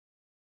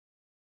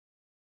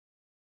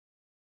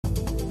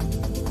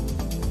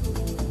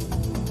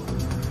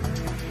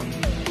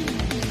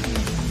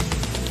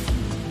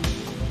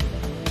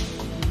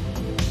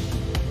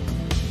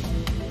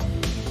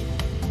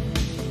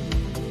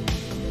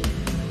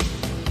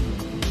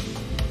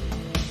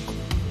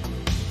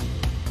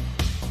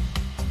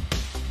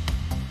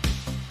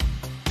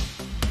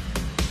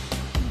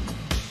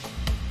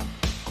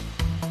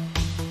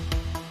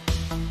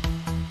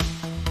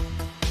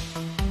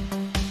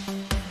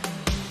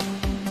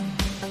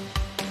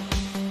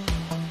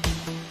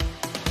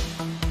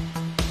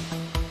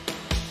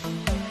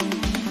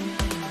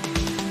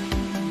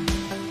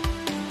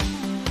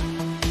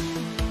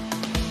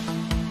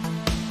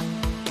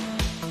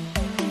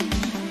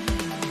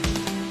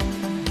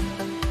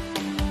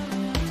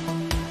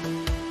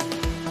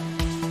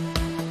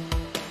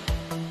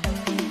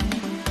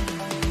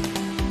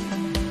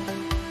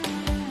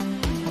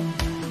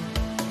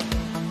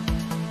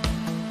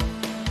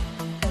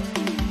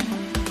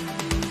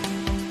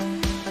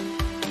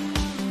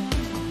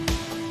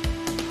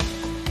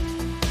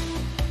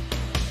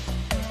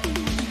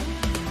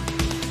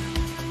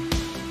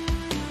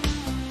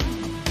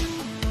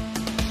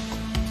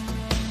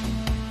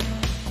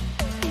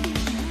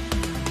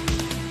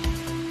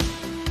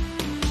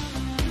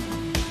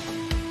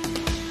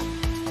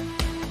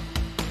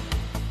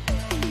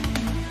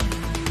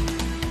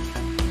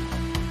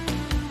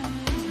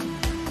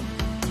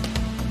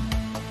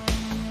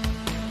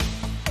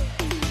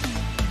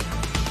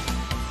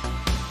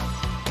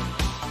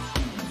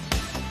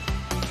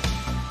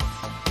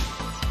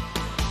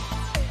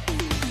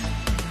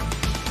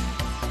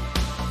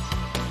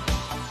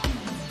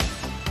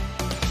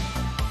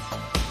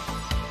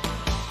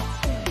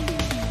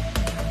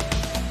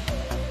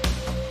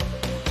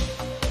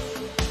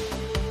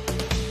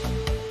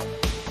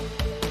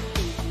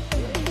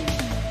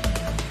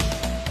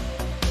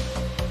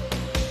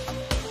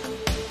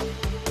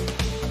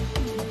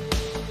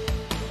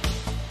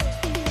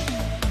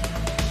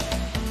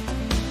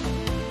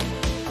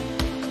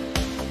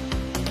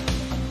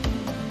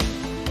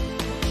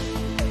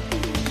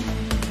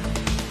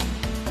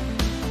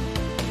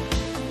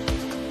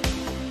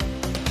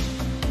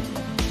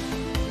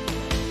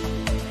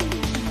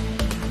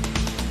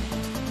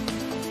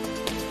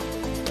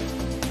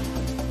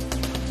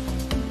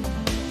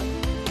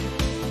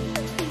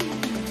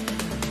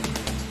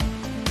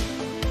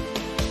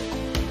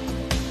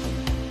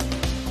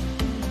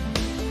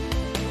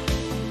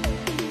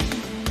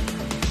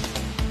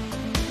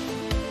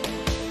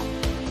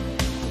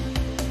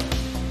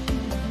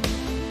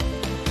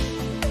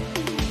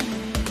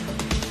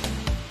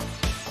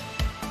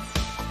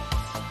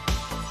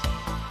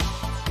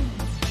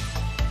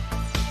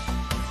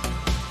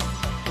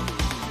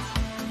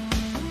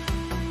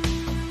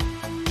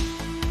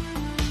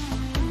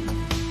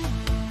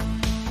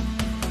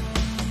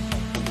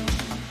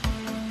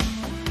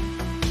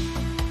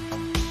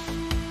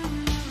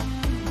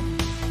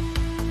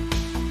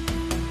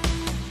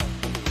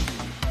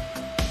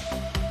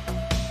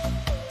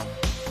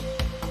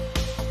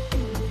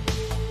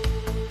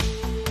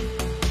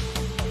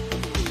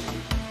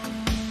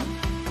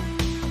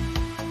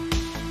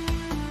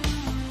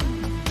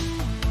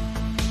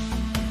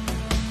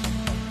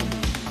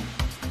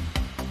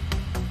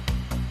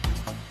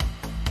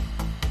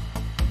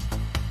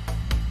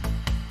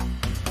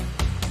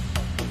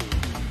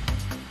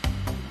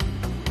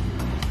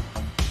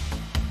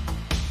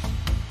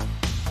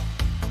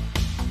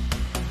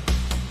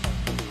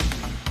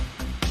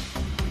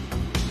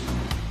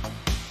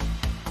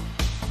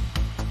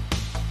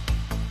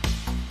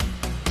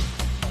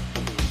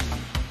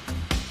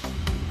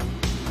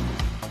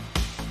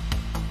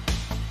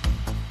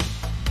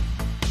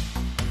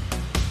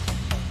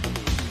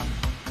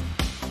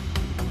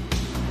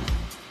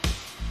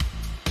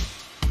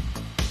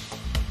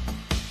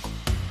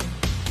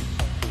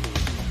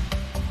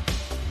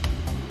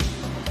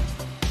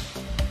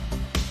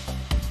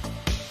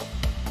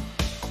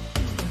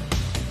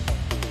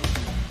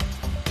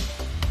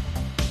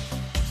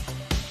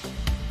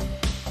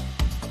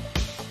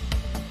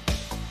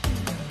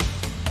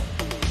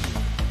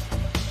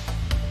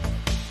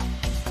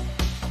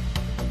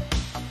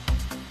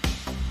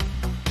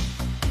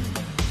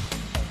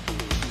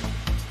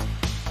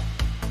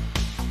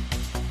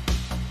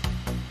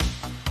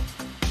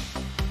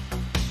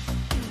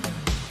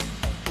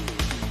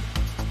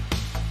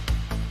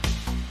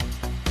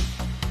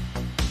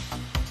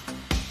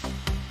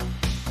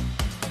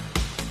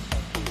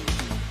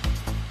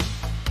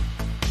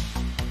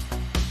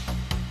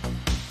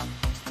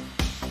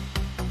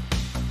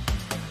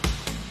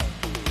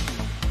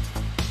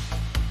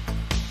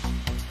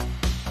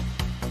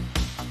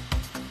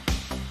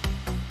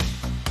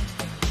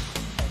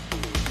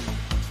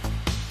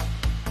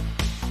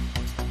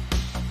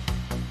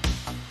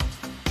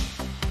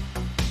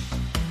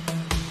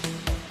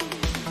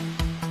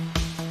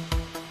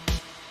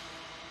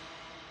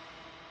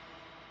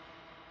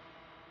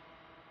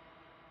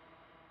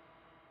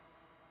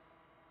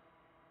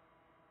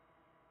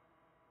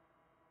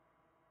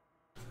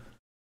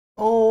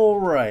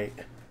Alright.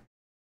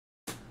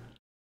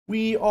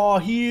 We are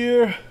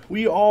here.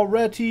 We are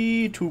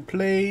ready to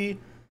play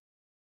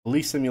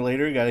Police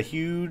Simulator. Got a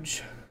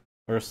huge,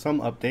 or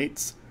some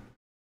updates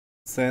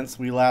since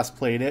we last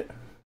played it.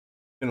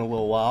 Been a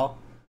little while.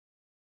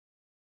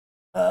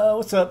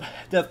 What's up,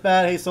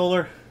 Deathbat? Hey,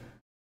 Solar.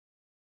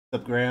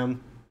 What's up,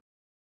 Graham?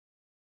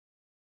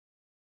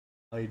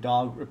 Oh, your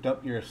dog ripped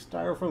up your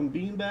styrofoam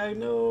beanbag?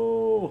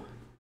 No!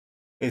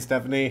 Hey,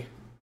 Stephanie.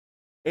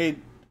 Hey,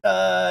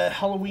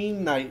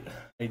 Halloween night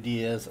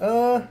ideas. I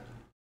don't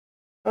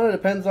know, it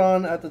depends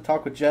on, I have to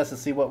talk with Jess to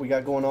see what we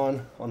got going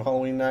on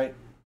Halloween night.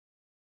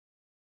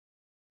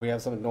 If we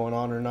have something going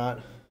on or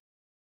not.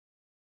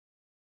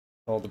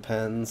 All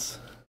depends.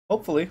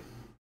 Hopefully.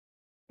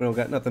 We don't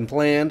got nothing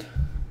planned.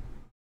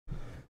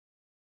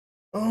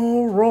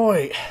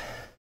 Alright.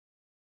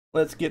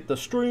 Let's get the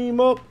stream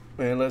up.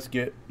 And let's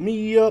get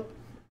me up.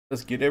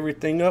 Let's get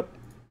everything up.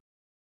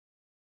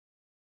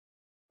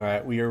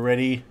 Alright, we are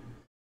ready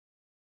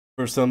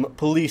for some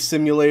Police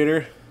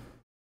Simulator.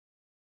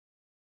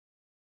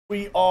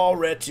 We are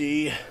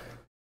ready.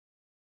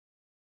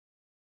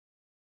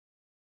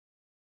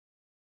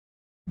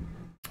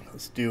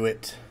 Let's do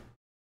it.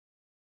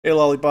 Hey,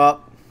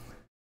 Lollipop.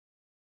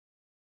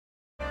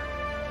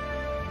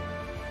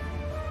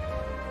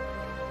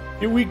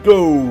 Here we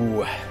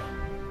go.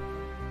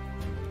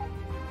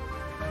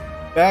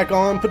 Back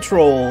on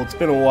patrol. It's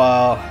been a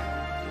while.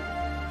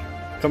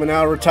 Coming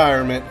out of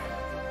retirement.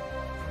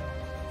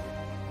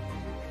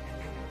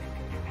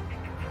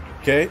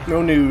 Okay,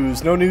 no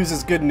news. No news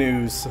is good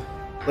news.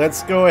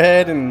 Let's go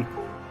ahead and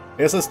I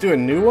guess let's do a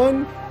new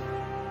one.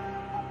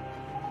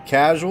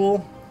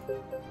 Casual.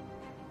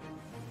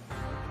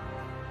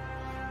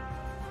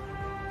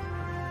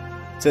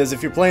 It says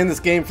if you're playing this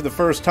game for the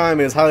first time,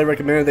 it is highly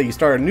recommended that you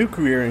start a new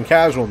career in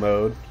casual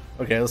mode.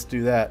 Okay, let's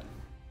do that. It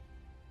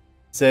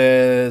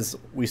says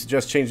we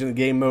suggest changing the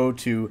game mode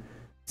to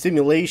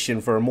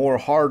simulation for a more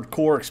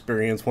hardcore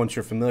experience once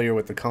you're familiar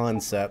with the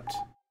concept.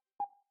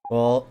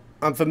 Well,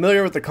 I'm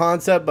familiar with the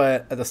concept,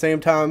 but at the same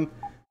time,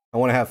 I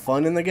want to have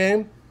fun in the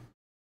game.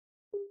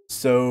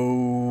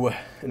 So,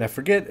 and I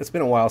forget, it's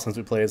been a while since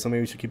we played, so maybe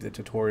we should keep the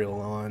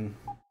tutorial on.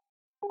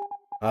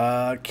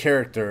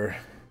 Character.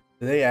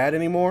 Did they add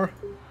any more?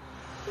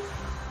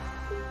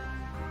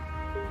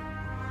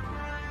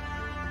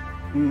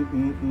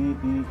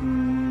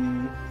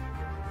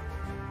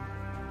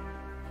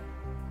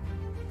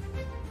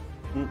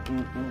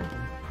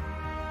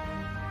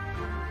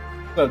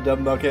 What's up,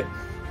 Dumb Bucket?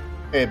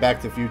 Hey,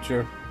 Back to the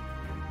Future.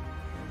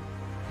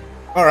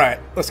 Alright,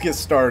 let's get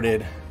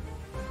started.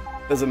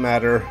 Doesn't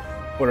matter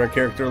what our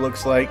character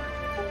looks like.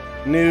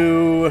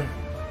 New.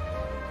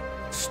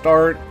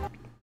 Start.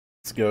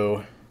 Let's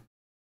go.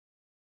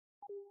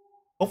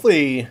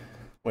 Hopefully,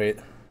 wait.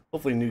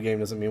 Hopefully new game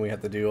doesn't mean we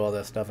have to do all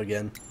that stuff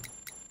again.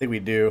 I think we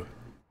do.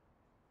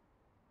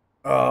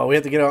 Oh, we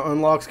have to get our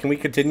unlocks. Can we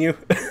continue?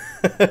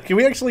 Can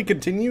we actually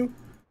continue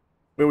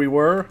where we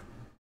were?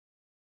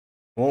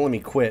 It won't let me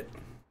quit.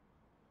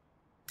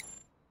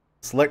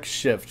 Select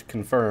shift,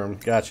 confirm.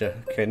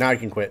 Gotcha. Okay, now I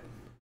can quit.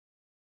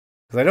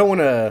 Because I don't want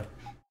to...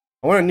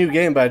 I want a new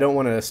game, but I don't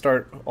want to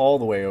start all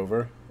the way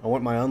over. I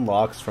want my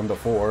unlocks from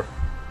before.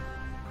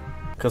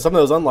 Because some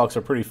of those unlocks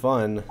are pretty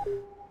fun.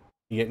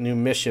 You get new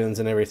missions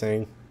and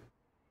everything.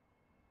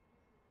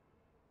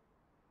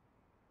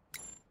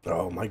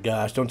 Oh my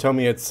gosh, don't tell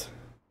me it's...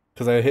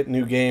 Because I hit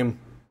new game.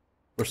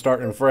 We're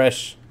starting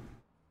fresh.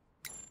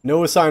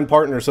 No assigned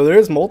partner, so there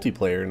is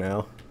multiplayer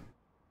now.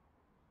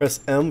 Press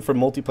M for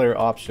multiplayer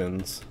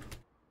options.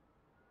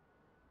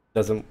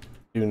 Doesn't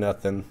do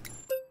nothing.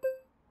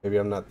 Maybe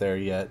I'm not there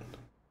yet.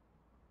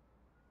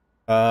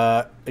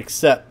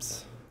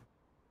 Accept.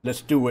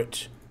 Let's do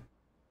it.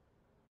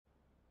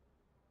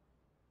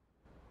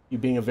 You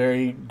being a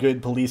very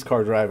good police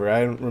car driver.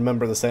 I don't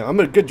remember the same. I'm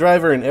a good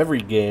driver in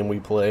every game we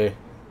play.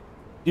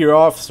 Dear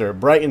officer,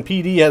 Brighton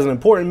PD has an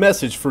important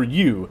message for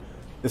you.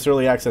 This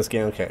early access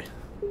game, okay.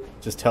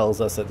 Just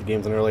tells us that the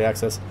game's in early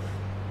access.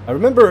 I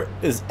remember,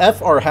 is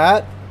F our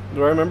hat?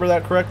 Do I remember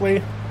that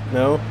correctly?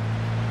 No?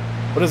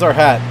 What is our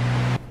hat?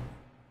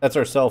 That's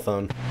our cell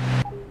phone.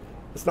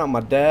 It's not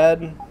my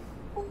dad.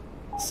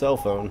 Cell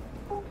phone.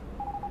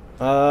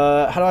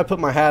 How do I put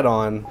my hat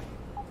on?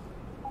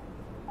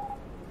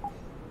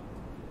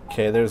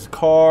 Okay, there's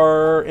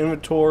car,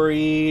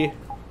 inventory.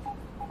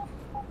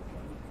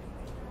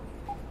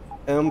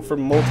 M for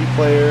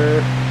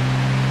multiplayer.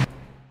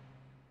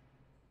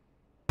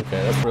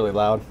 Okay, that's really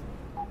loud.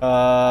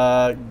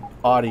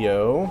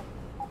 Audio.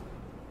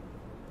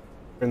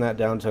 Turn that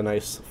down to a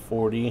nice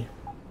 40.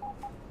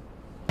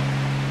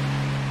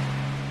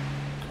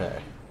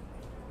 Okay.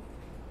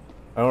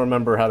 I don't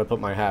remember how to put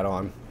my hat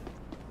on.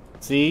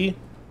 C?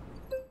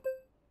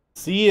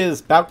 C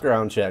is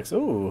background checks.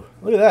 Ooh,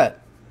 look at that.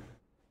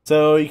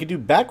 So you can do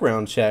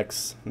background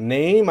checks.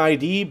 Name,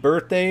 ID,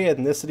 birthday,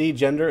 ethnicity,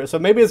 gender. So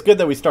maybe it's good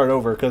that we start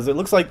over, because it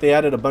looks like they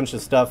added a bunch of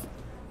stuff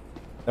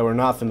that we're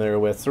not familiar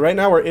with. So right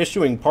now we're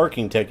issuing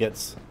parking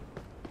tickets.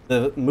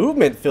 The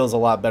movement feels a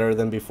lot better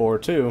than before,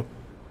 too.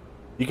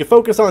 You can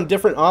focus on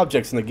different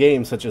objects in the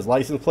game, such as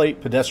license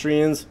plate,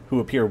 pedestrians who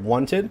appear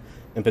wanted,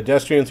 and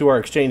pedestrians who are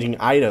exchanging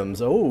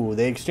items. Oh,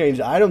 they exchange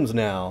items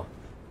now.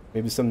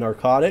 Maybe some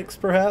narcotics,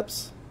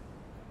 perhaps?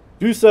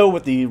 Do so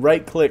with the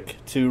right click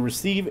to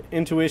receive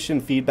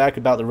intuition feedback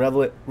about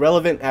the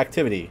relevant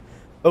activity.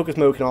 Focus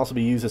mode can also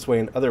be used this way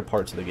in other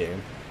parts of the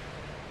game.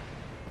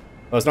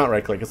 Oh, it's not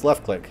right click, it's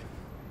left click.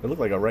 It looked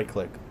like a right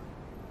click.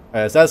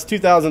 Alright, so that's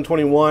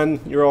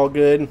 2021. You're all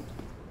good.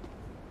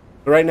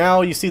 Right now,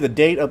 you see the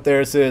date up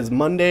there. It says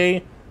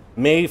Monday,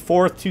 May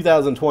 4th,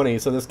 2020.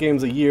 So this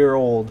game's a year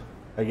old,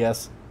 I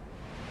guess.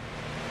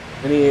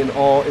 Any and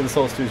all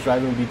insults to his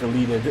driving will be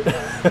deleted.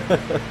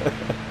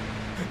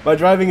 My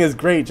driving is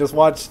great. Just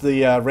watch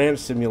the Ranch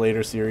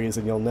Simulator series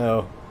and you'll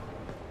know.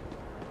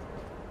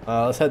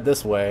 Let's head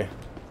this way.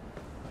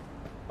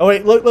 Oh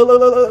wait, look, look, look,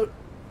 look, look.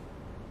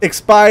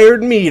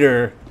 Expired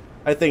meter.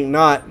 I think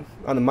not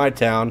in my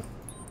town.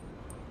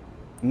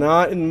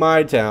 Not in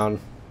my town.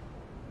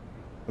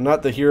 I'm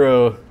not the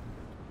hero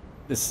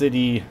this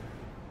city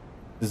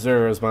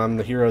deserves, but I'm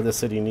the hero this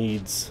city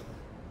needs.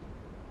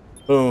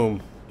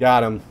 Boom.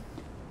 Got him.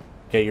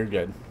 Okay, you're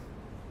good.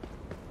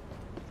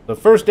 The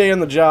first day on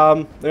the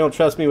job, they don't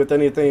trust me with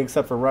anything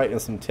except for writing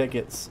some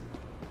tickets.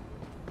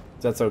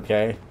 That's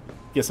okay.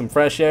 Get some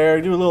fresh air,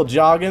 do a little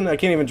jogging. I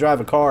can't even drive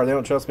a car. They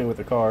don't trust me with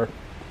a car.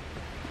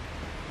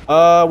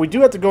 We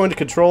do have to go into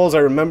controls. I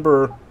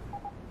remember...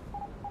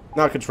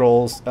 Not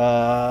controls.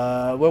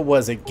 What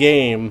was it?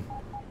 Game.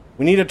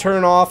 We need to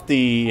turn off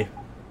the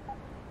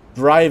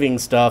driving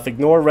stuff.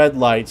 Ignore red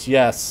lights.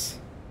 Yes.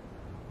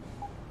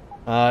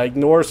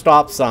 Ignore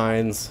stop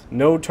signs.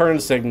 No turn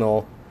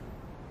signal.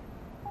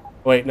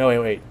 Wait, no,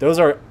 wait. Those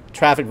are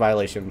traffic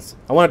violations.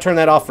 I want to turn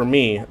that off for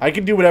me. I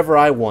can do whatever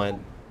I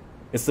want.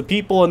 It's the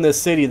people in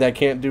this city that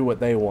can't do what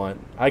they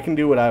want. I can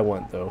do what I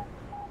want, though.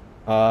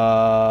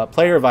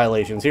 Player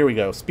violations. Here we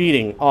go.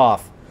 Speeding.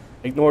 Off.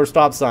 Ignore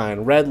stop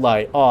sign. Red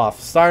light. Off.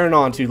 Siren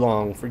on too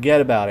long.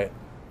 Forget about it.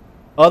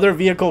 Other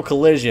vehicle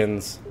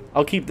collisions.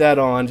 I'll keep that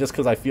on just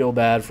because I feel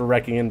bad for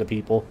wrecking into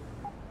people.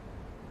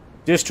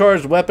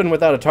 Discharged weapon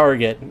without a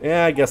target.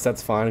 Yeah, I guess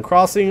that's fine.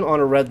 Crossing on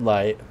a red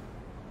light.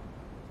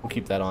 We'll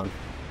keep that on.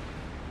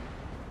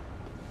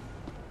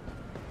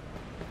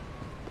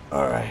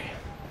 Alright.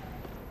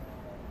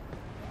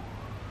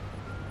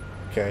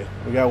 Okay,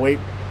 we gotta wait.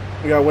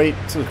 We gotta wait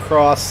to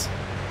cross.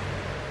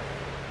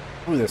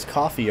 Ooh, there's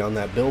coffee on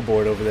that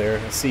billboard over there.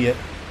 I see it.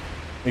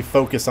 Let me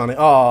focus on it.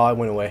 Oh, I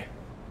went away.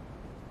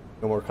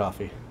 No more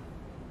coffee.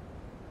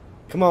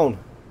 Come on.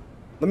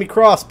 Let me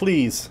cross,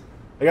 please.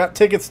 I got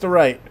tickets to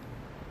write.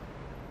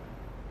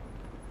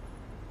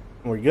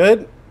 We're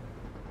good?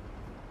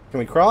 Can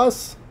we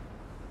cross?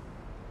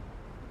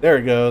 There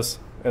it goes.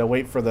 Gotta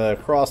wait for the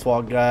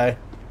crosswalk guy.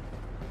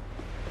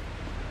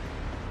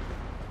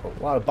 A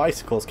lot of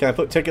bicycles. Can I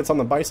put tickets on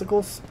the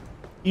bicycles?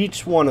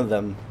 Each one of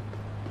them.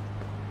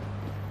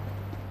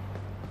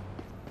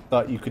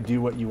 Thought you could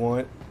do what you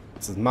want.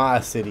 This is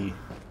my city.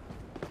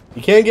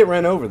 You can't get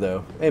ran over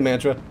though. Hey,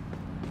 Mantra.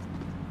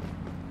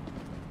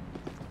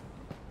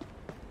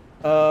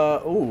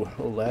 Ooh, a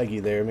little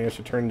laggy there. Maybe I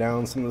should turn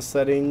down some of the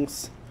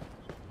settings.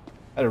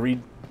 I had to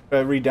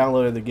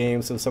re-downloaded the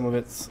game, so some of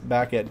it's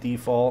back at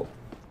default.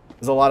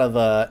 There's a lot of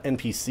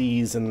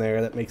NPCs in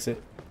there that makes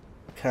it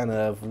kind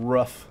of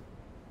rough.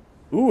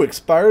 Ooh,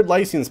 expired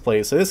license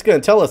plate. So this is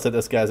going to tell us that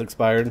this guy's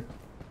expired. It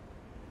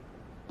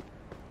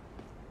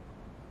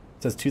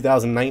says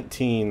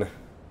 2019.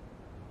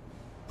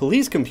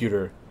 Police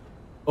computer.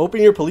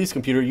 Open your police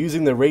computer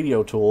using the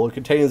radio tool. It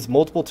contains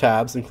multiple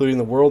tabs, including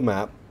the world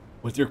map.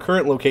 With your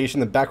current location,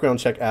 the background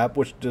check app,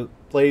 which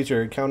displays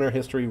your encounter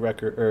history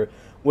record,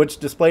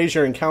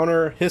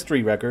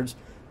 records,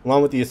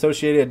 along with the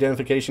associated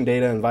identification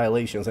data and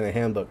violations in a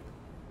handbook.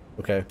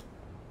 Okay.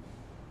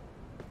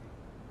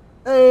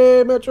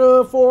 Hey,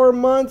 Metro, 4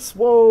 months.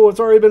 Whoa, it's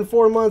already been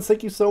 4 months.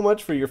 Thank you so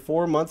much for your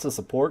 4 months of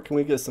support. Can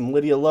we get some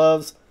Lydia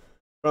loves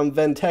from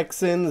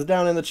Ventexans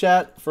down in the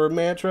chat for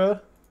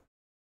Mantra?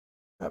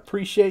 I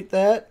appreciate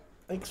that.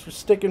 Thanks for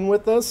sticking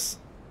with us.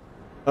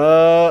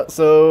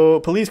 So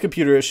police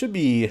computer, it should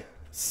be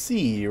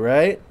C,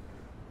 right?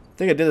 I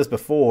think I did this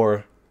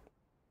before.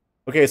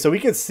 Okay, so we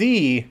can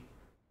see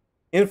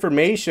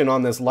information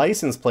on this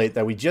license plate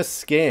that we just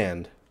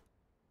scanned.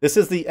 This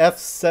is the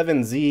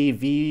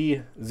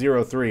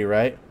F7ZV03,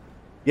 right?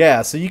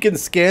 Yeah, so you can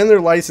scan their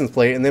license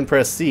plate and then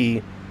press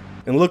C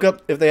and look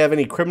up if they have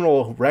any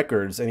criminal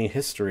records, any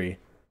history.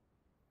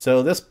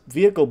 So this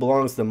vehicle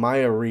belongs to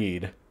Maya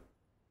Reed.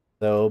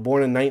 So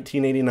born in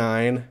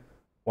 1989,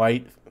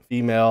 white,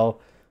 female,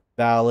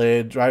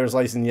 valid, driver's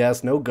license,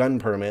 yes, no gun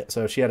permit.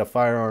 So if she had a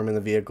firearm in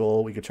the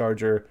vehicle, we could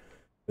charge her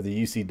with a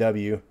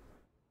UCW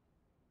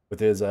with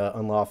his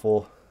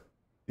unlawful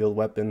concealed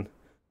weapon.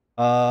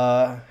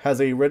 Has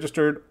a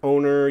registered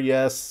owner,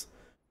 yes.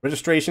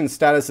 Registration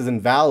status is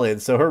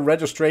invalid, so her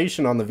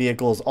registration on the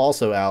vehicle is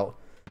also out.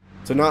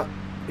 So not,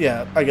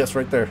 yeah, I guess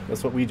right there.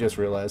 That's what we just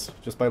realized,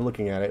 just by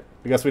looking at it.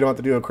 I guess we don't have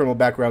to do a criminal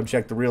background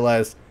check to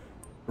realize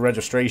the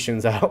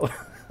registration's out.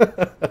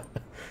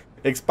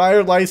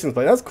 Expired license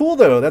plate. That's cool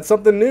though. That's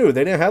something new.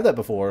 They didn't have that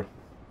before.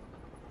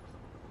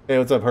 Hey,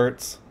 what's up,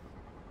 Hertz?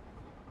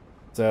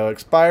 So,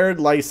 expired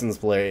license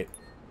plate.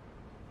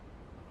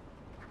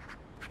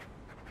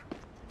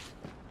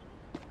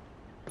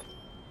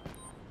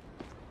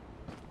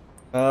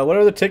 What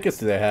other tickets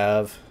do they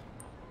have?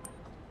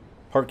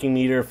 Parking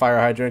meter, fire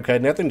hydrant. Okay,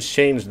 nothing's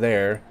changed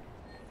there.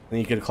 And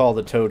you could call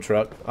the tow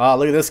truck. Ah,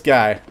 look at this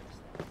guy.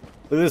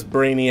 Look at this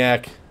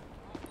brainiac.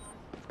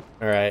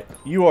 Alright.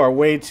 You are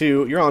way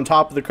too... You're on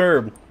top of the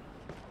curb.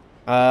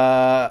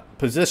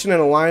 Position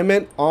and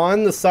alignment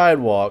on the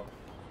sidewalk.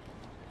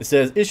 It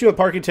says, issue a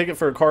parking ticket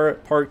for a car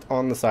parked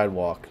on the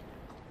sidewalk.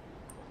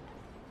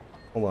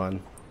 Hold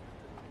on.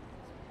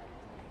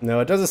 No,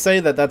 it doesn't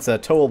say that that's a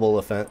towable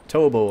offense.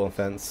 Towable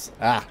offense.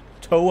 Ah,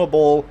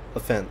 towable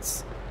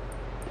offense.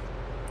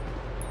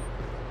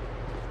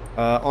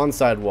 On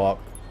sidewalk.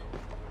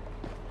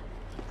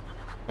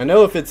 I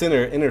know if it's in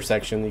an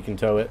intersection, you can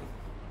tow it.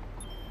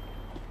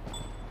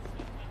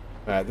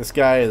 Alright, this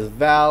guy is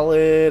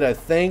valid, I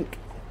think.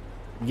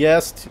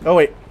 Yes. Oh,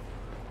 wait.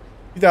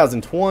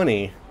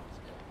 2020.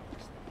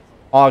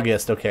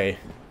 August, okay.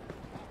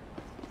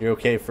 You're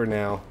okay for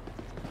now.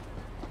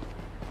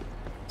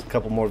 A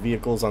couple more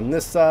vehicles on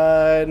this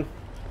side.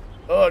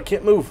 Oh, I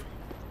can't move.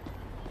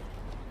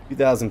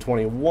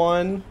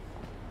 2021.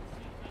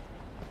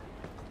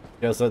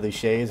 You also have these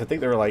shades. I think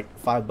they were like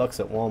 $5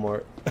 at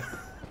Walmart.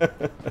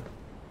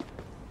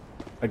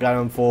 I got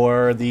them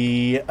for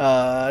the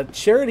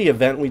charity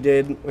event we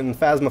did when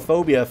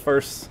Phasmophobia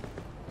first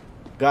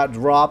got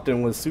dropped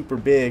and was super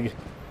big.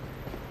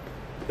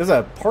 There's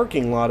a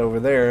parking lot over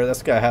there.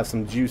 That's got to have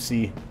some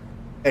juicy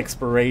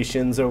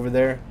expirations over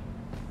there.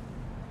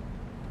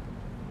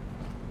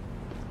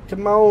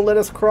 Come on, let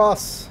us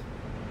cross.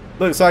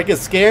 Look, so I can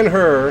scan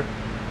her,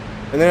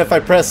 and then if I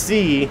press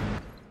C,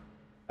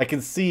 I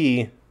can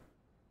see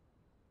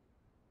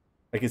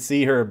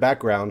her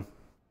background.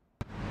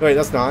 Wait,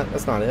 that's not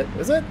it.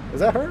 Is it? Is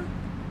that her?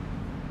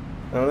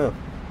 I don't know.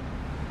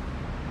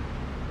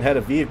 It had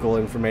a vehicle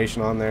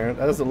information on there.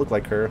 That doesn't look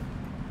like her.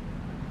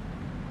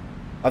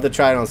 I'll have to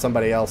try it on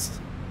somebody else.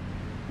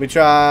 Let me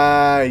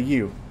try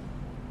you.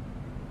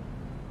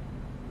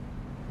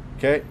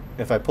 Okay,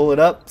 if I pull it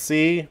up,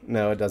 see?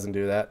 No, it doesn't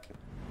do that.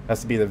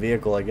 Has to be the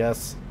vehicle, I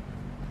guess.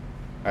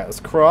 Alright, let's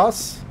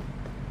cross.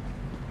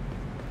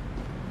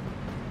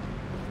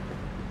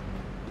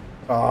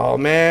 Oh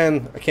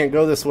man, I can't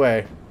go this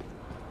way.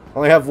 I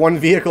only have one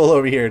vehicle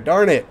over here.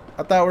 Darn it.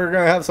 I thought we were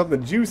going to have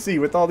something juicy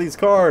with all these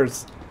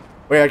cars.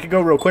 Wait, I could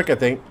go real quick, I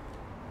think.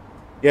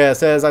 Yeah, it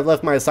says I've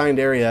left my assigned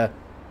area.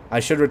 I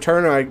should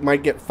return or I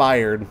might get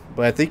fired.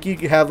 But I think you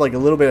could have like a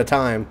little bit of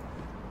time.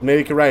 Maybe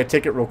you could write a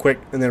ticket real quick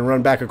and then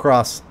run back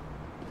across.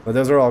 But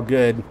those are all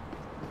good.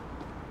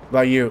 What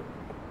about you?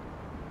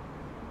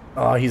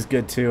 Oh, he's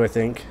good too, I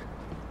think.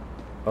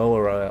 Oh,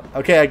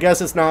 okay, I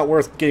guess it's not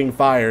worth getting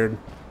fired.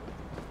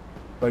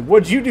 Like,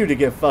 what'd you do to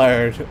get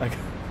fired? I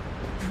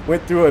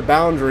went through a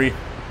boundary.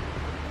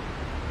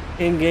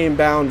 In-game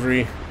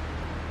boundary.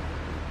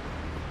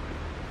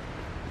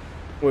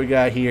 What we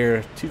got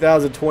here?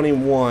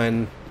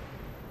 2021.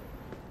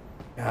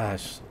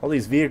 Gosh, all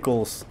these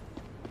vehicles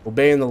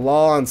obeying the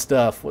law and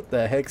stuff. What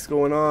the heck's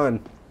going on?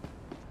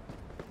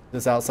 Is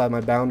this outside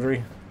my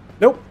boundary?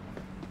 Nope.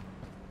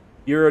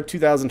 You're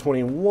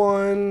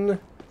 2021.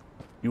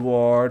 You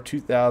are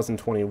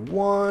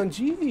 2021.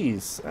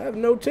 Jeez, I have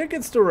no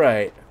tickets to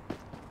write.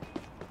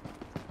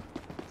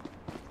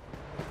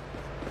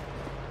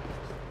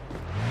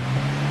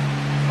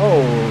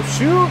 Oh,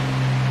 shoot.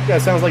 This guy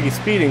sounds like he's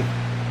speeding.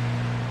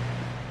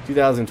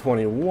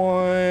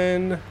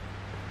 2021.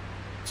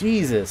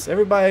 Jesus,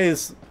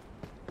 everybody's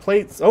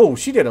plates. Oh,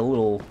 she did a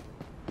little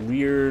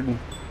weird.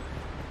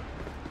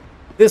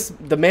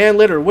 The man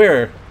litter,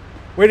 where?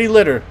 Where'd he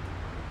litter?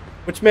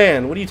 Which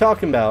man? What are you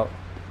talking about?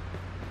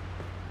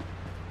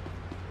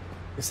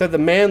 It said the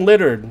man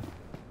littered.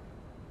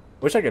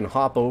 Wish I could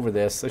hop over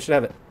this. They should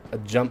have a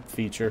jump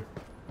feature.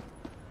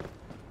 It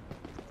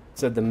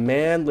said the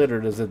man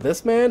littered. Is it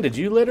this man? Did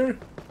you litter?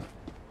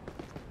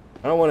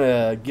 I don't want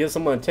to give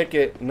someone a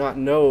ticket and not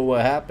know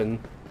what happened.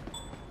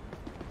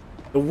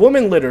 The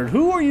woman littered.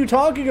 Who are you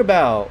talking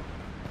about?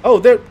 Oh,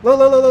 there.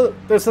 Look,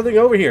 there's something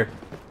over here.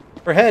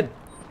 Her head.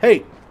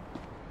 Hey.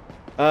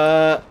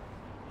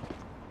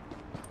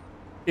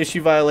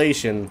 Issue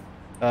violation.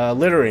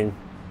 Littering.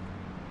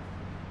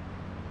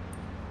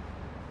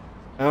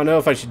 I don't know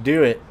if I should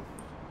do it.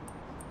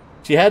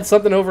 She had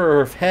something over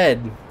her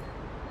head.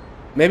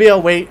 Maybe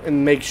I'll wait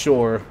and make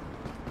sure.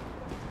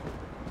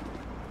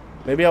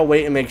 Maybe I'll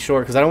wait and make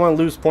sure, because I don't want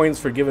to lose points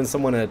for giving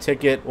someone a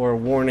ticket or a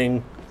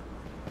warning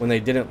when they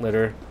didn't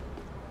litter.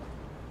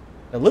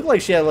 It looked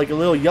like she had like a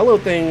little yellow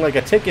thing, like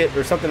a ticket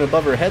or something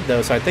above her head,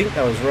 though, so I think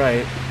that was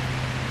right.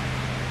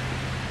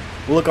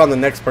 We'll look on the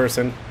next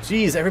person.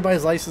 Jeez,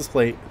 everybody's license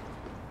plate.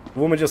 The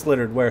woman just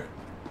littered. Where?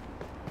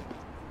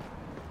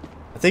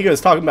 I think it was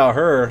talking about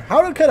her.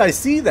 How could I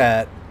see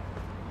that?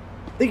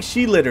 I think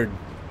she littered.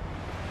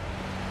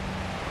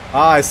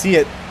 Ah, I see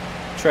it.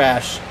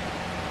 Trash.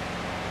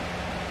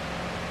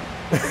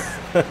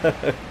 What's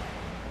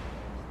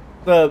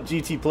up,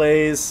 GT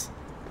Plays?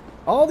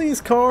 All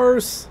these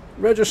cars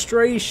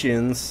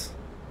registrations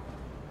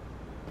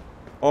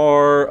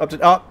are up to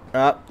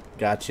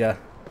gotcha.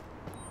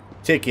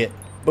 Ticket,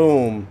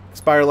 boom,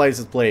 expired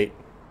license plate.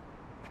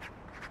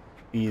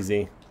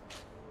 Easy.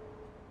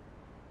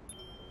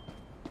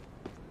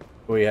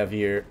 What do we have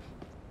here?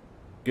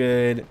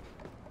 Good.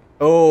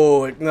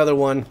 Oh, another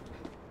one.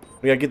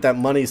 We gotta get that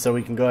money so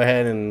we can go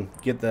ahead and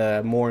get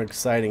the more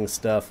exciting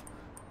stuff.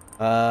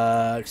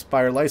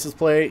 Expired license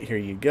plate. Here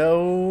you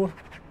go.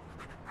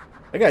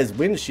 That guy's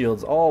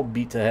windshield's all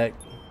beat to heck.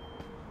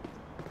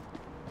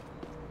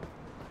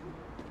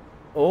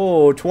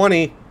 Oh,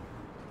 20.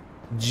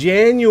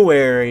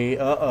 January.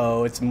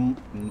 Uh-oh. It's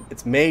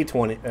May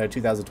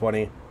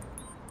 2020.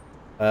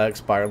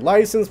 Expired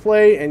license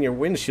plate, and your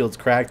windshield's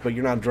cracked, but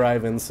you're not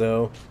driving,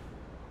 so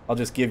I'll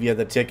just give you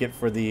the ticket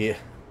for the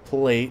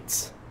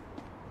plates.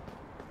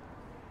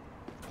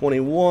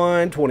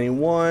 21,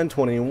 21,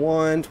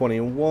 21,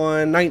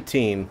 21,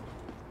 19.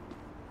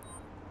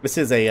 This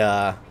is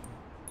a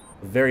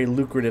very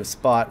lucrative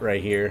spot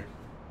right here.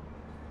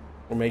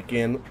 We're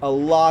making a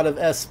lot of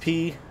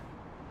SP.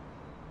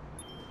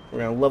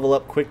 We're gonna level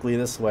up quickly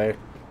this way.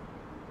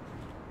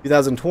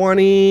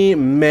 2020,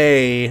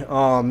 May.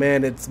 Oh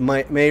man, it's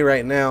May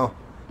right now.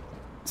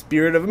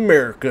 Spirit of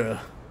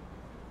America.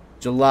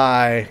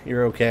 July,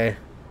 you're okay.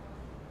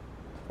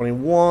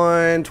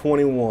 21,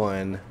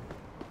 21.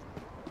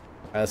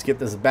 Let's get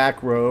this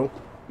back row,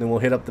 then we'll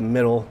hit up the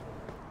middle.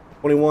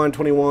 21,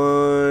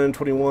 21,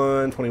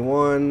 21,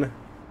 21,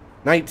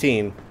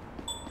 19.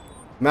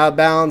 I'm out of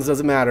bounds,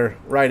 doesn't matter.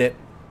 Write it.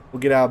 We'll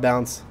get out of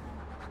bounds.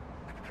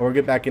 Or we'll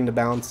get back into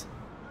bounds.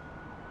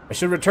 I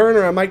should return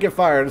or I might get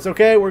fired. It's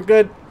okay, we're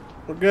good.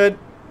 We're good.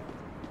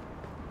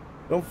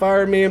 Don't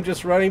fire me, I'm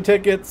just running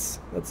tickets.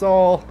 That's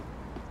all.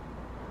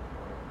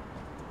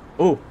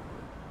 Oh,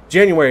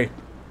 January.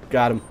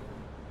 Got him.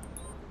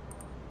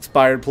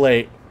 Expired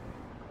plate.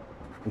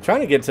 I'm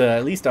trying to get to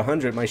at least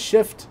 100. My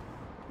shift,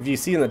 if you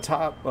see in the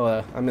top,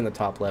 I'm in the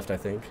top left, I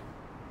think.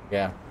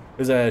 Yeah.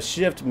 There's a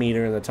shift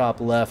meter in the top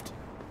left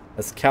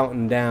that's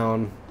counting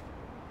down.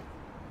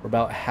 We're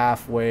about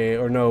halfway,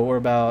 or no, we're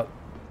about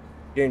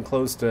getting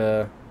close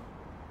to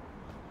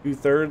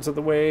 2/3 of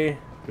the way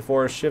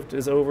before our shift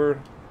is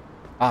over.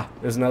 Ah,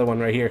 there's another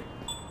one right here.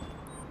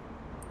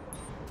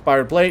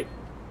 Expired plate.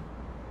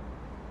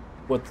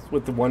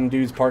 With the one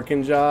dude's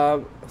parking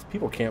job.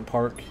 People can't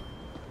park.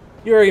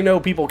 You already know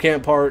people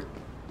can't park.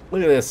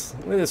 Look at this.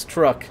 Look at this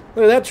truck.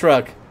 Look at that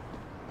truck.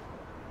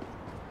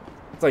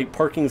 It's like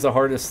parking's the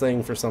hardest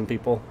thing for some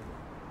people.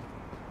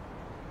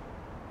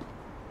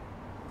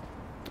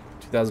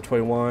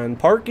 2021.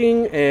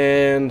 Parking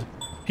and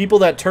people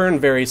that turn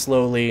very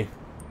slowly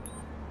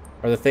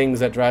are the things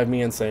that drive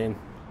me insane.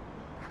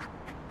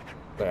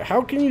 But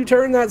how can you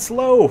turn that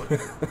slow?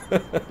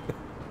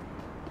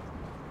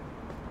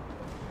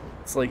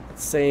 It's like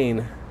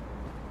insane.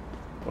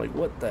 Like,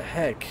 what the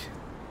heck?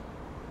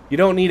 You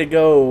don't need to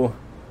go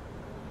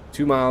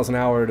 2 miles an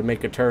hour to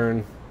make a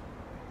turn.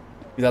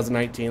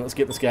 2019. Let's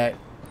get this guy.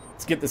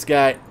 Let's get this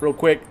guy real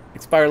quick.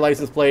 Expired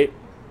license plate.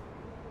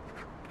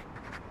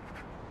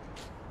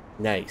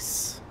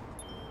 Nice.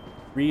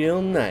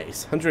 Real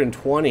nice.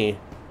 120.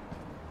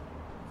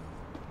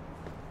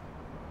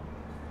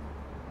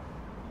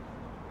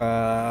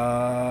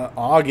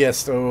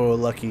 August. Oh,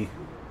 lucky.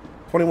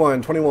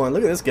 21, 21.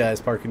 Look at this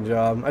guy's parking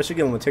job. I should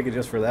give him a ticket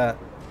just for that.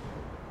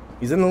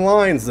 He's in the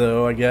lines,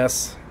 though, I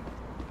guess.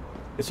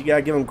 Guess you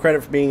gotta give him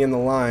credit for being in the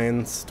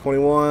lines.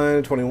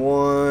 21,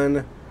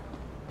 21,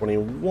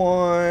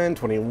 21,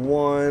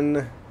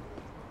 21.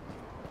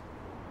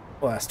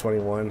 Well, that's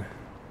 21.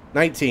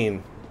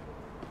 19.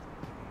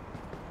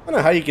 I don't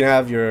know how you can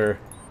have your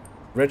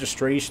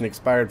registration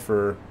expired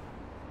for...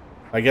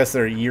 I guess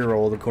they're a year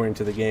old according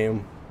to the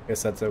game. I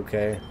guess that's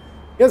okay.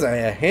 He has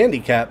a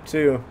handicap,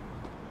 too.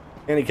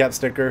 Handicap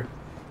sticker.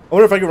 I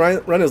wonder if I can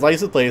run his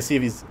license plate to see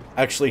if he's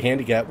actually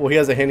handicapped. Well, he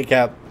has a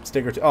handicap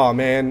sticker too. Oh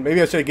man,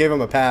 maybe I should have gave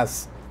him a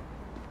pass.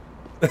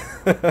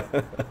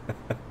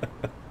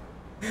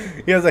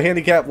 He has a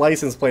handicap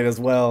license plate as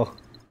well.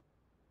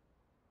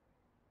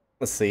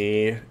 Let's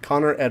see.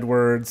 Connor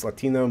Edwards,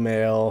 Latino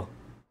male.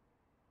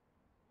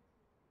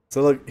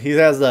 So look, he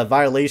has a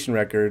violation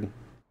record.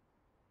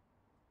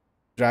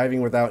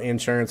 Driving without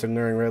insurance and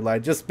ignoring red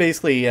light. Just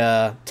basically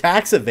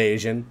tax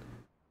evasion.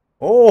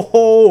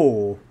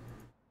 Oh,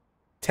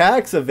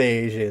 tax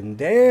evasion.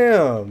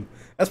 Damn.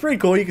 That's pretty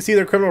cool. You can see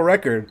their criminal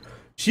record.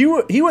 He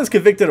was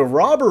convicted of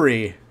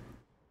robbery.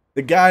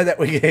 The guy that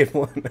we gave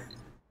one.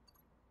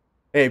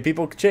 Hey,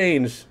 people could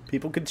change.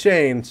 People could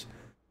change.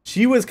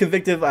 She was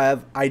convicted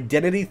of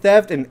identity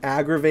theft and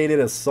aggravated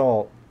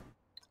assault.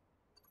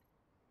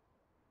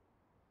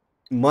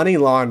 Money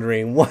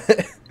laundering.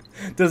 What?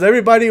 Does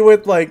everybody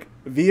with, like,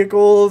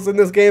 vehicles in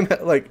this game,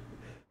 like,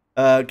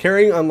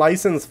 carrying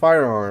unlicensed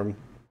firearm?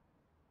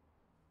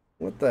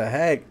 What the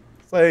heck?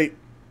 It's like,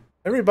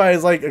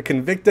 everybody's like a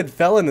convicted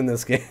felon in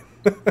this game.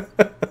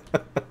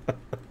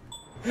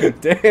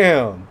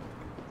 Damn.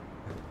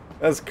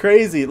 That's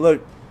crazy.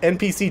 Look,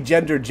 NPC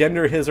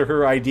gender his or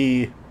her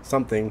ID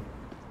something.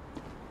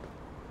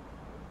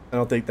 I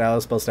don't think that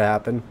was supposed to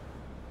happen.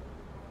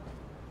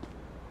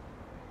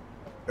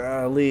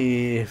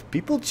 Golly,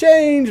 people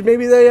change.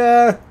 Maybe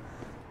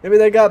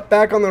they got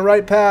back on the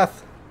right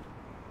path.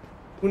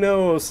 Who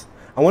knows?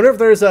 I wonder if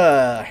there's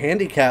a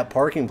handicap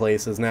parking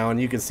places now, and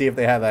you can see if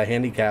they have a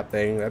handicap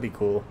thing. That'd be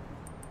cool.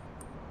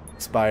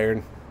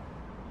 Expired.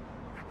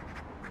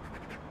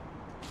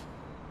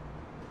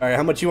 All right,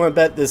 how much you want to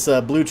bet this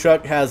blue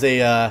truck has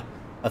a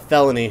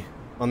felony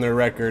on their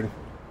record?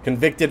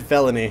 Convicted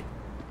felony.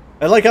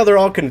 I like how they're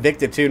all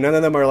convicted too. None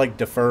of them are like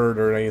deferred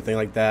or anything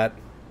like that.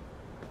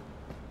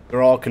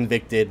 They're all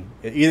convicted.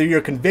 Either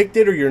you're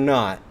convicted or you're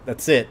not.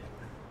 That's it.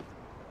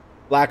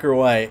 Black or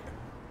white.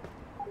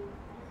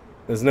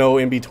 There's no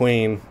in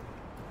between.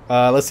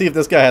 Let's see if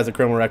this guy has a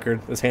criminal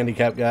record. This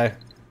handicapped guy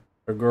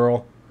or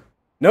girl.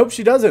 Nope,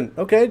 she doesn't.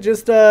 Okay,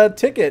 just a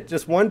ticket.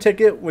 Just one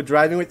ticket with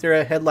driving with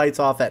your headlights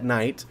off at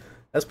night.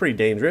 That's pretty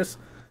dangerous.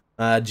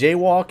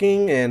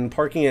 Jaywalking and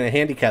parking in a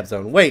handicap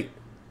zone. Wait.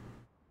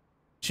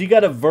 She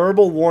got a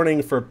verbal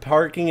warning for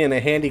parking in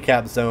a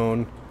handicap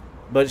zone,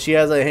 but she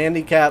has a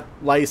handicap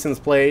license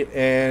plate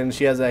and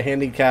she has a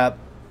handicap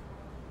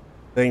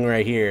thing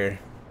right here.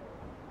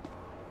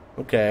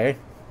 Okay.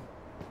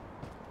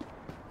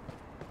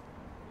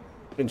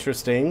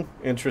 Interesting.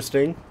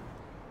 Interesting.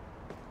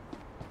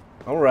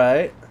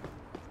 Alright.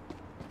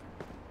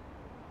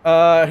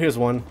 Here's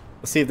one.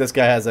 Let's see if this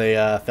guy has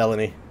a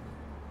felony.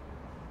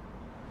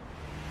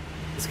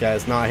 This guy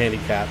is not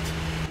handicapped.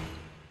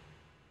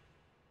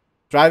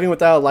 Driving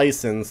without a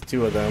license,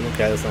 2 of them.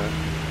 Okay, that's not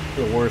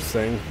the worst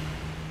thing.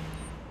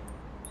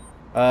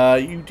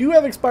 You do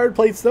have expired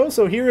plates though,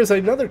 so here is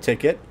another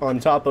ticket on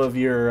top of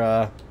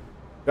your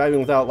driving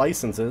without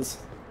licenses.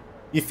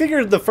 You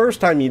figured the first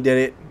time you did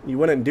it, you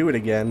wouldn't do it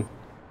again.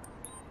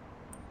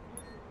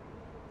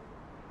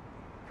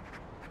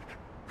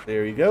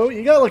 There you go.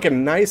 You got like a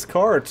nice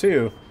car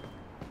too.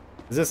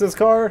 Is this his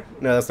car?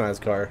 No, that's not his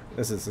car.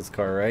 This is his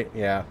car, right?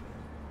 Yeah.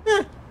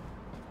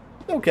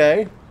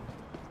 Okay.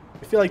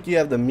 I feel like you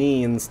have the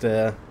means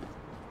to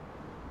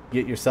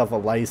get yourself a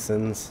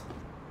license.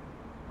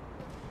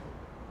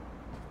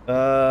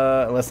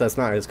 Unless that's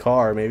not his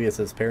car. Maybe it's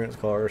his parents'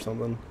 car or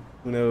something.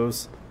 Who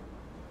knows?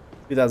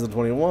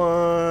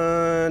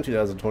 2021.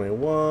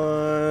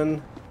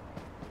 2021.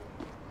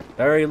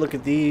 Alright, look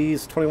at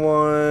these.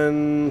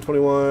 21.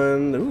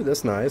 21. Ooh,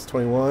 that's nice.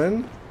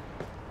 21.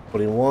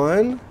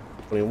 21.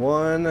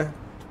 21.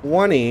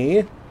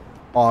 20.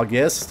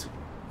 August.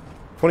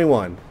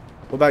 21.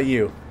 What about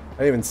you?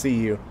 I didn't even see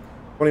you.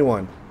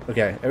 21.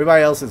 Okay,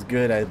 everybody else is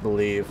good, I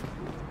believe.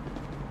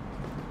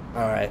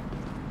 Alright.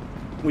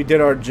 We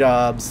did our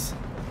jobs.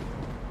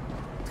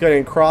 Let's go ahead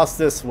and cross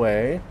this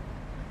way.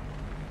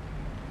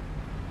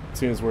 As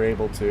soon as we're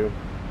able to.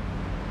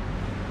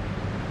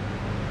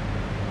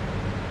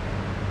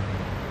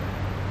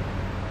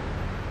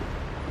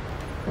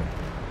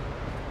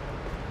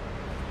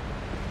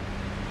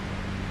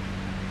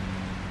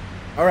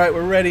 Alright,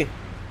 we're ready.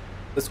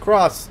 Let's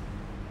cross.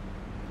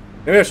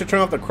 Maybe I should turn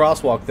off the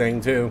crosswalk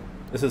thing too.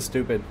 This is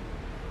stupid.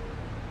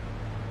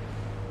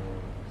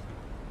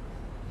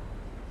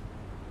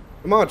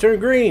 Come on, turn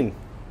green.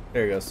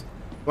 There he goes.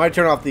 Might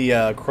turn off the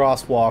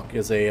crosswalk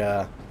is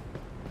a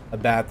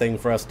bad thing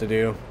for us to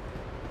do.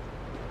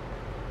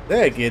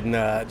 Then I can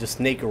just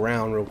snake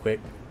around real quick.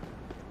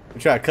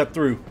 We try to cut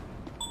through.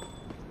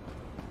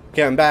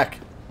 Okay, I'm back.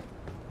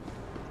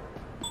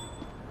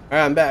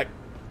 Alright, I'm back.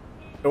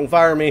 Don't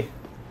fire me.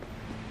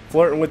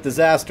 Flirting with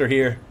disaster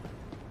here.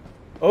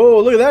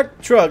 Oh, look at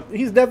that truck.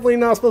 He's definitely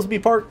not supposed to be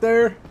parked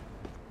there.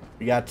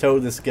 We gotta tow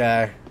this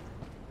guy.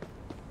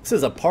 This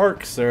is a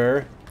park,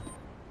 sir.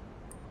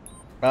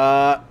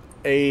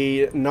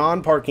 A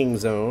non-parking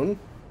zone.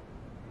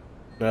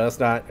 No, that's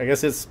not. I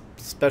guess it's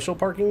special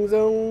parking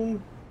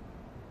zone.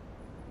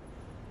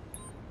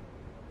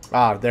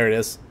 Ah, there it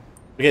is.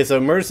 Okay, so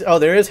emergency. Oh,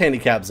 there is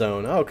handicap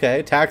zone.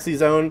 Okay, taxi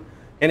zone,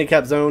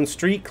 handicap zone,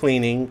 street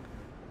cleaning,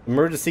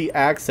 emergency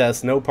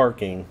access, no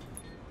parking.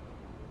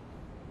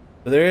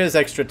 So there is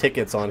extra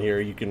tickets on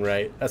here you can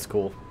write. That's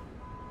cool.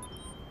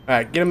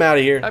 Alright, get him out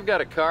of here. I've got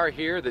a car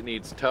here that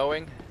needs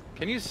towing.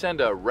 Can you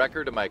send a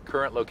record to my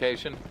current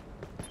location?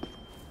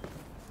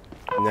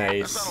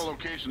 Nice. That's not a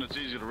location that's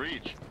easy to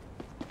reach.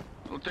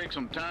 It'll take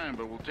some time,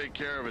 but we'll take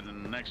care of it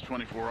in the next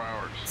 24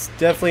 hours. It's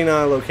definitely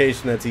not a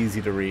location that's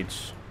easy to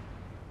reach.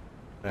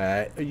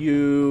 Alright, are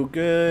you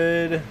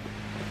good?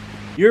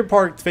 You're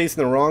parked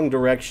facing the wrong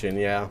direction,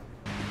 yeah.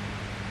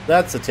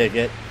 That's a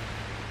ticket.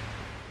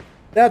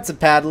 That's a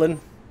paddling.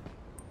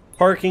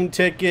 Parking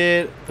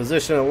ticket,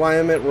 position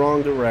alignment,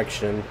 wrong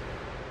direction.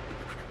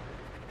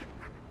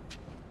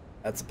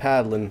 That's a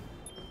paddling.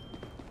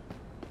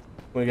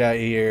 What we got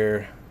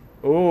here?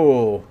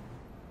 Oh,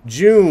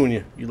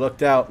 June, you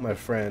lucked out, my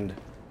friend.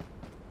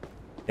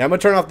 Yeah, I'm gonna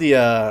turn off the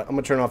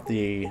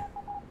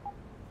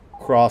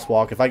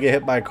crosswalk. If I get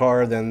hit by a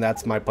car, then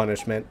that's my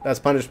punishment. That's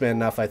punishment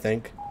enough, I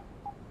think.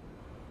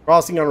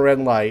 Crossing on a red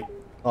light,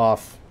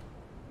 off.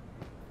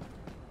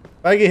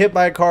 If I get hit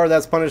by a car,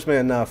 that's punishment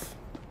enough.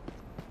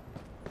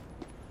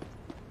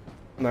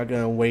 I'm not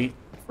gonna wait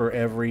for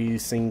every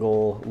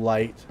single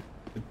light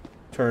to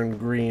turn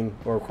green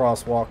or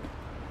crosswalk.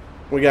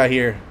 What we got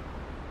here?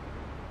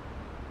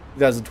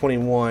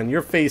 2021.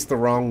 You're faced the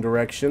wrong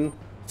direction,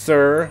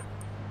 sir.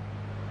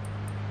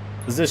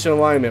 Position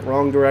alignment,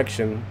 wrong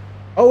direction.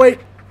 Oh wait!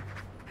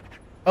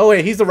 Oh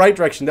wait, he's the right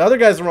direction. The other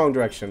guy's the wrong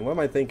direction. What am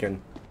I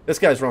thinking? This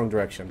guy's wrong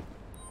direction.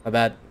 My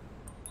bad.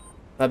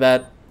 My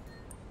bad.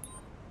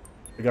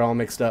 I got all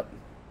mixed up.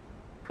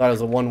 Thought it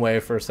was a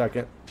one-way for a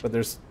second, but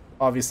there's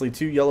obviously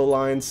 2 yellow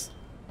lines.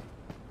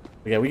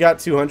 Okay, we got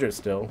 200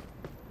 still.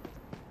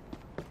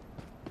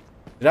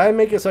 Did I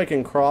make it so I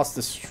can cross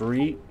the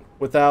street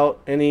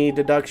without any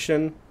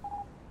deduction?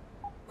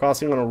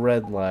 Crossing on a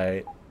red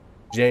light.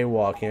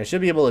 Jaywalking. I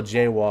should be able to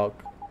jaywalk.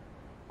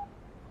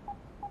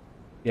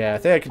 Yeah, I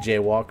think I could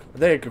jaywalk. I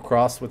think I could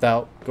cross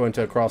without going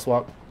to a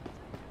crosswalk.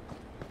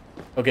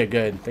 Okay,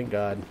 good. Thank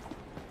God.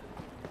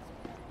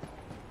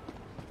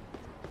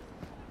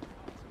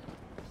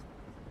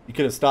 You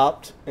could have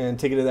stopped and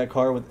ticketed that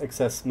car with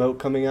excess smoke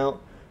coming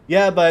out.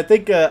 Yeah, but I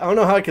think, I don't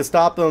know how I could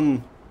stop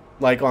them,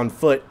 like, on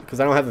foot,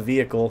 because I don't have a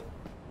vehicle.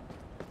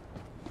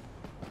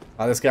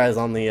 Oh, this guy's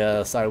on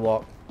the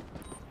sidewalk.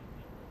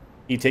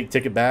 You take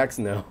ticket backs?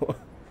 No.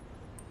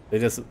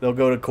 They'll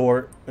go to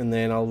court, and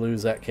then I'll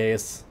lose that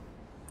case.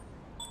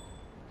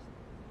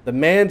 The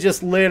man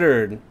just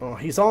littered. Oh,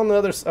 he's on the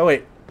other side. Oh,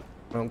 wait.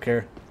 I don't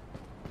care.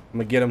 I'm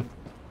gonna get him.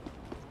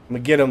 I'm gonna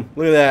get him.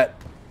 Look at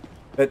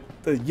that.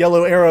 The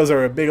yellow arrows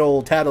are a big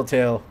old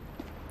tattletale.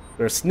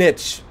 They're a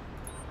snitch.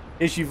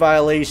 Issue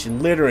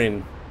violation.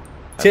 Littering.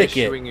 Ticket.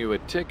 I'm issuing you a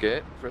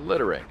ticket for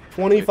littering.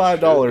 $25.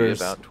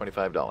 About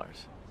 $25.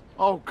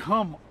 Oh,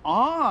 come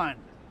on.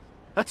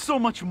 That's so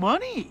much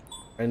money.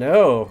 I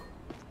know.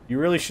 You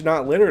really should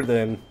not litter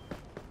then.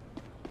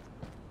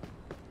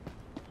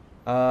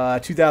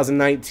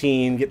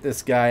 2019. Get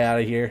this guy out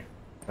of here.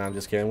 No, I'm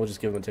just kidding. We'll just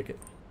give him a ticket.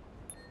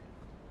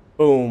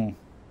 Boom.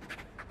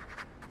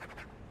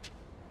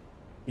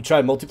 You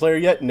tried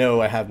multiplayer yet?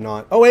 No, I have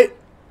not. Oh, wait.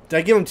 Did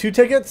I give him 2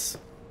 tickets?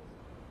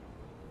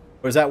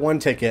 Or is that 1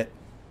 ticket?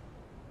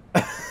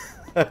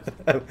 I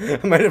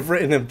might have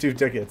written him 2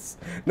 tickets.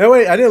 No,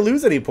 wait. I didn't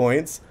lose any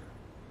points.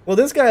 Well,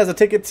 this guy has a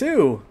ticket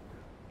too.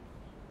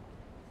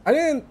 I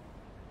didn't...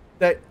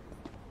 I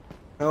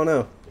don't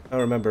know. I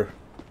don't remember.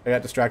 I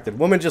got distracted.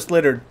 Woman just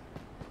littered.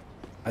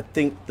 I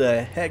think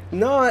the heck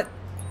not.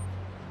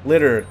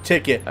 Litter.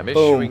 Ticket. I'm Boom.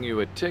 issuing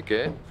you a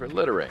ticket for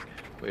littering,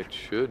 which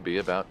should be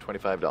about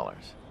 $25.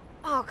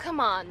 Oh, come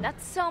on.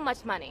 That's so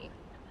much money.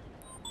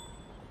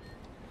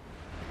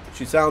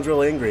 She sounds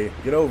real angry.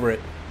 Get over it.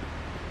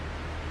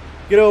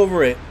 Get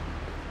over it.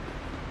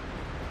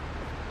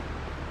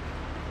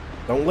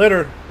 Don't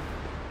litter.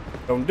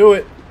 Don't do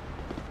it.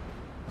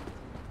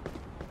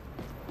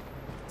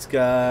 This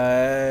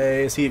guy...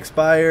 Is he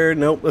expired?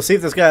 Nope. Let's see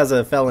if this guy has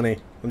a felony.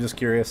 I'm just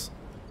curious.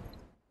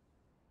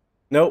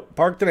 Nope.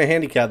 Parked in a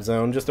handicap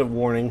zone. Just a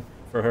warning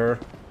for her.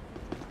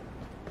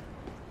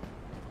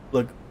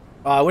 Look.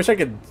 I wish I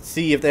could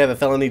see if they have a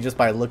felony just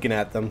by looking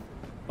at them.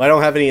 But I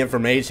don't have any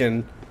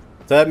information.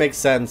 So that makes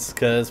sense.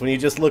 Because when you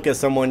just look at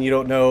someone, you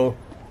don't know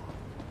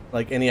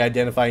like any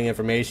identifying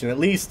information. At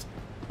least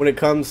when it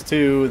comes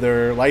to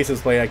their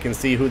license plate, I can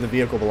see who the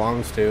vehicle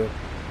belongs to.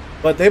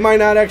 But they might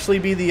not actually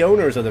be the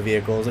owners of the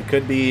vehicles. It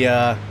could be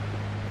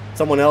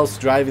someone else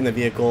driving the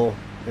vehicle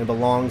and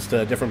belongs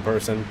to a different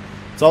person.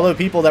 So all the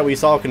people that we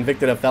saw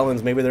convicted of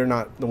felons, maybe they're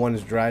not the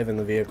ones driving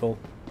the vehicle.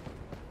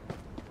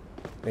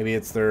 Maybe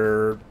it's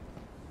their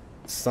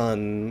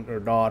son or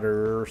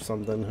daughter or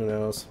something. Who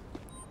knows?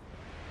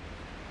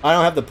 I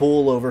don't have the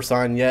pullover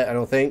sign yet, I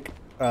don't think.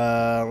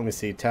 Let me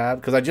see. Tab.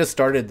 Because I just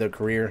started the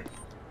career.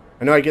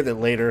 I know I get it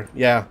later.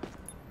 Yeah.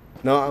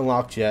 Not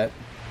unlocked yet.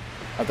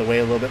 Have to wait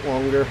a little bit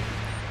longer.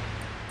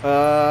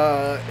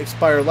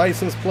 Expired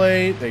license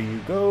plate. There you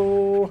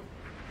go.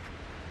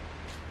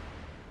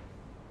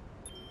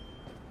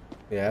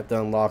 Yeah, I have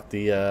to unlock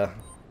the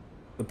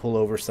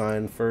pullover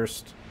sign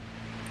first.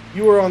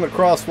 You were on the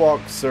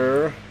crosswalk,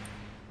 sir.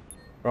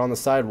 Or on the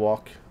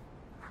sidewalk.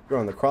 If you're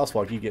on the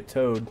crosswalk, you get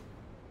towed.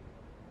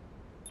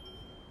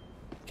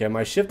 Okay,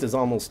 my shift is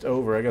almost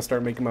over. I gotta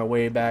start making my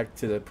way back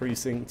to the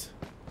precinct.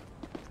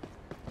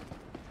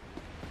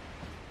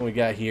 What we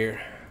got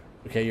here?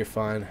 Okay, you're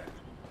fine.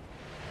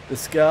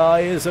 This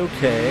guy is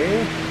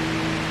okay.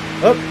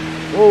 Oh,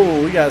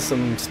 whoa, we got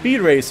some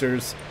speed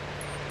racers.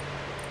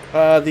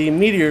 The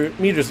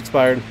meter's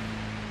expired.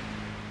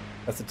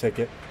 That's a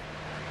ticket.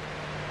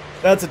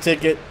 That's a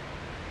ticket.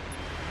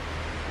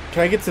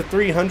 Can I get to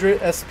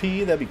 300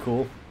 SP? That'd be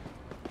cool.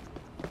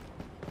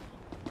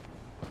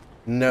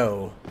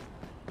 No.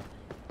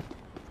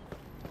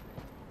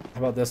 How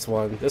about this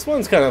one? This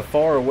one's kind of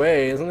far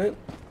away, isn't it?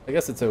 I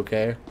guess it's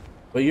okay.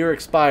 But you're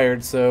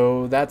expired,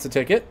 so that's a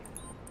ticket.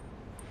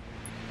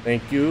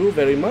 Thank you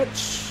very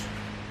much.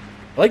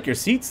 I like your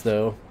seats,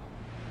 though.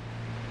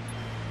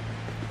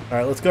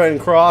 Alright, let's go ahead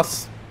and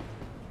cross.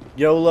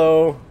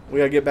 YOLO. We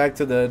gotta get back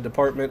to the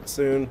department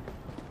soon.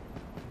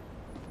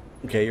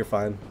 Okay, you're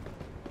fine.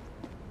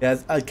 Yeah,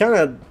 I kind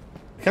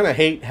of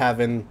hate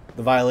having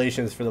the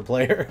violations for the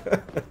player.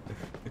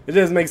 It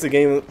just makes the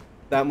game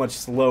that much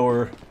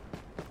slower.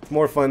 It's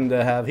more fun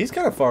to have. He's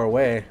kind of far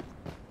away.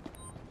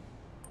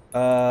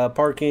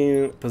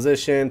 Parking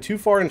position too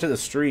far into the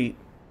street.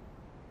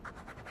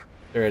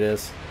 There it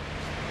is.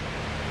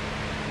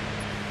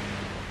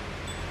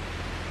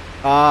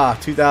 Ah,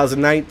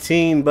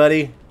 2019,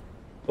 buddy.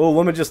 Oh,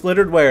 woman just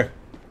littered where?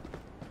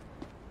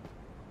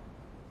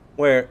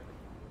 Where?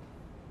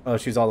 Oh,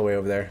 she's all the way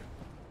over there.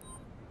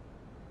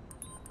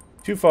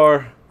 Too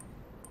far.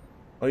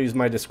 I'll use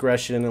my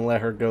discretion and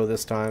let her go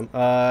this time.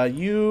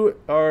 You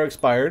are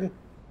expired.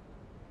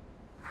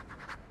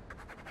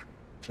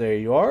 There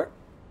you are.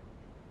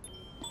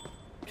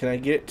 Can I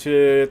get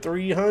to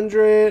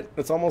 300?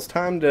 It's almost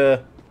time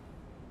to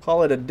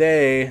call it a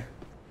day.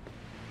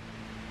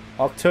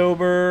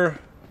 October.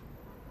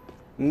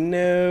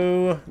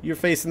 No, you're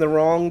facing the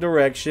wrong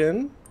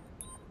direction.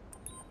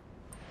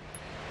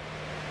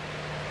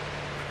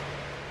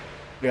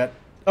 Got.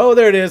 Oh,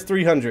 there it is.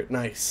 300.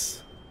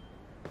 Nice.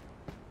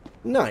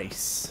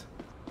 Nice.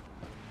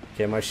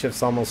 Okay, my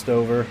shift's almost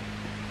over.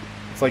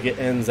 It's like it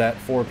ends at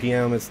 4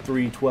 p.m. It's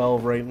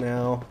 3:12 right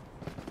now.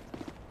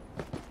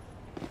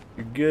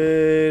 You're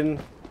good.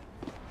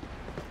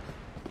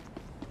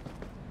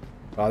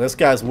 Oh, this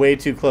guy's way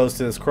too close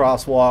to this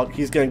crosswalk.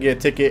 He's gonna get a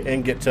ticket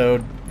and get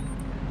towed.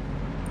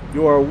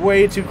 You are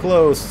way too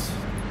close.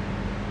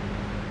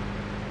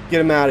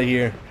 Get him out of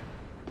here.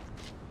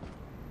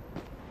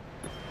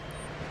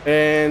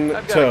 And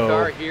I've got tow. a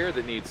car here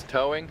that needs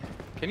towing.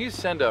 Can you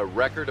send a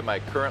record to my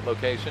current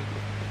location?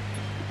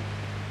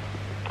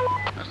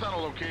 That's not a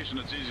location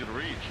that's easy to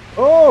reach.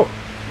 Oh!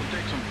 It'll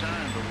take some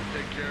time, but we'll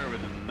take care of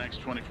it in the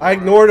next 24 I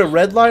ignored a hours.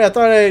 red light? I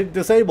thought I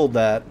disabled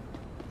that.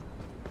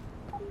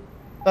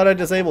 Thought I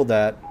disabled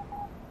that.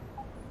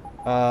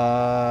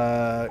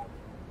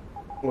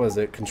 What was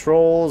it?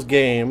 Controls,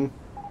 game.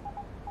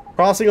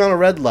 Crossing on a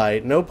red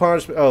light. No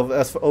punishment. Oh,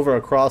 that's over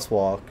a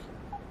crosswalk.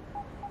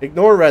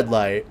 Ignore red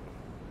light.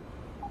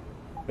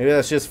 Maybe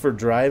that's just for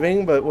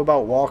driving, but what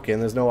about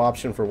walking? There's no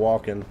option for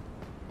walking.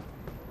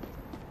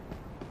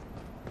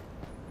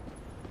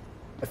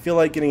 I feel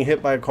like getting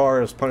hit by a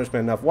car is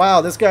punishment enough.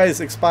 Wow, this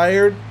guy's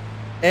expired,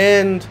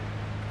 and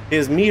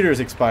his meter's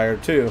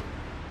expired too.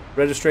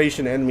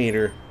 Registration and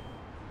meter.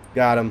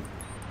 Got him.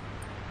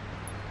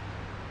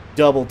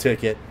 Double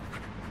ticket.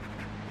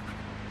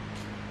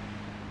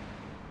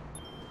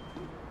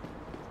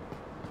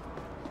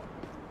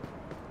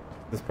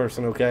 This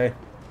person okay?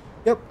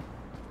 Yep.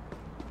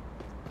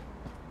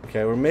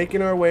 Okay, we're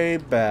making our way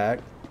back.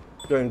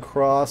 Go and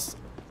cross.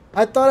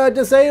 I thought I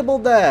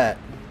disabled that.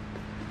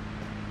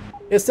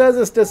 It says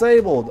it's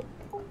disabled.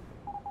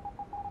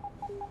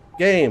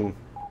 Game.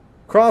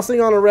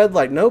 Crossing on a red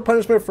light. No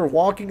punishment for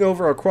walking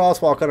over a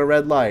crosswalk on a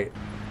red light.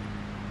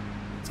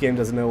 This game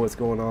doesn't know what's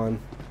going on.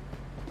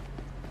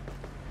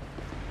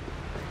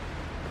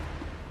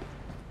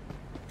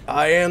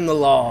 I am the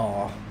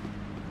law.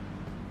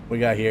 We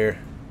got here.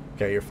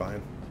 Okay, you're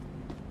fine.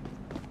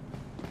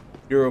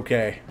 You're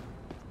okay.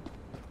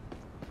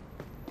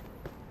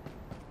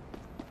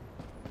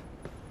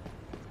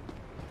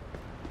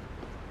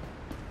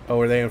 Oh,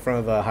 were they in front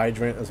of a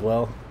hydrant as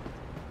well?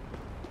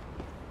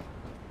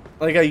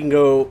 I like how you can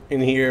go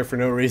in here for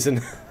no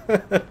reason.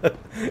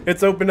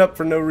 It's opened up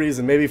for no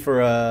reason. Maybe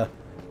for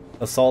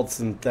assaults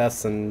and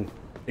thefts and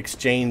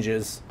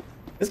exchanges.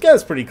 This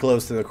guy's pretty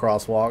close to the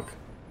crosswalk.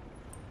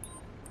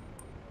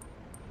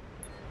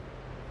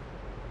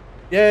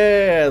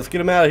 Yeah, let's get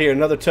him out of here.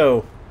 Another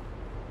tow.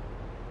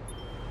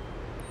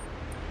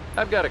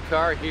 I've got a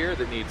car here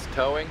that needs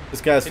towing. This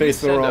guy's Can you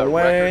facing the send a wrong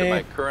record to way.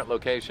 my current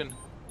location?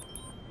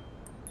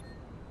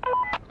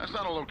 That's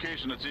not a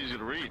location that's easy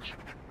to reach.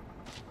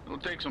 It'll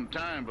take some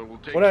time, but we'll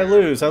take What did I care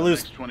of it lose? in I the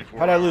lose. next 24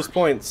 How did I lose hours.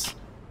 points?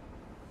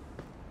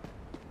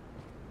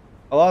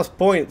 I lost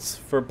points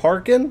for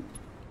parking.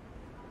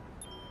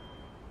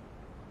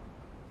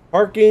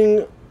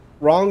 Parking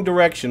wrong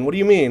direction. What do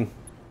you mean?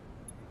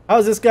 How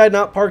is this guy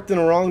not parked in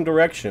the wrong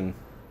direction?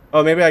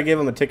 Oh, maybe I gave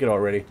him a ticket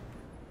already.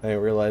 I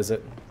didn't realize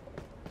it.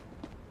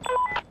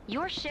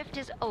 Your shift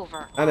is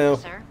over, I know.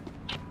 officer.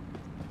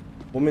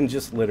 Woman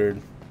just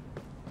littered.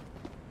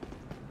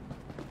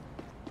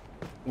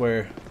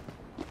 Where?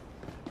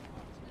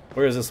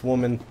 Where is this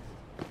woman?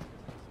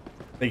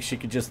 Think she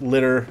could just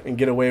litter and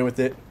get away with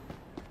it?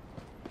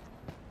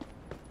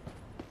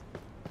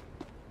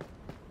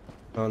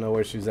 I don't know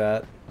where she's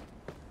at.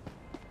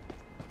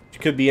 She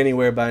could be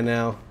anywhere by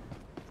now.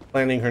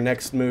 Planning her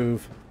next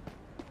move.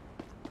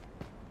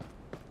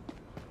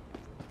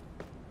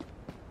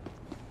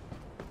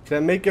 Can I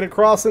make it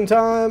across in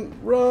time?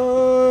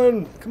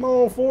 Run! Come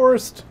on,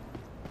 Forrest!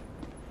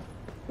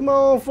 Come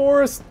on,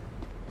 Forrest!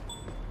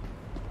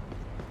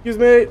 Excuse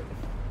me.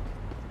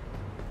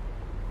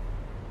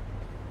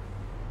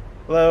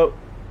 Hello.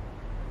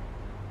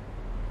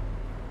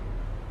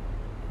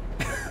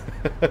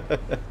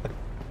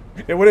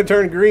 It wouldn't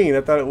turn green.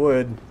 I thought it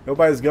would.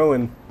 Nobody's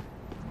going.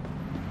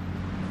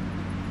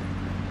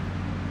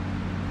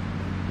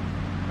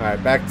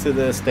 Alright, back to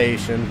the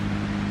station.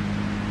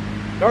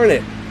 Darn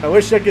it. I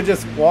wish I could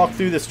just walk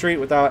through the street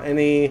without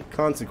any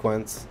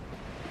consequence.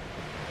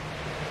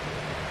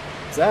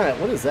 What's that?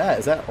 What is that?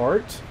 Is that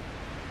art?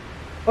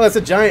 Oh, that's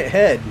a giant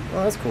head.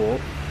 Oh, that's cool.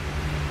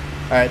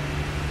 Alright.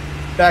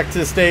 Back to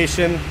the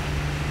station.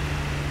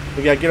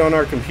 We gotta get on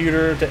our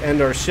computer to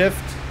end our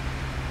shift.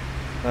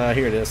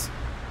 Here it is.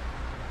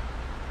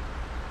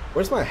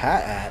 Where's my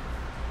hat at?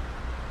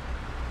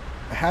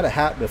 I had a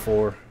hat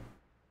before.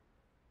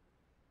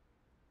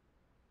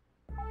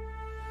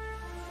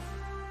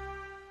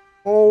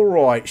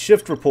 Alright,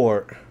 shift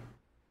report.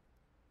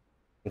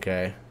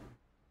 Okay.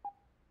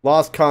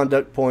 Lost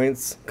conduct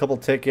points, a couple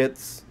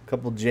tickets, a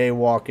couple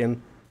jaywalking.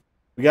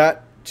 We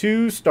got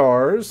 2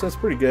 stars, that's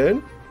pretty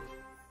good.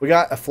 We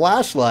got a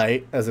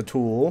flashlight as a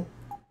tool.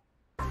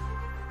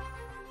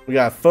 We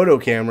got a photo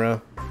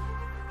camera.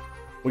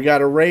 We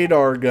got a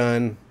radar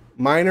gun.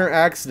 Minor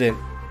accident.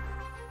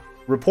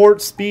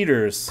 Report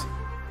speeders.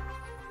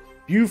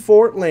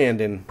 Beaufort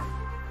Landing.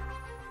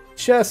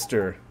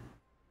 Chester.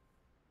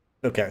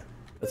 Okay,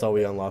 that's all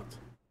we unlocked.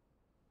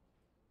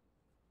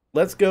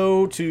 Let's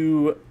go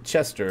to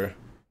Chester.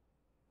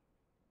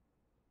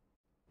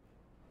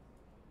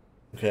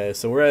 Okay,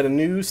 so we're at a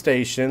new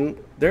station.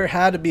 There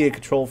had to be a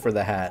control for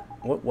the hat.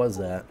 What was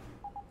that?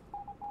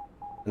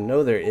 I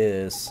know there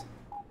is.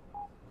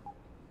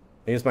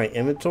 Maybe it's my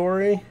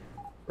inventory?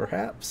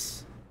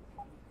 Perhaps?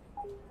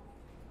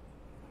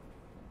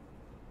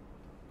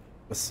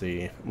 Let's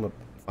see. I'm gonna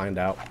find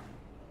out.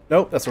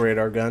 Nope, that's a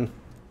radar gun.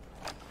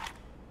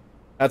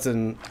 That's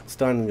a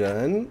stun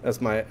gun.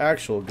 That's my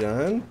actual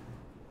gun.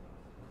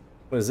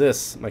 What is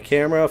this? My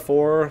camera.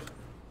 4.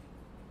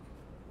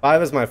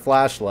 5 is my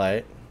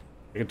flashlight.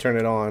 I can turn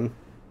it on.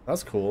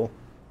 That's cool.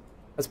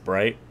 That's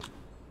bright.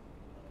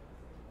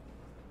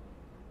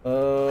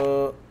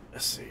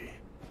 Let's see.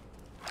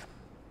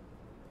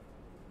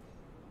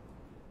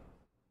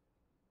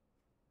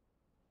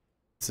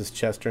 This is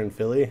Chester and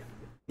Philly.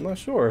 I'm not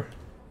sure.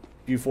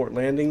 Beaufort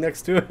Landing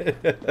next to it.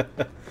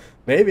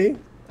 Maybe.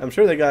 I'm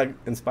sure they got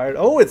inspired.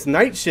 Oh, it's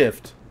night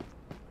shift.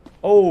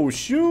 Oh,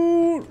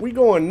 shoot. We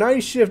going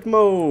night shift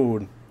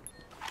mode.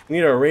 We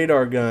need our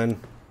radar gun.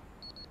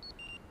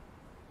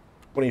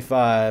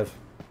 25.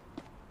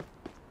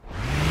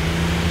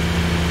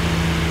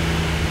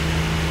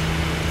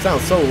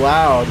 Sounds so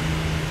loud.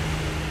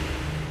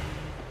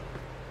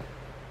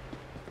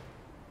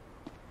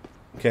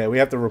 Okay, we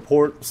have to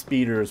report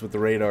speeders with the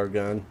radar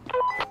gun.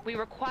 We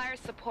require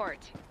support.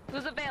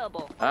 Who's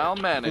available? I'll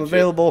manage I'm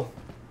available.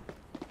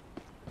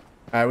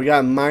 it. Alright, we got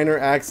a minor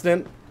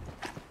accident.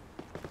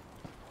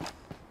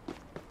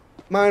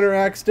 Minor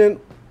accident.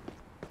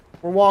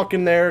 We're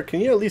walking there. Can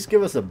you at least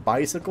give us a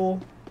bicycle?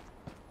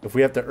 If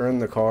we have to earn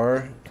the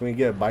car, can we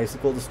get a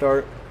bicycle to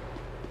start?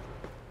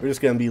 We're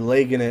just going to be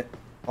legging it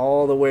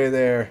all the way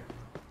there.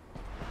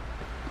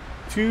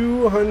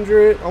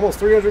 200, almost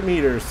 300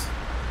 meters.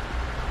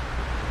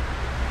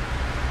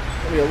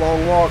 That'll be a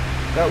long walk.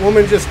 That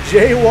woman just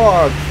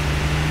jaywalked.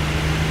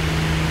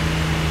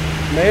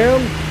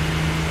 Ma'am?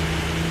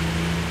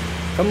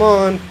 Come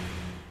on.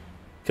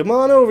 Come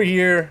on over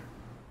here.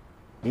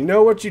 You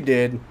know what you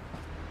did.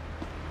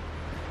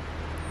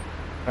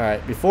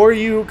 Alright, before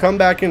you come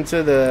back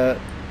into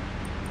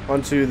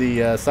onto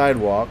the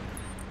sidewalk,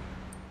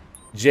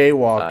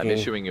 jaywalking. I'm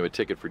issuing you a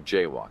ticket for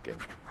jaywalking.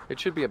 It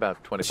should be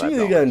about $25. She's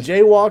gonna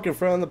jaywalk in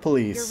front of the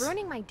police. You're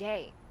ruining my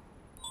day.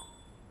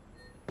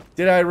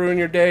 Did I ruin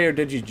your day or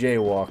did you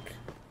jaywalk?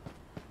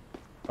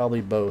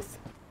 Probably both.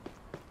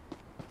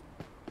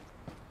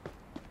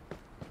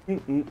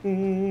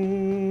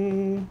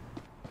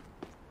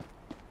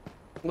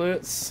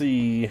 Let's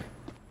see.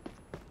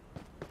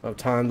 I have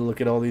time to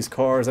look at all these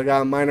cars. I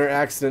got a minor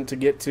accident to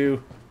get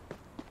to.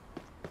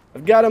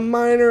 I've got a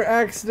minor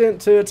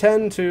accident to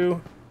attend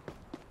to.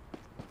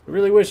 I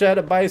really wish I had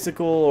a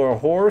bicycle or a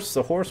horse.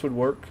 A horse would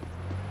work.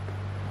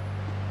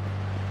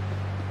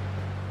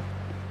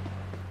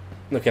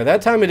 Okay,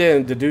 that time it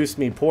didn't deduce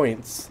me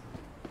points.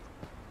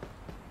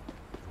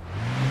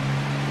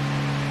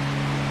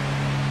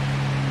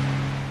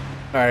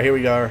 Alright, here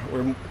we are.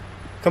 We're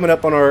coming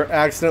up on our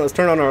accident. Let's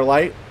turn on our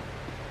light.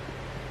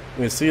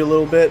 We can see a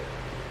little bit.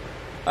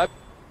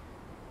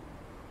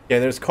 Okay,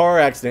 there's car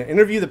accident.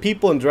 Interview the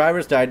people and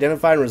drivers to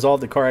identify and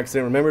resolve the car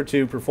accident. Remember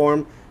to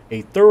perform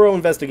a thorough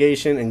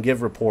investigation and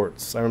give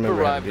reports. I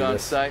remember how to Arrived do on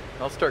this. site.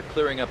 I'll start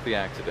clearing up the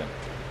accident.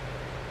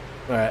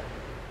 Alright,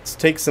 let's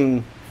take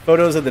some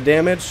photos of the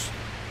damage.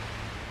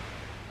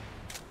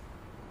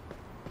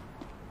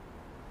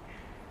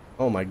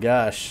 Oh my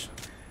gosh.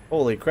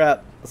 Holy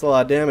crap, that's a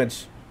lot of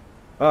damage.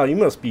 Oh, you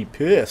must be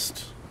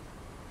pissed.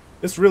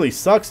 This really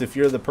sucks if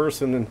you're the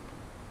person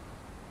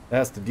that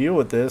has to deal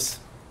with this.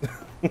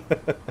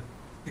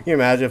 Can you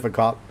imagine if a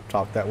cop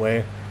talked that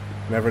way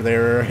whenever they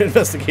were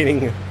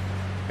investigating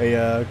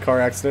a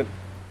car accident?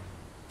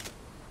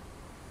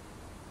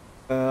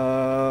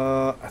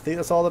 I think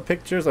that's all the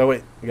pictures. Oh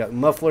wait, we got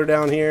muffler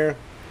down here.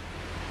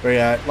 We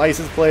got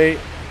license plate.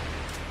 Do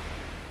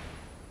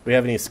we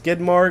have any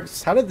skid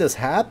marks? How did this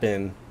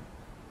happen?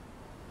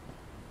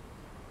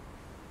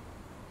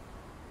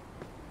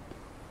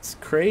 It's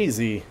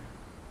crazy.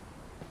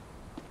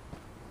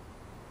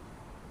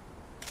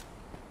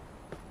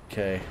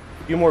 Okay,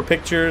 a few more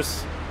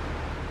pictures.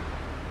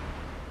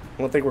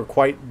 I don't think we're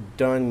quite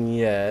done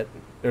yet.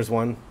 There's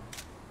one.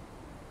 Is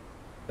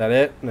that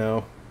it?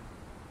 No.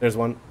 There's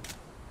one.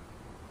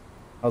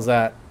 How's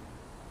that?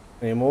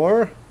 Any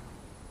more?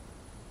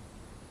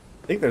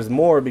 I think there's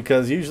more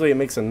because usually it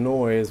makes a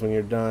noise when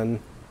you're done.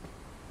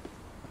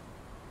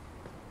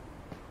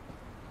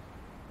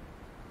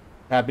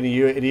 Happened to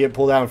you, idiot,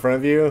 pulled out in front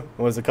of you? And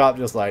was the cop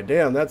just like,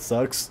 damn, that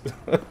sucks?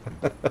 Like,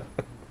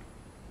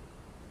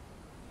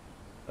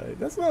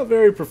 that's not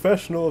very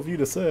professional of you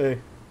to say.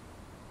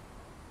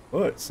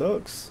 Oh, it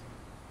sucks.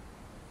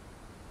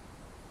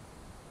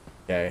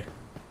 Okay.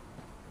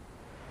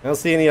 I don't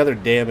see any other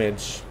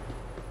damage.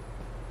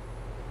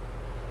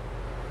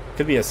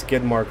 Could be a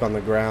skid mark on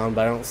the ground,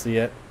 but I don't see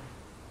it.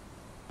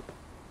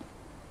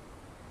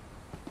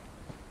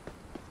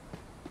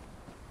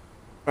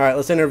 Alright,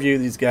 let's interview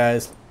these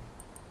guys.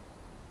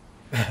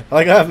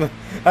 Like I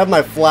have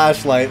my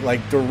flashlight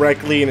like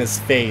directly in his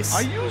face.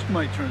 I used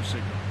my turn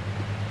signal.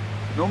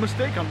 No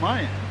mistake on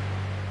my end.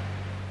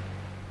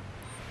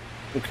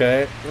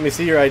 Okay, let me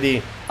see your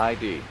ID.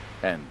 ID,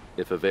 and,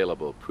 if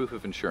available, proof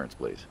of insurance,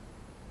 please.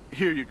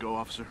 Here you go,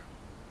 officer.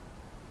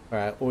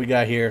 Alright, what we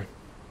got here?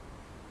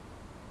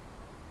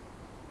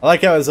 I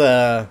like how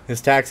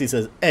his taxi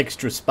says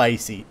extra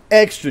spicy,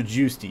 extra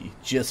juicy,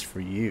 just for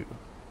you.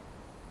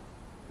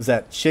 Is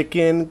that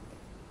Chicken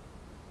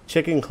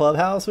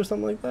Clubhouse or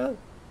something like that?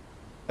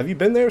 Have you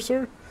been there,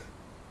 sir?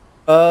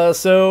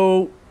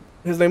 So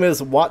his name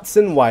is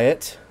Watson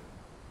Wyatt.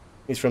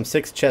 He's from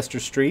 6 Chester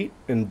Street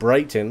in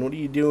Brighton. What are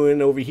you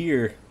doing over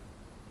here?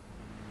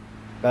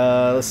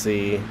 Let's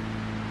see.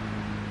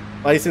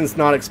 License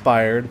not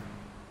expired.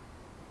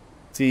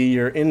 See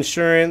your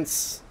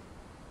insurance.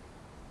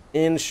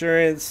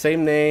 Insurance,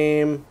 same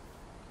name.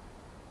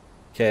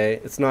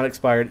 Okay, it's not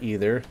expired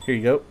either. Here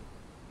you go.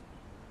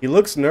 He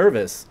looks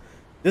nervous.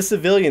 This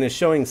civilian is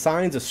showing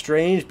signs of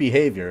strange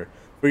behavior.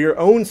 For your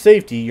own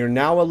safety, you're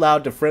now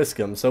allowed to frisk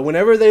him. So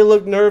whenever they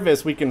look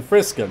nervous, we can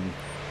frisk them.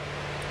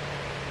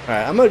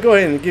 Alright, I'm going to go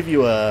ahead and give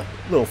you a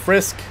little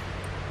frisk.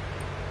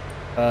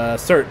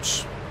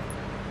 Search.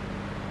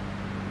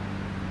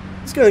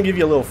 Just going to give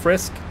you a little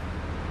frisk.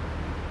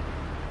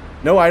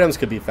 No items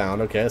could be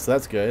found. Okay, so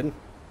that's good.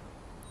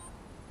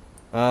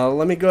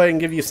 Let me go ahead and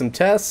give you some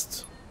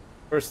tests.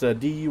 First, a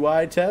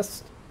DUI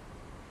test.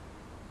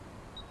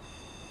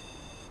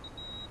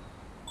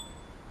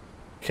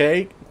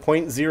 Okay,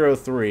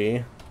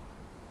 0.03.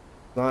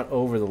 Not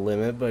over the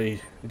limit, but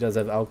he does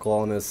have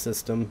alcohol in his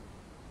system.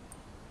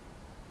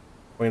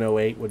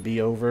 0.08 would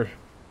be over.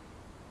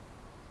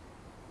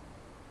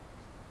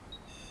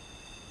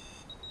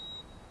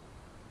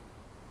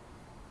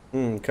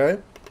 Okay.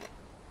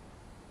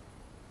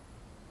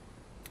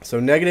 So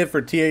negative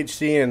for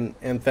THC and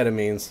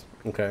amphetamines.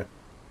 Okay.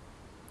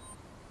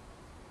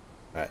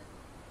 Alright.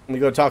 Let me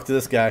go talk to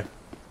this guy.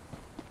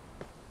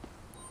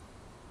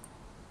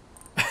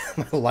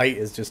 My light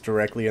is just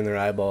directly in their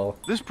eyeball.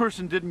 This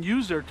person didn't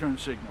use their turn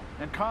signal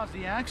and caused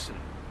the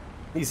accident.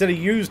 He said he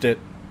used it.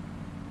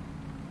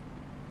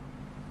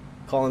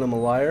 Calling him a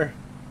liar.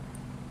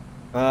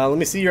 Let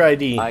me see your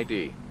ID.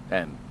 ID,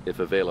 and, if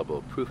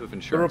available, proof of The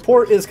insurance.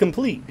 report please. is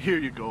complete. Here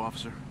you go,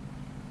 officer.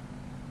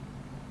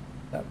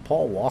 That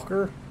Paul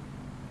Walker?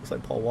 Looks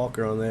like Paul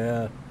Walker on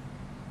the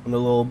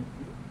little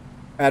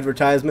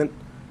advertisement.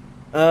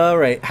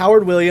 Alright,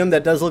 Howard William,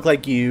 that does look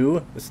like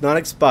you. It's not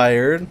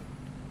expired.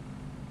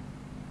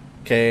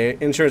 Okay,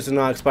 insurance is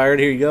not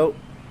expired. Here you go.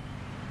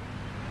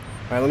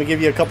 Alright, let me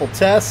give you a couple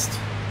tests.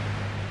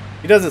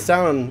 He doesn't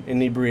sound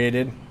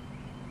inebriated.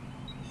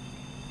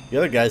 The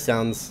other guy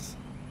sounds...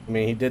 I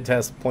mean, he did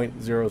test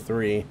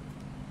 0.03.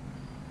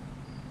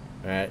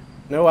 Alright,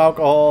 no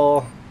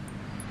alcohol.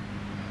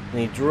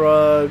 Any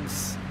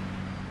drugs?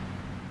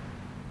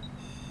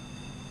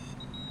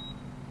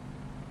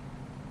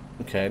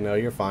 Okay, no,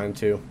 you're fine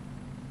too.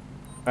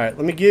 Alright,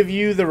 let me give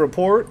you the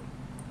report.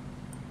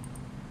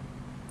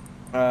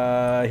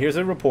 Here's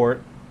a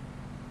report.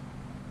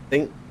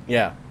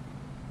 Yeah.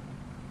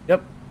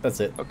 Yep, that's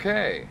it.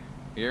 Okay,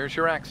 here's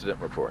your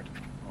accident report.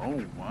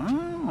 Oh,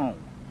 wow.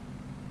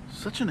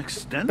 Such an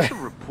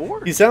extensive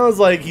report. He sounds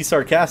like he's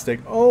sarcastic.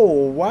 Oh,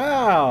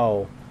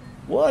 wow.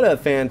 What a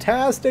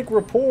fantastic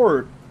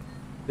report.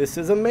 This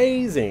is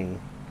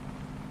amazing.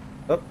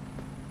 Oh.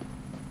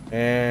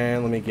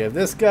 And let me give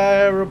this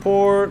guy a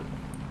report.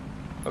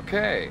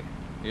 Okay,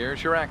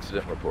 here's your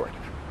accident report.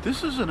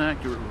 This is an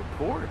accurate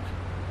report.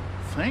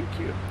 Thank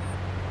you.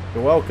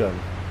 You're welcome.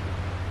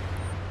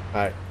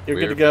 Alright, you're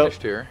We're good to go.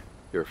 finished here.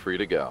 You're free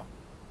to go.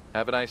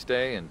 Have a nice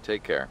day and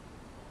take care.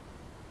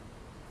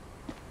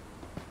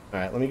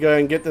 Alright, let me go ahead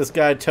and get this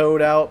guy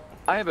towed out.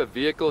 I have a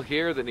vehicle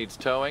here that needs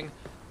towing.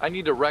 I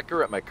need a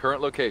wrecker at my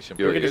current location.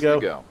 You're good to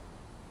go.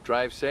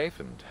 Drive safe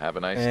and have a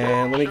nice day.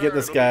 And let me get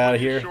this guy out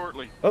of here.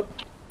 Shortly. Oh.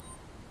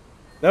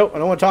 No, I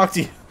don't want to talk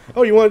to you.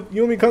 Oh, you want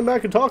me to come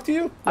back and talk to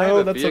you? I No,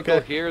 have a that's vehicle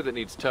okay. here that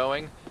needs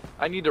towing.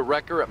 I need a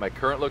wrecker at my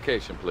current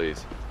location,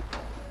 please.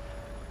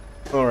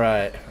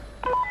 Alright.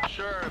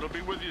 Sure, it'll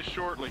be with you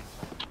shortly.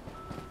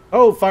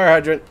 Oh, fire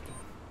hydrant.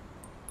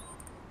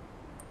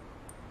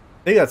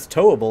 I think that's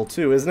towable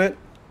too, isn't it?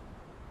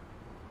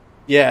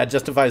 Yeah, it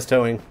justifies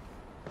towing.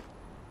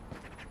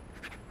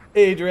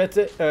 Hey,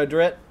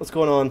 Dorette, what's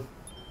going on?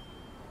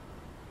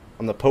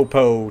 On the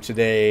Popo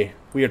today.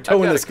 We are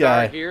towing this guy. I've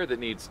got a car here that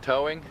needs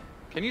towing.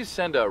 Can you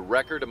send a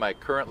record to my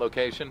current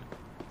location?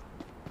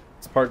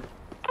 It's parked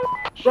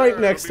right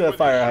next to a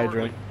fire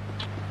hydrant.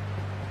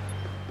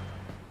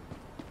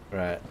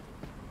 Right.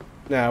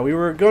 Now, we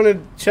were going to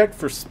check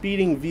for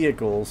speeding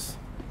vehicles.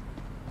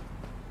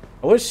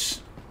 I wish...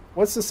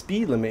 What's the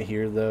speed limit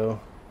here, though?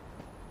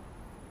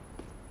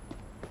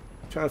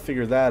 I'm trying to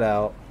figure that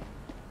out.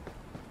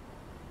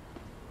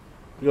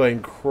 Go ahead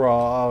and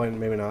crawl, and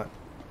maybe not.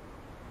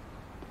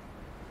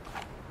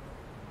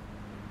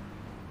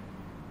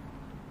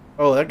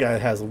 Oh, that guy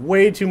has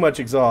way too much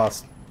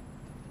exhaust.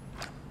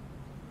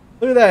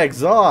 Look at that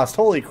exhaust.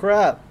 Holy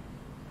crap.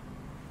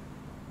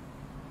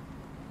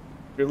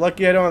 You're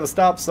lucky I don't have a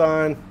stop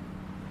sign.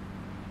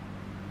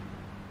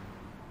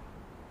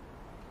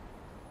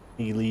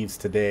 He leaves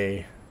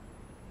today.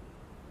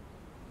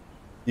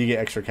 You get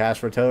extra cash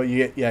for tow.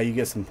 You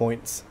get some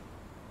points.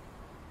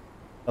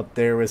 Up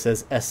there where it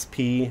says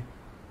SP.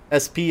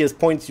 SP is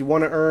points you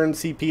want to earn.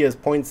 CP is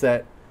points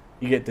that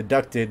you get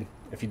deducted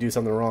if you do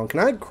something wrong. Can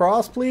I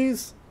cross,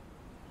 please?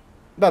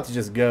 I'm about to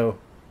just go.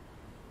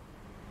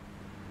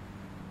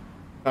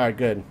 Alright,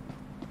 good.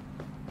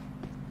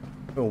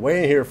 Been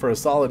waiting here for a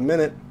solid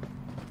minute.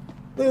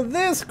 Look at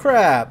this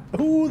crap.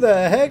 Who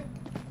the heck?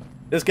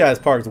 This guy's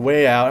parked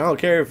way out. I don't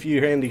care if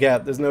you're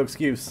handicapped. There's no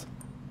excuse.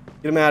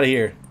 Get him out of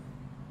here.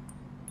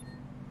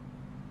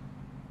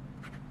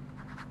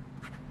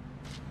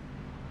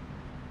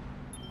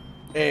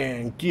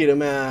 And get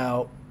him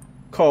out.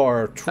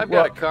 Car, I've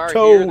got a car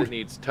towed. here that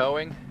needs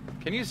towing.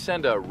 Can you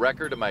send a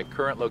record to my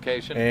current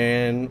location?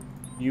 And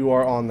you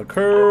are on the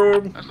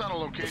curb. That's not a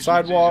location the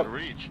sidewalk.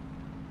 that's easy to reach.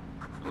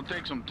 It'll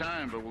take some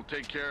time, but we'll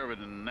take care of it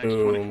in the next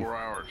Boom. 24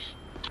 hours.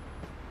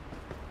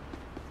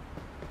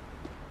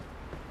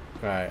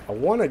 Alright, I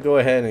want to go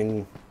ahead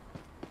and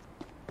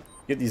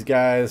get these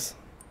guys.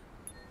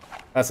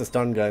 That's a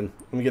stun gun.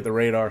 Let me get the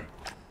radar.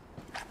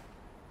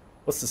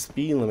 What's the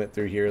speed limit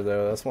through here,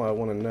 though? That's what I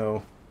want to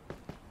know.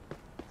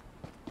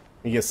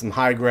 Let me get some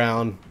high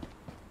ground.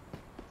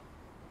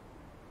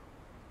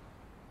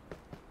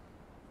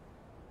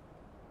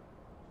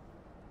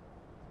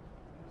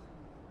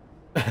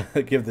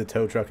 Give the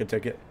tow truck a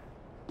ticket.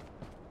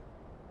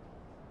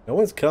 No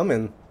one's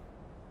coming.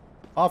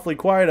 Awfully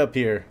quiet up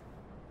here.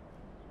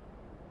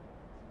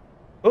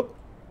 Oh.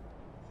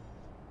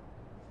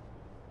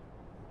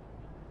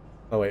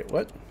 Oh wait,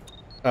 what?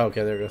 Oh,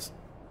 okay, there it goes.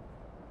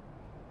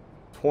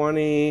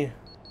 20.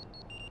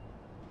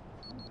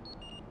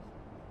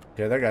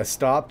 Okay, that guy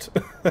stopped.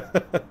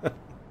 I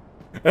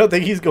don't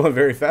think he's going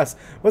very fast.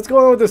 What's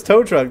going on with this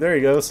tow truck? There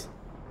he goes.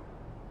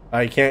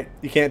 You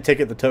can't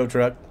ticket the tow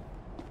truck.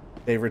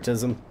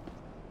 Favoritism.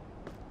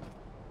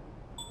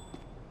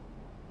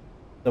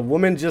 The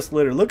woman just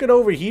littered. Look at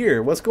over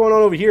here. What's going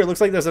on over here? It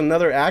looks like there's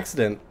another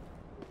accident.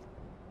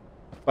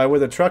 By where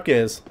the truck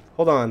is.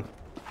 Hold on.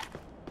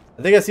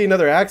 I think I see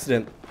another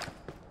accident.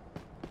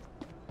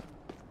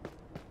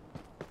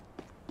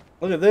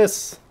 Look at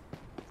this.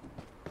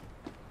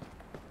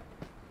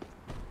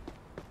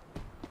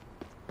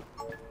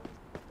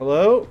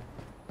 Hello?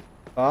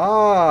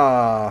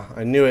 Ah,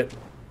 I knew it.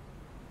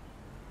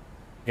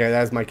 Okay,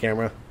 that's my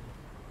camera.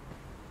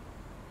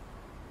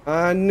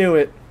 I knew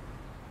it.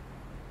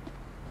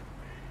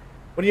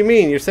 What do you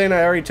mean? You're saying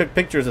I already took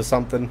pictures of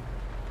something.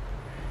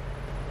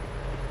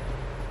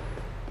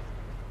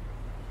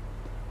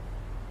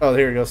 Oh,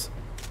 here it goes.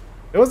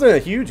 It wasn't a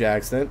huge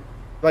accident.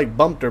 Like,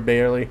 bumped her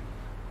barely.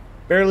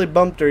 Barely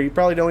bumped her. You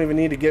probably don't even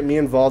need to get me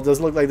involved.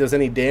 Doesn't look like there's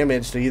any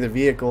damage to either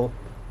vehicle.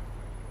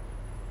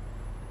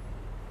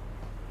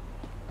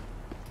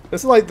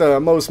 This is like the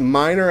most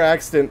minor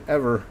accident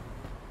ever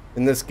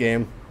in this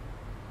game.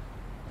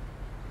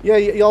 Yeah,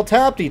 y'all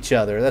tapped each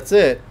other. That's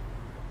it.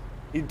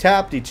 You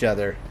tapped each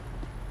other.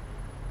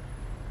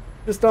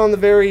 Just on the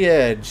very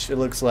edge, it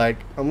looks like.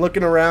 I'm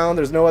looking around.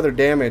 There's no other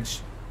damage.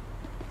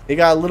 He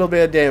got a little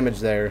bit of damage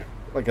there.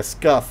 Like a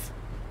scuff.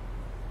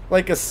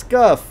 Like a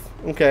scuff.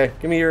 Okay,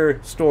 give me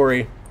your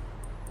story.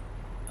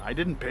 I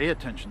didn't pay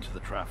attention to the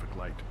traffic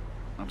light.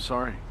 I'm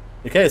sorry.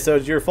 Okay, so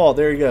it's your fault.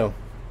 There you go.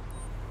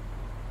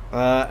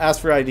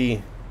 Ask for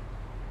ID.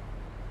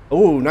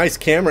 Oh, nice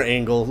camera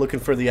angle. Looking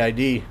for the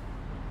ID.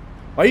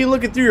 Why are you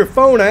looking through your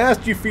phone? I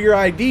asked you for your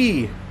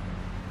ID.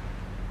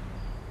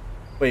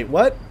 Wait,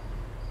 what?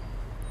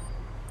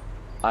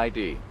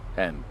 ID,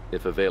 and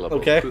if available,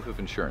 okay. Proof of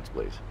insurance,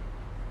 please.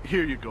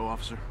 Here you go,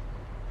 officer.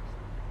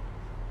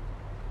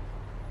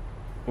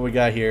 What we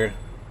got here?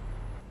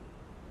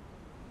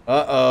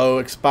 Uh-oh,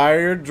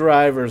 expired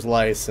driver's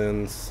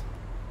license.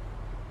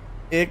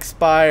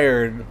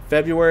 Expired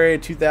February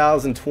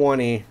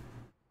 2020.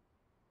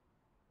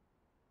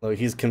 Look,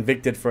 he's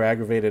convicted for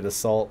aggravated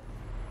assault.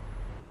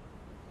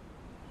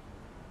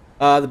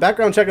 The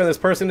background check on this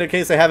person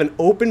indicates they have an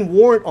open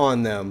warrant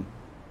on them.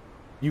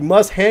 You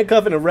must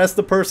handcuff and arrest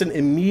the person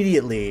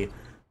immediately.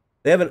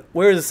 They have an,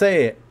 where does it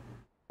say?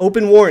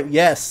 Open warrant,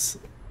 yes.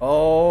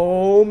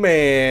 Oh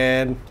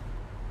man.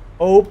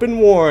 Open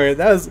warrant.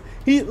 That was,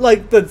 he,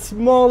 like the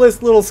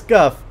smallest little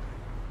scuff.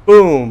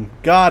 Boom.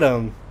 Got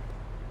him.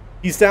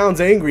 He sounds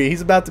angry.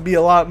 He's about to be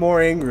a lot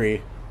more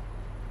angry.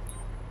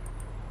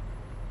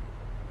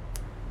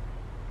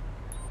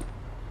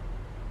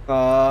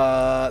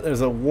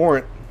 There's a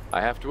warrant.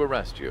 I have to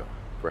arrest you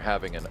for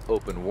having an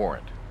open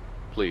warrant.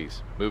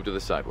 Please, move to the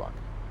sidewalk.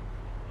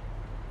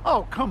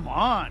 Oh, come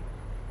on.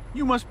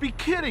 You must be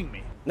kidding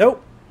me.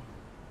 Nope.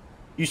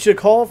 You should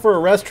call for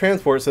arrest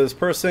transport so this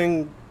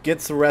person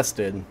gets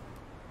arrested.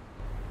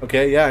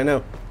 Okay, yeah, I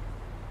know.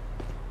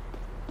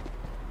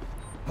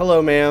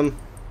 Hello, ma'am.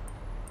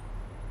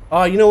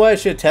 Oh, you know what? I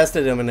should have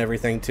tested him and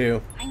everything,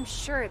 too. I'm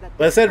sure that.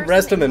 But I said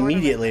arrest him ignored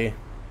immediately.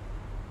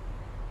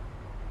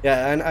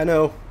 Yeah, I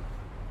know.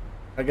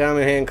 I got him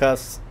in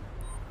handcuffs.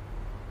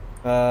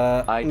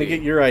 Let me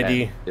get your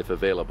ID. And, if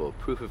available,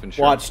 proof of insurance.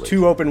 Watch, please.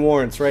 2 open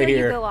warrants right Here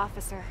here. you go,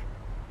 officer.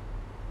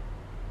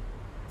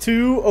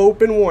 2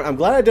 open warrants. I'm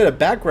glad I did a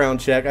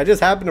background check. I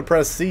just happened to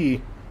press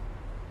C.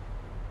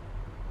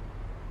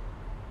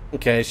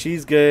 Okay,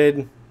 she's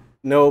good.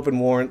 No open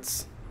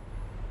warrants.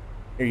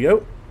 Here you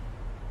go.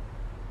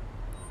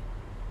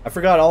 I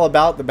forgot all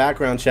about the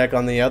background check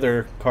on the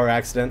other car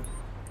accident.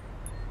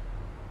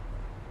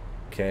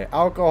 Okay,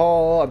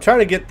 alcohol. I'm trying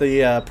to get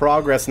the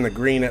progress in the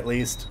green at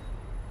least.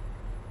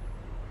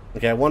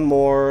 Okay, one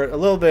more. A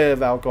little bit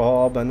of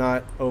alcohol, but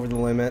not over the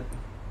limit.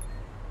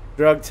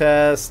 Drug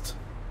test.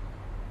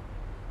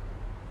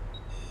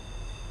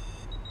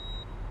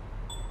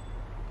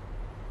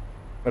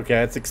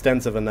 Okay, it's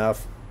extensive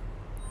enough.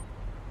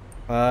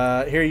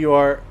 Here you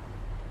are.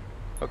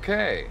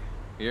 Okay,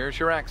 here's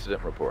your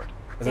accident report.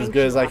 That's as Thank good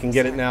you, as I can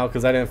get it officer. now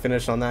because I didn't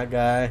finish on that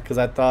guy because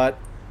I thought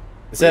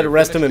it said We're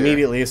arrest him finished here.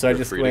 immediately, so I You're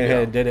just free went to ahead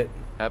go. and did it.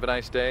 Have a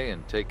nice day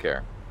and take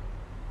care.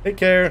 Take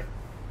care.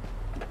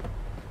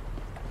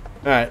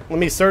 Alright, let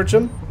me search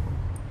him.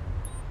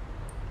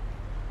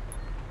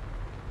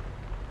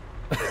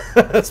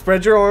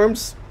 Spread your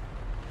arms.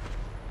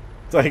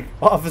 It's like,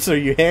 officer,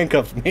 you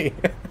handcuffed me.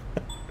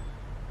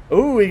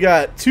 Ooh, we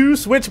got 2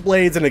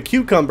 switchblades and a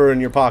cucumber in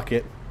your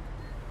pocket.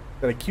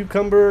 Got a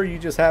cucumber, or you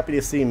just happy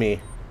to see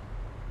me?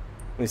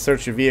 Let me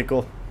search your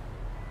vehicle.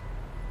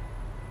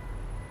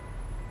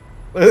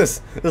 Look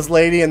at this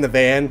lady in the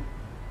van.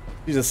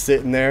 She's just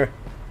sitting there.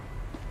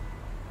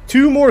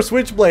 2 more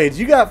switchblades.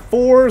 You got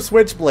 4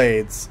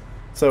 switchblades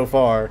so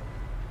far.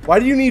 Why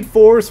do you need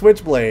 4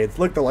 switchblades?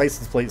 Look, the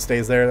license plate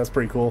stays there. That's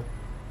pretty cool.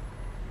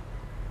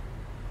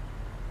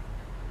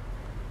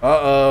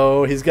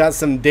 Uh-oh. He's got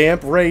some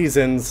damp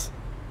raisins.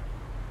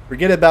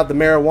 Forget about the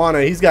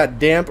marijuana. He's got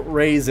damp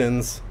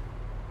raisins.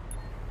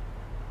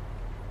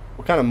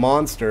 What kind of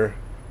monster?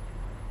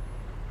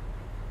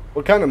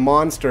 What kind of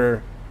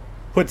monster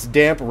puts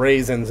damp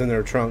raisins in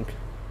their trunk?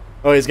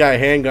 Oh, he's got a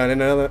handgun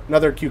and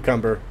another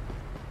cucumber.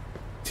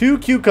 2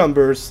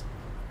 cucumbers,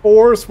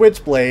 4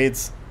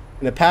 switchblades,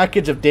 and a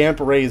package of damp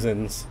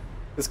raisins.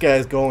 This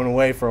guy's going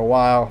away for a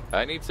while.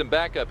 I need some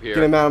backup here.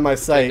 Get him out of my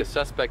Take sight. a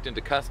suspect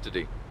into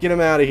custody. Get him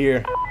out of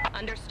here.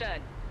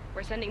 Understood.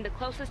 We're sending the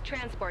closest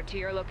transport to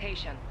your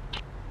location.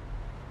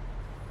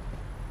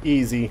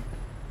 Easy.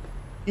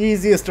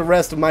 Easiest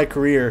arrest of my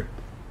career.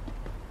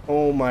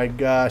 Oh my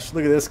gosh.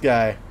 Look at this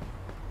guy.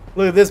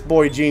 Look at this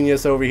boy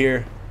genius over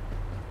here.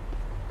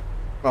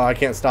 Oh, I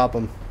can't stop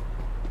him.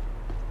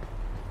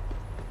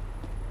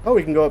 Oh,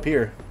 we can go up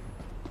here.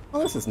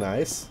 Oh, this is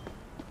nice.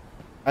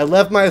 I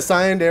left my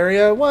assigned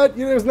area. What?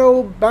 There's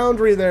no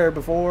boundary there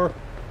before.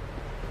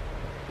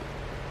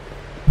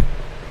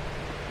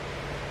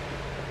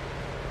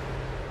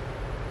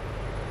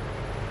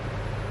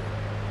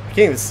 I can't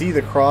even see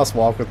the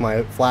crosswalk with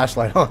my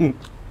flashlight on.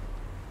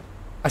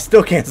 I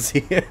still can't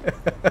see it.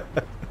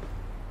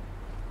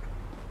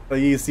 But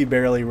you see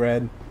barely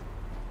red.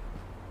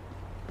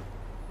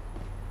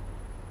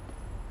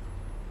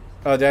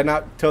 Oh, did I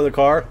not tow the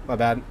car? My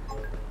bad.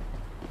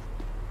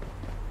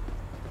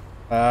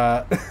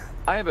 I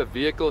have a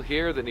vehicle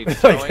here that needs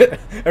towing.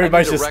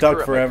 Everybody's I need a just record stuck at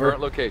my forever.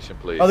 current location,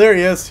 please. Oh, there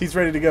he is. He's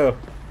ready to go.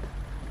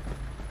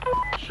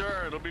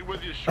 Sure, it'll be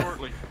with you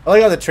shortly. I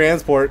like how the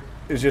transport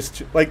is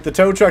just like the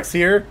tow truck's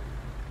here,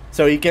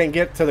 so he can't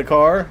get to the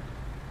car,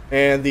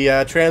 and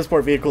the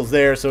transport vehicle's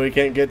there, so he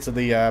can't get to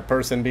the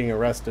person being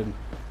arrested.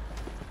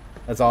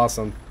 That's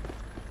awesome.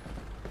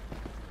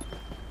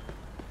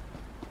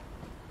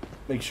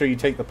 Make sure you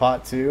take the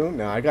pot too.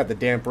 No, I got the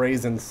damp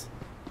raisins.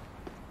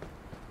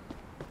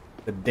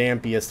 The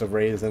dampiest of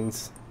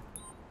raisins.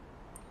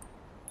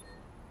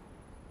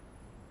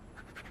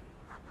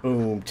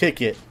 Boom,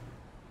 ticket.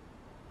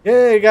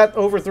 Yay, got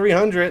over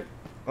 300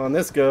 on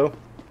this go.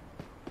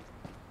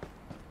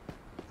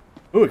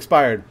 Ooh,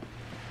 expired.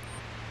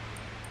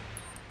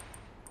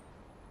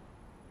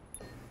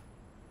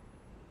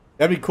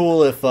 That'd be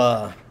cool if,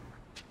 I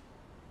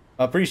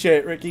appreciate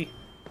it, Ricky.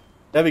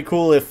 That'd be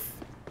cool if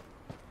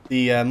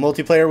The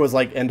multiplayer was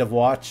like end of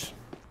watch.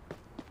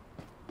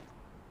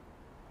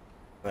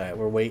 Alright,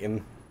 we're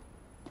waiting.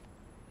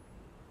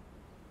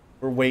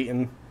 We're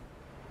waiting.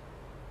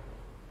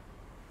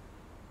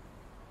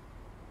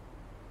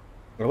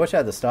 I wish I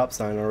had the stop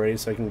sign already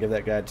so I can give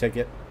that guy a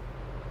ticket.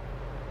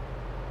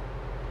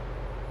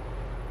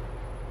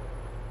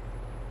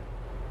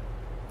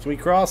 Can we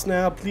cross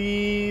now,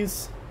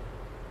 please?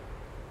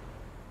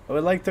 I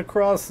would like to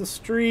cross the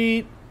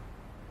street.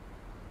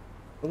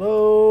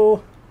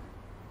 Hello?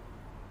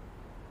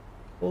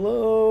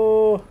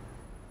 Hello?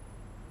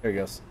 There he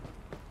goes.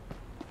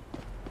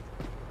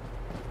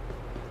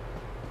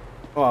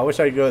 Oh, I wish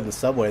I could go to the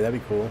subway. That'd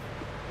be cool.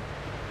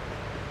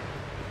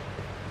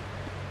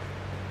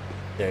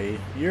 Okay,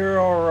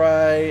 you're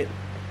alright.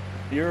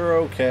 You're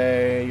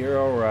okay. You're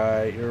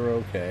alright. You're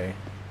okay.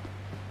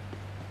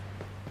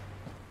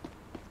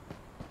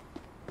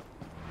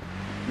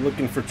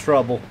 Looking for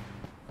trouble.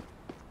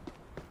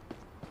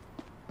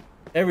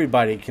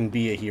 Everybody can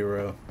be a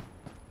hero.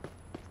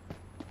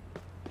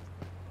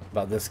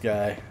 About this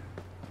guy.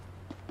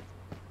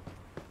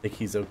 I think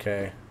he's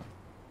okay.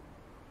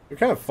 You're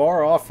kind of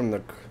far off from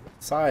the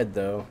side,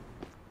 though.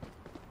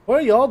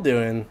 What are y'all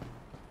doing?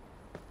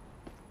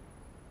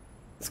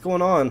 What's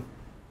going on?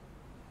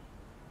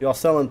 Y'all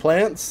selling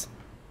plants?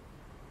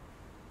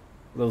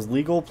 Those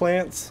legal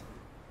plants?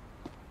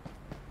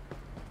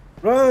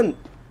 Run!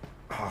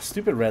 Oh,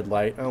 stupid red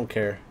light. I don't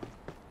care.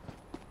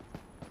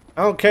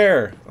 I don't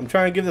care. I'm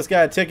trying to give this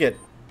guy a ticket.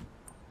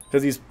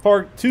 Because he's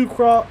parked too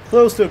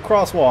close to a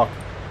crosswalk.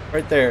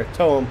 Right there.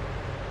 Tow him.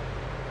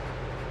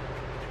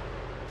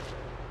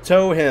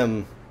 Tow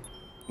him.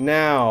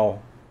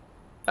 Now.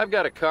 I've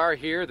got a car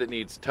here that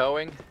needs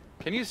towing.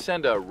 Can you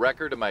send a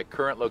record of my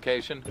current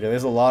location? Okay,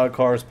 there's a lot of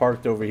cars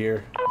parked over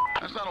here.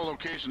 That's not a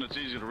location that's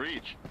easy to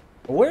reach.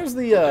 Where's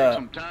the It'll take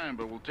some time,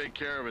 but we'll take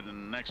care of it in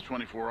the next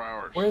 24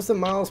 hours. where's the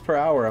miles per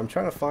hour? I'm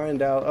trying to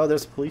find out. Oh,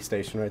 there's a police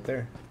station right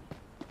there.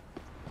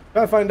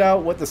 Trying to find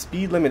out what the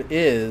speed limit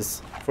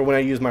is for when I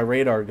use my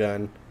radar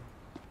gun.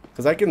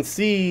 Because I can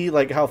see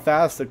like how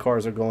fast the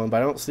cars are going,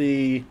 but I don't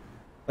see,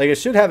 like, it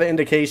should have an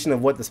indication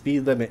of what the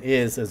speed limit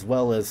is as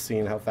well as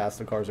seeing how fast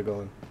the cars are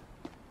going.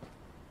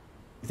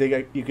 You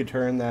think you could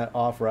turn that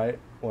off, right?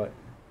 What?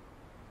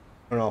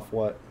 Turn off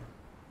what?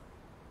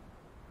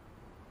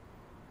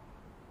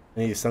 I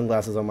need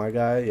sunglasses on my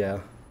guy, yeah.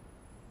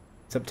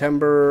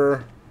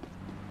 September.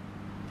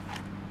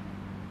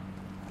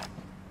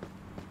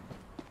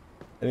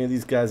 Any of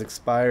these guys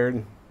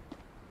expired?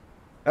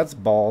 That's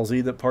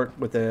ballsy, that parked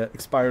with an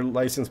expired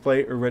license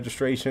plate or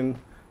registration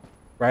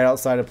right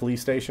outside a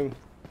police station.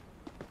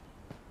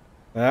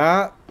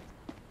 Ah,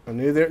 I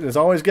knew there's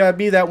always got to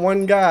be that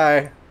one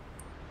guy.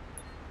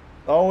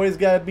 Always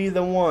got to be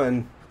the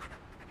one.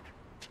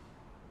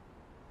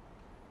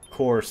 Of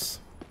course.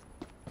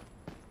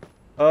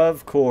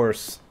 Of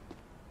course.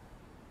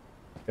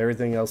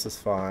 Everything else is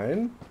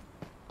fine.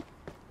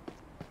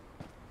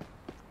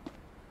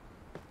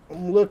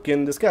 I'm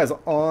looking. This guy's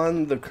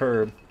on the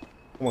curb.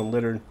 Come on,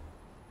 littered.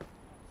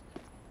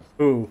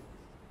 Who?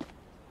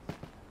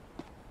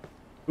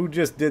 Who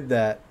just did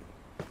that?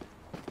 I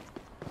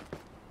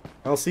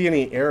don't see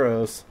any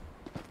arrows.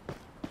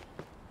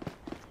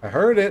 I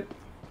heard it.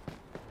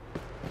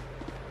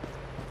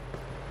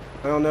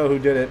 I don't know who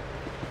did it.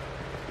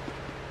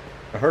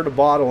 I heard a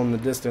bottle in the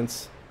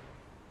distance.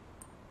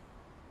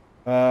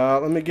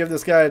 Let me give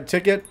this guy a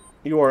ticket.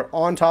 You are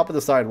on top of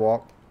the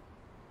sidewalk.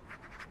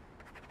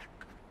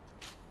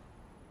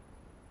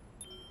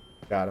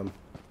 Got him.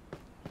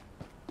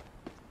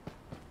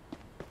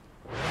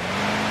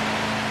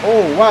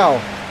 Oh, wow.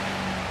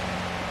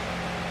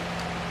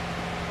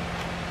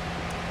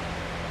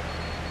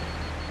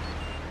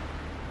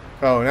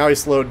 Oh, now he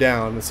slowed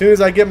down. As soon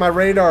as I get my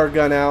radar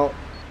gun out.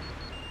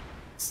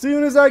 As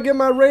soon as I get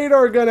my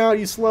radar gun out,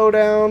 you slow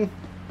down.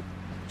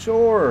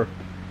 Sure.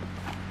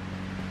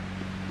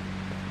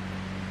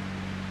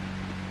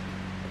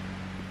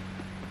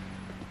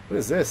 What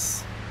is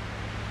this?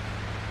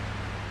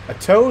 A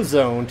tow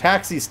zone?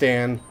 Taxi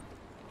stand?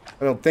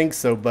 I don't think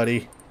so,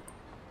 buddy.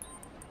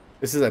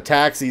 This is a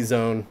taxi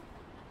zone.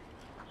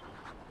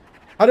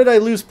 How did I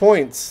lose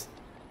points?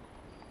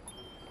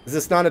 Is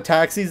this not a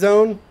taxi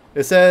zone?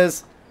 It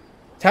says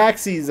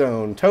taxi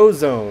zone, tow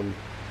zone.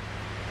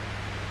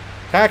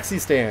 Taxi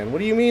stand. What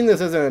do you mean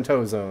this isn't a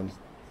tow zone?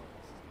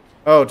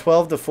 Oh,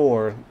 12 to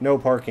 4. No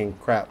parking.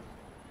 Crap.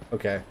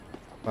 Okay.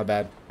 My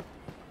bad.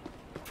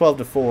 12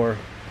 to 4.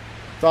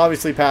 It's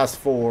obviously past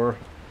 4.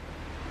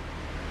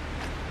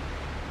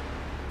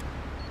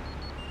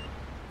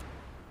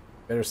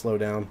 Better slow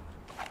down.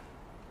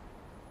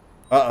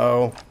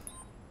 Uh-oh.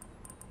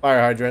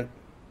 Fire hydrant.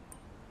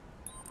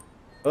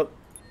 Oh.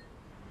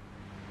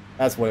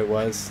 That's what it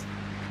was.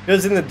 If it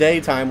was in the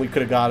daytime, we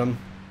could have got him.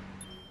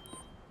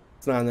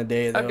 It's not in the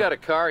day, though. I've got a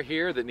car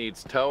here that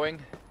needs towing.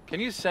 Can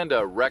you send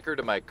a record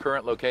of my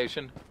current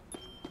location?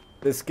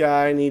 This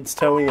guy needs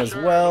towing as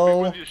Sure, well. I'll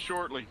be with you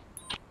shortly.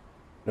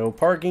 No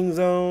parking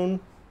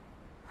zone.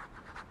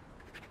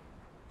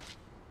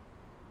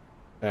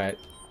 Alright.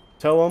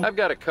 Tow them. I've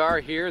got a car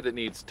here that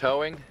needs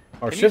towing.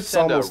 Our Can you shift's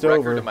send almost a record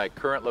over. to my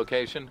current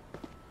location?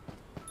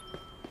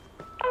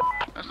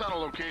 That's not a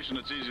location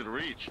that's easy to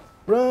reach.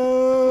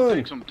 It'll Run!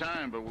 take some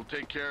time, but we'll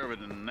take care of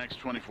it in the next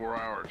 24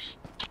 hours.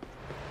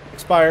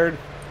 Expired.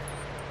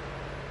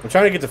 I'm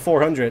trying to get to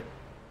 400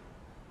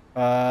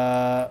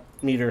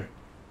 meter.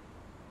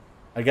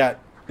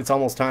 It's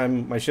almost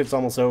time. My shift's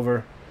almost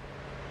over.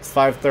 It's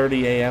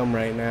 5:30 a.m.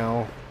 right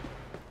now.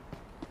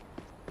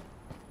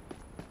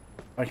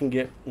 I can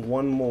get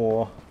one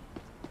more.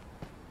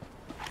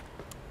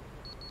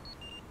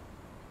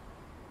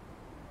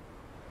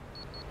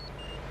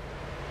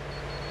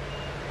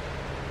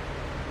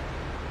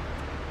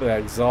 Look at that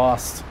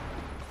exhaust.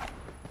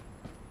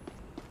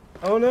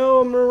 Oh no,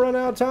 I'm gonna run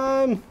out of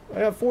time. I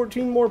have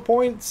 14 more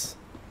points.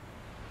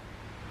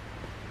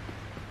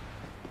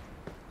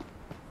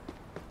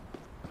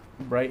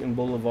 Brighton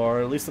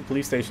Boulevard. At least the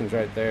police station's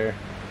right there.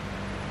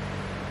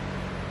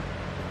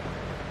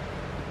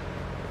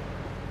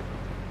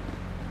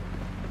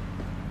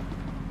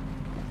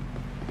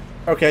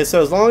 Okay,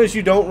 so as long as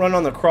you don't run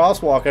on the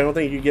crosswalk, I don't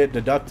think you get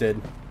deducted.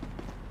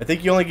 I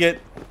think you only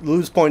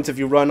lose points if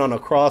you run on a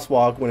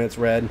crosswalk when it's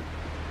red.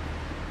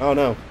 Oh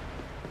no.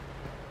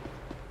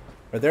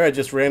 Right there, I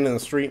just ran in the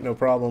street, no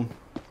problem.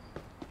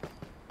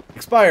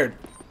 Expired.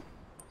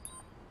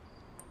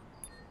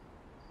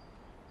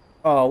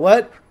 Oh,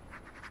 what?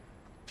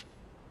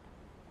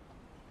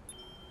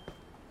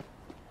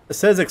 It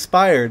says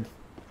expired.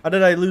 How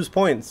did I lose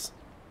points?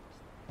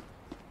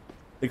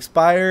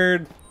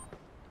 Expired.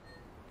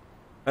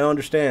 I don't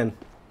understand.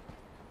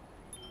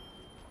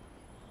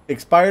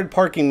 Expired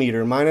parking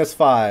meter,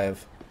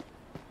 -5.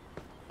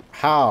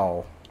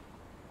 How?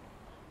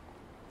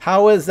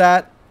 How is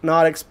that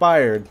not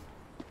expired?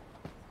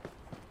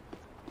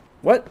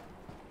 What?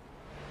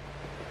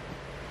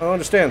 I don't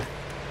understand.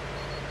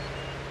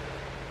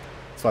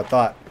 That's what I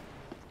thought.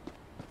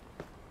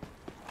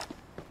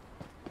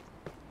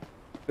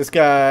 This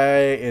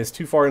guy is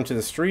too far into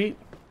the street.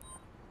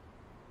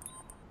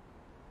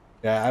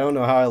 Yeah, I don't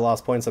know how I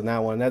lost points on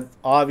that one. That's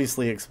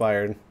obviously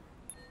expired.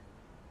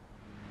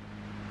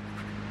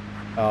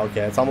 Oh,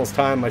 okay, it's almost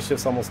time. My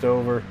shift's almost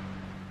over.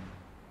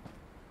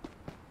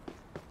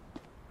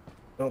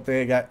 Don't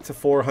think I got to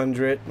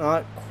 400.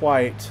 Not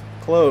quite.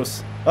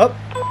 Close. Up.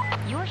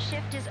 Your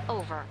shift is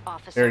over,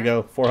 officer. There we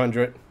go.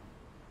 400.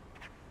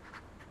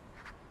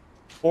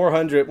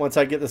 400. Once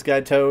I get this guy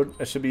towed,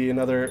 that should be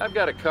another. I've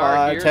got a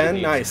car here 10. that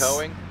needs Nice.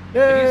 towing.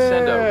 Yeah. Can you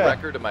send a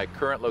record to my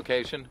current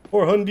location?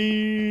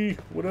 400.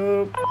 What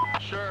up?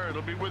 Sure,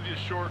 it'll be with you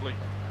shortly.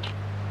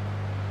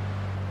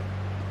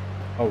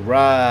 All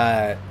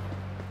right.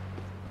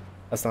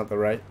 That's not the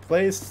right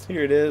place.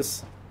 Here it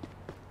is.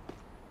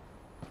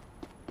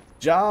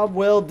 Job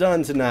well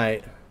done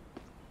tonight.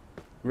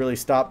 Really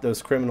stopped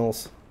those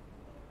criminals.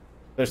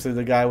 Especially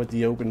the guy with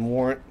the open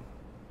warrant.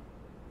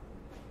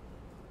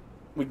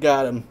 We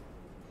got him.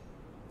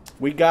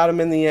 We got him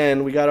in the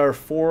end. We got our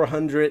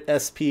 400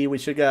 SP. We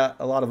should got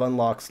a lot of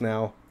unlocks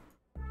now.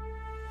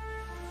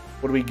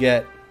 What do we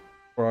get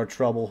for our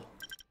trouble?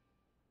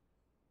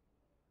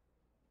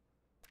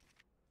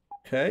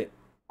 Okay.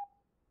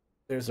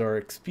 There's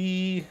our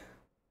XP.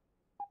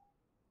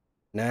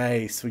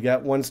 Nice. We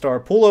got 1-star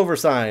pullover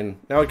sign.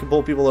 Now we can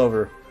pull people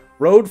over.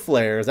 Road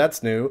flares.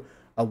 That's new.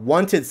 A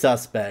wanted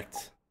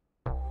suspect.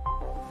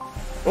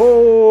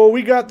 Oh,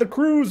 we got the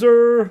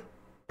cruiser.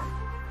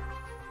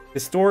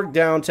 Historic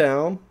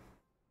downtown. Is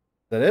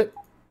that it?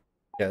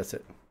 Yeah, that's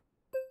it.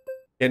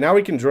 Okay, now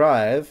we can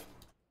drive.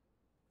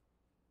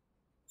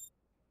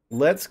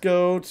 Let's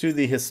go to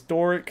the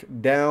historic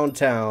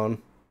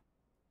downtown.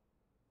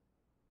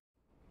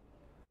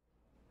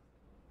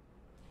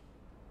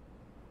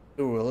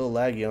 Ooh, a little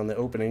laggy on the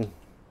opening.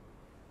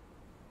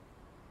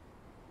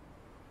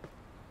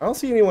 I don't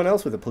see anyone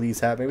else with a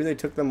police hat. Maybe they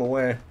took them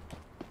away.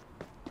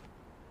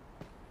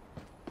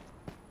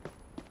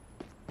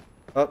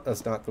 Oh,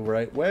 that's not the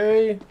right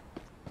way.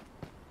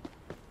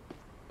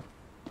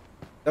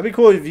 That'd be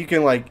cool if you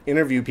can, like,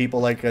 interview people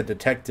like a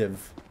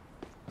detective.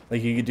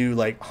 Like, you could do,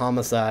 like,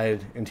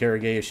 homicide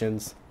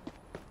interrogations.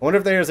 I wonder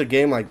if there's a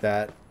game like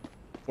that,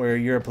 where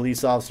you're a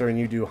police officer and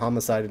you do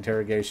homicide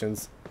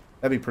interrogations.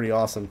 That'd be pretty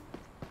awesome.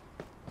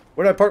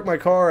 Where'd I park my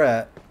car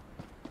at?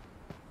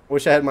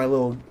 Wish I had my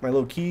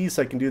little keys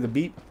so I can do the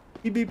beep,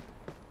 beep, beep.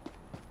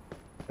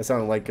 That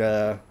sounded like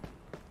a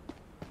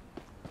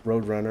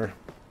Roadrunner.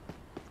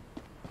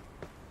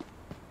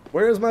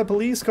 Where's my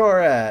police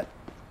car at?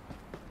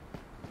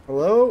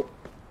 Hello?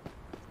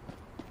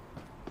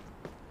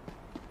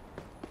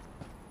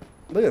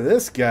 Look at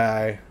this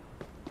guy.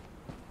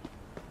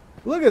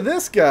 Look at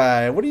this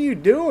guy. What are you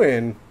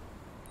doing?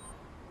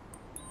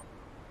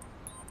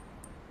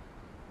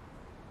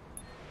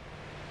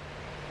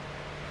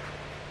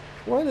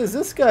 What does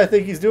this guy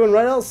think he's doing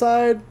right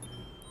outside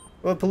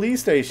of a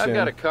police station? I've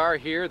got a car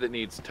here that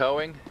needs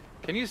towing.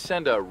 Can you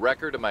send a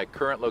record to my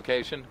current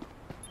location?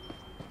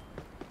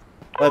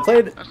 Well, I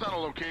played That's not a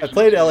location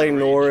LA that's easy to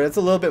Noire. reach. It's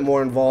a little bit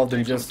more involved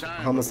than Take some just time,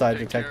 but homicide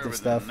we'll take care of detective it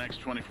stuff. in the next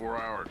 24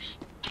 hours.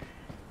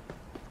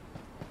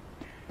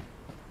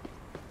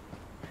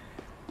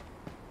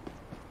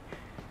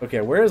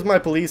 Okay, where is my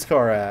police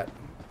car at?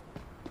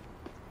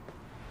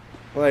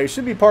 Well, it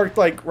should be parked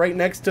like right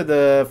next to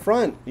the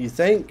front, you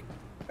think?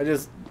 I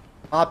just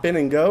hop in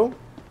and go?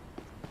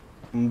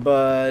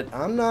 But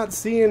I'm not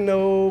seeing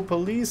no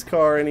police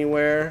car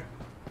anywhere.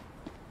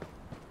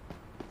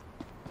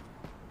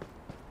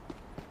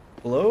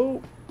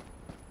 Hello?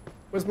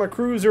 Where's my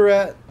cruiser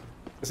at?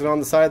 Is it on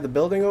the side of the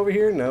building over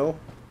here? No.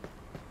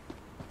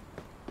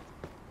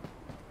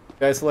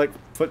 Did I select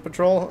foot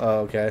patrol? Oh,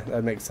 okay.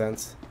 That makes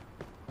sense.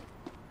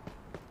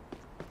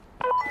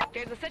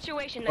 There's a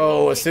situation.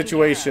 Oh, a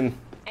situation.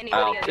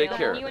 I'll take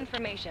care of New it.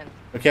 information.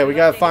 Okay, we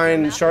gotta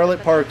find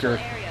Charlotte Parker.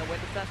 Area where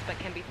the suspect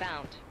can be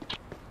found.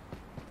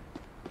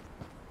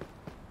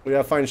 We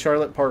gotta find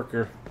Charlotte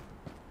Parker.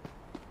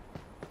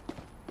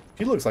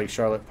 She looks like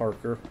Charlotte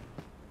Parker.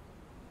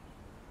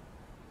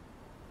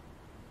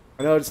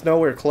 I know it's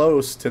nowhere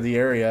close to the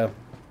area.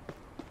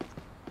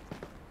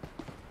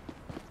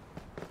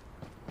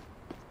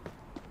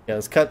 Yeah,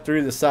 let's cut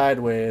through the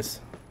sideways.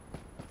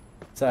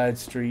 Side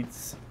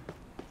streets.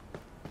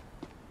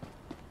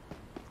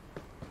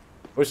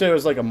 Wish there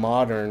was like a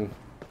modern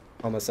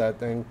homicide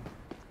thing.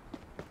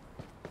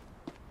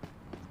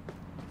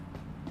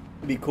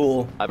 It'd be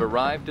cool. I've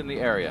arrived in the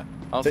area.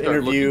 I'll To start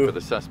interview- looking for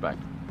the suspect.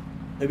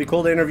 It'd be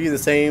cool to interview the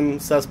same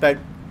suspect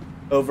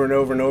over and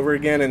over and over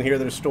again and hear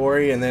their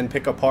story and then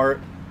pick apart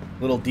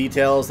little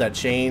details that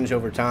change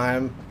over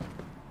time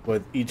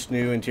with each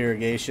new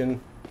interrogation.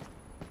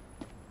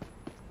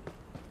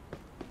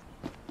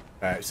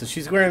 Alright, so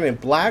she's wearing a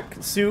black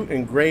suit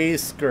and gray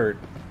skirt.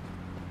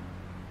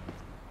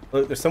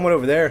 Look, there's someone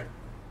over there.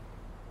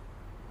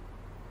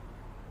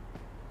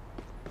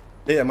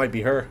 I think that might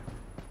be her.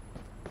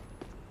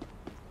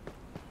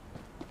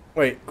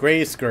 Wait,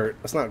 gray skirt.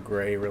 That's not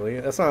gray, really.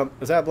 That's not...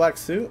 Is that a black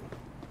suit?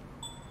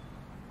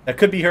 That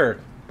could be her.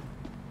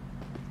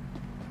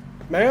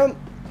 Ma'am?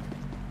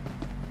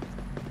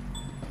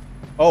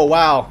 Oh,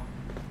 wow.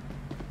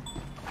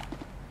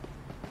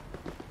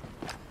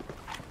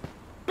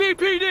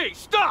 BPD,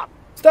 stop!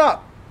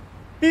 Stop!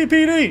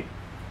 BPD!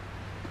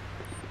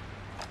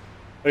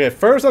 Okay,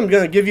 first I'm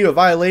gonna give you a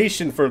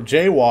violation for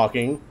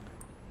jaywalking.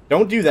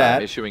 Don't do I'm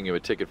that. issuing you a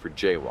ticket for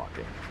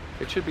jaywalking.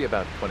 It should be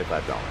about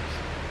 $25.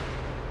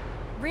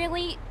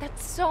 Really?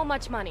 That's so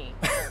much money.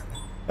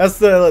 That's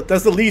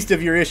the least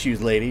of your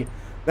issues, lady.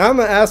 Now I'm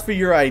gonna ask for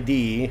your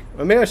ID.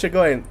 Well, maybe I should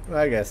go ahead and...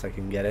 I guess I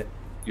can get it.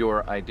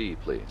 Your ID,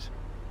 please.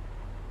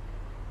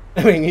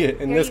 I mean, yeah,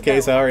 in Here this you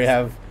case, go. I already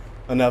have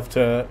enough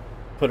to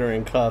put her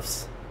in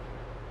cuffs.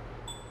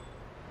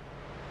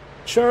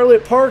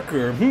 Charlotte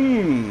Parker.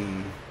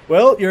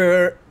 Well,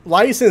 your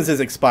license is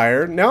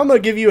expired. Now I'm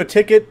going to give you a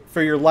ticket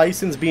for your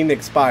license being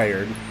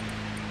expired.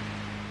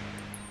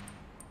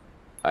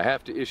 I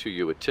have to issue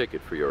you a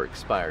ticket for your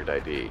expired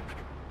ID.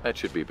 That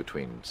should be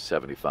between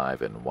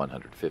 $75 and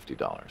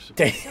 $150. So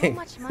Dang.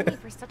 much money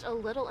for such a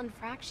little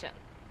infraction.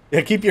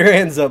 Yeah, keep your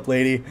hands up,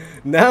 lady.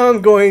 Now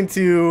I'm going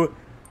to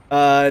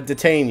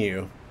detain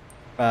you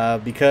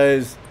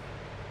because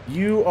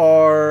you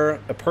are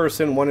a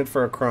person wanted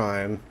for a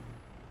crime,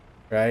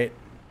 right?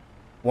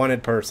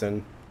 Wanted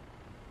person.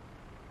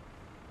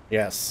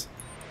 Yes.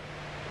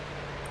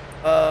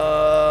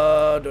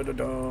 Oh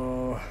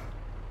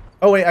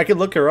wait, I could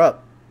look her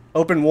up.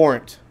 Open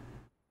warrant.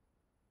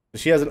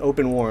 She has an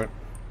open warrant.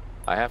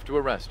 I have to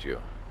arrest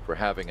you for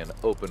having an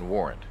open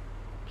warrant.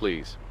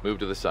 Please, move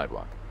to the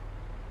sidewalk.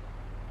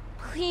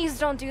 Please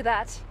don't do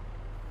that.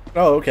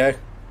 Oh, okay.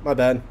 My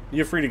bad.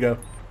 You're free to go.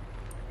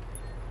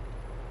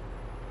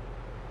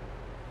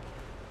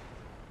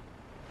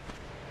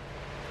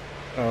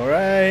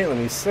 Alright, let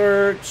me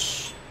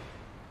search.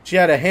 She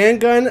had a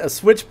handgun, a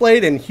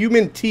switchblade, and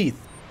human teeth.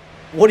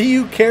 What are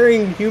you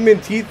carrying human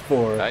teeth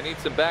for? I need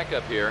some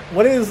backup here.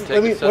 What is, Take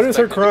let me, the what is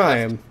her suspect into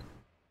crime?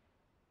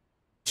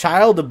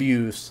 Child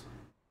abuse.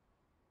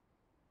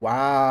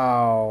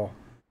 Wow.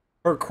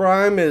 Her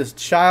crime is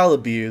child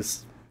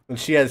abuse, and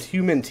she has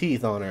human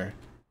teeth on her.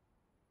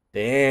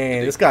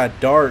 Dang, this got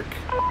dark.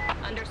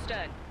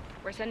 Understood.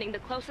 We're sending the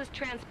closest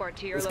transport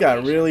to your This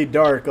location. got really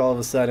dark all of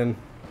a sudden.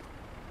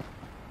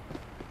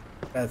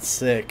 That's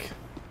sick.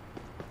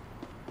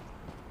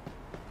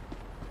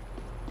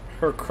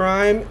 Her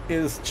crime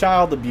is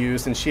child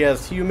abuse, and she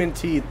has human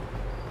teeth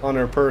on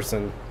her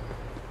person.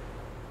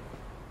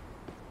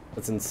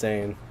 That's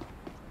insane.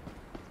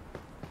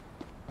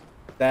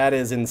 That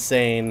is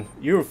insane.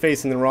 You were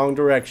facing the wrong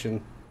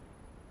direction.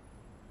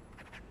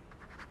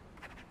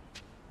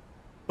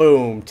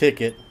 Boom,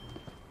 ticket.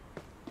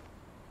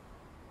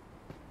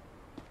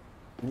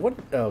 What?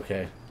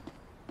 Okay.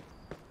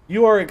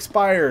 You are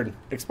expired.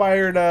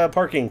 Expired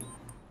parking.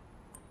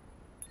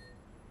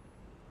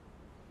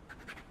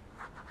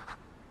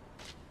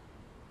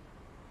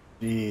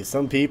 Geez,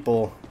 some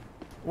people.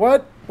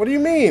 What? What do you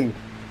mean?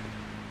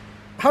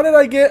 How did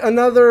I get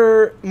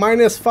another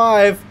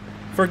 -5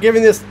 for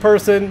giving this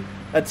person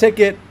a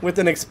ticket with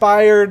an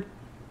expired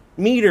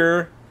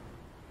meter?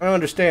 I don't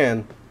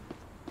understand.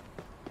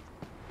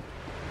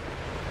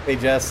 Hey,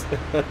 Jess.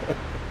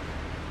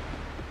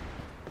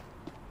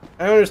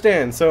 I don't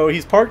understand. So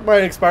he's parked by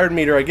an expired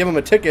meter. I give him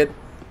a ticket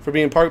for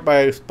being parked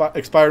by an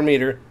expired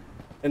meter,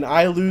 and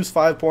I lose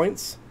 5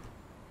 points.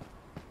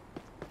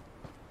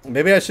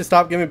 Maybe I should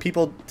stop giving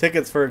people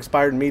tickets for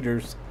expired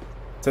meters,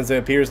 since it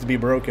appears to be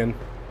broken.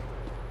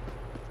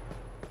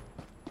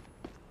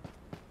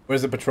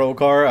 Where's the patrol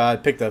car? I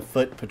picked a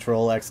foot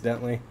patrol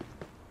accidentally,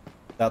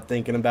 without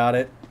thinking about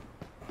it.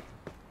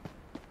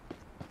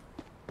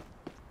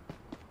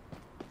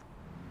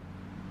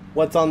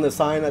 What's on the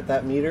sign at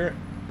that meter?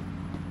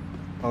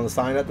 On the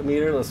sign at the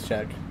meter? Let's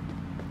check.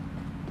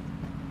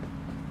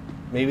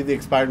 Maybe the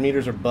expired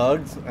meters are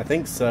bugged? I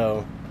think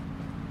so.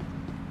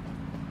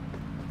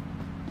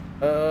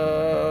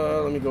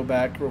 Let me go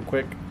back real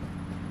quick.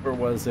 Where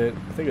was it?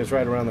 I think it was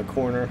right around the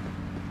corner.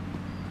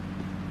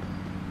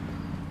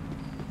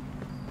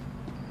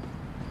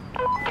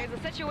 There's a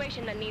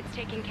situation that needs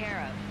taking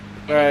care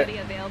of. All right. Anybody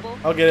available?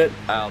 I'll get it.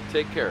 I'll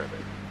take care of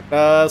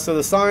it. So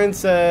the sign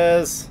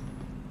says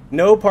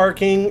no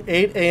parking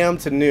 8 a.m.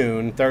 to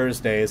noon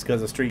Thursdays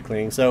because of street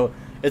cleaning. So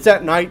it's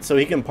at night, so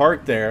he can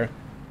park there.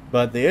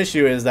 But the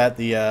issue is that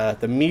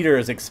the meter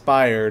is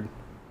expired.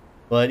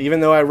 But even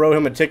though I wrote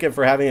him a ticket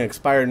for having an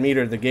expired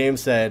meter, the game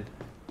said,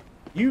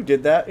 you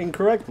did that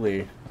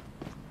incorrectly.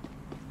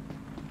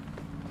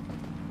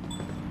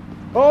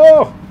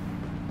 Oh!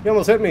 He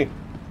almost hit me.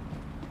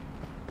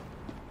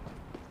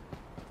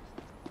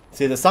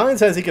 See, the sign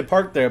says he could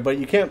park there, but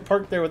you can't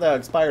park there without an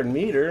expired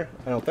meter,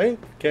 I don't think.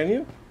 Can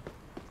you?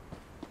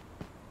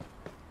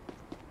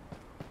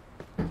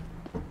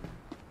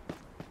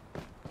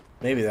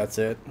 Maybe that's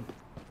it.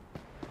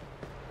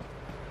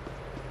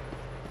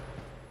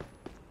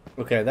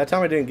 Okay, that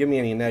time it didn't give me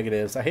any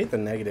negatives. I hate the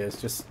negatives.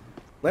 Just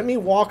let me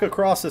walk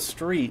across the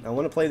street. I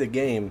want to play the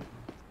game.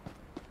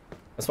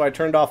 That's why I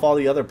turned off all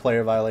the other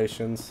player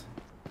violations.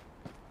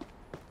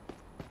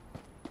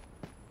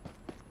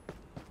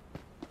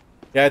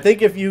 Yeah, I think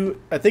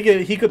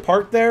he could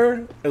park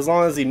there as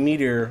long as the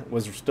meter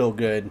was still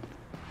good.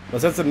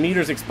 But since the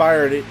meter's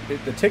expired,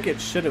 the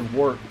ticket should have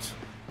worked.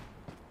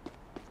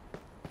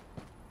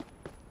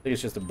 I think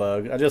it's just a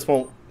bug. I just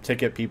won't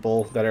ticket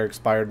people that are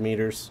expired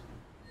meters.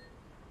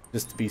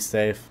 Just to be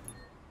safe.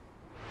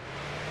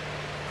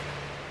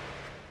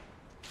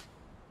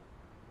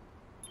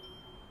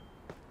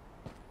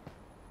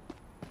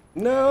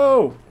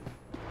 No!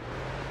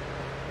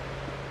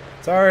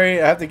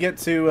 Sorry, I have to get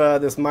to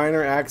this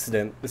minor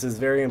accident. This is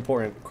very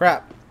important.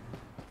 Crap.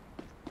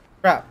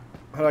 Crap.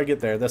 How do I get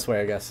there? This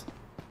way, I guess.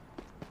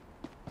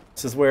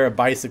 This is where a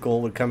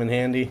bicycle would come in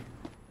handy.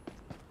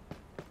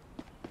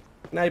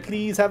 Can I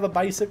please have a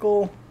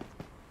bicycle?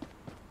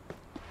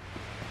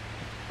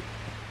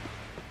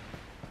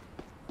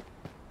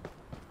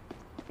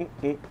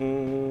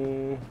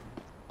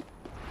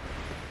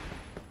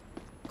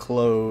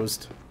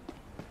 Closed.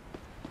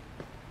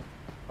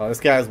 Oh, this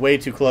guy's way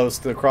too close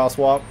to the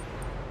crosswalk.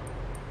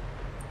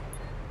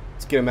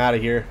 Let's get him out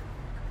of here.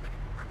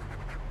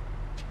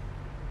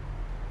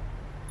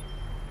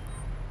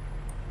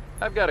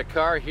 I've got a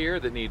car here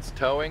that needs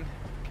towing.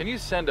 Can you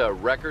send a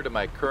wrecker to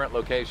my current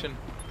location?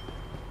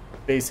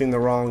 Facing the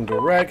wrong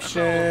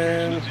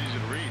direction. It's easy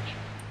to reach.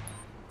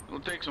 It'll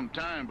take some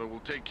time, but we'll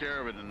take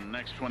care of it in the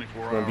next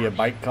 24 hours. Wanna be a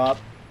bike cop?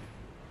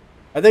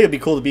 I think it'd be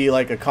cool to be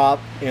like a cop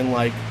in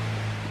like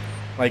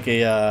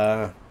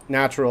a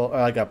natural,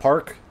 like a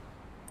park.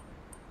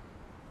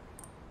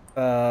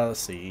 Let's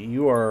see.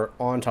 You are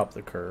on top of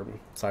the curb,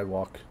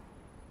 sidewalk.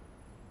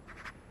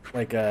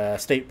 Like a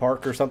state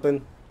park or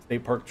something.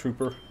 State park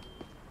trooper.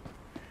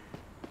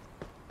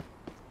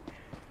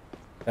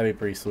 That'd be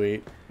pretty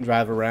sweet.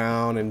 Drive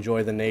around,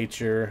 enjoy the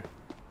nature.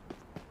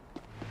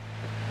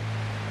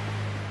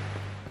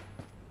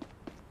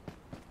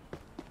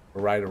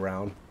 Ride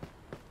around.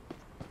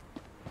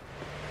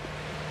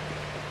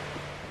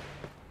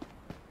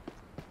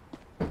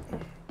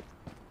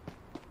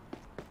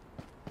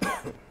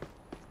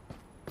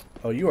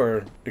 Oh, you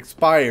are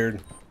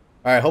expired.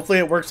 Alright, hopefully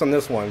it works on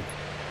this one.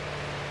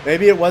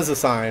 Maybe it was a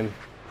sign.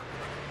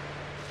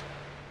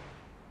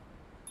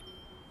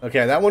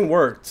 Okay, that one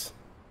worked.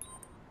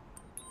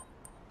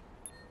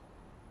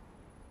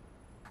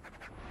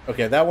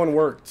 Okay, that one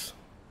worked.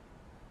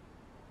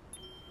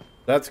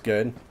 That's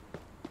good.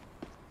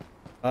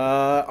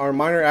 Our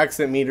minor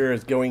accident meter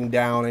is going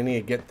down. I need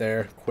to get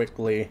there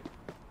quickly.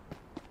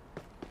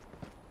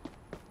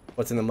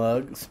 What's in the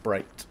mug?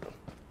 Sprite.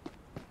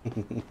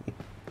 I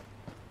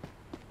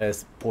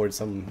just poured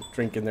some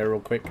drink in there real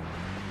quick.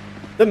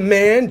 The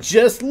man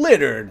just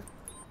littered.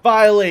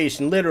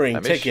 Violation, littering,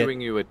 I'm ticket.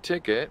 issuing you a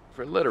ticket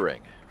for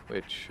littering,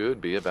 which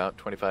should be about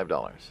 $25.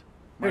 My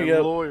There you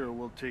go. lawyer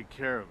will take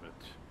care of it.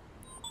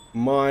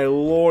 My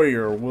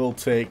lawyer will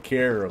take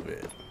care of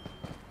it.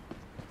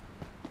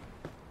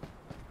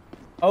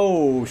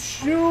 Oh,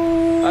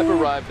 shoot. I've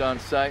arrived on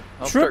site.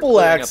 I'll Triple start clearing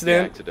up the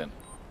accident. accident.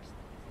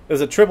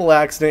 There's a triple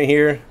accident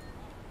here.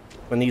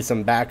 I need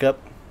some backup.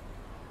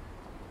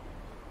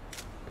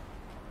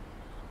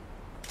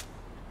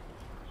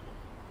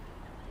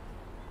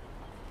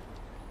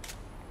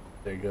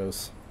 There he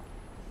goes.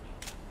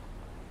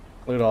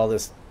 Look at all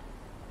this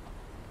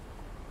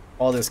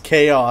all this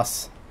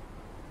chaos.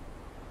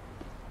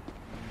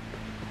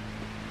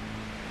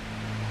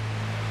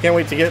 Can't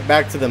wait to get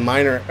back to the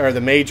minor or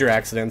the major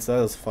accidents. That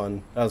was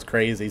fun. That was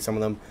crazy. Some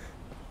of them.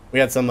 We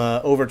had some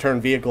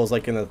overturned vehicles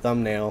like in the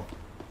thumbnail.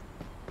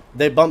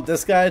 They bumped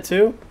this guy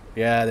too?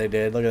 Yeah, they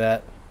did. Look at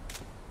that.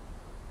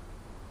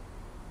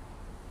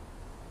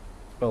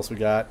 What else we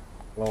got?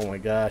 Oh my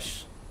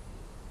gosh.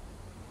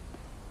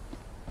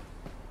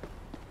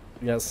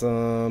 We got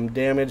some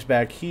damage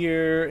back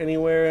here.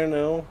 Anywhere?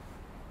 No.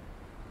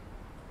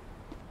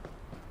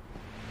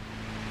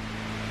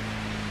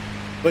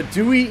 But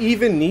do we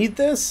even need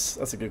this?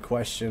 That's a good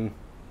question.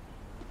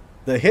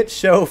 The hit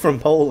show from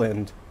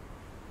Poland.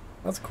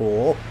 That's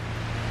cool.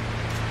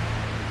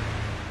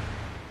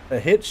 A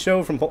hit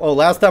show from Poland. Oh,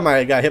 last time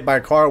I got hit by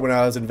a car when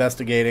I was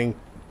investigating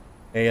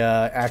a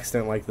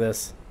accident like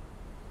this.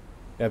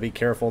 Gotta be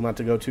careful not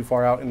to go too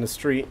far out in the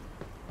street.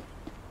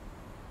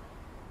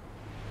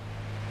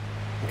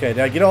 Okay, did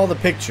I get all the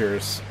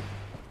pictures?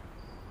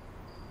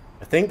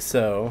 I think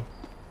so.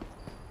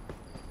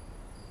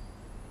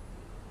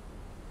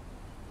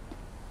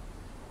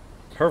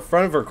 Her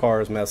front of her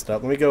car is messed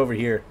up. Let me go over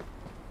here.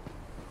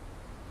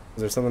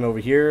 Is there something over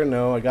here?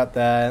 No, I got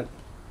that.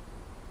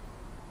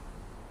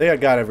 I think I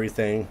got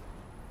everything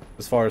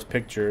as far as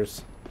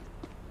pictures.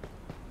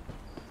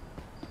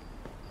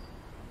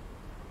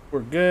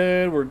 We're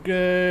good. We're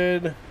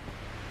good.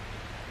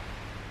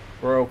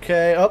 We're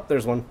okay. Oh,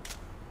 there's one.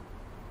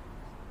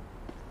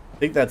 I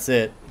think that's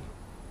it.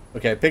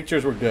 Okay,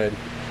 pictures were good.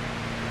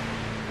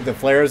 The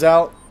flare's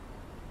out.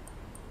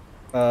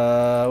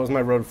 What was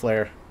my road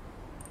flare?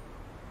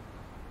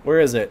 Where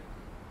is it?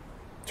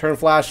 Turn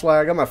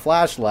flashlight. I got my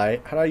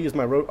flashlight. How do I use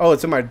my road? Oh,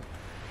 it's in my...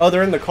 Oh,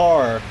 they're in the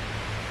car.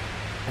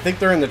 I think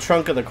they're in the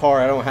trunk of the car.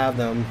 I don't have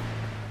them.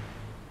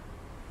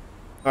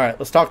 Alright,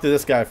 let's talk to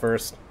this guy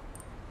first.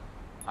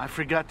 I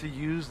forgot to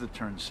use the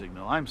turn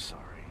signal. I'm sorry.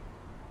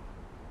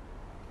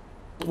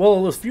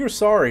 Well, if you're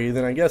sorry,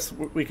 then I guess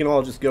we can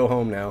all just go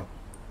home now.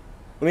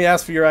 Let me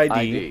ask for your ID.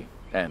 ID,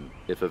 and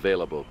if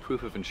available,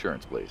 proof of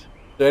insurance, please.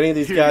 Do any of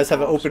these guys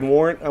have an open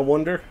warrant, I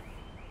wonder?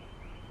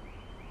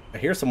 I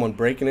hear someone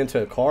breaking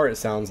into a car, it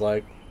sounds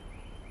like.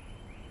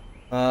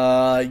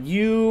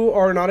 You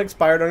are not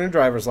expired on your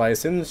driver's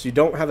license. You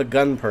don't have a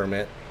gun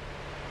permit.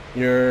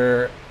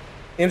 Your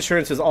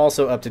insurance is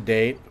also up to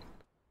date.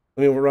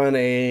 Let me run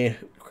a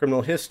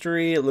criminal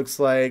history. It looks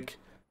like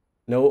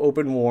no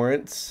open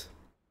warrants.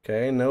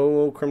 Okay,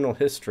 no criminal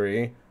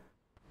history.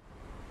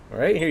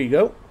 Alright, here you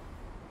go.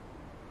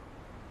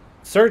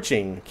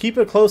 Searching. Keep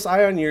a close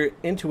eye on your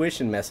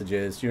intuition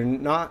messages. You're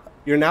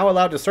now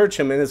allowed to search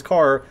him in his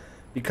car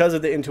because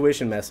of the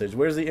intuition message.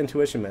 Where's the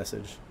intuition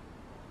message?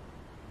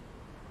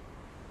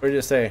 What did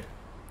it say?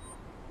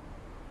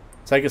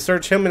 So I can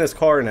search him in his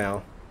car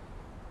now.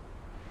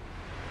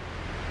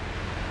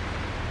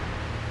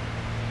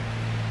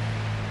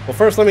 Well,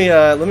 first let me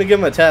give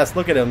him a test.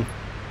 Look at him.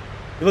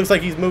 He looks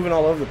like he's moving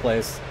all over the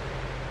place.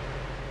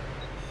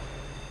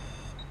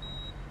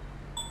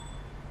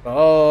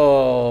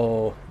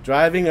 Oh,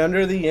 driving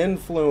under the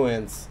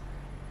influence.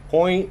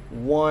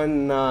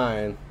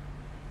 0.19.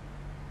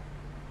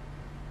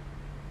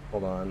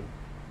 Hold on.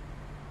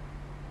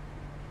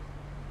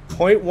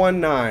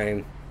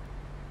 0.19.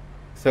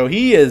 So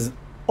he is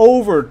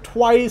over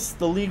twice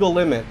the legal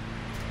limit.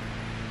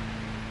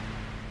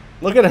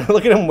 Look at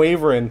him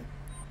wavering.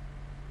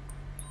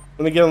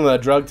 Let me give him a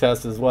drug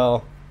test as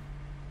well.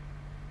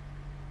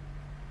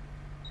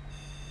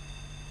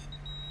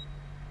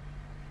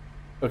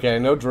 Okay,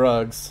 no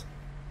drugs.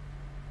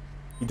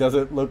 He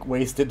doesn't look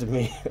wasted to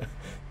me.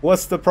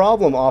 What's the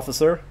problem,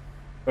 officer?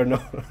 Or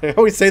no, I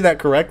always say that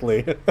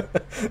correctly.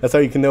 That's how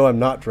you can know I'm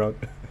not drunk.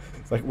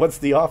 It's like, what's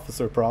the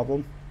officer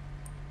problem?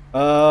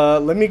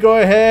 Let me go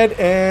ahead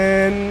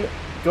and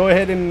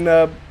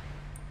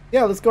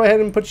yeah, let's go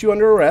ahead and put you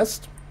under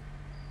arrest.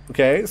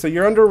 Okay, so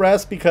you're under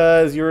arrest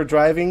because you're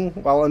driving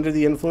while under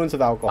the influence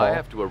of alcohol. I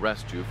have to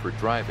arrest you for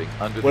driving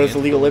under What is the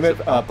legal limit?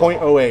 of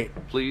alcohol. 0.08.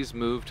 Please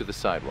move to the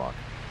sidewalk.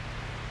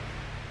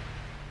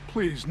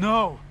 Please,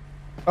 no.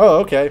 Oh,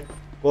 okay.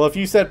 Well, if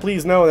you said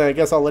please no, then I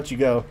guess I'll let you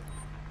go.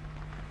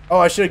 Oh,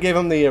 I should have gave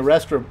him the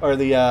arrest or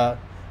the I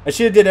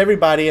should have did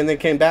everybody and then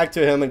came back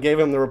to him and gave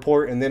him the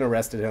report and then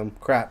arrested him.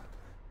 Crap.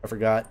 I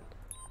forgot.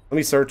 Let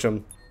me search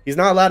him. He's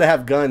not allowed to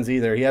have guns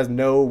either. He has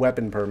no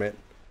weapon permit.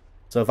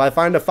 So if I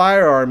find a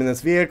firearm in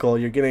this vehicle,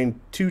 you're getting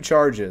 2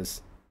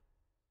 charges.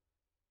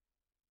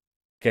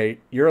 Okay,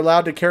 you're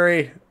allowed to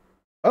carry...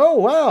 Oh,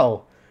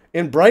 wow.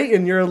 In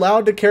Brighton, you're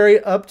allowed to carry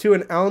up to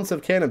an ounce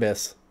of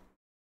cannabis.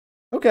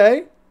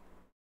 Okay.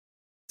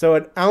 So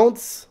an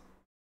ounce...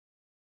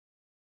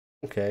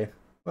 Okay.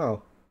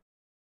 Wow.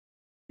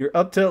 You're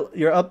allowed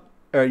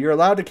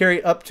to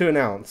carry up to an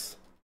ounce.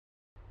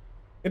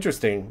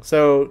 Interesting.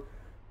 So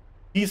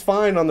he's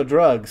fine on the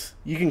drugs.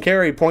 You can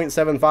carry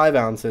 0.75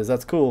 ounces.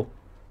 That's cool.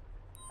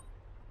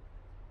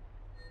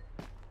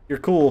 You're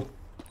cool.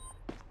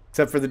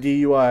 Except for the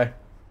DUI.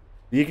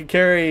 You can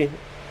carry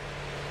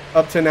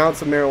up to an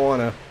ounce of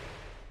marijuana.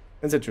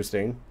 That's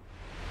interesting.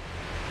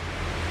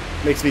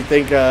 Makes me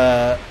think,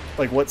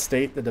 like what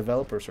state the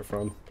developers are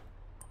from.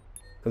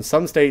 In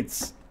some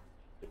states,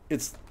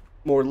 it's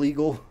more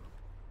legal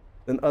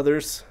than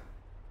others.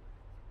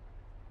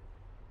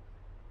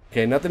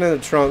 Okay, nothing in the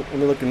trunk. Let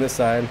me look in this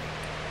side.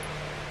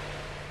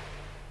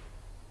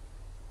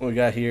 What we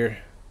got here?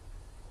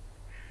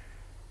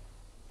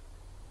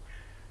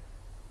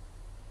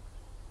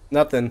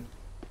 Nothing.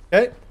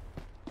 Okay.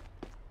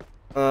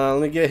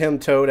 Let me get him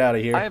towed out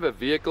of here. I have a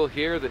vehicle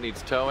here that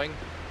needs towing.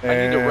 I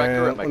need a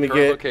wrecker at my current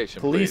location,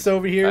 police please.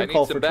 over here. I need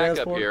Call some for backup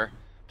transport. here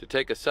to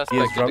take a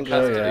suspect drunk, into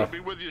custody. yeah. I'll be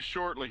with you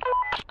shortly.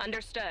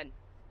 Understood.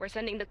 We're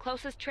sending the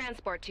closest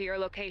transport to your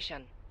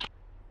location.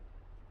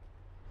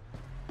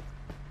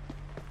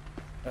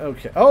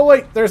 Okay. Oh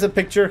wait, there's a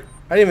picture.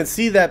 I didn't even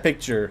see that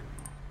picture.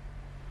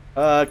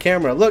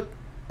 Camera, look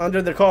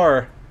under the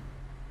car.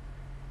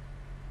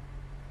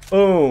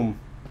 Boom.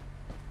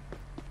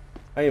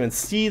 I didn't even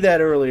see that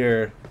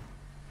earlier.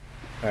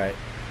 All right.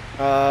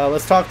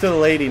 Let's talk to the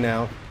lady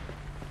now.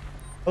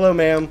 Hello,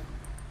 ma'am.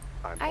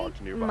 I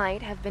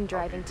might have been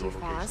driving too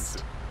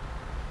fast.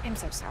 I'm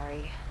so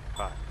sorry.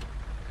 Hi.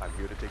 I'm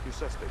here to take your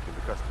suspect into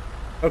custody.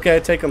 Okay,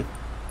 take him.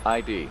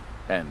 ID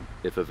and,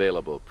 if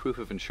available, proof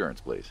of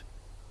insurance, please.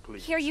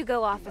 Please, Here you go,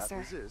 do not officer.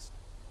 resist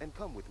and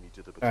come with me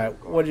to the All patrol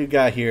right, car. what do you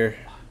got here?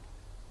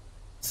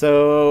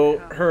 So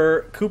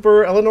her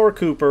Eleanor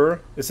Cooper,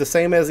 is the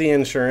same as the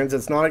insurance.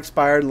 It's not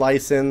expired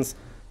license.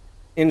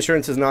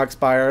 Insurance is not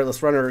expired.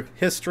 Let's run her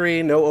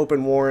history. No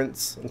open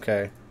warrants.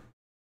 Okay.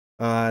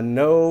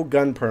 No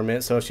gun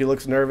permit. So if she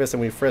looks nervous and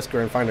we frisk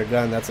her and find her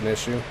gun, that's an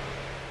issue.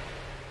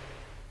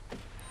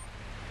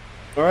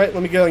 All right,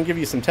 let me go and give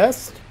you some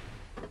tests.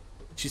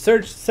 She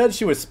said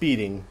she was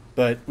speeding,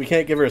 but we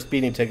can't give her a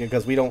speeding ticket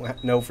because we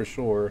don't know for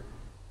sure.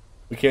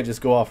 We can't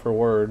just go off her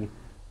word.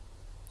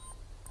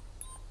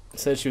 It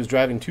said she was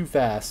driving too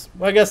fast.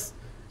 Well, I guess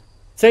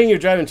saying you're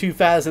driving too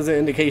fast is an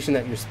indication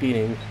that you're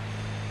speeding.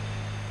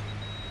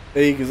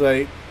 Because,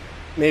 like,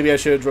 maybe I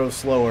should have drove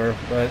slower,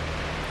 but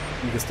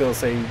you can still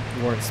say you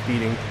weren't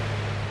speeding.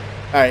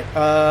 Alright,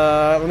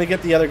 let me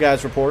get the other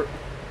guy's report.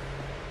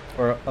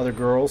 Or other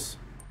girls.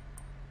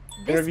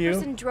 Interview. This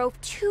person drove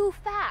too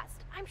fast.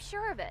 I'm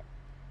sure of it.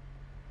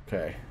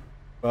 Okay.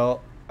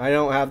 Well, I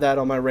don't have that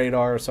on my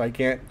radar, so I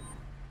can't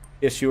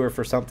issue her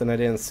for something I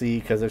didn't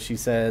see, because if she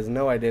says,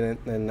 no, I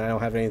didn't, then I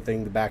don't have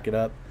anything to back it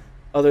up,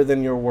 other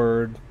than your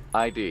word.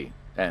 ID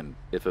and,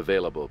 if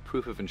available,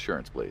 proof of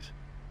insurance, please.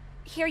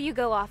 Here you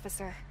go,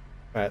 officer.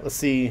 Alright, let's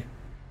see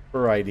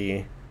her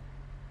ID.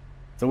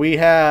 So we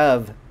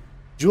have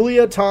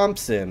Julia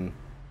Thompson.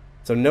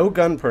 So no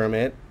gun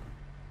permit.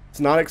 It's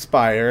not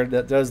expired.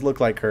 That does look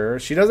like her.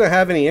 She doesn't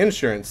have any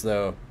insurance,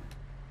 though.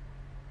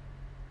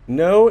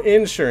 No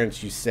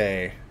insurance, you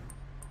say.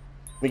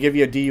 Let me give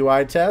you a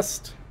DUI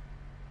test.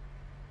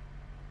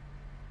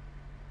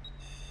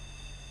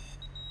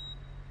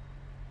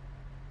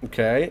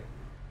 Okay.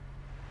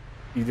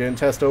 You didn't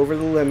test over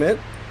the limit.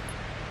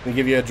 Let me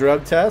give you a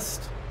drug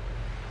test.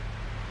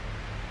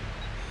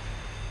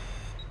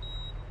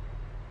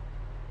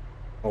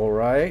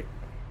 Alright.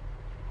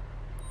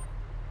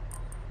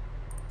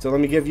 So let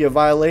me give you a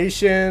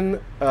violation,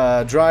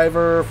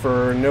 driver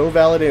for no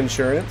valid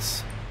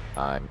insurance.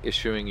 I'm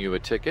issuing you a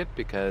ticket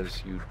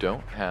because you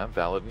don't have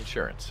valid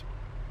insurance.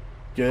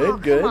 Good, Oh,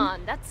 good. come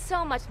on. That's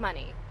so much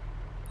money.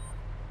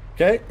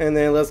 Okay, and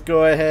then let's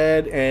go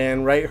ahead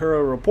and write her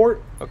a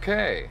report.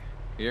 Okay,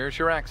 here's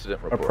your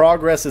accident Our report.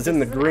 progress is in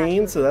the This is an green,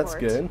 accurate so that's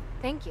report. good.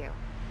 Thank you.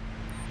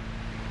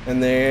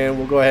 And then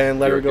we'll go ahead and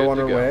let You're her go good on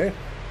to her go. way.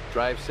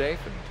 Drive safe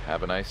and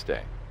have a nice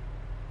day.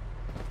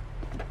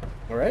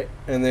 Alright,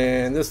 and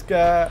then this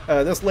guy,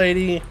 this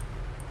lady,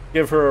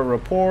 give her a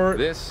report.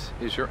 This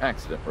is your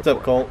accident report. What's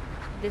up, Colt?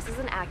 This is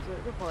an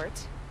accurate report.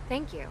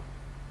 Thank you.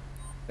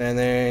 And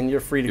then you're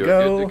free to You're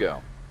go. good to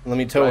go. Let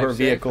me tow Drive her safe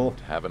vehicle. and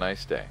have a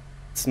nice day.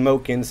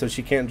 Smoking, so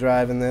she can't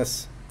drive in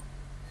this.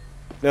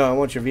 No, I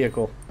want your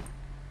vehicle.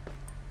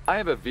 I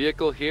have a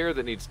vehicle here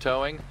that needs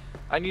towing.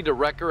 I need a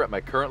wrecker at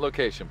my current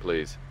location,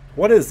 please.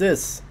 What is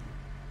this?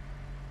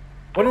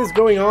 What is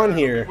going on I'll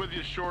here? be with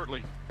you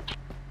shortly.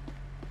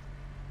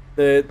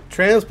 The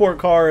transport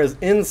car is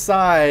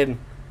inside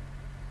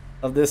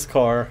of this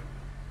car.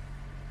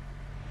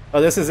 Oh,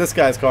 this is this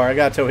guy's car. I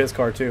gotta tow his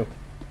car too.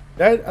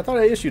 I thought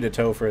I issued a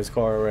tow for his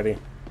car already.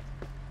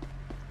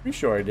 Pretty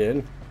sure I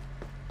did.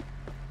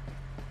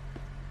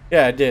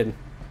 Yeah, I did.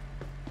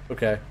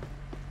 Okay.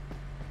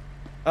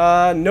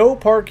 No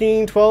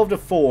parking, 12 to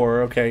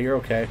 4. Okay, you're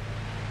okay.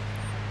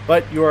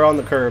 But you are on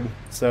the curb,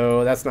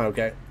 so that's not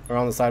okay. Or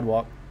on the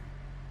sidewalk.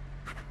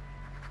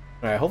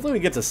 Alright, hopefully we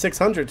get to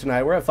 600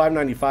 tonight. We're at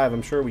 595.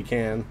 I'm sure we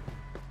can.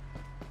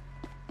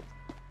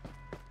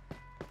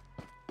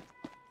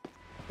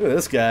 Look at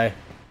this guy.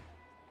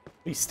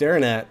 What are you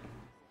staring at?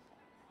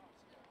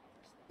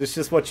 This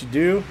just what you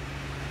do?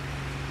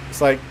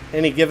 It's like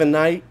any given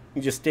night,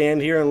 you just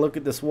stand here and look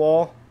at this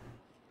wall.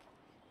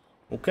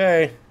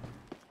 Okay.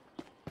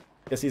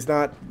 Guess he's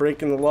not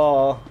breaking the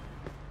law,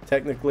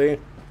 technically.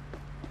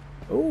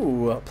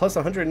 Ooh, plus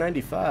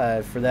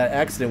 195 for that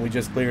accident we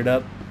just cleared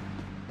up.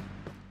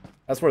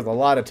 That's worth a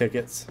lot of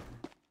tickets.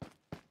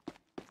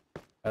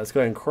 Let's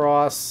go ahead and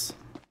cross.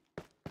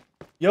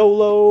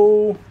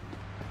 YOLO!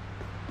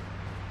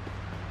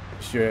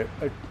 Sure.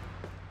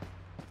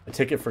 A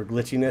ticket for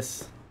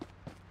glitchiness.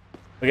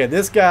 Okay,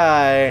 this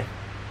guy's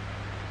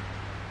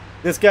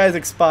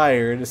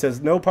expired. It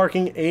says no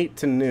parking 8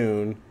 to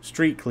noon.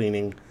 Street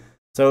cleaning.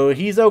 So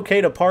he's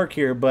okay to park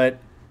here, but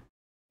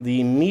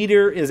the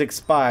meter is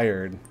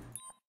expired.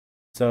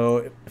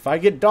 So if I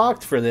get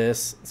docked for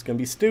this, it's gonna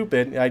be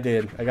stupid. I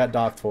did. I got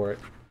docked for it.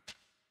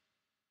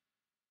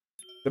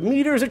 The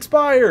meter's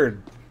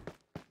expired!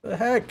 The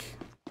heck?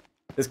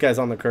 This guy's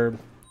on the curb.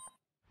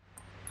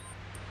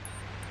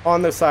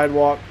 On the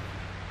sidewalk.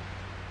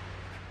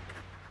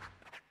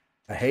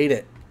 I hate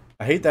it.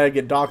 I hate that I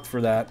get docked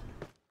for that.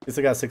 At least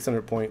I got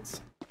 600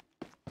 points.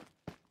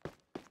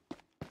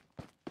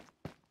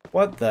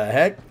 What the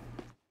heck?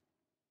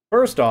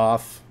 First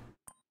off,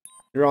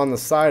 you're on the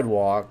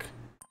sidewalk.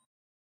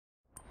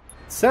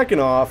 Second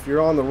off,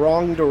 you're on the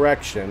wrong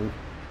direction.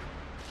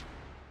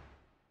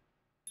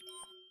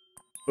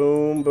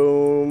 Boom,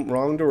 boom,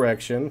 wrong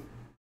direction.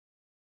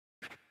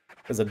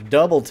 There's a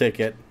double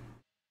ticket.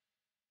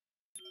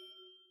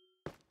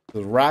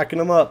 Just racking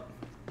them up.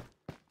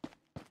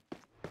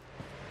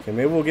 Okay,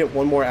 maybe we'll get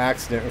one more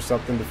accident or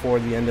something before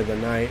the end of the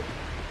night.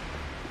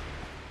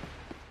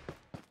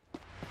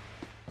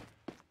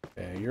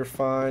 Okay, you're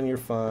fine, you're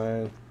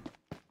fine.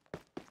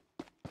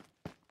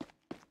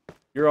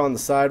 You're on the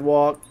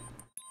sidewalk.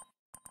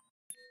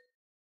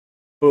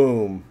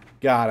 Boom.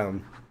 Got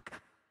him.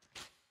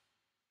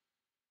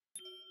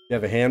 You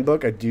have a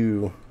handbook? I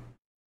do.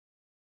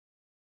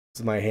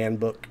 This is my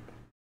handbook.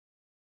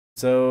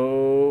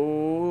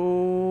 So,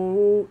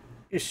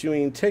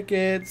 issuing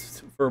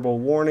tickets, verbal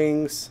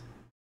warnings.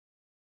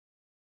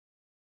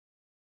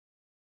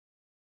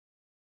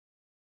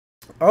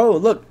 Oh,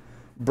 look.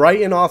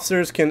 Brighton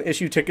officers can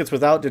issue tickets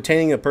without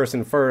detaining a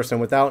person first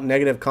and without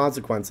negative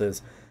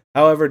consequences.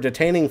 However,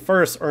 detaining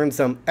first earns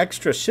them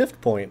extra shift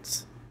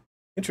points.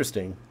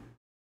 Interesting.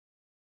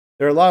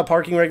 There are a lot of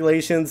parking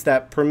regulations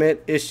that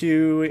permit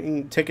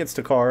issuing tickets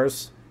to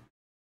cars.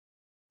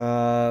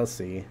 Let's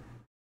see.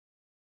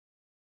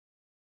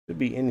 Should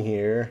be in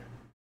here.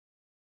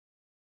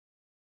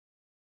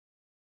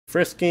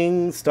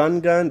 Frisking,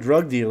 stun gun,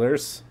 drug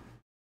dealers.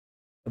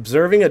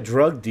 Observing a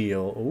drug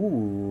deal.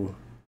 Ooh.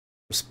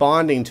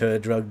 Responding to a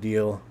drug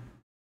deal.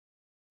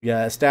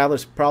 Yeah,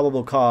 establish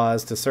probable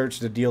cause to search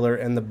the dealer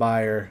and the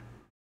buyer.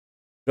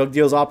 Drug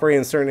deals operate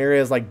in certain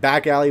areas like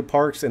back alley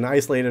parks and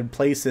isolated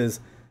places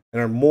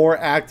and are more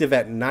active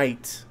at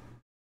night.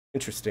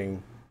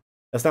 Interesting.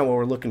 That's not what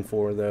we're looking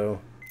for,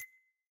 though.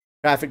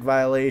 Traffic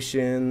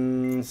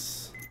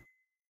violations.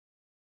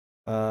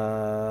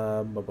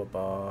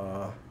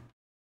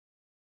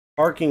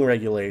 Parking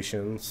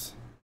regulations.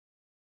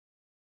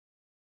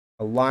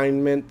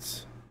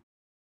 Alignment.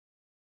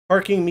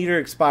 Parking meter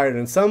expired.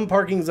 In some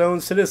parking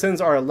zones,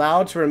 citizens are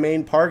allowed to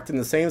remain parked in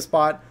the same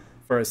spot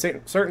for a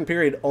certain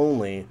period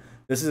only.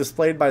 This is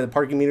displayed by the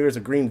parking meter as a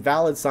green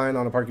valid sign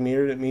on a parking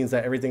meter. It means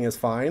that everything is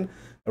fine.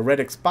 A red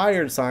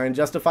expired sign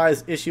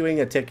justifies issuing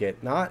a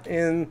ticket. Not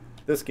in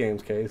this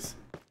game's case.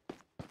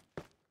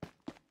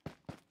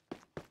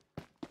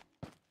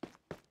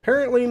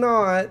 Apparently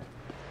not.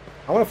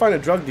 I want to find a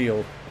drug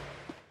deal.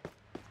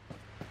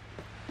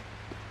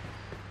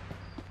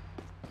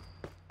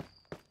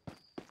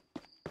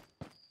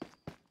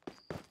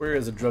 Where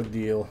is a drug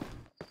deal?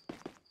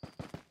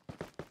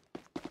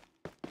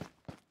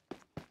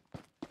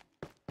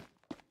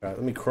 Alright,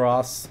 let me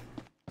cross.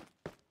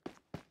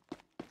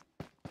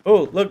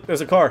 Oh, look,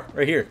 there's a car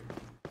right here.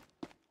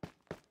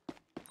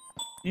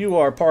 You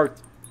are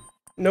parked.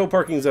 No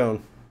parking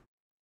zone.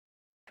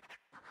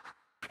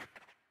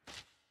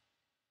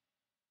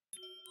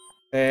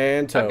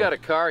 And tow. I've got a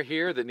car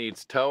here that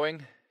needs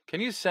towing. Can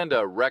you send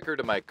a record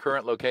to my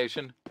current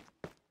location?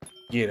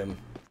 Get him.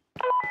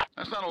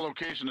 That's not a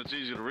location that's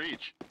easy to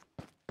reach.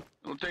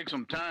 It'll take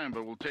some time,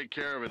 but we'll take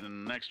care of it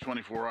in the next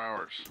 24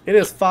 hours. It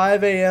is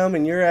 5 a.m.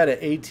 and you're at an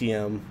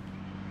ATM.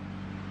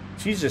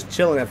 She's just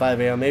chilling at 5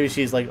 a.m. Maybe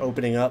she's like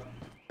opening up.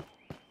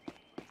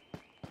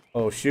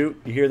 Oh shoot,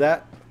 you hear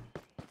that?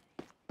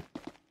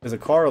 There's a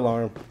car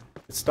alarm.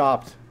 It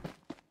stopped.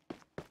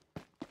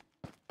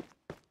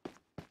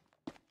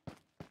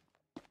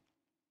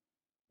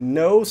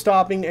 No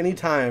stopping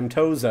anytime,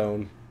 tow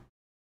zone.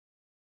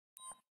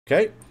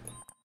 Okay.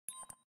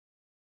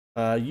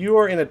 You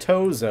are in a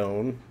tow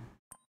zone.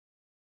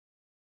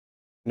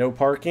 No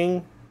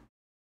parking.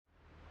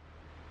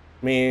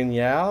 I mean,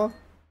 yeah. I'm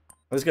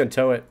just gonna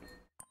tow it.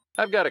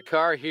 I've got a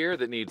car here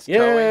that needs Yeah,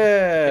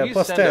 towing. Can you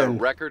plus send 10. a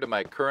record to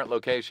my current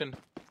location?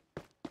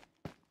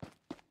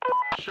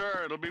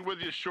 Sure, it'll be with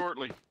you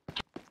shortly.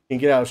 You can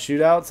get out of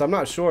shootouts. I'm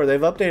not sure.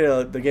 They've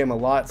updated the game a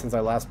lot since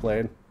I last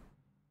played.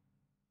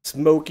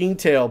 Smoking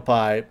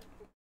tailpipe.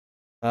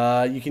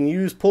 You can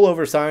use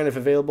pullover sign if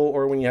available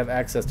or when you have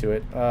access to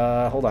it.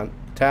 Hold on.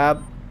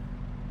 Tab.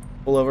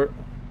 Pullover.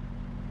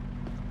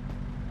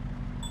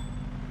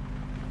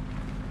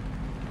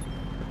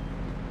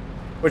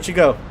 Where'd she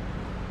go?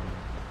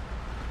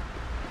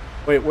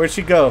 Wait, where'd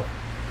she go?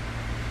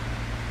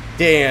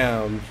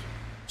 Damn.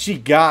 She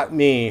got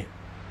me.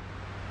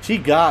 She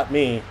got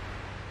me.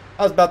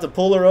 I was about to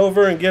pull her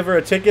over and give her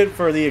a ticket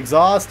for the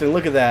exhaust, and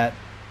look at that.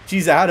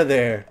 She's out of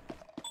there.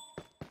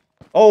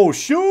 Oh,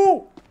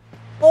 shoot.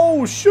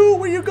 Oh, shoot.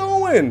 Where you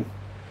going?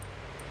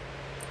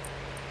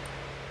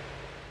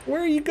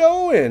 Where are you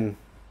going?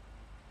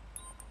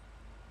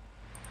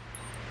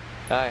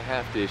 I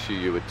have to issue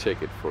you a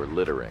ticket for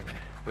littering,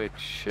 which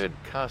should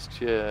cost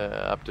you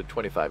up to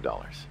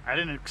 $25. I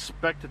didn't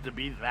expect it to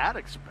be that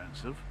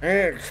expensive. I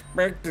didn't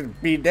expect it to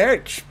be that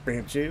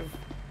expensive.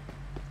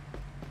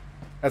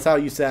 That's how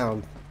you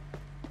sound.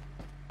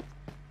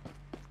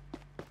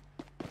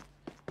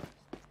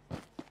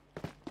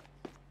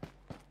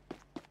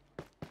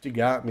 She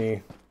got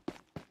me.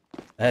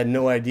 I had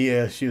no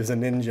idea she was a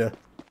ninja.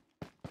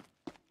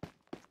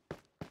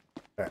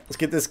 Alright, let's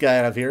get this guy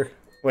out of here.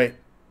 Wait,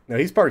 no,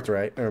 he's parked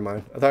right. Never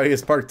mind. I thought he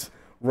was parked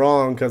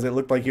wrong because it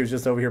looked like he was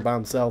just over here by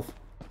himself.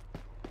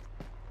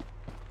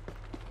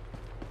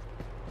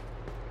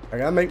 I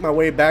gotta make my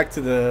way back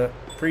to the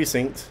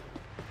precinct.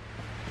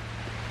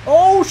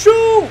 Oh,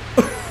 shoot!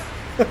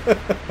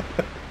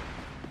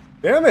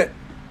 Damn it!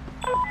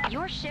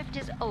 Your shift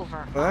is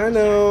over. I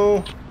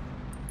know.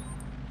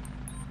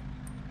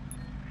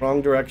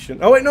 Wrong direction.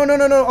 Oh, wait, no, no,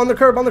 no, no. On the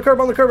curb, on the curb,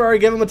 on the curb. I already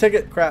gave him a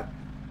ticket. Crap.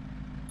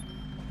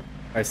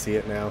 I see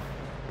it now.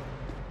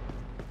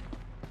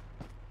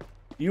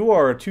 You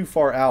are too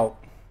far out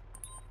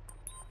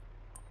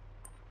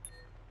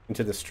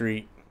into the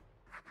street.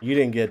 You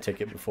didn't get a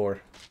ticket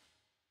before.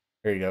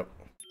 There you go.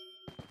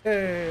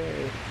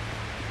 Hey.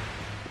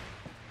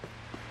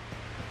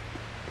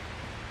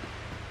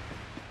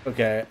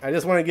 Okay, I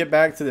just want to get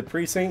back to the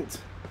precinct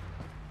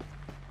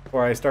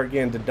before I start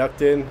getting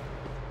deducted.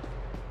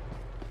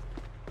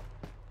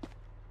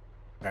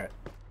 Alright.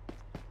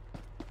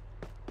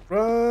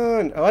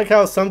 Run! I like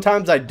how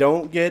sometimes I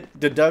don't get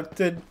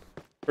deducted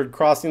for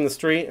crossing the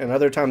street, and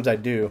other times I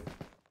do.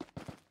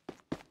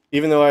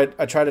 Even though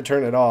I try to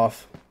turn it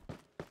off.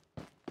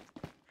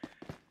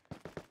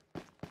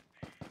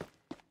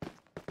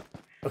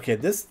 Okay,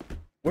 this...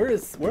 Where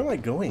am I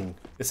going?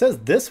 It says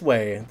this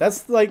way.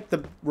 That's like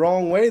the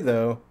wrong way,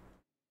 though.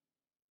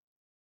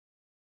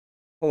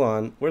 Hold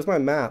on. Where's my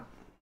map?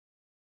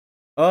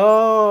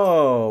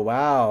 Oh,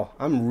 wow.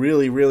 I'm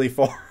really, really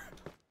far.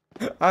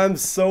 I'm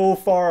so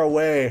far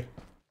away.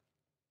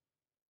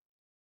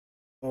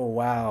 Oh,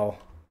 wow.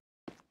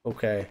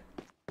 Okay.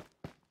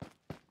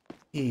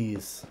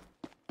 Jeez.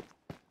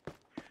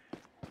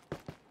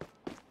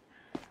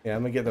 Yeah,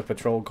 I'm gonna get the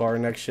patrol car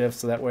next shift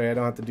so that way I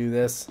don't have to do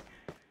this.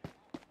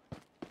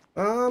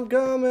 I'm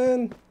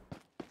coming.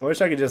 I wish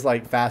I could just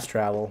like fast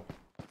travel.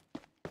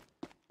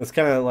 It's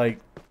kind of like,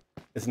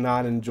 it's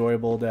not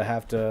enjoyable to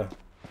have to.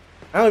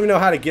 I don't even know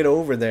how to get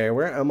over there.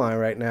 Where am I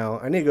right now?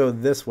 I need to go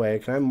this way.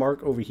 Can I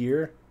mark over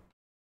here?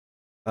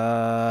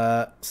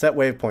 Set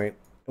waypoint. It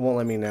won't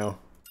let me know.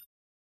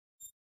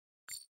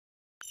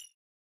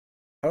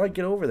 How do I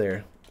get over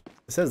there?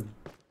 It says,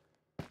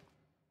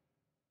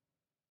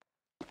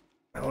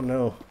 I don't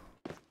know.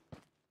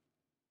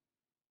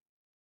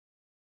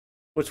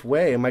 Which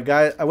way? My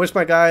guy, I wish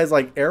my guy's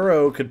like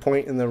arrow could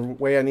point in the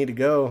way I need to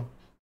go.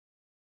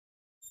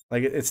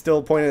 Like it's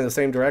still pointing in the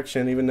same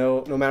direction, even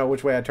though no matter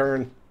which way I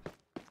turn.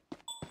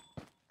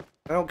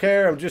 I don't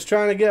care. I'm just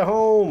trying to get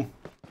home.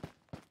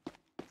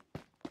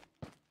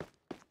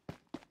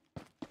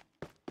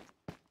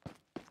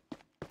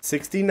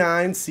 $69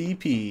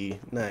 CP.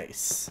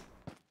 Nice.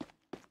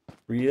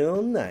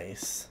 Real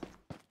nice.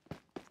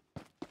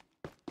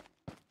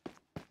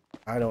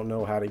 I don't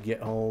know how to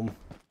get home.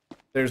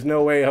 There's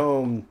no way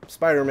home.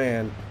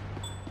 Spider-Man.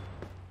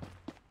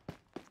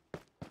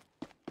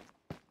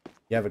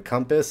 You have a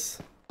compass?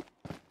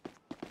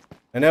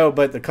 I know,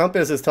 but the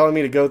compass is telling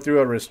me to go through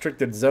a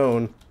restricted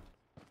zone.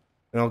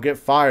 And I'll get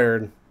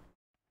fired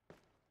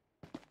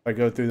if I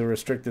go through the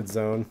restricted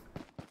zone.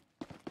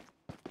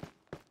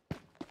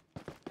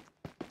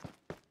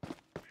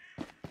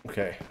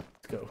 Okay,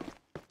 let's go.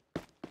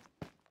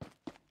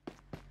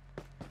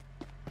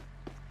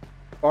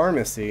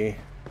 Pharmacy.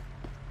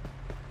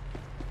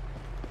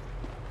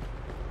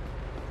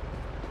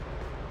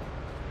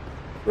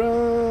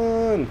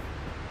 Run!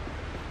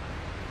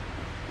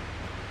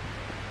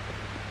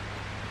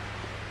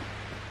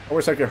 I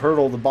wish I could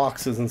hurdle the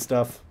boxes and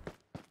stuff.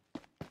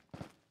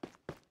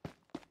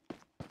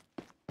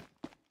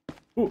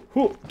 Ooh,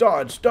 ooh,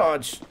 dodge,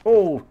 dodge.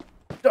 Oh,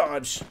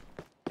 dodge.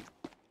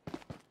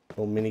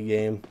 Little mini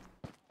game.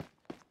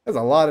 There's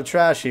a lot of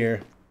trash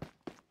here.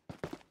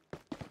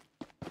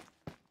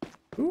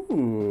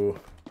 Ooh,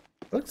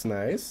 looks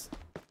nice.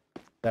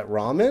 That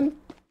ramen?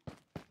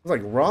 It's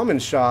like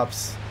ramen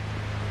shops.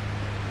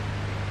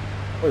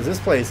 What is this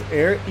place?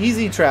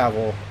 Easy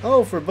travel.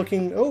 Oh, for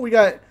booking. Oh, we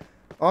got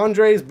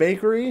Andre's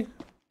Bakery.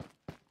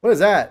 What is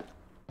that?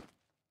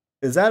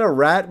 Is that a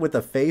rat with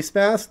a face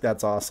mask?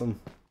 That's awesome.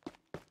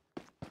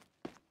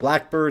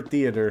 Blackbird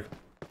Theater.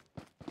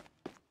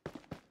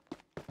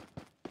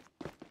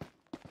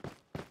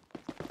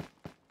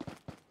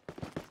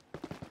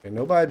 Okay,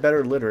 nobody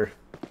better litter.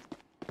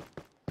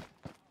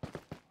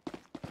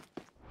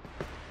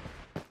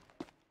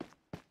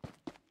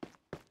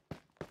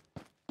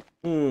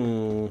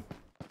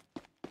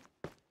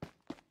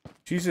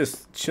 She's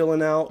just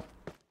chilling out.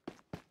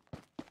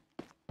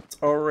 It's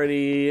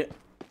already,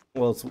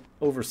 well, it's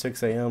over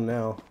 6 a.m.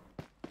 now.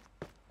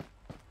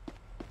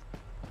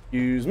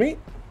 Excuse me.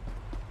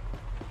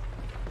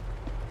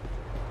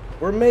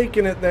 We're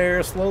making it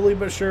there, slowly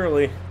but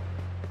surely. All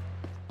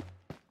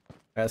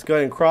right, let's go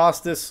ahead and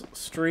cross this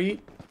street.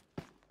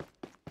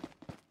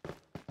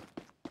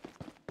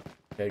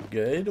 Okay,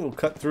 good. We'll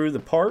cut through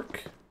the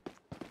park.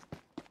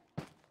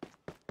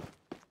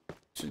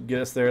 Should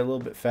get us there a little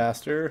bit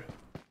faster.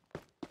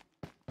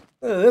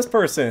 This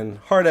person,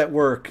 hard at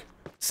work,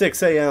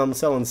 6 a.m.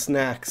 selling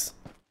snacks.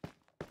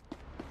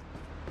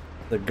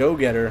 The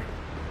go-getter.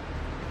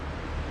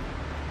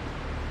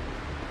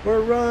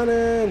 We're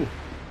running.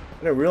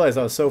 I didn't realize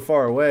I was so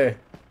far away.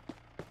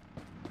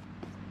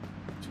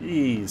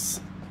 Jeez.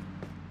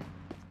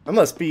 I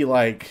must be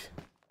like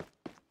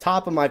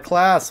top of my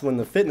class when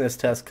the fitness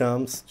test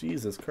comes.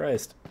 Jesus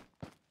Christ.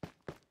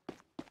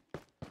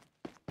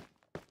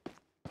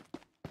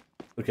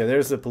 Okay,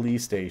 there's the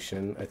police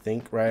station, I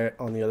think, right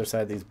on the other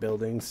side of these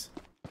buildings.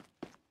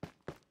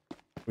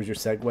 Where's your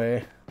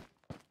Segway?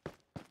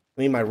 I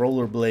need my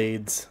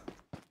rollerblades.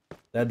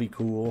 That'd be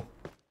cool.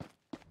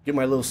 Get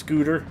my little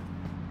scooter.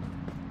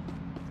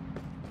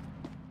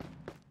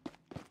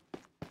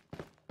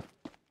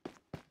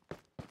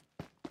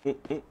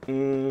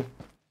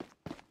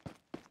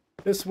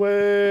 This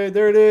way.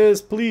 There it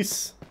is.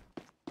 Police.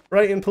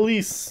 Brighton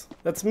police.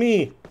 That's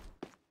me.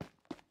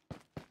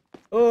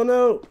 Oh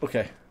no.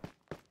 Okay.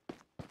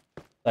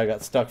 I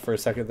got stuck for a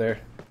second there.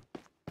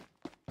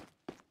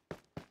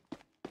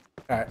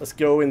 Alright, let's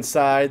go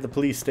inside the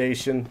police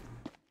station.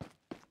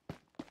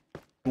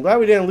 I'm glad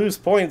we didn't lose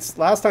points.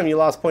 Last time you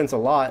lost points a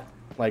lot.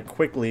 Like,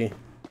 quickly.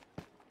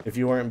 If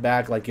you weren't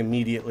back, like,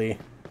 immediately.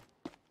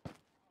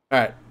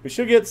 Alright, we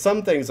should get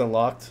some things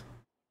unlocked.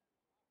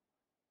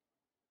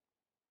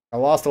 I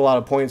lost a lot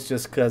of points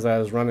just because I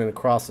was running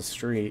across the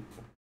street.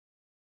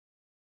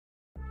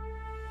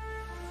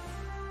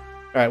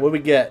 Alright, what did we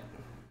get?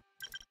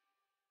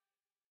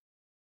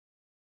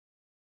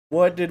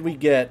 What did we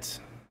get?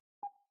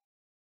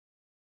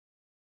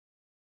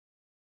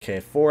 Okay,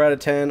 4 out of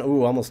 10.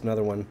 Ooh, almost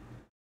another one.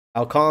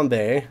 Alcombe.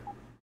 Is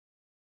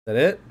that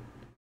it?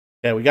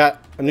 Yeah, we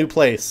got a new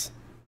place.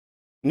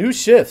 New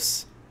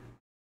shifts.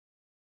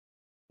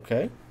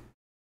 Okay.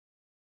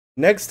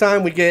 Next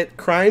time we get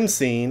crime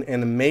scene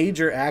and a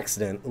major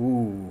accident.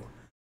 Ooh.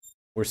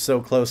 We're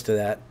so close to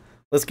that.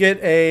 Let's get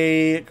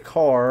a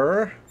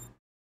car.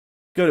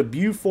 Go to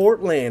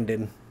Beaufort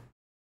Landing.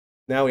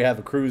 Now we have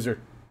a cruiser.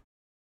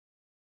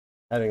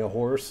 Having a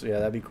horse. Yeah,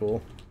 that'd be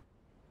cool.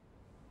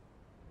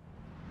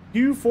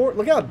 Beaufort.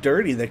 Look how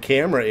dirty the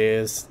camera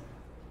is.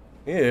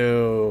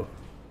 Ew.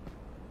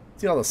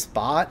 See all the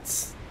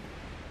spots?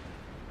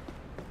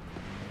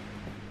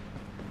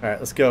 Alright,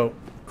 let's go.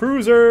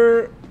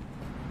 Cruiser!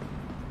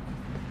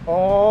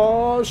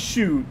 Oh,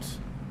 shoot.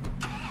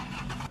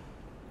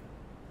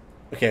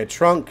 Okay,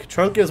 trunk.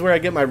 Trunk is where I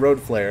get my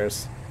road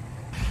flares.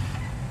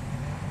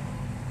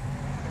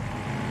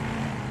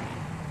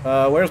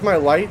 Where's my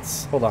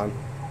lights? Hold on.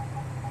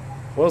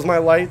 Where's my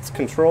lights?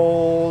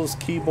 Controls,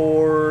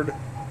 keyboard.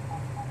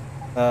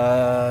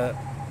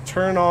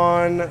 Turn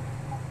on.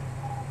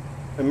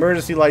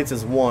 Emergency lights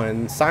is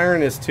 1.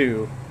 Siren is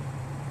 2.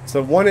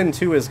 So 1 and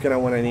 2 is gonna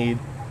what I need.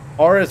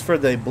 R is for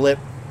the blip.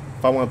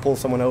 If I want to pull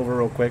someone over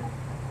real quick.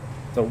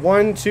 So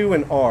 1, 2,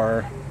 and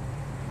R.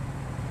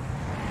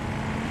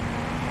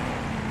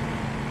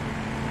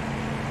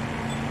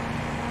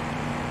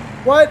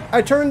 What?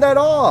 I turned that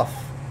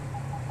off.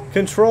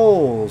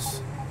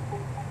 Controls.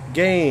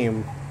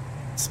 Game.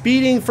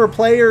 Speeding for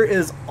player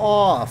is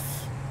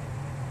off.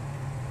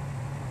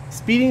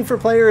 Speeding for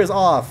player is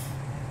off.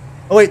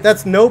 Oh wait,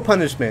 that's no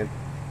punishment.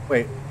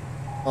 Wait.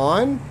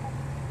 On?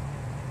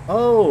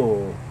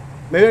 Oh.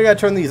 Maybe I gotta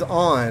turn these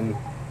on.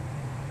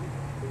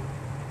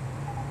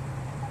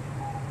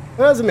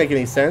 That doesn't make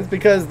any sense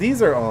because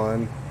these are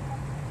on.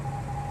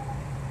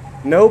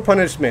 No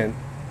punishment.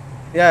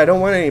 Yeah, I don't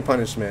want any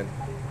punishment.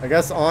 I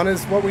guess on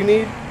is what we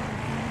need.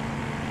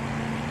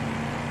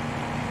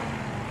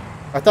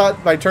 I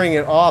thought by turning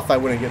it off I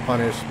wouldn't get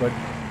punished, but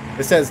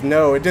it says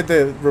no. It did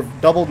the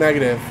double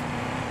negative.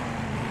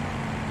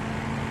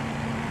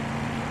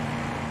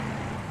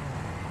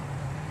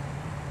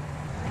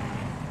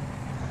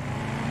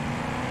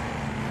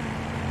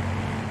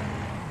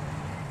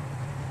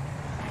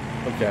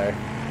 Okay.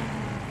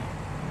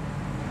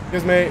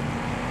 Excuse me.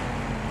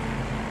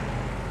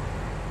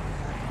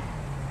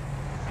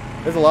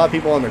 There's a lot of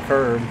people on the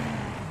curb.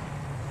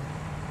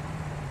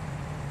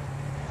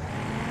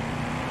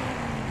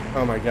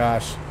 Oh my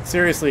gosh.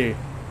 Seriously.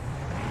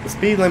 The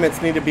speed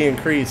limits need to be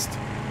increased.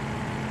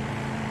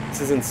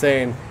 This is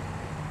insane.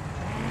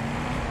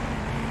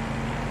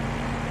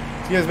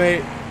 Excuse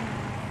me.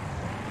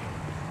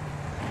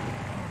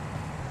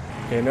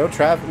 Okay, no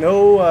traffic,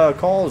 no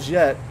calls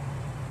yet.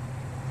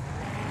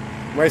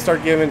 Might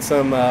start giving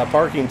some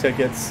parking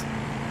tickets.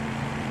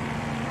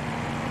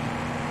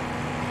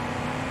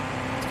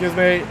 Excuse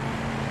me.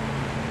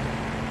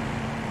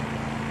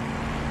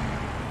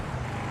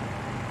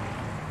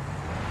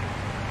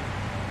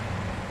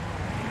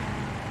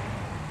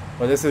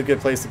 Well, this is a good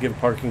place to give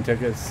parking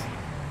tickets.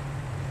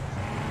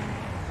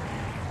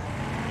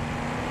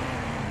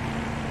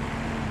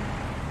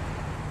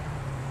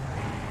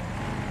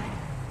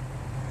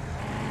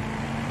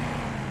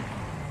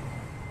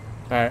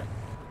 Alright.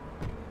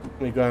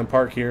 Let me go ahead and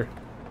park here.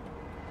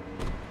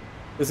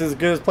 This is as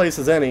good a place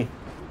as any.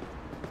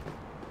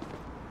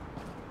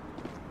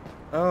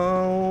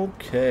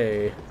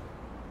 Okay.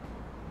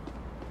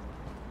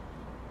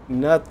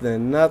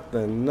 Nothing.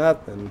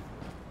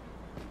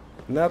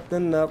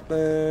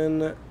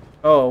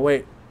 Oh,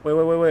 wait.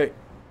 Wait.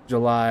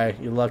 July,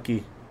 you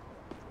lucky.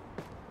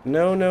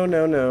 No.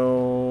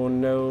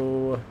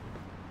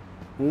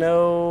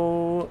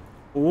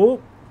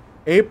 Whoop.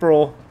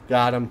 April.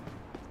 Got him.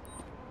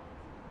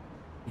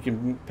 You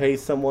can pay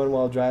someone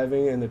while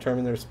driving and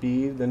determine their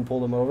speed, then pull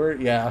them over.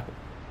 Yeah.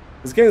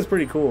 This game is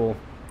pretty cool.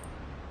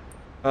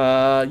 You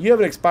have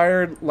an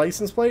expired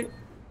license plate?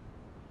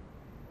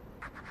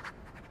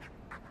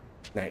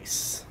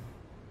 Nice.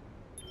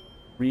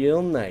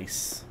 Real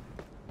nice.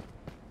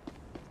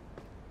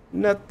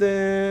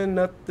 Nothing.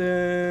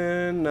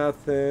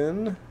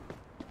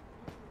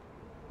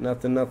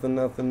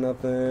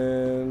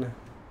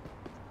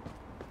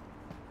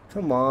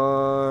 Come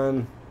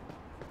on.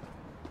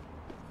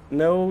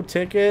 No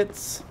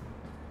tickets.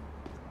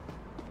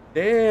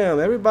 Damn,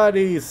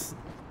 everybody's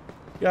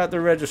got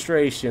their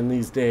registration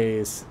these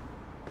days.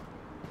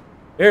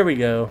 There we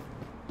go.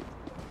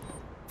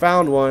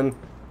 Found one.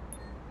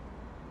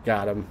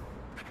 Got him.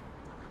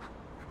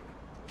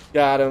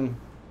 I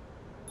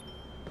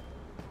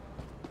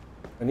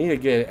need to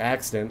get an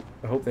accident.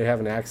 I hope they have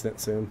an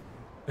accident soon.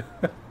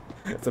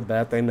 It's a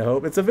bad thing to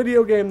hope. It's a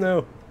video game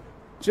though.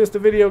 Just a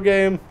video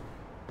game.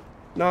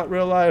 Not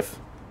real life.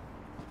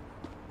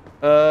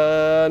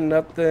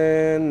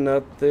 Nothing.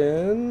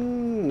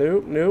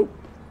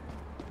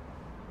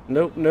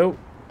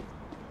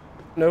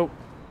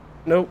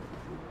 Nope.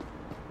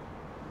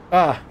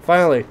 Ah,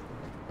 finally.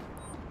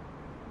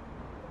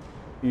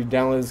 You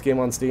download this game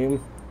on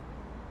Steam.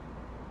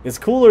 It's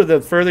cooler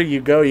the further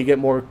you go, you get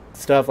more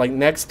stuff. Like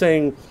next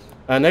thing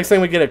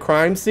we get a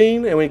crime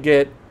scene and we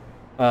get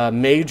a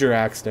major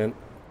accident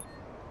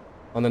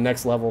on the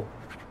next level.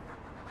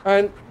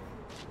 Alright,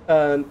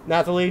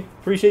 Nathalie,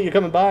 appreciate you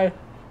coming by.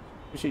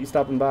 Appreciate you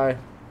stopping by.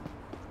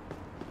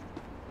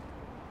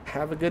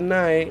 Have a good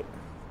night.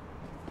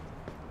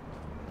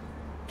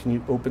 Can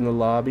you open the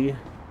lobby?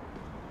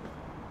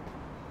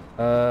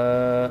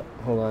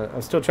 Hold on.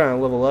 I'm still trying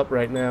to level up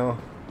right now.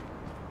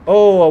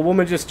 Oh, a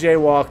woman just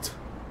jaywalked.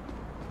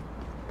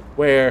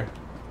 Where?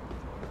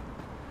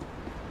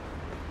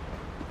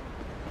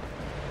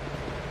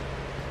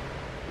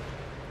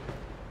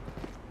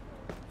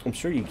 I'm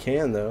sure you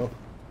can, though.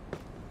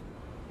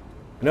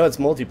 I know it's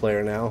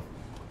multiplayer now,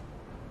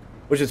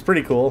 which is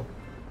pretty cool.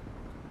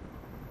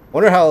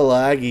 Wonder how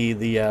laggy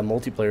the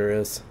multiplayer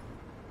is.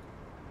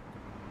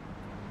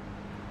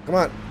 Come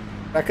on,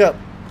 back up.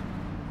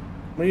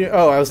 What are you?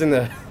 Oh, I was in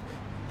the.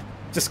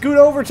 Just scoot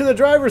over to the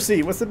driver's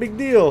seat. What's the big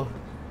deal?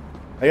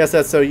 I guess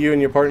that's so you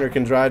and your partner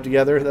can drive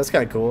together. That's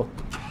kind of cool.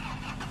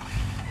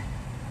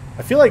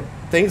 I feel like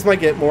things might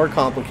get more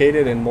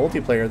complicated in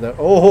multiplayer though.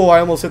 Oh, I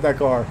almost hit that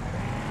car.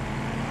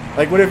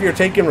 Like, what if you're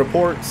taking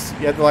reports?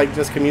 You have to like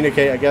just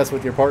communicate, I guess,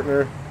 with your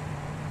partner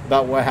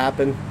about what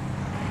happened.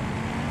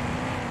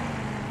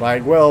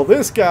 Like, well,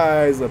 this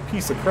guy's a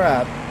piece of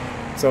crap,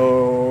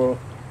 so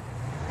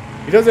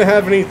he doesn't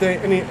have anything,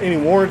 any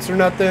warrants or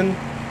nothing.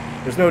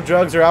 There's no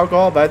drugs or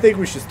alcohol, but I think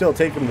we should still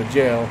take him to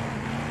jail.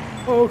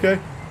 Oh, okay.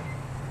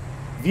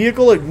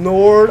 Vehicle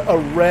ignored a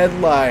red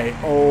light.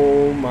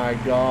 Oh my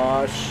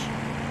gosh.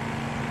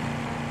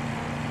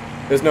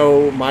 There's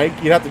no mic?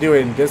 You'd have to do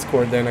it in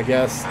Discord then, I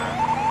guess.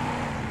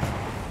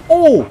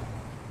 Oh!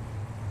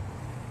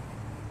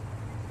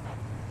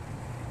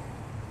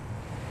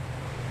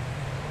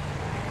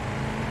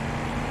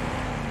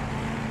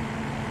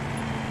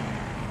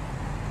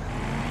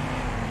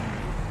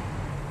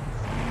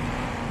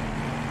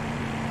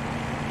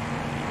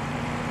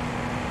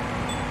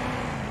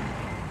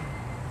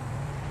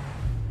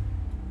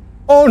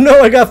 Oh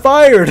no, I got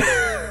fired!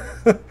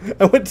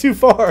 I went too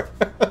far.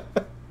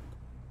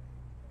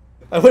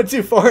 I went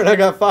too far and I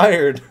got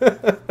fired.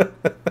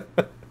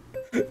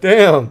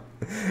 Damn.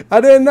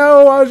 I didn't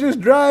know, I was just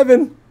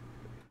driving.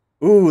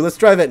 Ooh, let's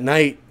drive at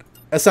night.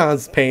 That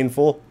sounds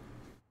painful.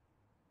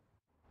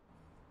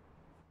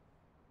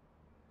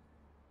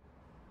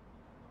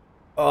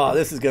 Oh,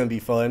 this is gonna be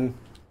fun.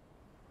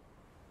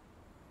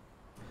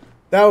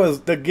 That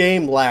was, the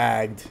game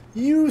lagged.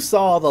 You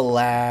saw the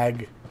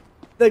lag.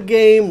 The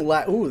game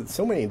ooh,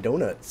 so many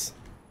donuts.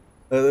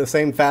 The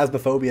same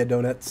Phasmophobia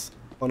donuts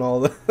on all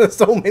the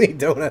so many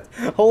donuts.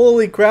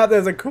 Holy crap,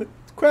 there's a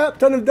crap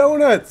ton of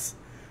donuts.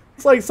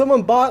 It's like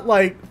someone bought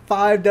like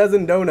 5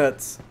 dozen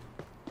donuts.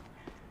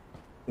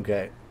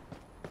 Okay.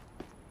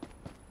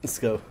 Let's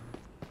go.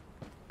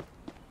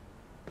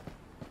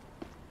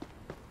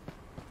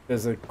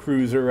 There's a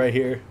cruiser right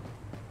here.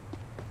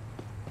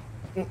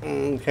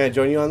 Can I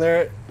join you on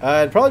there?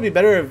 It'd probably be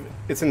better if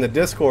it's in the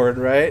Discord,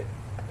 right?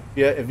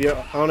 Yeah, if you,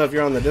 I don't know if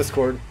you're on the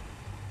Discord.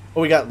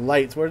 Oh, we got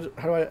lights. Where?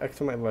 How do I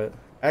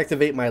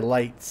activate my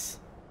lights?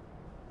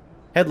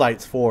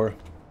 Headlights 4.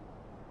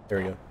 There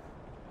we go.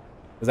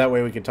 Because that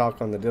way we could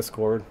talk on the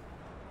Discord.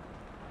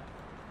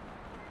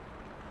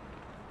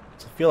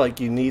 So I feel like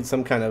you need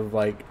some kind of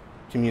like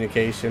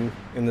communication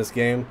in this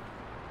game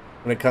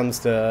when it comes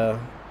to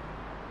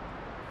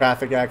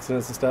traffic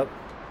accidents and stuff.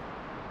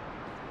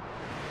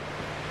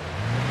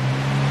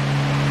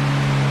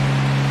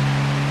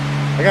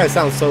 That guy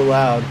sounds so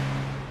loud.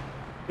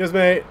 Excuse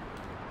me.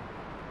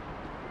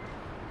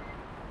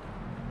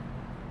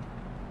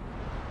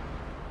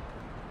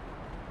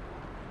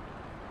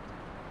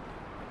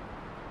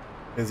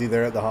 Is he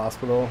there at the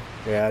hospital?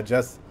 Yeah,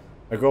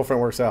 my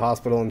girlfriend works at a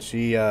hospital, and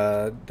she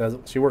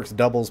works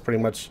doubles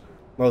pretty much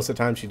most of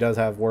the time. She does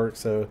have work,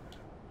 so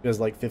she does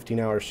like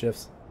 15-hour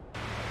shifts.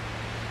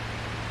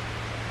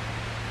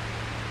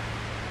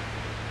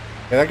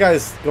 Yeah, that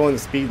guy's going the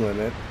speed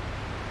limit,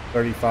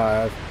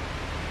 35.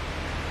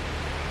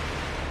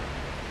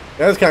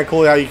 Yeah, that's kind of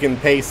cool how you can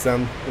pace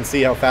them and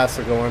see how fast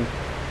they're going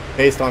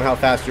based on how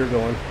fast you're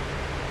going.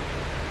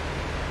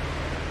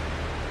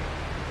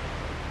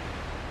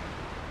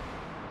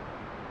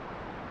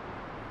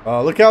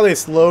 Look how they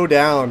slow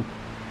down.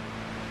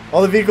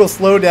 All the vehicles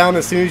slow down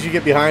as soon as you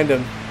get behind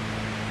them.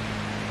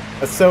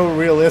 That's so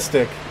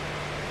realistic.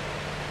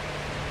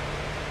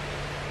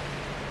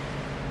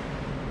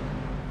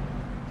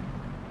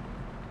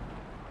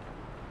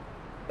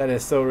 That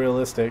is so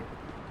realistic.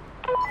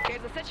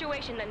 There's a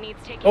situation that needs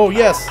taking. Oh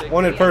yes,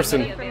 wanted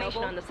person.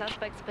 Information on the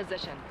suspect's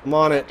position. I'm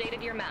on it.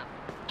 Updated your map.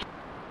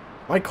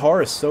 My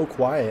car is so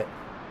quiet.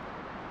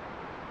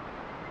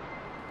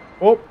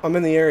 Oh, I'm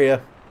in the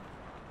area.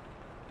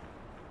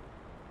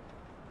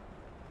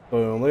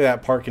 Boom, look at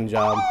that parking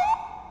job.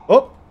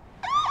 Oh!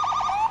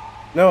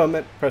 No, I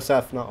meant press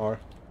F, not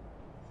R.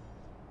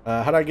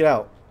 How do I get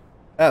out?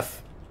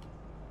 F.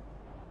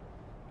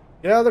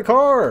 Get out of the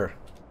car!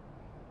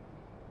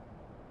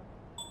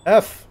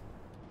 F.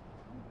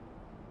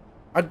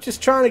 I'm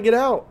just trying to get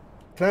out.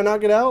 Can I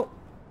not get out?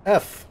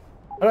 F.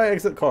 How do I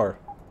exit car?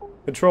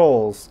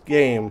 Controls.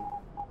 Game.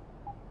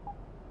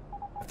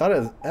 I thought it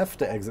was F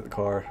to exit the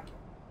car.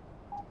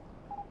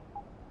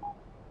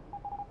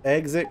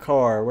 Exit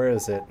car. Where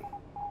is it?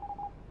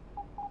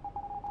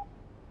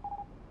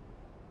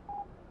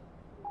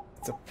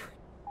 It's a...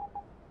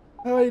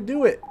 How do I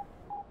do it?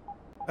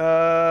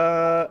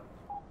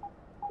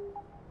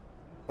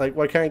 Like,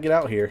 why can't I get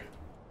out here?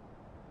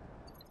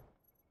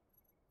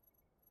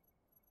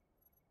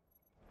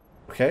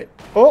 Okay.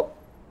 Oh!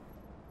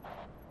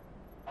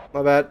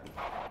 My bad.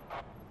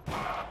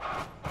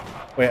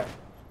 Wait.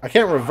 I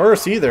can't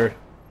reverse either.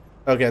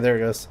 Okay, there it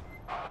goes.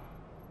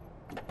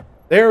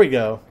 There we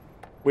go.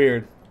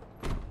 Weird.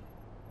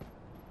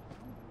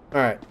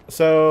 Alright,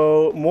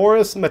 so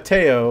Morris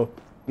Mateo,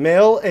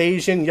 male,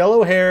 Asian,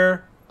 yellow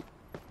hair,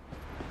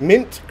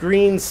 mint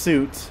green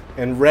suit,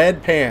 and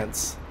red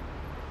pants.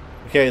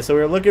 Okay, so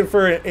we're looking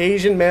for an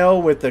Asian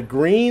male with a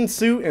green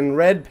suit and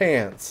red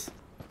pants.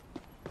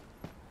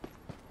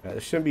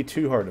 This shouldn't be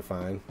too hard to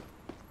find.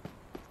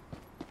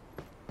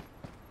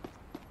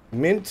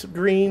 Mint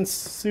green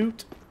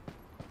suit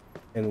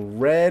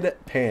and red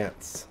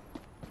pants.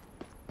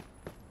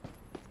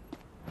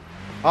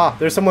 Ah,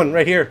 there's someone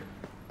right here.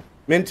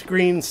 Mint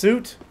green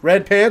suit,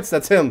 red pants,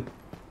 that's him.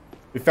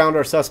 We found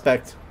our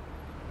suspect.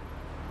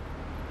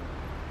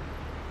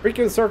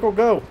 Freaking circle,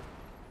 go.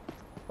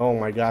 Oh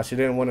my gosh, he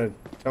didn't want to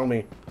tell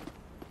me.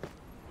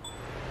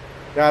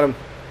 Got him.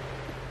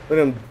 Look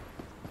at him.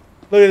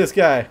 Look at this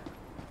guy.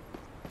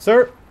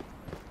 Sir?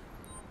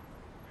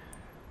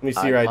 Let me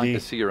see your ID. I'd like to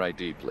see your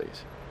ID,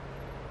 please.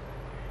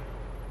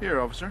 Here,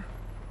 officer.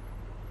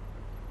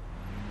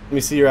 Let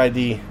me see your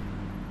ID.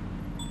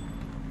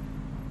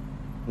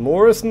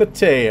 Morris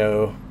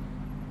Mateo.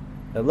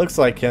 That looks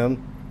like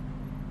him.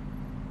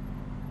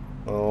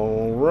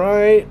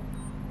 Alright.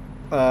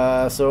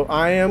 So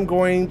I am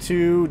going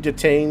to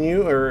detain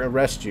you or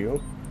arrest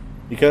you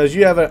because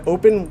you have an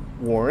open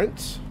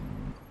warrant.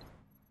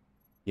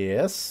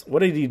 Yes. What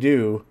did he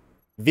do?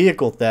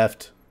 Vehicle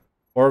theft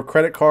or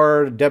credit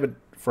card debit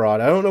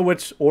fraud. I don't know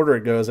which order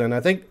it goes in.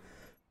 I think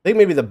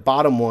maybe the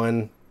bottom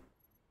one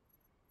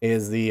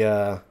is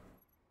the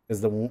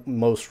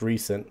most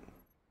recent.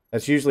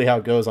 That's usually how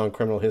it goes on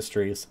criminal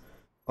histories.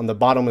 On the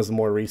bottom is the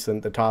more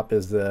recent. The top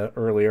is the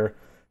earlier.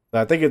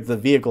 So I think it's the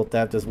vehicle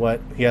theft is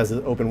what he has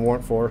an open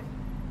warrant for.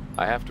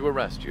 I have to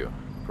arrest you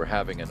for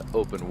having an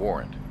open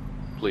warrant.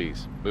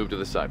 Please, move to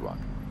the sidewalk.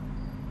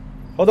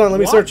 Hold on, let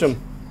me search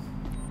him.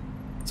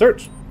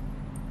 Search.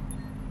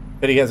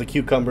 Bet he has a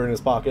cucumber in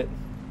his pocket.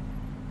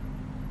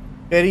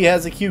 Bet he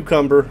has a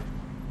cucumber.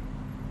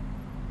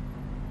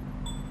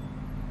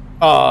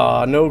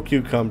 Ah, no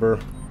cucumber.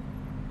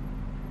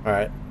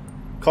 Alright.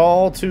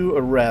 Call to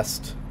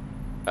arrest.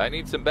 I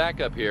need some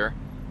backup here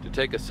to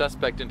take a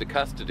suspect into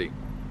custody.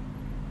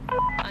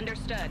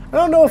 Understood. I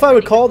don't know if I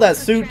would call that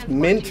suit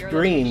mint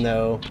green,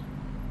 though.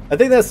 I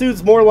think that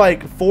suit's more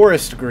like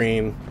forest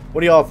green. What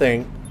do y'all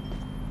think?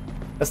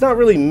 That's not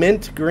really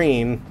mint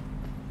green,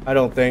 I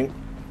don't think.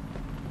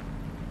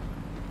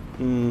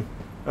 I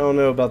don't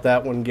know about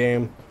that one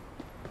game.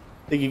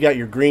 I think you got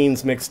your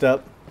greens mixed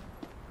up.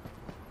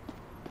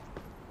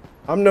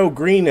 I'm no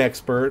green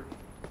expert,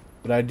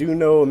 but I do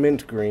know a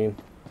mint green.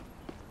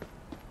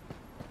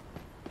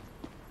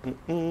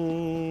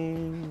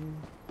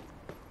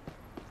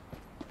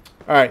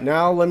 Alright,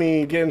 now let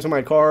me get into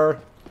my car.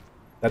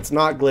 That's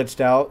not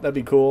glitched out. That'd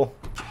be cool.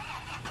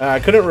 I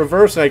couldn't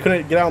reverse and I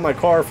couldn't get out of my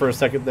car for a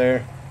second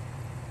there.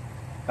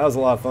 That was a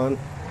lot of fun.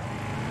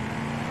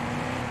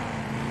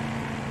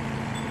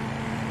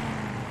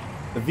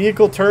 The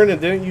vehicle turned and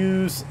didn't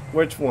use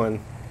which one?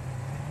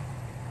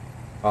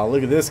 Oh,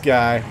 look at this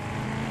guy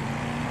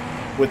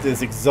with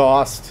his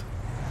exhaust.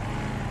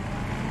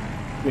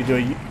 Let me do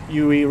a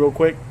UE real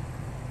quick.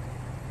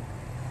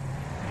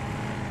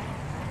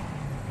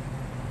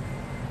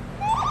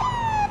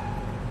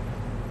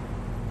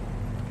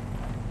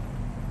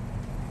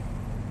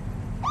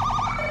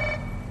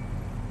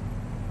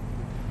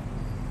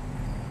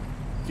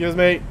 Excuse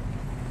me.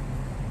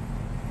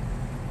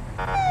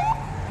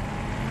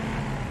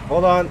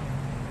 Hold on.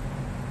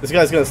 This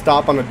guy's gonna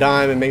stop on a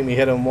dime and make me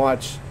hit him.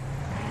 Watch.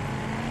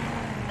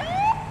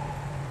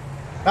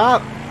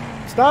 Stop!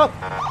 Stop!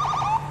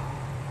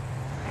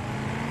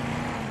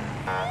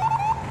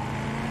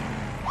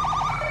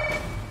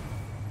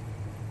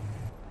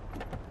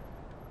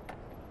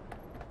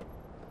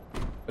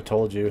 I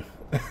told you.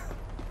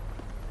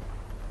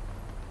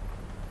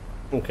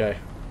 Okay.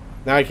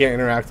 Now I can't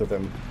interact with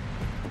him.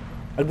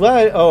 I'm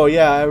glad. Oh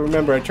yeah, I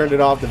remember. I turned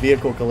it off. The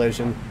vehicle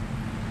collision.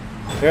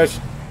 Yes.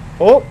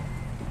 Oh.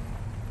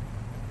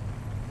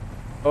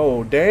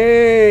 Oh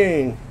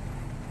dang.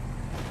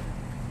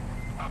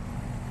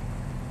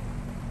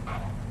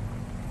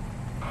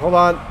 Hold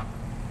on.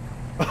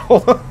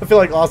 Hold on. I feel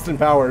like Austin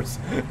Powers.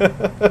 All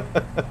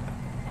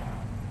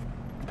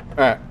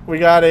right, we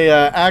got a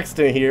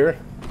accident here.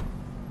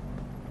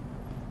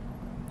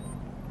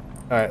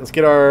 All right, let's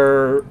get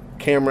our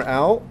camera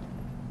out.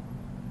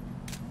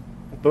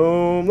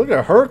 Boom. Look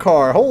at her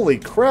car. Holy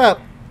crap.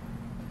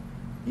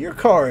 Your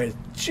car is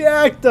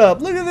jacked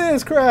up. Look at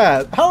this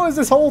crap. How is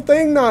this whole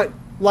thing not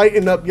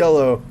lighting up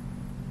yellow?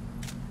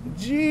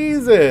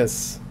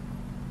 Jesus.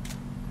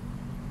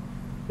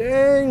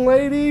 Dang,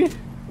 lady.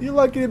 You're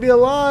lucky to be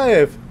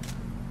alive.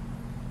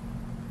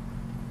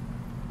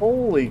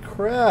 Holy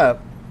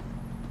crap.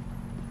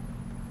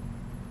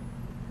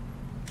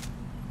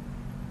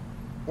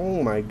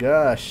 Oh my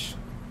gosh.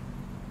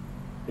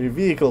 Your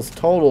vehicle's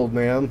totaled,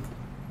 ma'am.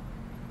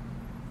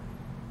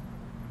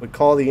 Would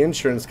call the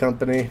insurance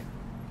company.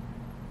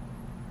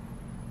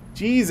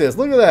 Jesus,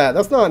 look at that.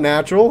 That's not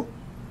natural.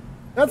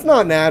 That's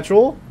not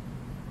natural.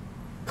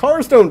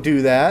 Cars don't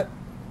do that.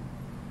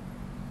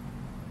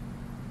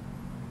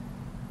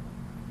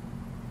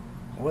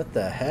 What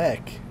the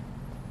heck?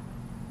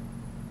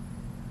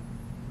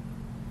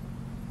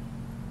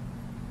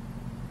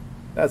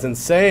 That's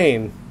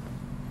insane.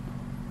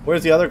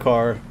 Where's the other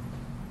car?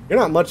 You're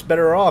not much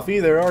better off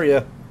either, are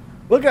you?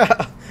 Look at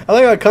how, I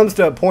like how it comes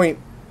to a point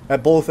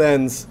at both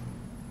ends.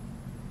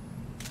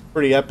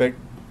 Pretty epic.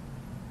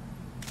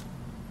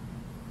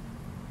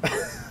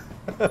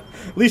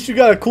 At least you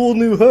got a cool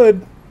new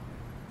hood.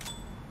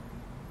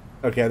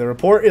 Okay, the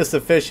report is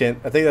sufficient.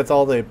 I think that's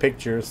all the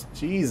pictures.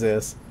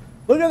 Jesus.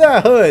 Look at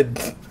that hood.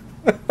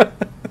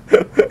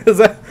 Is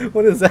that,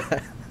 what is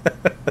that?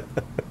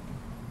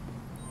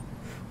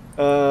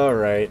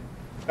 Alright.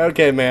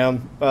 Okay,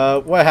 ma'am.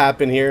 What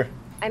happened here?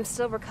 I'm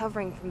still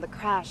recovering from the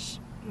crash.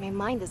 My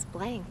mind is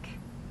blank.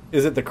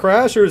 Is it the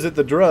crash or is it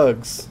the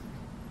drugs?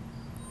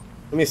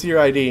 Let me see your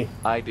ID.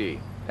 ID,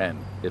 and,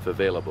 if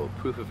available,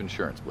 proof of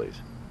insurance, please.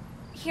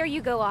 Here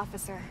you go,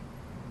 officer.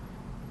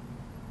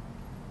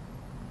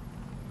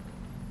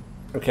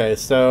 Okay,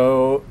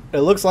 so it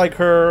looks like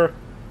her,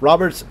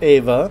 Roberts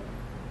Ava,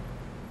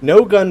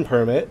 no gun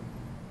permit,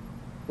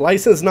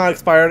 license not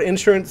expired,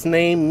 insurance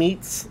name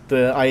meets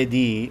the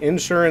ID,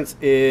 insurance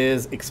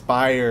is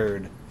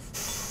expired.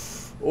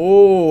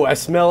 Oh, I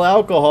smell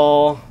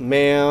alcohol,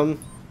 ma'am.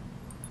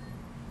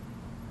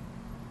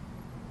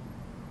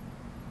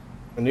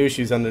 I knew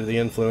she was under the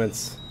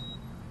influence.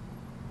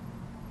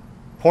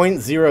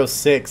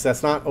 0.06,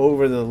 that's not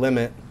over the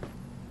limit.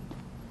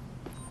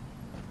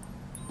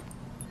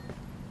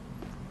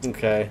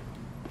 Okay.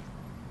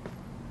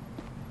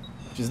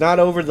 She's not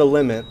over the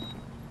limit.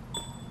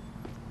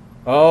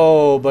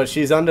 Oh, but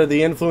she's under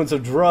the influence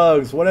of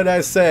drugs. What did I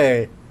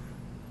say?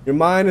 Your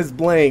mind is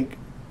blank.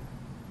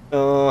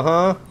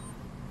 Uh-huh.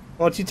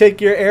 Why don't you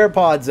take your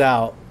AirPods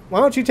out?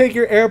 Why don't you take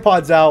your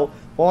AirPods out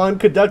while I'm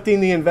conducting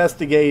the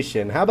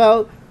investigation? How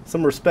about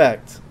some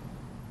respect?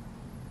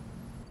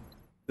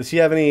 Does she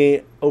have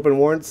any open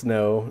warrants?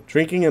 No.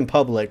 Drinking in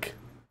public.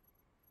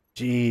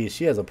 Geez,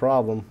 she has a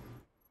problem.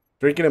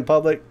 Drinking in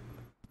public.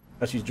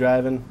 Now she's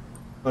driving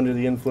under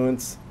the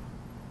influence.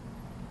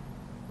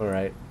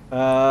 Alright.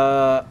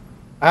 I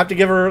have to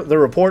give her the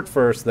report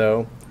first,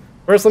 though.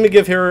 First, let me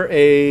give her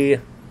a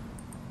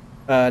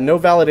no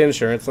valid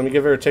insurance. Let me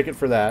give her a ticket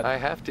for that. I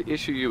have to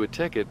issue you a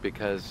ticket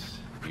because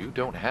you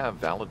don't have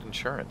valid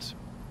insurance.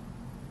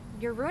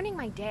 You're ruining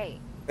my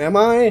day. Am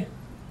I?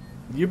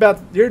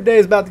 Your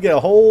day's about to get a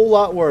whole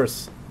lot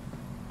worse.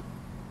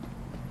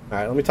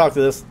 Alright, let me talk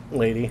to this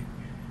lady.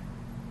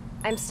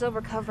 I'm still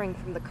recovering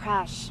from the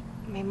crash.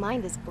 My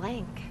mind is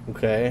blank.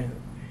 Okay.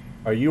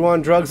 Are you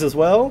on drugs as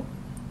well?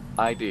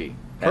 ID.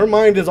 Her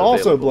mind is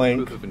also Available.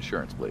 blank. Proof of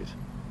insurance, please.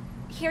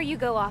 Here you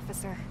go,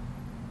 officer.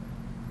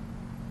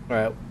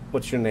 Alright,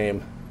 what's your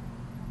name?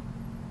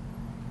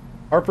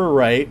 Harper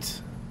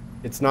Wright.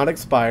 It's not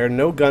expired.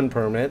 No gun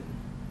permit.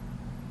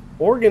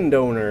 Organ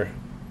donor.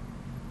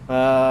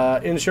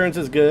 Insurance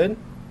is good.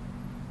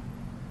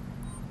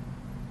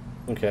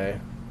 Okay.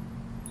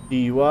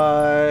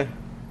 DUI.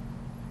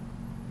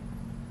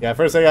 Yeah,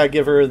 first I gotta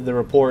give her the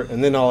report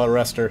and then I'll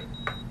arrest her.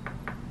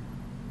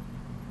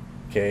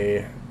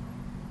 Okay.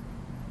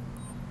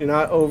 You're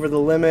not over the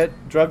limit.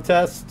 Drug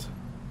test.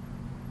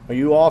 Are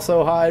you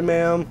also high,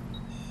 ma'am?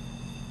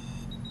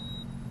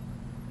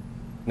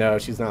 No,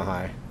 she's not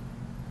high.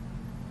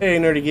 Hey,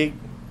 nerdy geek.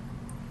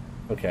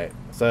 Okay,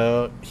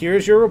 so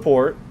here's your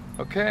report.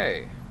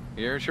 Okay,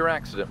 here's your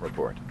accident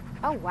report.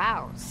 Oh,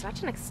 wow.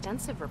 Such an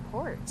extensive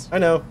report. I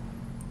know.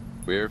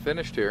 We're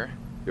finished here.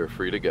 You're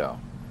free to go.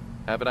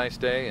 Have a nice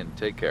day and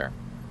take care.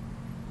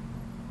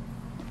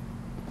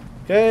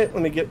 Okay,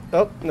 let me get...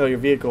 Oh, no, your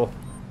vehicle.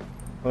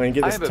 I'm going to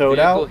get this I have towed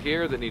a vehicle out.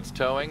 here that needs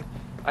towing.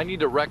 I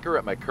need a wrecker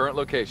at my current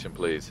location,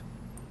 please.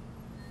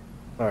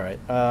 Alright,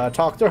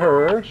 talk to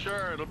her.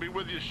 Sure, it'll be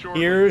with you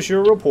shortly. Here's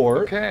your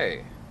report.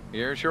 Okay,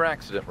 here's your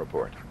accident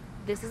report.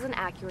 This is an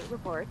accurate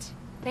report.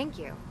 Thank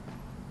you.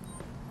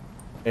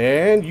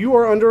 And you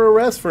are under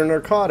arrest for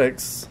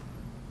narcotics.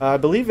 I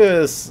believe it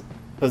is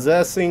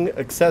possessing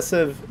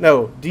excessive...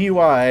 No,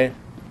 DUI,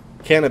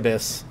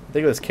 cannabis. I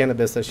think it was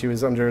cannabis that she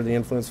was under the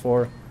influence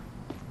for.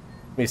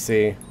 Let me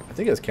see. I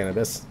think it was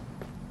cannabis.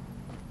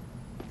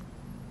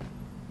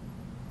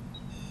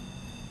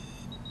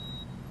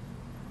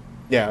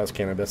 Yeah, it was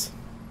cannabis.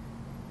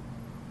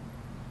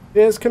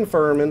 Is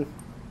confirming.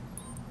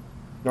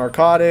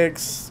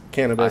 Narcotics,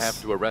 cannabis. I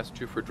have to arrest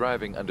you for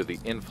driving under the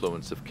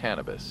influence of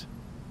cannabis.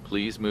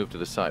 Please move to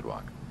the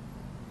sidewalk.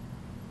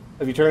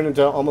 Have you turned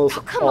into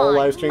almost come all on,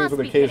 live you streams must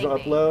with be occasional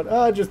kidding me.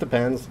 upload? It just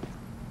depends.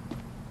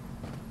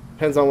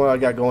 Depends on what I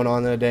got going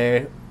on in the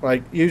day.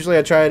 Like, usually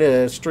I try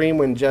to stream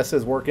when Jess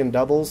is working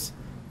doubles.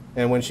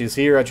 And when she's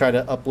here, I try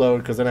to upload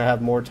because then I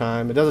have more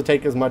time. It doesn't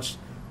take as much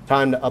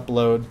time to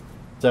upload.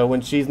 So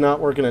when she's not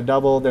working a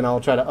double, then I'll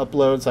try to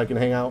upload so I can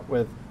hang out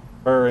with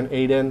her and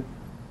Aiden.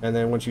 And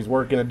then when she's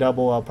working a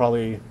double, I'll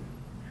probably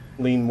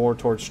lean more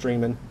towards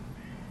streaming.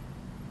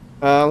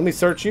 Let me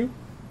search you.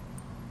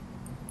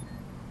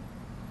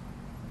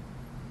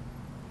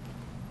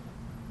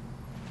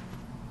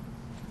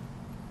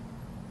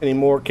 Any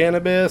more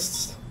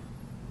cannabis?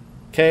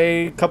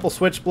 Okay, couple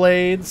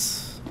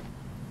switchblades.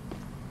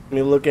 Let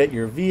me look at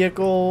your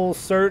vehicle.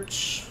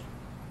 Search.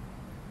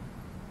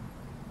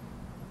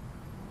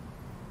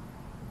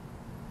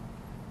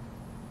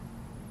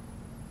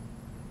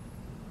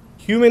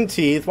 Human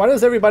teeth. Why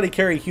does everybody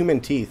carry human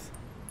teeth?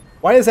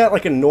 Why is that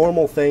like a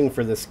normal thing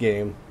for this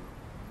game?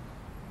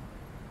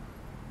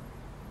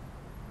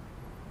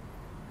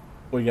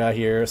 We got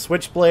here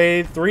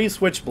switchblade, 3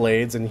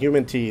 switchblades, and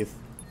human teeth.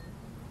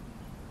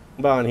 What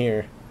about in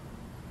here?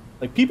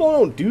 Like, people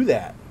don't do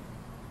that.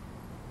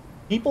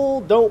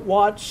 People don't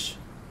watch,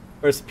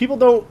 or people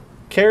don't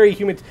carry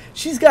human.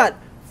 She's got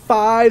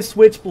 5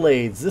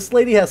 switchblades. This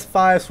lady has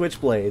 5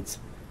 switchblades.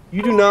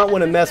 You do not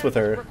want to mess with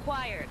her.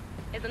 Required.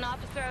 Is an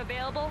officer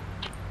available?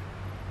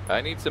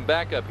 I need some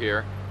backup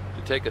here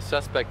to take a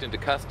suspect into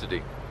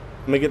custody.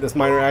 Let me get this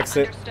minor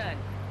accident. Understood.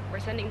 We're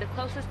sending the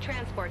closest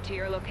transport to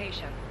your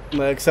location. I'm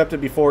gonna accept it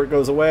before it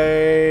goes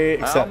away.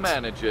 I'll Accept.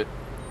 manage it.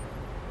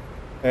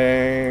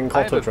 And I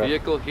call have tow a truck.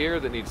 vehicle here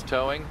that needs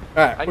towing.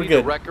 Alright, I we're need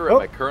good. a wrecker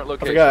Oh, at my current I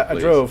location, forgot, please. I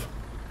drove.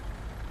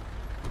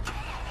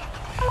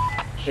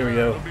 Here we Sure,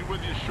 go. it'll be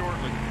with you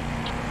shortly.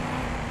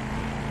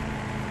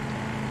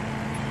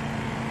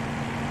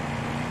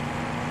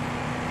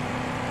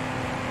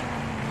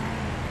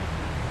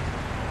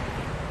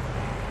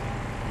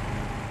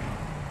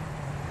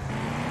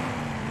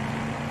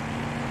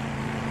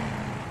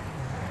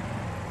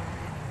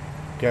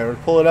 Okay, we're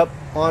pulling up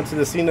onto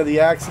the scene of the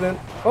accident.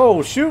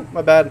 Oh, shoot,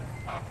 my bad.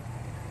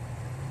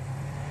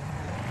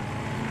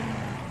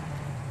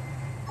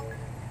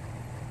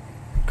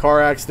 Car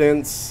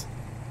accidents.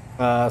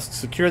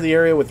 Secure the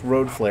area with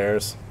road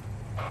flares.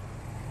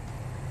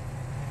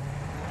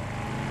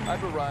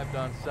 I've arrived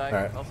on site. All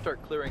right. I'll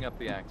start clearing up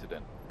the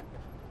accident.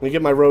 Let me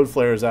get my road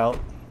flares out.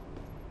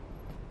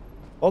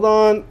 Hold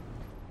on.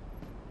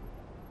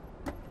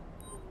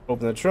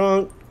 Open the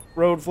trunk.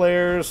 Road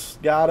flares.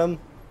 Got them.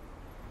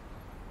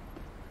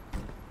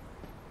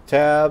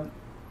 Tab.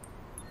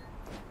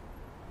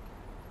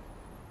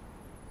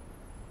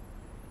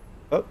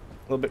 Oh, a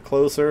little bit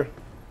closer.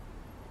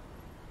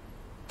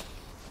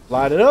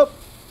 Light it up.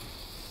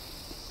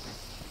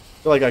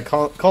 Feel like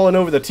calling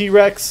over the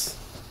T-Rex.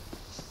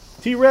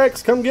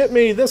 T-Rex, come get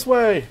me this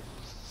way.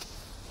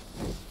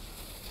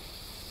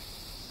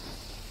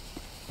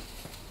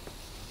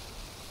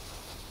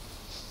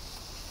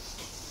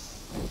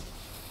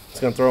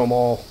 Just gonna throw them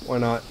all. Why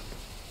not?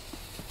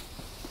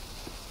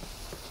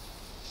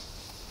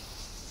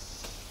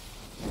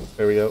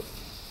 There we go.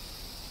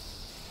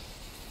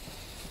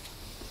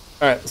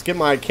 Alright, let's get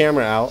my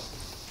camera out.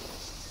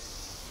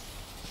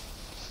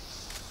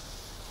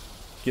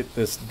 Get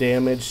this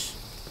damage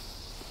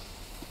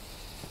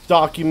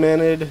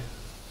documented.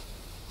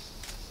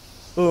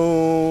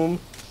 Boom.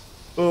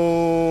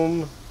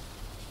 Boom.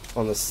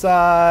 On the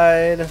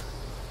side.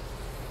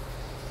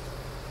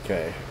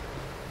 Okay.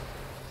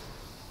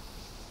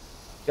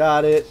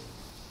 Got it.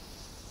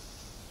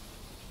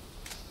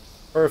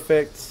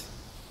 Perfect.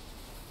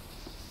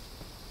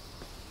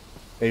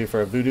 Maybe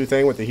for a voodoo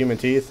thing with the human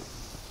teeth.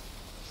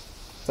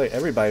 It's like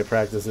everybody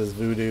practices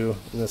voodoo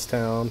in this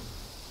town.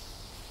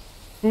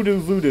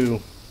 Voodoo.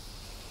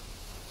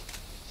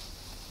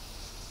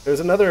 There's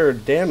another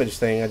damage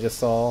thing I just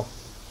saw.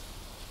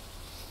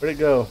 Where'd it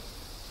go?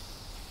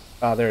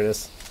 Ah, there it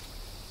is.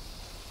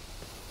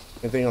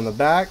 Anything on the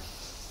back?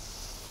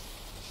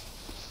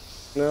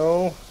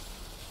 No.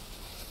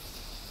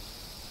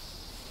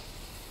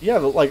 Yeah,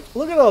 but like,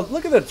 look at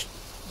the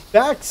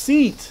back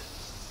seat.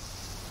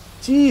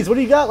 Jeez, what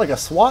do you got? Like a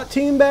SWAT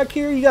team back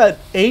here? You got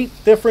 8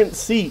 different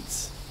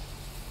seats.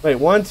 Wait,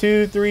 1,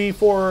 2, 3,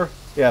 4.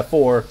 Yeah,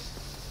 4.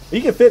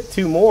 You can fit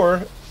 2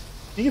 more.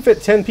 You can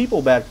fit 10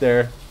 people back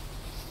there.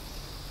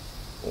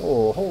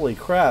 Oh, holy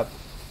crap.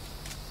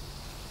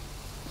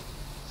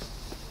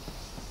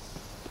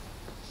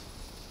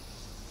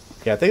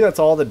 Okay, I think that's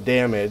all the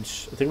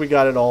damage. I think we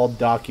got it all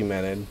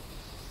documented.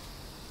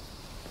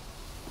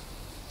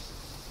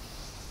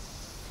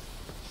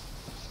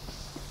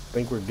 I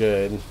think we're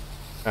good.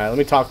 Alright, let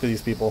me talk to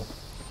these people.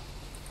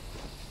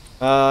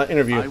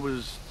 Interview. I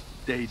was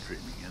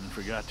daydreaming and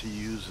forgot to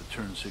use the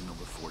turn signal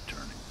before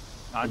turning.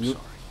 I'm sorry.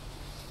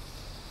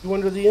 You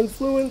under the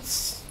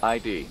influence?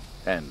 ID,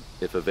 and,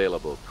 if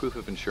available, proof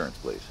of insurance,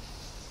 please.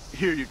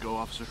 Here you go,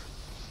 officer.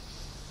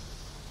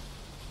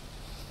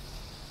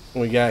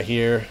 What we got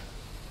here?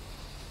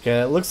 Okay,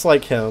 it looks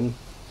like him.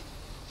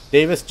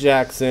 Davis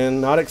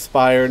Jackson, not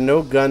expired,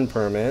 no gun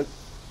permit.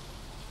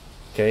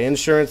 Okay,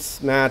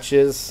 insurance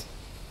matches.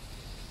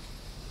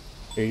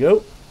 Here you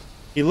go.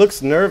 He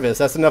looks nervous.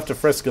 That's enough to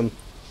frisk him.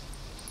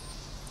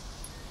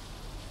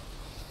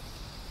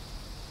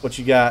 What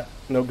you got?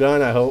 No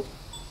gun, I hope.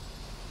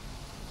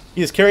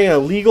 He is carrying a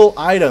legal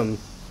item.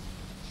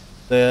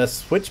 The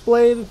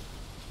switchblade?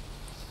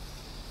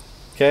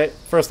 Okay,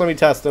 first let me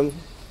test him.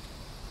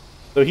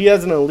 So he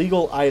has an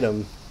illegal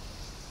item.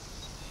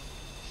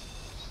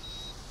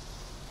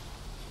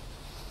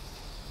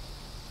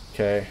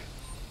 Okay.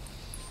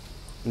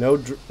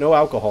 No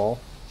alcohol.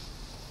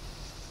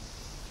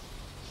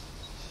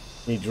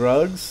 Any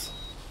drugs?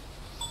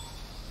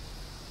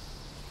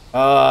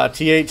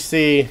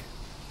 THC.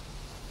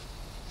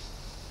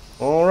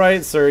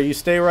 Alright, sir. You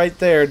stay right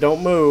there.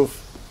 Don't move.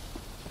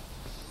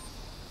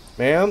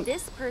 Ma'am?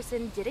 This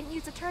person didn't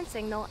use a turn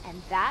signal,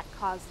 and that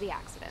caused the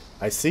accident.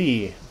 I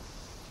see.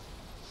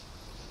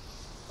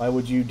 Why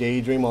would you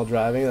daydream while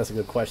driving? That's a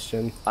good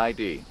question.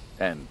 ID,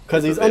 and...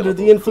 Because he's if under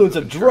available, the influence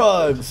proof of insurance,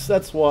 drugs.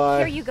 That's why.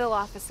 Here you go,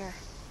 officer.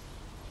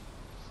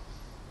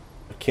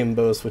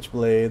 Akimbo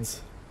switchblades.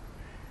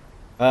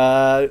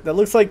 That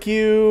looks like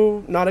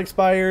you. Not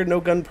expired. No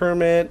gun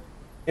permit.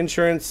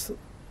 Insurance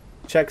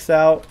checks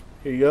out.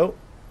 Here you go.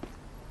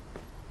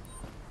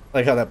 I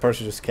like how that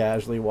person just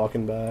casually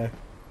walking by.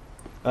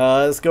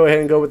 Let's go ahead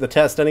and go with the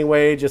test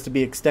anyway, just to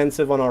be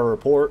extensive on our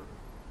report.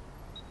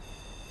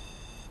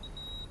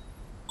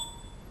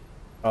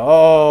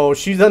 Oh,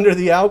 she's under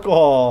the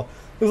alcohol.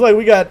 Looks like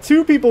we got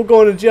 2 people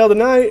going to jail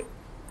tonight.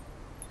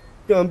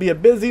 Gonna be a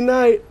busy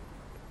night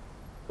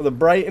for the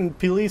Brighton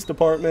Police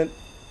Department.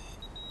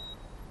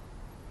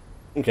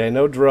 Okay,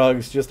 no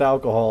drugs, just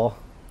alcohol.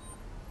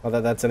 Not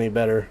that that's any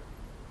better.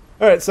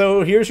 Alright,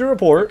 so here's your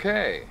report.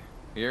 Okay,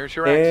 here's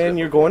your accident. And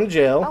you're going to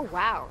jail. Oh,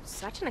 wow.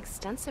 Such an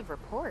extensive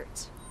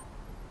report.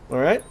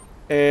 Alright.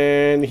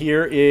 And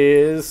here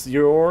is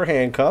your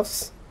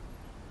handcuffs.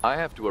 I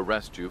have to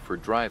arrest you for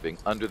driving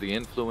under the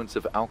influence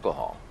of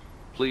alcohol.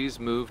 Please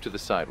move to the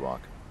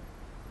sidewalk.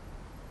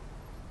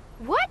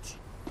 What?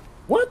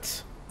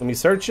 What? Let me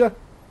search you.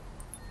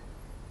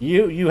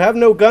 You have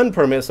no gun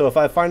permit, so if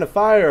I find a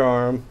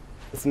firearm,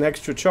 it's an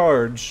extra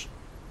charge.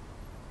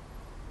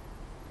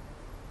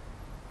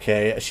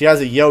 Okay, she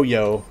has a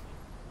yo-yo.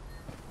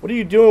 What are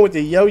you doing with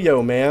the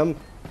yo-yo, ma'am?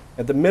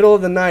 At the middle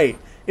of the night.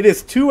 It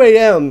is 2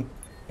 a.m.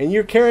 and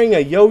you're carrying a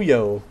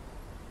yo-yo.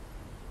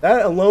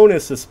 That alone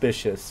is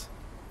suspicious.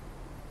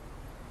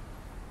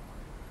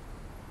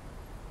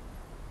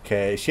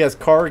 Okay, she has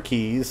car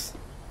keys.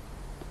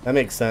 That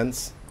makes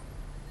sense.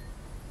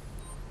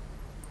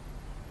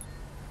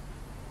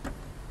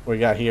 What we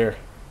got here?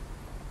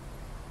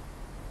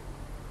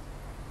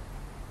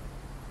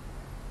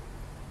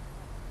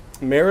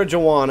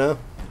 Marijuana.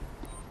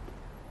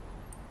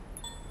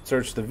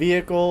 Search the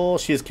vehicle.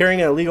 She is carrying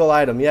an illegal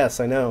item. Yes,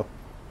 I know.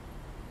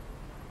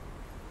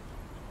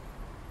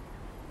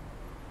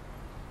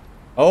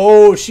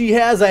 Oh, she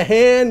has a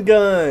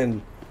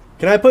handgun.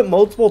 Can I put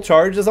multiple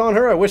charges on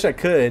her? I wish I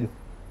could.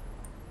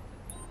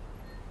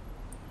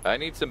 I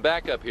need some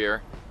backup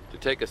here to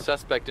take a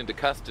suspect into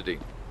custody.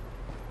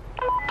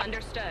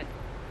 Understood.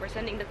 We're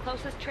sending the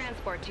closest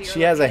transport to your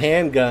She has a location.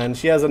 handgun.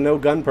 She has a no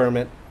gun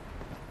permit.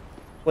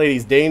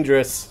 Lady's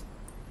dangerous.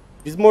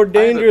 She's more I have a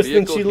dangerous than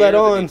vehicle she here let that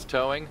on. needs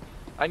towing.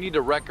 I need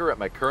a wrecker at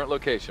my current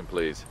location,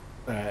 please.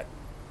 Alright.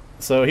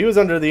 So he was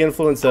under the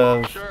influence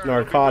of Sure, I'll be with you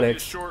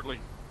narcotics. shortly.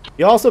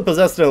 He also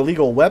possessed an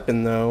illegal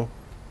weapon, though.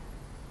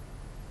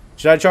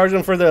 Should I charge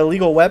him for the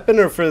illegal weapon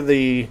or for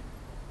the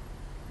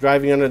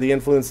driving under the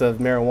influence of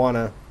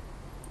marijuana?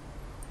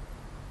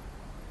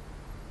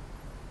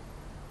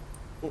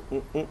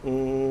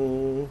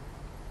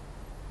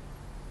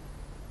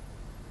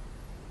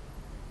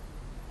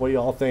 What do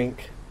y'all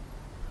think?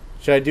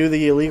 Should I do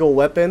the illegal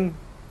weapon?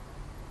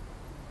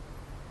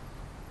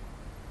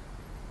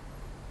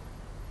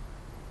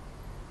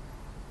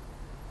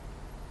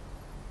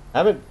 I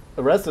haven't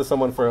arrested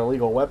someone for an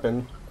illegal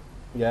weapon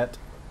yet.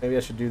 Maybe I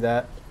should do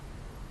that.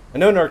 I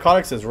know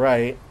narcotics is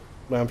right,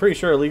 but I'm pretty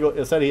sure illegal.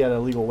 It said he had an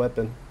illegal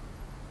weapon.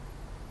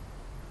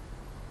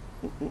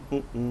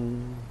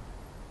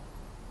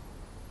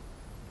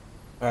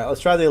 Alright,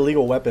 let's try the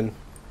illegal weapon.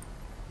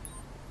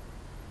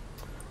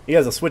 He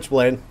has a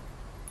switchblade.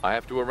 I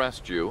have to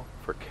arrest you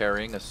for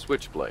carrying a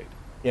switchblade.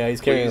 Yeah,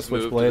 he's carrying a Please move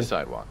to the switchblade.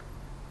 sidewalk.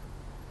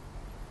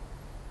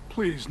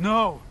 Please,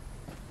 no.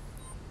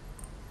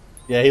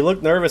 Yeah, he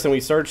looked nervous and we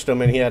searched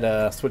him and he had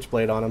a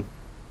switchblade on him.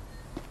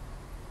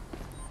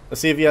 Let's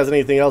see if he has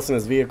anything else in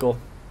his vehicle.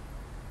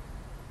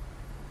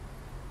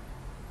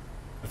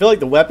 I feel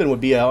like the weapon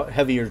would be a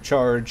heavier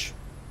charge.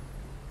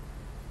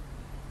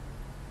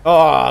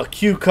 Oh,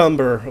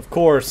 cucumber, of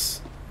course.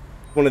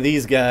 One of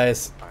these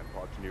guys. I'm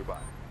parked nearby.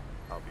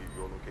 I'll be at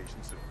your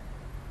location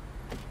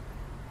soon.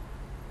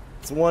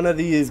 It's one of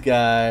these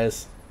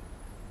guys.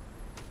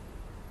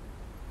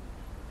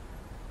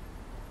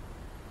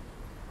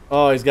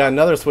 Oh, he's got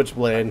another I'm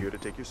switchblade. here to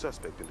take your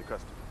suspect into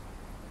custody.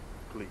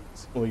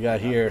 Please. What we got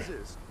do not here?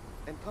 resist,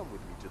 and come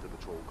with me to the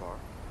patrol car.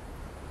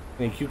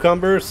 Any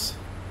cucumbers?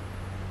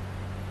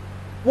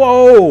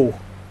 Whoa!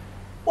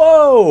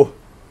 Whoa!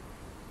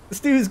 This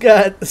dude's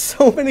got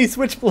so many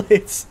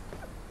switchblades.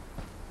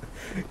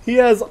 He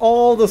has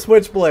all the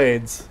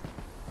switchblades.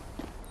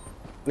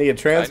 Need a I need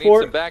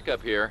transport? some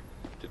backup here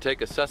to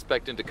take a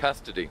suspect into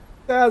custody.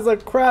 That's a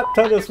crap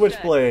ton of Understood.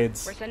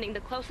 switchblades. We're sending the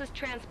closest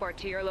transport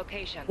to your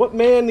location. What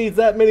man needs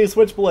that many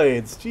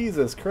switchblades?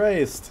 Jesus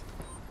Christ.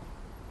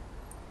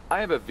 I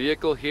have a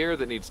vehicle here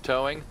that needs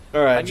towing.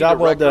 All right, I need job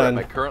a well wrecker at done.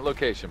 my current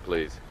location,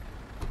 please.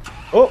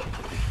 Oh,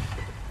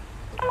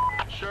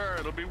 Sure,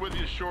 it'll be with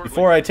you shortly.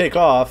 before I take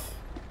off.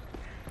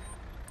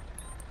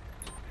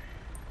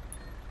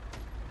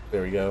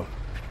 There we go.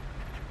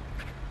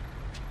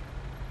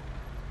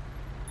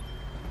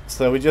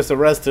 So we just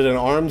arrested an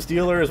arms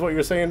dealer, is what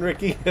you're saying,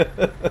 Ricky? Jeez,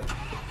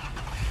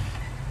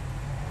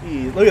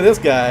 look at this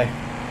guy.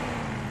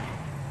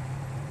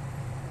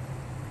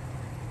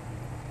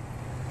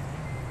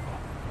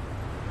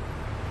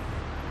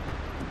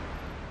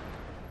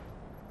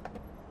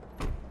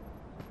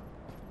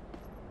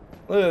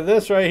 Look at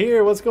this right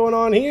here. What's going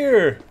on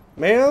here?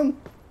 Ma'am?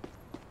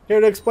 Here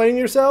to explain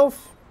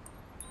yourself?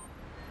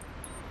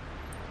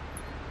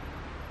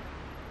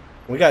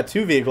 We got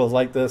two vehicles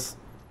like this.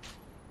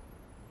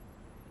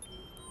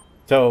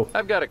 So,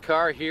 I've got a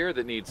car here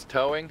that needs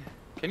towing.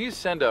 Can you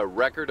send a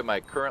wrecker to my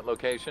current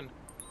location?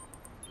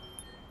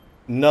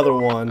 another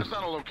one. That's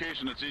not a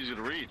location that's easy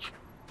to reach.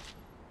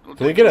 It'll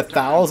Can we take get some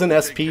time, 1,000 but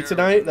we'll SP take care of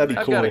tonight? it. That'd be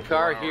I've cool. got a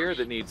car here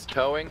that needs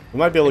towing. We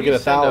might be able to Can get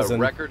you send 1,000. a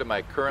wrecker to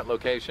my current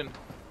location?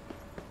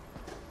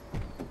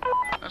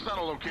 That's not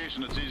a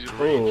location that's easy to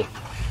Ooh. reach.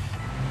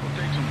 It'll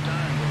take some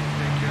time, but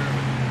we'll take care of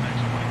it in the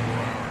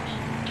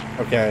next 24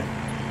 hours. Okay.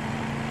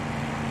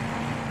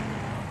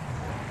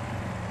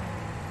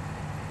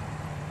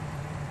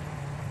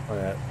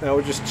 Alright, now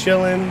we're just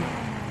chilling.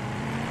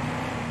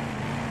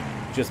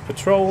 Just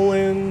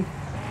patrolling.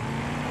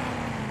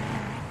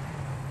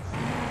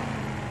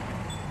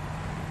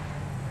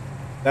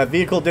 That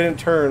vehicle didn't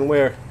turn.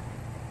 Where?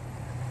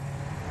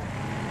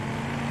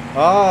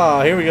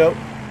 Ah, here we go.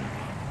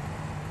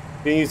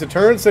 Being used a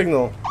turn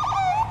signal.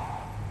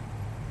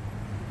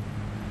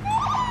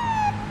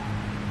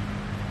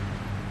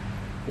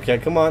 Okay,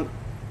 come on.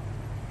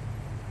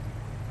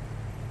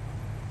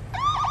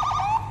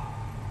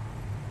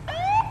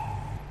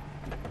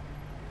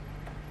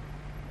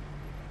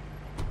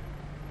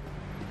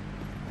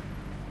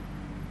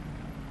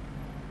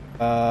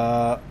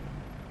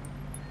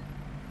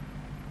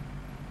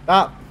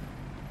 Stop.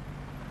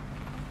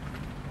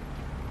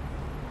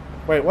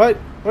 Wait, what?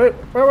 Wait.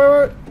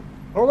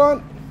 Hold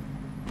on.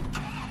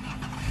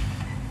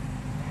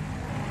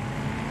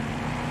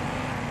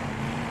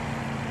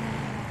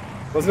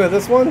 Wasn't it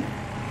this one?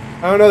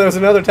 I don't know, there was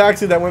another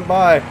taxi that went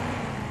by.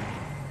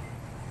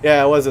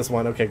 Yeah, it was this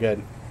one. Okay,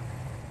 good.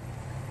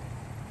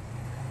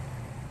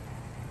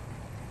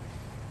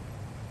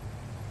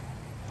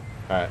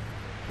 Alright.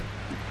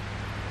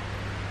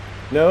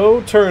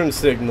 No turn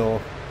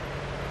signal.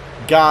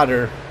 Got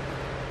her.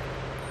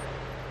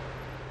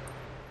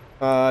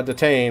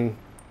 Detain.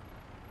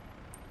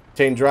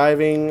 Obtain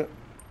driving,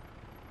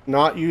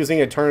 not using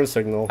a turn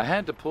signal. I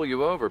had to pull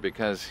you over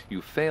because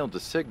you failed to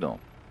signal.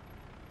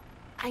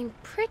 I'm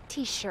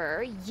pretty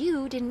sure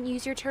you didn't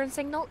use your turn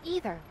signal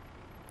either.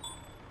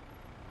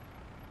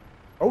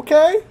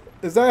 Okay,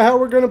 is that how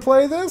we're gonna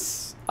play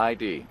this?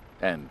 ID,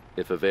 and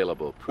if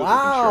available, proof of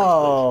insurance,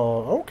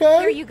 Wow, Here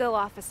okay. you go,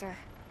 officer.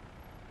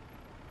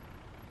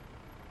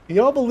 Can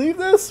y'all believe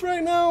this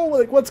right now?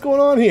 Like, what's going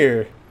on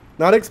here?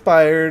 Not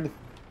expired.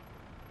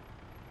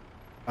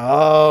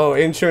 Oh,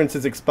 insurance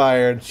is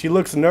expired. She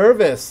looks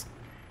nervous.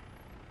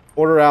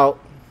 Order out.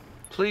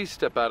 please. Please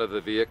step out of the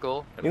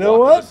vehicle and You know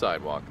walk what? to the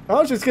sidewalk. I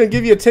was just gonna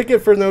give you a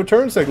ticket for no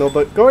turn signal,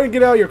 but go ahead and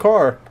get out of your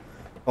car.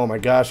 Oh my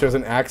gosh, there's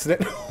an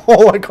accident.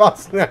 Oh, I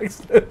caused an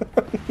accident.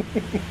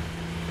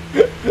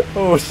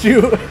 Oh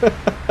shoot.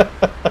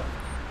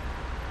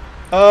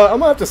 I'm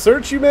gonna have to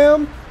search you,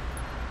 ma'am,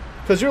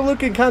 because you're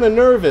looking kind of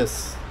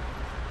nervous.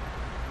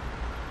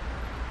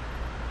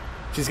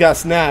 She's got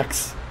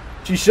snacks.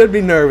 She should be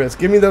nervous.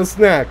 Give me those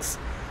snacks.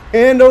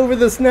 Hand over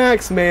the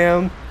snacks,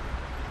 ma'am.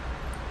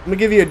 I'm gonna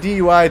give you a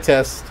DUI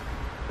test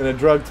and a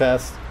drug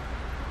test.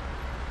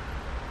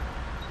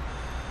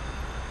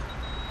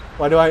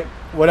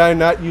 Would I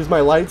not use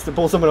my lights to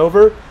pull someone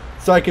over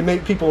so I can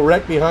make people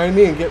wreck behind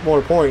me and get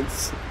more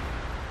points?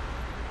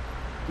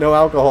 No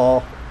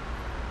alcohol.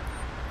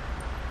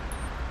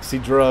 See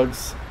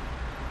drugs.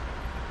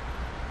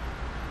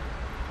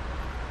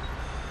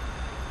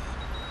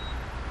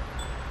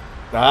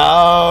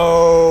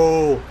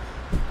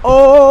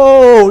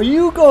 Oh,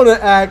 you gonna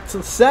act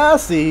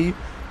sassy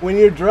when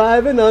you're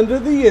driving under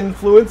the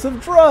influence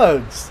of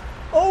drugs?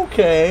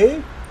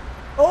 Okay,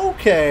 all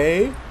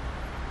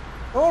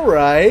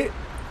right.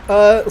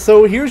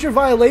 So here's your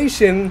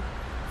violation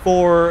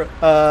for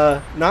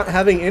not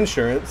having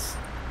insurance.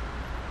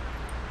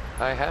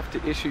 I have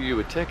to issue you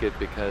a ticket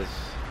because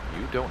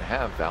you don't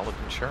have valid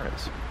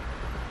insurance.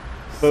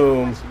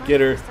 Boom, So much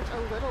get her. money for such a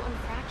little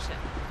infraction.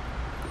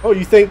 Oh,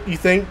 you think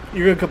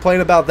you're gonna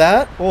complain about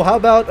that? Well, how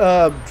about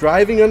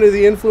driving under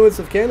the influence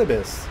of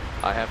cannabis?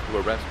 I have to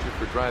arrest you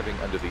for driving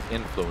under the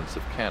influence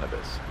of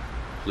cannabis.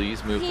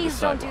 Please move to the Please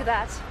don't sidewalk. do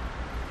that.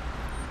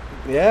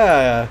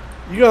 Yeah,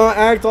 you gonna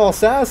act all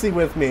sassy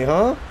with me,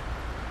 huh?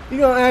 You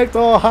gonna act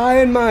all high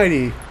and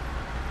mighty.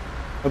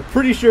 I'm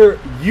pretty sure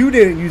you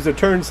didn't use a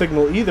turn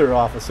signal either,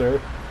 officer.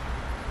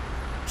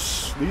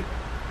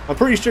 I'm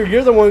pretty sure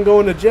you're the one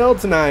going to jail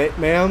tonight,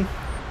 ma'am.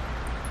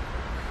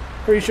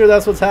 Pretty sure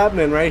that's what's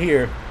happening right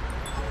here.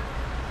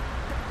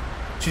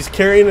 She's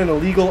carrying an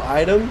illegal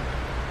item.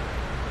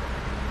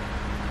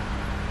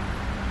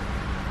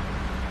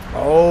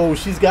 Oh,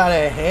 she's got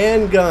a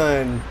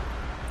handgun.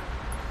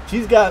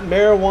 She's got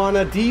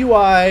marijuana,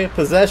 DUI,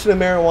 possession of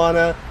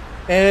marijuana,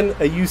 and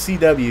a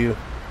UCW,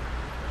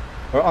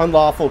 or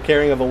unlawful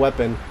carrying of a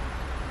weapon.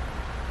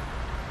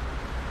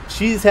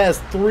 She has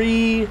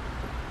three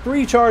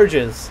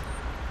charges.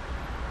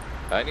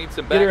 I need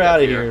some Get her backup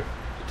outta here here.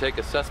 to take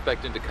a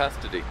suspect into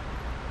custody.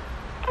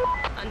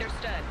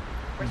 Understood.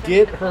 We're sending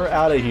Get the her closest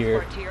outta here.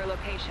 transport to your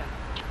location.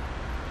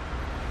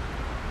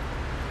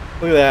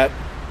 Look at that.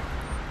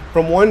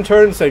 From one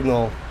turn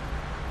signal.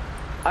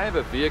 I have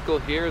a vehicle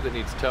here that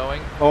needs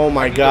towing. Oh I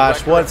my need a gosh,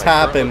 record of what's my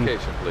current happened?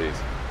 Location, please.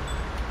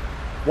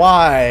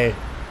 Why?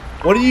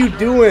 What are you Sure,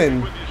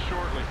 doing? with you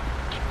shortly.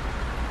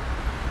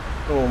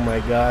 Oh my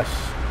gosh.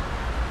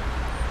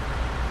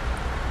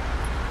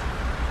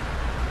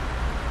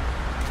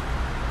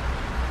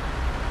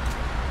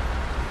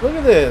 Look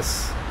at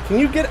this. Can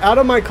you get out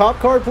of my cop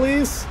car,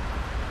 please?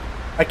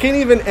 I can't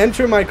even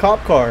enter my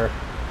cop car.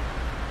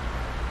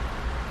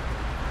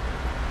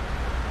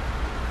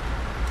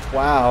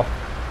 Wow.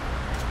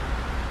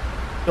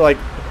 Feel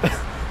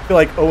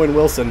like Owen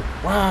Wilson.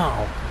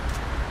 Wow.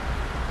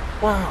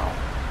 Wow.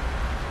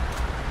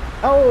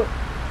 How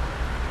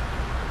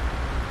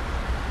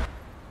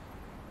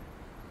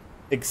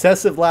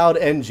excessive loud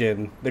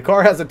engine. The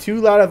car has a too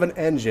loud of an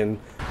engine.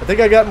 I think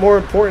I got more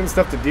important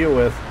stuff to deal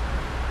with.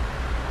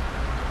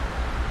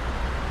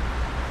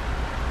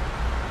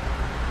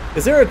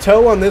 Is there a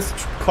tow on this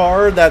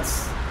car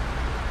that's...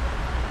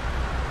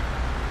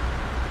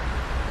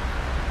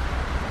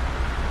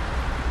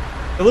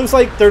 It looks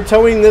like they're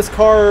towing this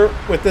car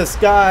with this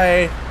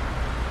guy.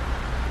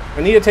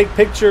 I need to take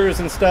pictures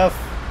and stuff.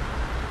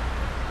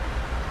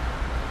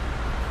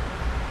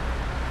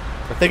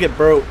 I think it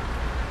broke.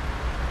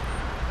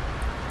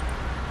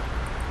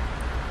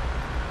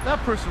 That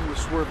person was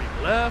swerving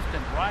left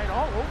and right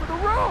all over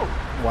the road.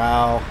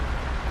 Wow.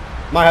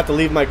 Might have to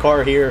leave my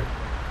car here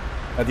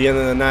at the end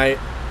of the night.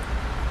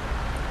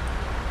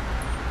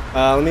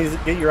 Let me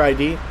get your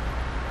ID.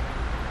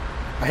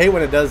 I hate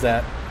when it does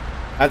that.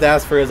 I have to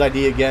ask for his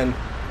ID again.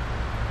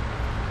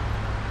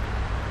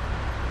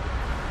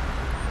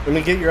 Let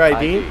me get your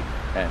ID.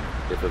 And,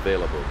 if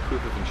available,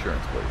 proof of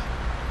insurance,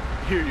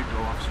 please. Here you go,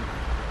 officer.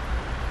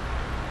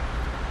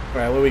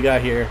 Alright, what do we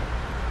got here?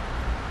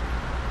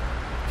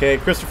 Okay,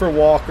 Christopher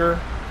Walker.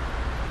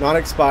 Not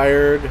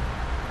expired.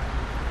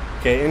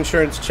 Okay,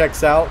 insurance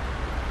checks out.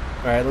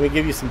 Alright, let me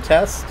give you some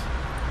tests.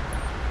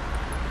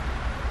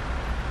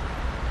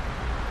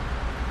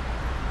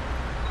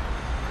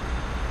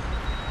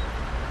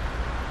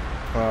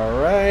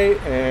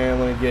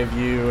 give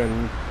you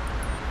a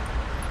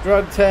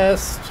drug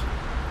test.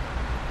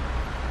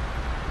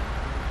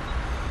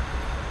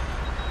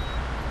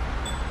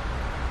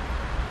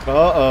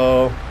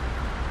 Uh-oh.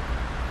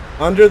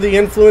 Under the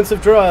influence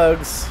of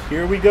drugs.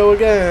 Here we go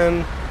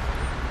again.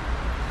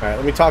 Alright,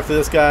 let me talk to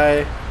this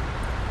guy.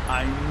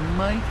 I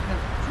might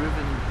have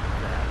driven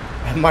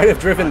badly. I might have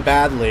driven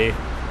badly.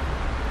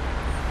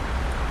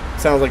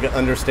 Sounds like an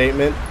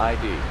understatement.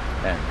 ID,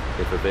 and,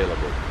 if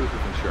available, proof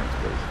of insurance,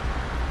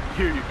 please.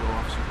 Here you go,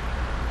 officer.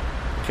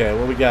 Okay,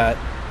 what we got?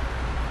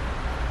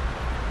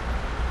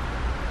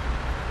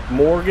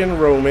 Morgan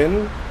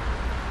Roman.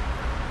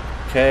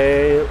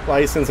 Okay,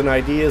 license and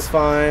ID is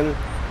fine.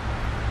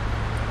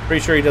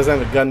 Pretty sure he doesn't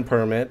have a gun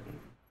permit.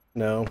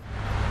 No.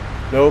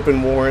 No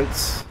open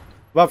warrants.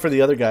 What about for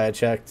the other guy I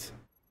checked?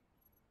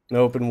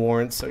 No open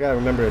warrants. I gotta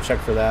remember to check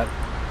for that.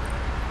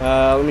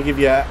 Let me give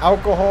you an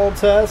alcohol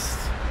test.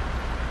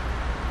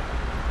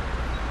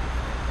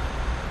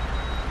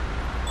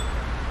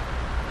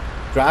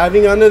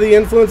 Driving under the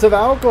influence of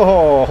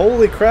alcohol.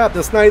 Holy crap,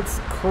 this night's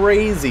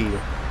crazy.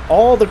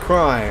 All the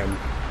crime.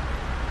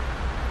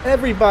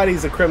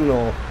 Everybody's a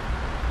criminal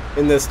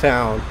in this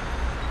town.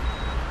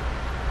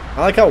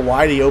 I like how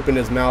wide he opened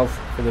his mouth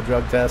for the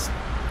drug test.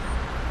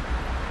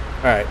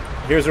 Alright,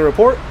 here's a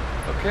report.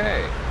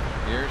 Okay,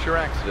 here's your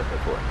accident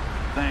report.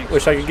 Thanks.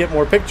 Wish I could get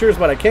more pictures,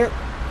 but I can't.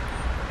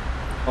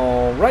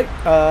 Alright,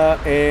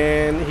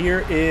 and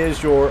here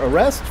is your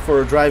arrest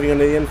for driving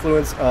under the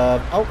influence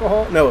of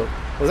alcohol. No,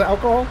 was it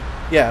alcohol?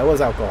 Yeah, it was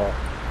alcohol.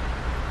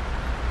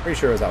 Pretty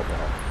sure it was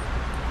alcohol.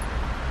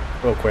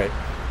 Real quick.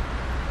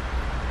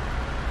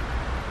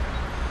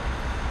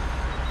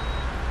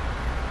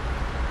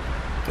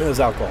 It was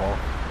alcohol.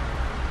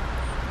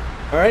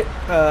 Alright,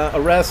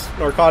 arrest,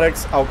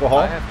 narcotics, alcohol.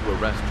 I have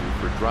to arrest you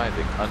for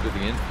driving under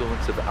the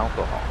influence of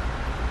alcohol.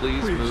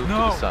 Please move to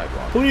the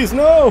sidewalk. Please,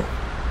 no!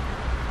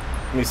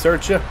 Let me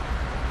search you.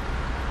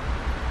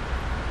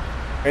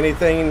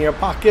 Anything in your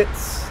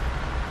pockets?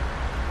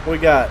 What we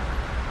got?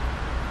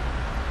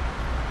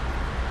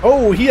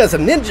 Oh, he has a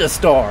ninja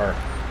star!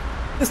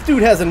 This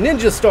dude has a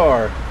ninja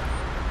star!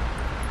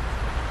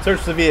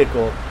 Search the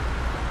vehicle.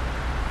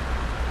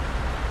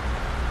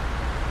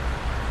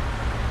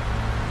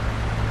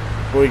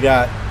 What we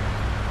got?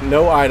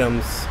 No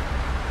items.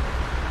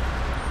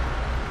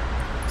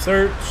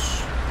 Search.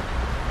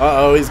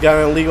 Uh-oh, he's got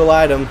an illegal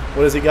item.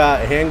 What has he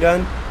got? A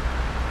handgun?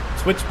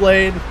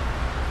 Switchblade?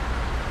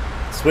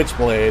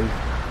 Switchblade.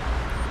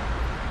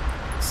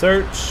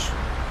 Search.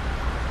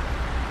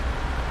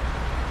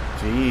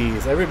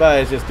 Jeez,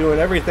 everybody's just doing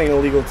everything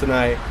illegal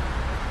tonight.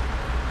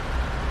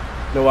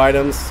 No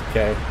items.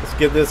 Okay, let's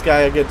give this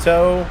guy a good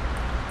tow.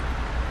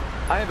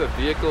 I have a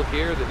vehicle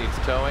here that needs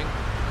towing.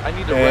 I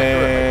need a record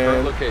at my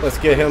current location. Let's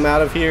get him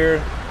out of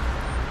here.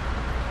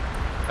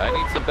 I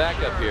need some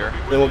backup here.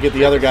 Then we'll get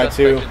the other guy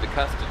too. Into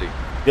custody.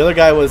 The other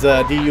guy was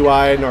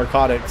DUI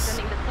narcotics.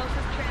 Sending the closest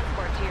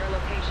transport to your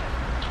location.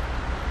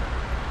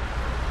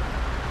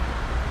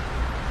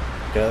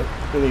 Okay,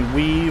 let me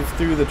weave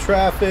through the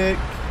traffic.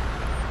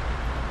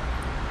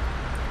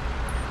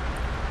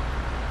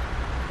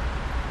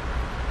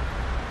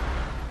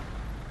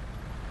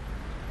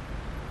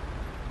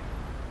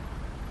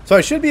 So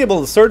I should be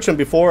able to search him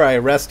before I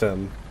arrest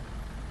him.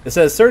 It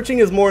says searching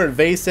is more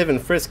invasive and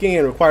frisking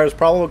and requires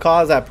probable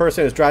cause that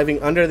person is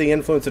driving under the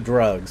influence of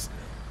drugs.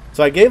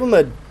 So I gave him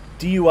a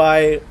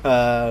DUI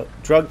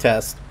drug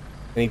test,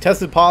 and he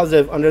tested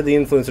positive under the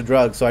influence of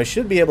drugs. So I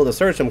should be able to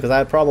search him because I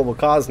have probable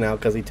cause now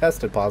because he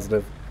tested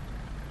positive.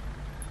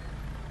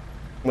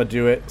 I'm going to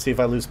do it, see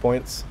if I lose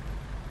points.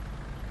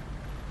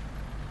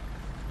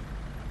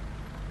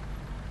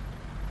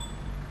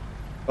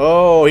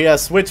 Oh, he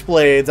has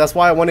switchblades. That's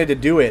why I wanted to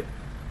do it.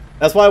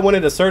 That's why I wanted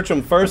to search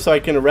him first so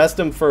I can arrest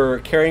him for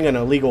carrying an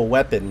illegal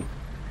weapon.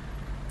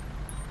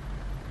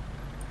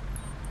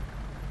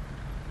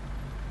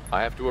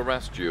 I have to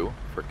arrest you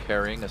for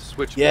carrying a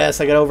switchblade. Yes,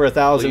 I got over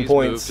 1,000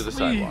 points. Move to the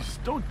sidewalk. Please,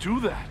 don't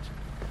do that.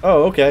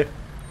 Oh, okay.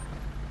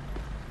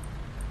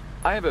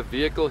 I have a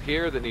vehicle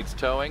here that needs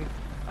towing.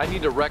 I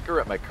need a wrecker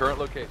at my current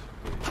location.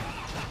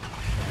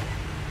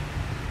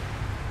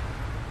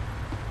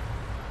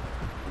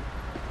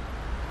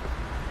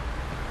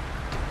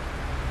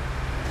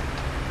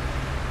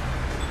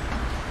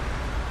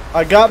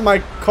 I got my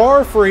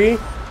car free.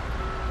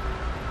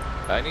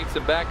 I need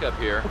some backup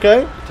here.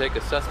 Okay. To take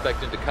a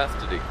suspect into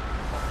custody.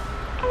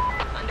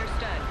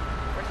 Understood.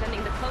 We're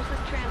sending the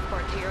closest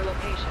transport to your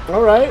location.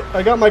 Alright,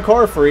 I got my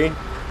car free.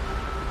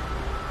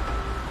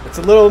 It's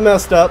a little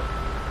messed up.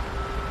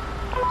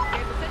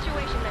 There's a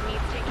situation that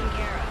needs taken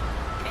care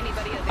of.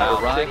 Anybody I'll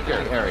available? arrive in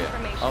the area.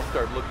 Information. I'll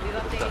start looking We've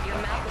for the updated your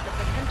suspect. map with the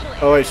potential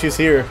Oh wait, areas she's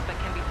the here. suspect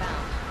can be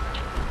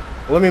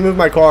found. Let me move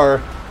my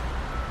car.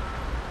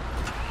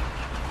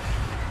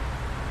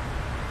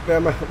 Yeah,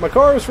 my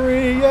car is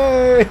free,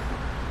 yay!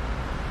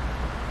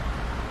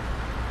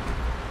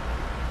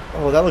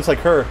 Oh, that looks like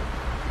her.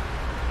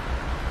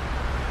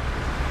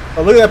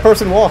 Oh, look at that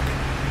person walk.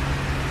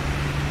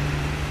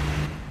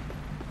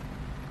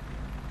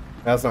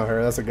 That's not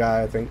her, that's a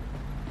guy, I think.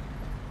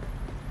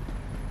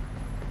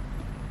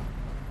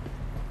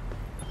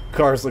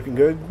 car's looking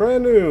good.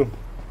 Brand new.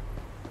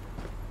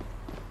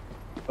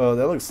 Oh,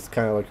 that looks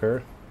kind of like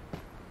her.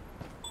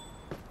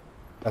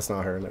 That's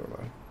not her. Never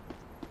mind.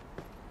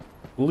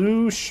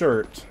 Blue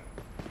shirt.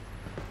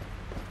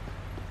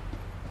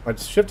 My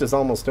shift is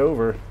almost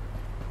over.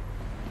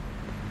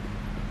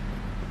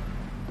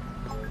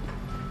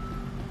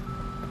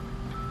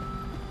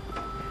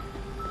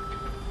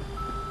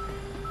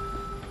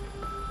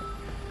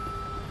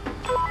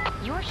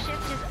 Your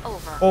shift is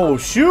over. Oh,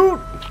 shoot!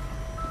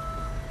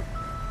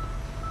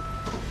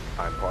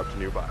 I'm parked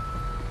nearby.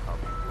 I'll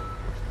be at your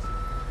location soon.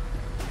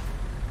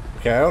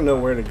 Okay, I don't know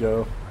where to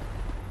go.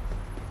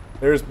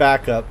 There's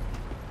backup.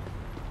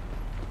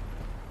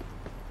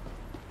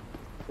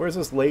 Where's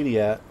this lady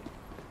at?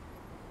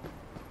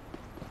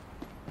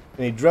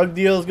 Any drug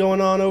deals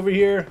going on over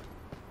here?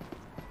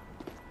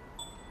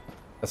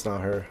 That's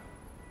not her.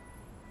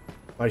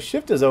 My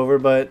shift is over,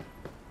 but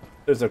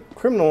there's a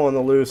criminal on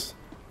the loose.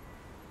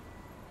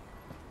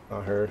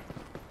 Not her.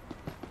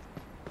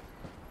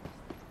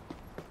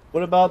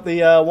 What about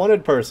the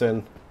wanted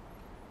person?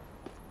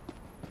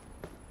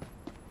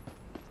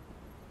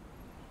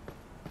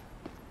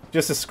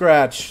 Just a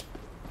scratch.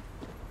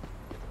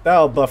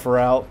 That'll buff her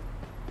out.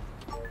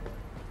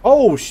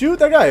 Oh, shoot,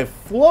 that guy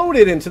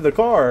floated into the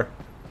car.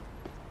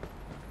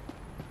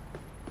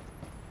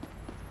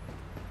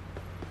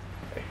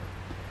 Okay.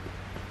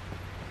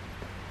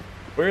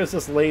 Where is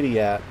this lady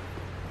at?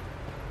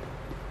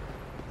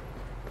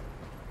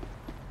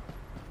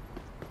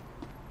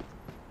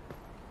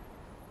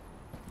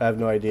 I have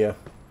no idea.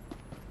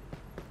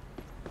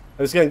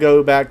 I'm just gonna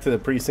go back to the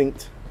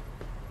precinct.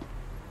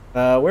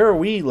 Where are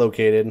we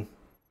located?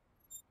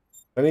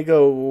 I need to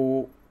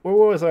go. Where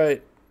was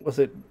I? Was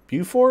it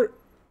Beaufort?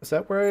 Is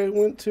that where I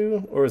went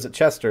to? Or is it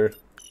Chester?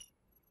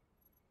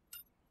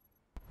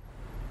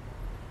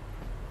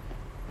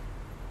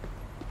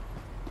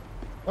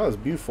 Oh, it's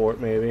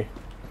Beaufort, maybe.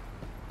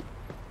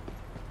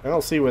 I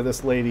don't see where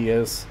this lady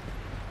is.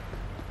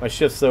 My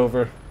shift's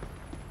over.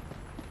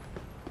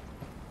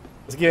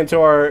 Let's get into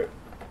our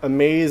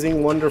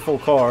amazing, wonderful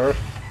car.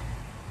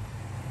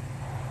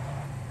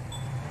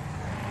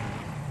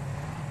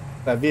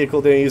 That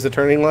vehicle didn't use a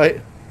turning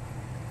light.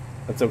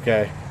 That's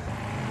okay.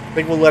 I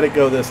think we'll let it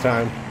go this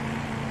time.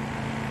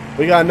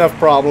 We got enough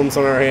problems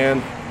on our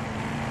hand.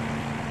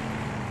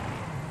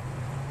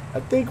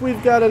 I think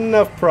we've got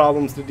enough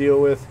problems to deal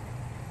with.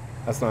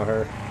 That's not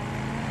her.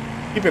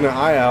 Keeping an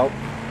eye out.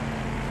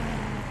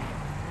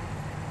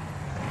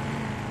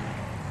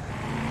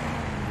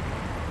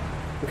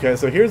 Okay,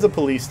 so here's a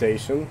police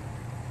station.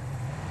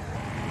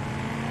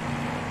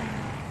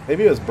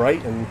 Maybe it was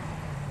Brighton.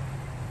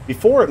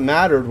 Before it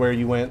mattered where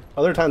you went.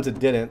 Other times it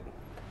didn't.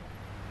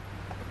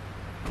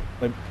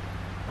 Like,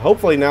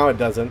 hopefully now it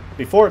doesn't.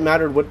 Before it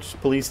mattered which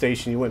police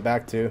station you went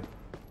back to.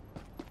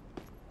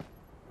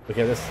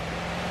 Okay, this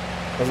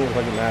doesn't look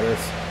like it matters.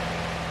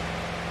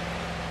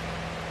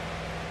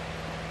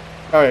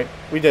 Alright,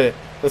 we did it.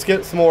 Let's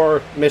get some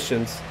more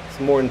missions.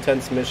 Some more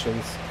intense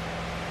missions.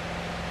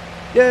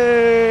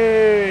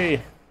 Yay!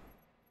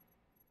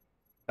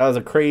 That was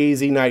a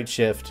crazy night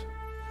shift.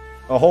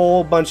 A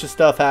whole bunch of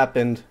stuff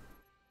happened.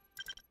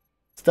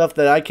 Stuff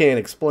that I can't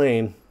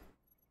explain.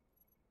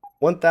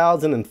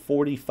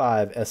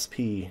 1045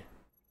 SP.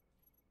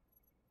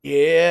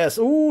 Yes!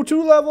 Ooh,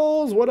 2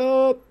 levels! What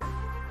up?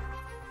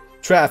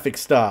 Traffic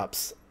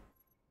stops.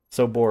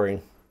 So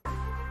boring.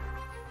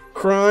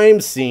 Crime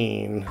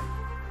scene.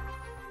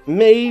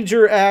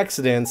 Major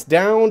accidents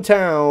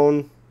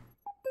downtown.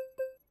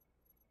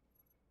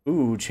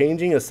 Ooh,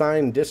 changing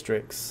assigned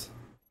districts.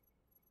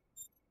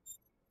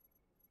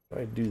 How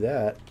do I do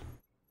that?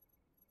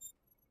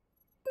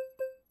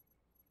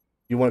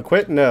 You want to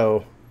quit?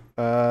 No.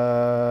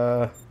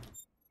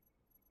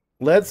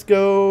 Let's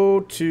go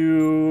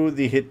to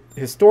the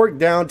historic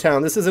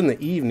downtown. This is in the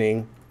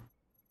evening.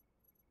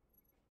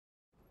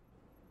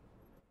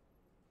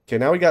 Okay,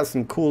 now we got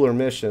some cooler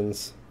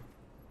missions.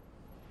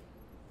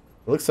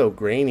 It looks so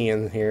grainy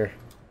in here.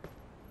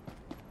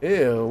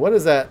 Ew, what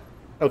is that?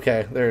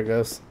 Okay, there it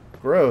goes.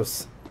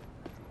 Gross.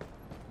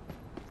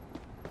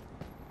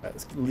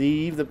 Let's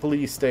leave the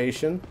police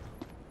station.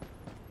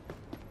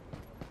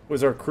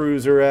 Where's our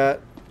cruiser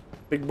at?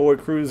 Big boy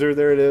cruiser,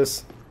 there it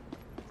is.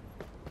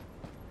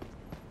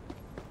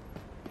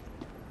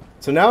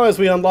 So now as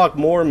we unlock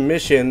more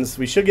missions,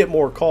 we should get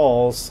more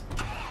calls,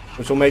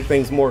 which will make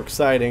things more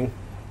exciting.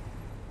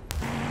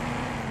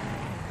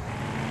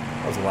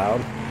 That was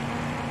loud.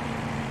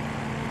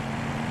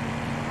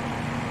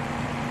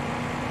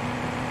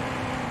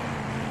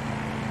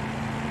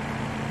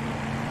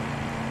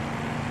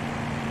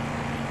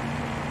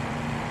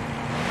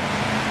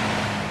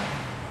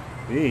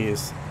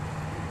 Jeez.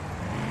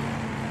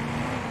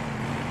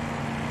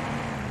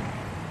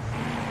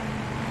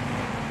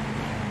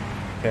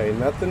 Okay,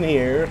 nothing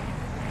here.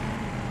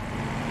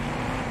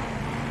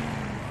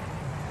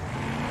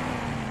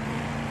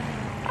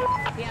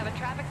 We have a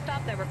traffic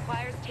stop that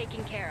requires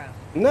taking care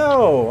of.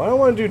 No, I don't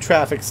want to do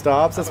traffic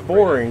stops. That's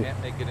boring.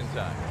 Can't make it in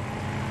time.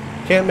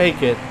 Can't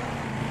make it.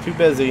 Too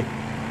busy.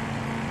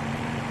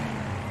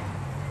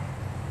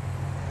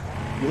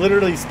 You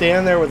literally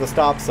stand there with a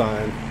stop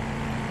sign.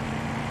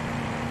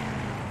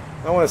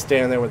 I want to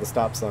stand there with a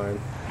stop sign.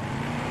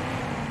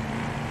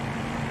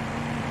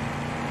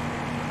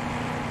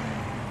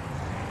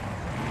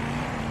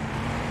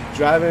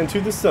 Driving into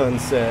the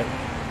sunset.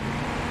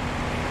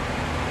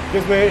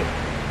 Excuse me.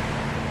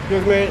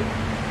 Excuse me.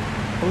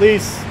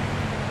 Police.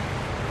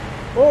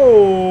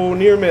 Oh,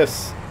 near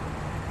miss.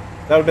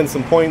 That would have been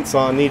some points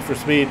on Need for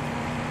Speed.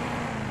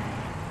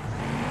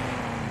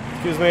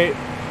 Excuse me.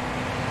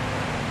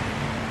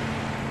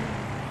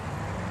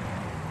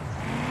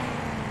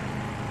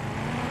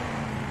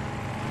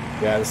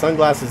 Yeah, the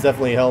sunglasses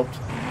definitely helped.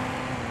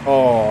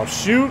 Oh,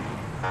 shoot.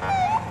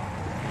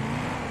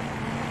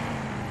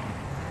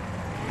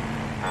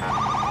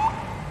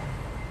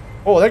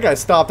 Oh, that guy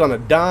stopped on a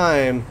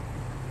dime.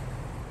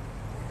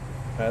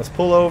 Let's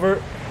pull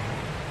over.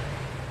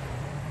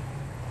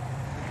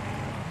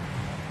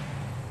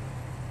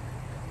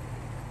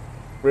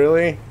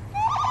 Really?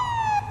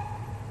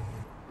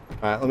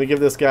 Alright, let me give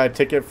this guy a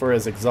ticket for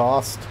his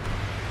exhaust.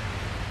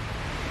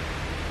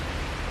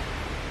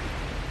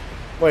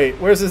 Wait,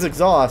 where's his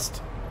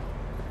exhaust?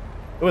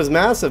 It was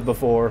massive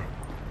before.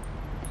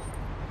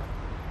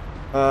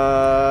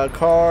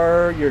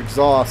 Car, your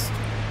exhaust.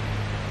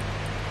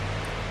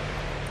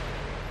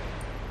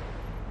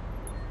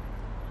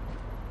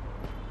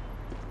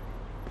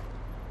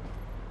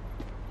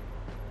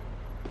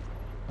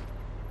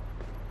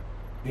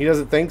 He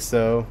doesn't think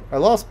so. I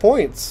lost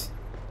points.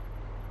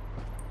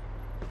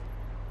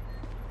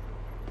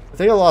 I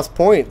think I lost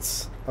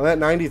points. I'm at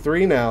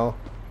 93 now.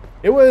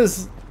 It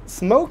was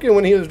smoking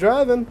when he was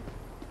driving.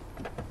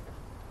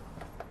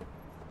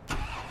 That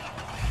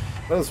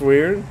was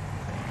weird.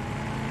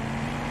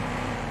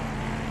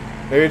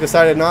 Maybe he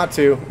decided not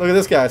to. Look at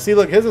this guy. See,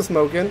 look, his is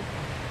smoking.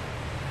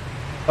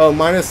 Oh,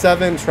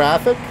 -7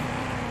 traffic?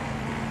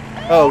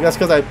 Oh, that's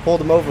because I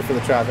pulled him over for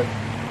the traffic.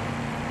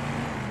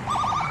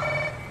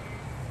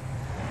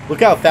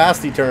 Look how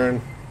fast he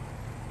turned.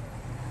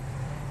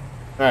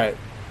 Alright.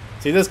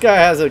 See, this guy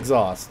has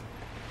exhaust.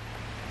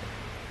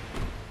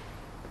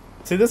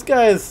 See, this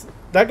guy's...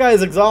 That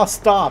guy's exhaust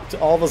stopped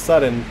all of a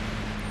sudden.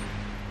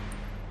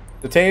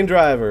 Detain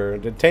driver.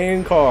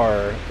 Detain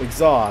car.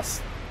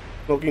 Exhaust.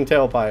 Smoking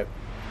tailpipe.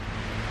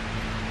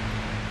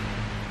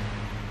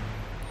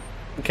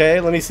 Okay,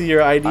 let me see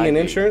your ID and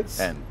insurance.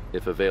 And,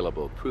 if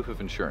available, proof of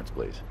insurance,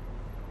 please.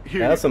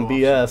 Yeah, that's some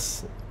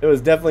BS. It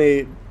was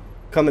definitely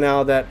coming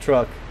out of that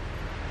truck.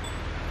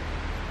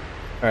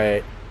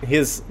 Alright,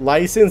 his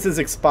license is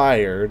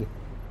expired,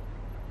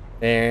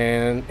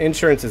 and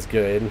insurance is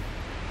good.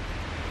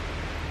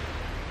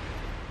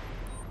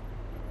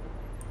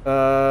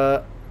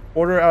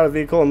 Order out of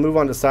vehicle and move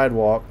on to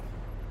sidewalk.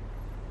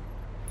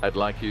 I'd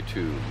like you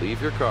to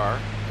leave your car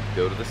and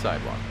go to the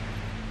sidewalk.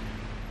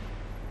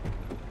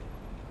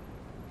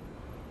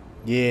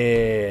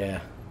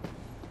 Yeah.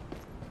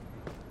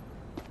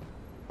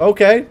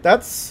 Okay,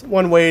 that's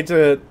one way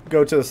to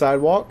go to the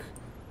sidewalk.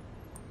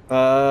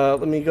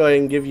 Let me go ahead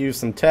and give you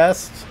some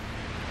tests.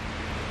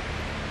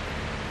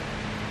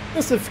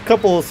 Just a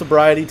couple of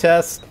sobriety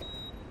tests.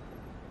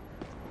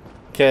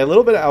 Okay, a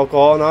little bit of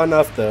alcohol, not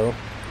enough though.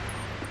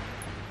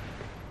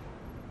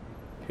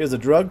 Here's a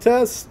drug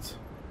test.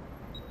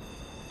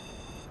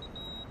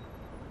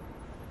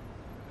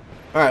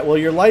 Alright, well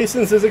your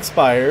license is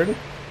expired.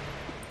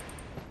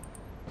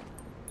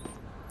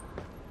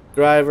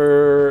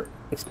 Driver,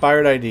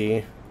 expired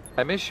ID.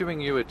 I'm issuing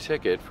you a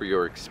ticket for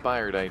your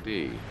expired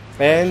ID.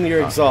 And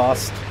your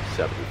exhaust.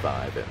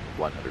 $75 and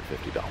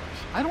 $150.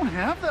 I don't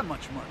have that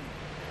much money.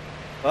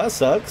 Well, that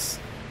sucks.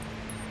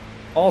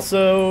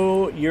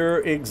 Also, your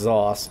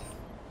exhaust.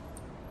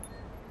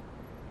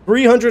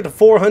 300 to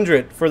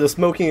 400 for the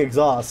smoking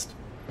exhaust.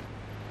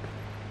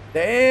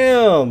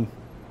 Damn.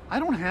 I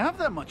don't have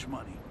that much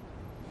money.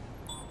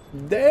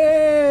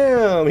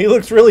 Damn. He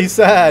looks really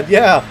sad.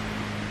 Yeah.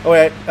 Oh,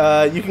 wait.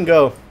 You can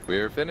go.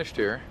 We're finished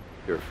here.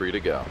 You're free to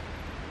go.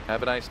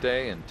 Have a nice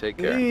day and take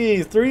care.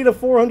 Geez, $300 to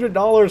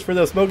 $400 for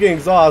the smoking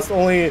exhaust.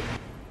 Only.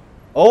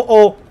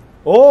 Oh.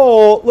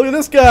 Look at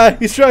this guy.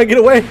 He's trying to get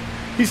away.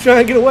 He's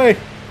trying to get away.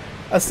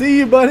 I see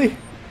you, buddy.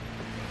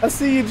 I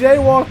see you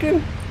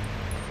jaywalking.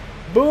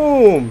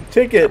 Boom.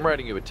 Ticket. I'm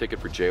writing you a ticket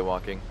for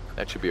jaywalking.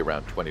 That should be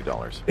around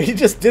 $20. He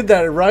just did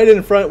that right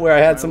in front where I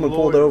had someone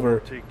pulled over.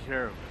 Take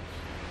care of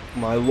it.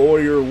 My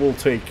lawyer will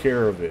take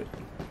care of it.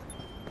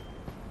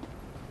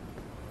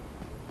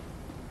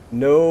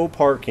 No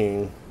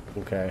parking.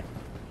 Okay.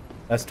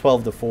 That's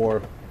 12 to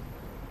 4.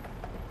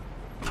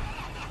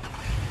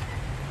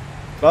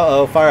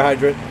 Uh-oh, fire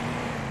hydrant.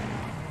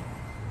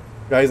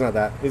 No, he's not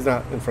that. He's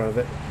not in front of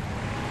it.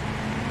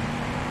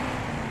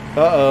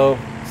 Uh-oh.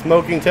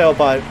 Smoking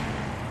tailpipe.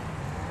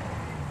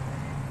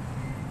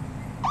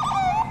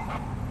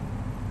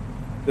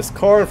 This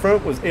car in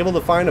front was able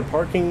to find a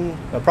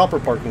proper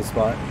parking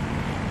spot.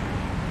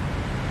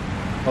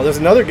 Oh, there's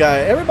another guy.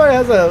 Everybody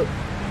has a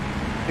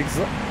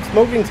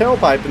smoking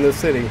tailpipe in this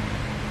city.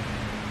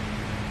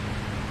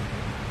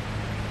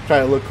 Try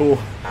to look cool.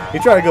 He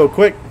tried to go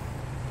quick.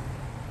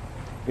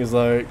 He's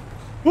like,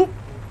 whoop.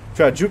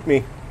 Try to juke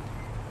me.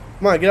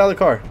 Come on, get out of the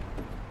car.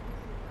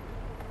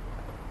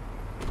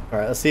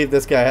 Alright, let's see if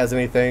this guy has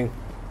anything.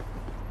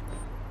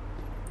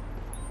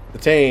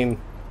 Detain.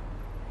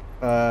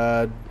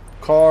 Car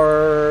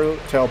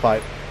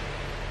tailpipe.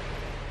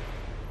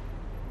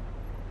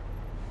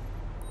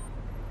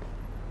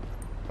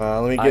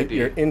 Let me get ID,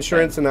 your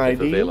insurance and if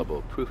ID.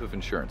 available, proof of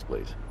insurance,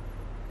 please.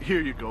 Here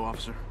you go,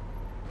 officer.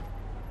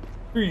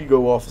 Here you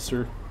go,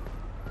 officer.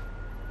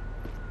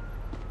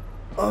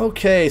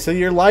 Okay, so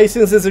your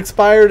license is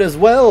expired as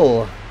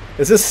well.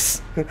 Is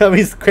this... I mean,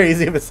 he's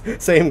crazy if it's the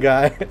same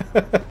guy.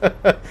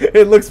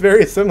 It looks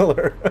very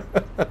similar.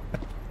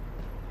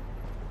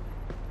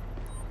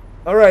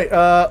 Alright,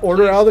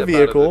 order out of the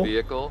vehicle. Out of the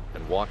vehicle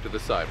and walk to the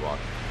sidewalk.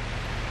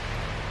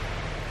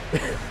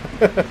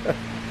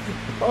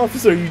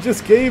 Officer, you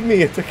just gave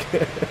me a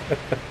ticket.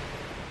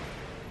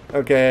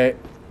 Okay.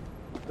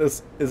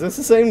 Is this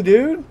the same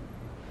dude?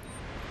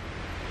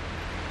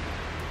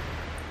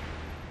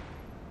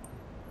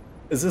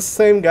 Is this the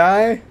same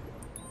guy?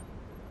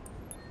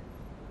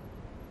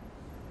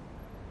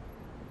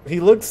 He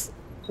looks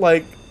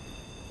like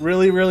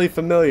really, really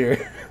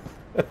familiar.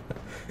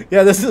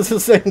 Yeah, this is the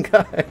same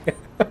guy.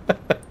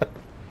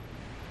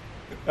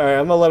 Alright,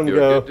 I'm gonna let him You're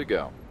go. good to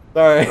go.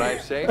 Alright.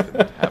 Drive safe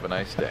and have a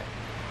nice day.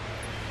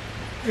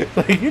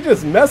 Like, you're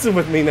just messing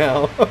with me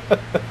now.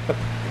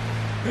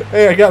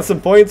 Hey, I got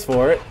some points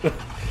for it.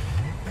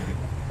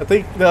 I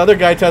think the other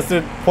guy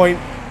tested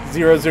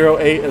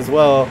 .008 as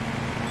well.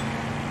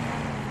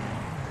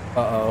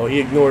 Uh-oh, he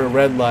ignored a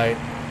red light.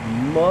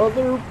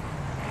 Mother...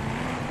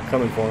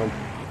 Coming for him.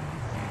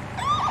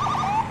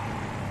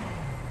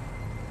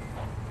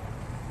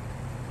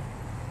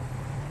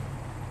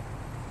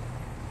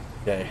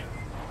 Okay.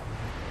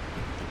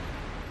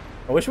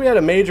 I wish we had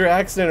a major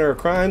accident or a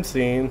crime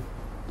scene.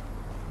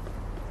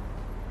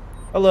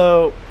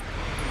 Hello,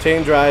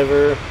 chain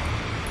driver.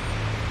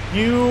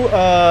 You,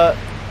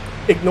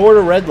 ignored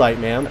a red light,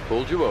 ma'am. I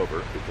pulled you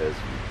over because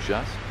you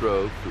just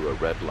drove through a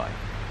red light.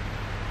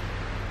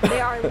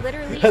 There are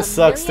literally That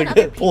sucks to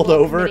get pulled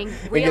over and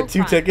real get 2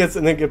 crime. tickets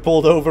and then get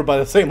pulled over by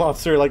the same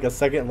officer like a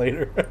second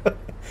later.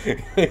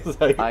 It's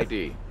like,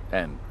 ID,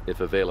 and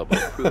if available,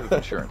 proof of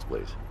insurance,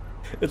 please.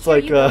 it's Here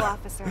like, you go,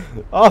 officer.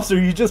 officer,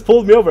 you just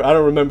pulled me over. I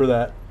don't remember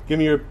that. Give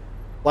me your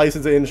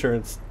license and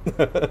insurance.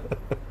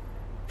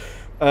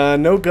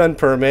 No gun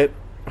permit.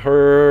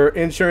 Her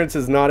insurance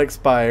is not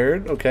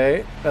expired.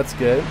 Okay, that's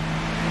good.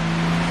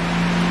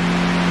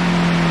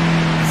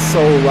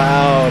 So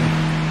loud.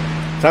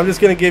 So I'm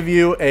just going to give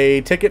you a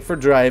ticket for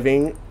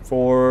driving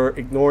for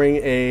ignoring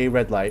a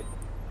red light.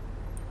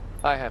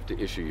 I have to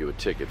issue you a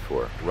ticket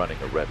for running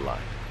a red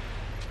light.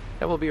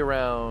 That will be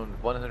around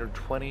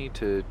 $120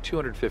 to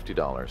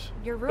 $250.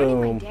 You're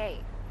ruining Boom. my day.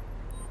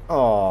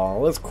 Aw,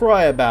 let's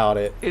cry about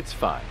it. It's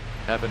fine.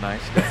 Have a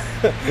nice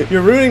day.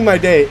 You're ruining my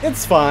day.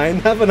 It's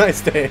fine. Have a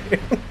nice day. We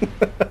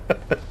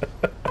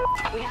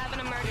have an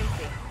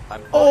emergency.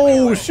 I'm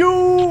Oh,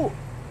 shoot!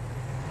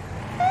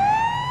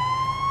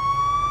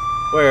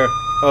 Where?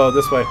 Oh,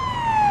 this way.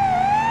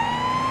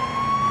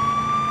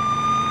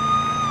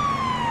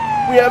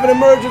 We have an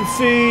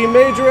emergency!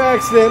 Major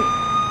accident!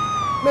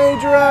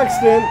 Major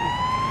accident!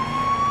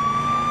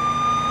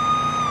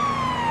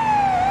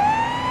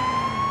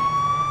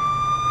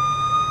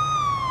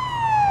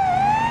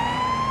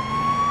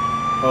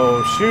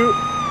 Oh, shoot.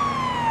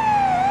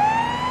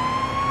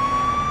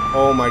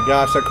 Oh my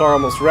gosh, that car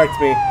almost wrecked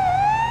me.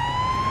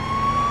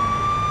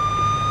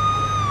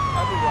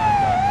 I've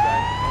arrived on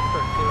site. I'll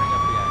start clearing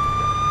up the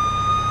accident.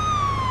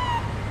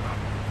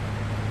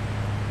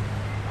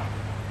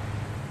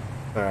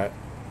 Alright.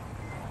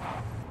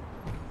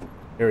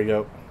 Here we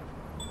go.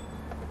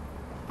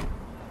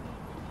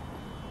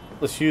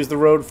 Let's use the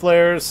road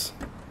flares.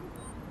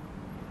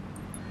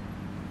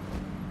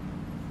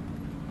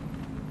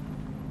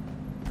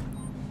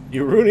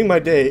 You're ruining my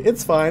day.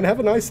 It's fine. Have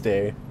a nice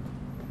day.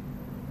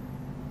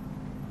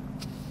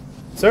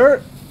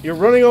 Sir, you're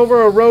running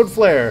over a road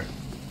flare.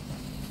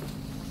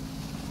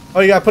 Oh,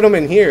 you gotta put them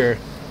in here.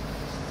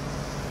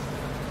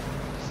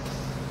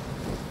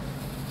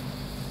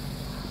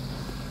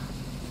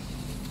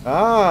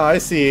 Ah, I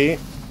see.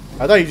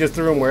 I thought you just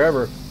threw them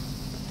wherever.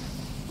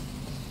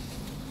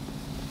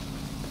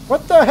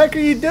 What the heck are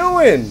you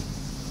doing?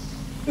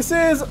 This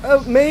is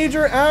a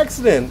major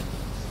accident.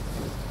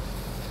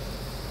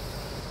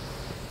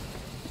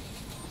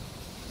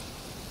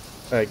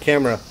 Alright,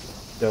 camera.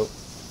 Dope.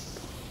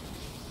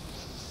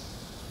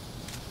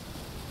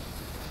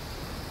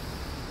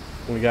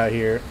 What we got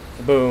here?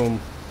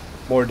 Boom.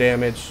 More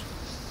damage.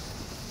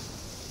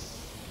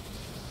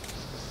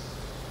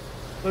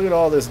 Look at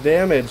all this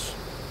damage.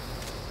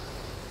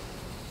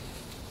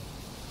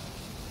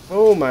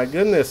 Oh my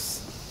goodness.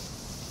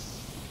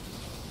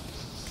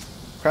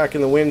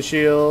 Cracking the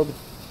windshield.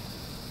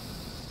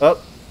 Up.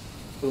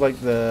 Look like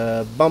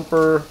the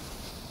bumper.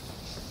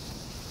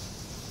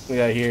 We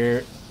got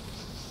here.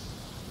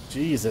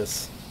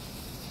 Jesus.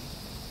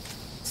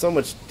 So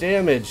much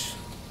damage.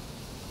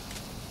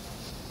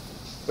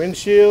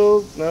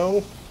 Windshield?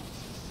 No.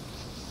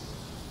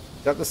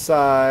 Got the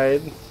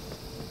side.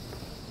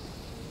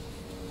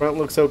 Front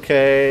looks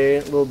okay.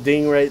 A little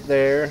ding right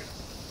there.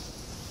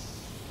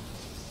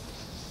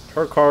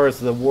 Her car is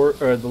the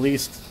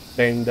least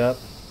banged up.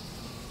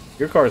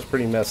 Your car is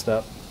pretty messed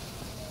up.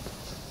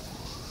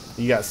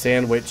 You got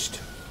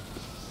sandwiched.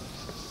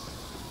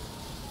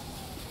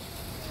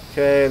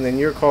 Okay, and then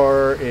your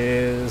car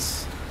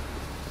is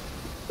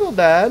a little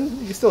bad.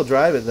 You can still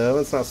drive it though.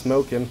 It's not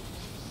smoking.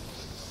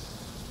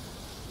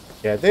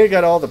 Yeah, I think I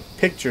got all the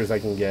pictures I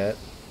can get.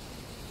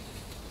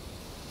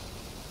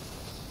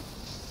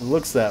 It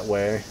looks that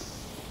way.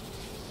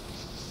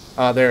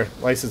 There,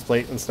 license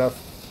plate and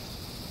stuff.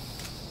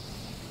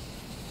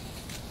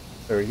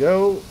 There we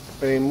go.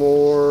 Any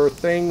more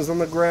things on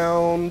the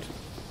ground?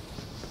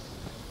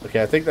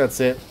 Okay, I think that's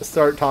it. Let's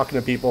start talking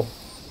to people.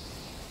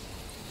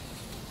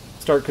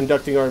 Start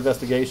conducting our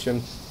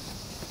investigation.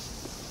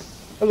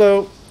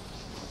 Hello.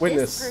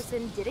 Witness. This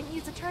person didn't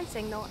use a turn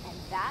signal, and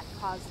that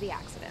caused the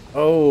accident.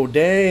 Oh,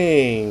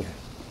 dang.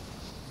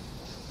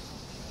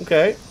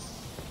 Okay.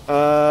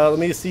 Let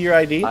me see your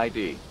ID.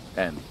 ID,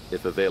 and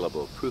if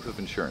available, proof of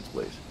insurance,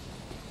 please.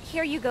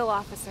 Here you go,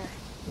 officer.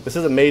 This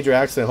is a major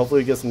accident.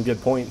 Hopefully we get some good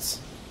points.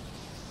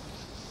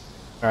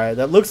 Alright,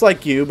 that looks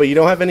like you, but you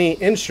don't have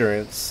any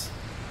insurance.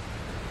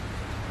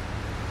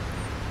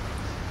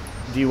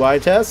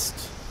 DUI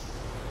test?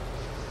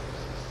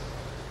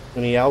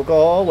 Any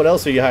alcohol? What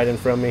else are you hiding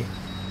from me?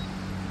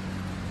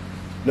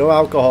 No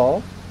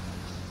alcohol.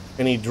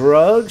 Any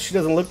drugs? She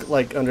doesn't look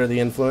like under the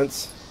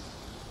influence.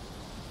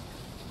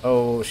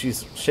 Oh,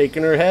 she's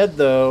shaking her head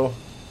though.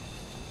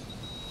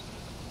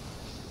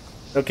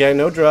 Okay,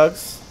 no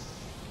drugs.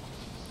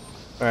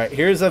 Alright,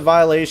 here's a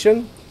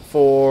violation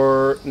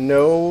for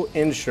no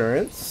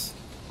insurance.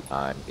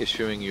 I'm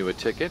issuing you a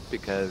ticket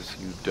because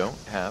you don't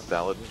have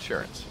valid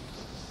insurance.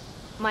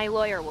 My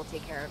lawyer will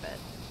take care of it.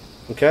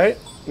 Okay,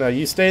 now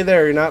you stay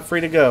there. You're not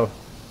free to go.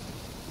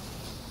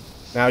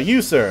 Now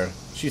you, sir.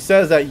 She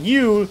says that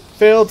you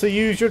failed to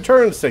use your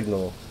turn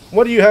signal.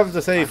 What do you have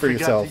to say for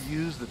yourself? I forgot to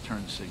use the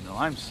turn signal.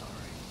 I'm sorry.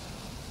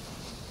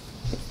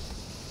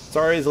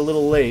 Sorry is a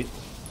little late.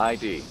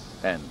 ID,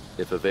 and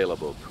if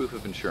available, proof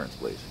of insurance,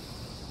 please.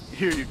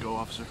 Here you go,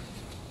 officer.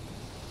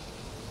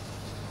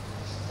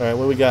 Alright,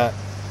 what do we got?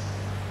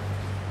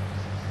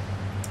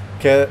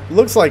 Okay,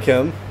 looks like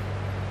him.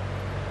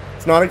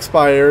 It's not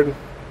expired.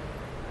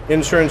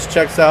 Insurance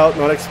checks out,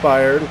 not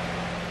expired.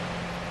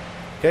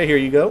 Okay, here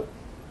you go.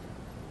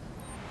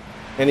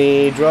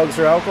 Any drugs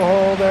or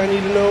alcohol that I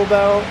need to know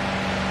about?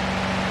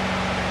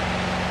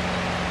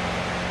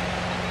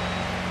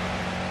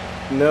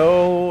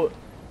 No,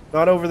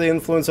 not over the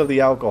influence of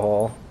the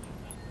alcohol.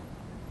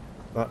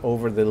 Not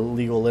over the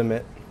legal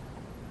limit.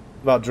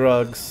 About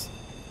drugs.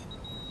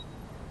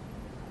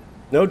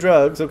 No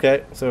drugs,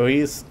 okay. So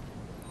he's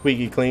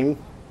squeaky clean.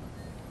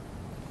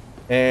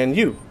 And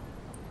you.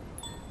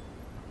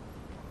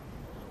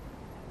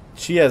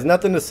 She has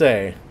nothing to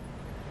say.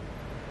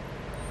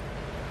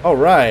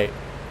 Alright.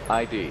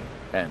 ID,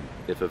 and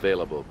if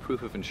available,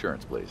 proof of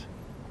insurance, please.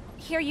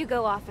 Here you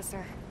go,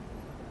 officer.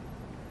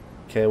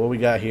 Okay, what we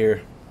got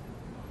here?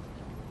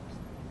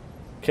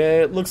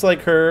 Okay, it looks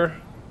like her.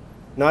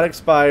 Not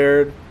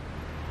expired.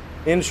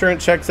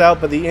 Insurance checks out,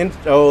 but the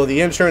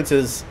insurance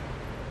is...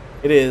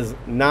 It is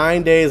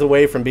 9 days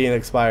away from being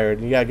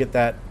expired. You gotta get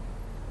that...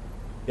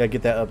 You gotta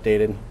get that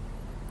updated.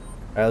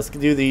 Alright, let's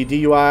do the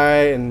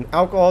DUI and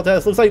alcohol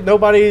test. Looks like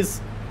nobody's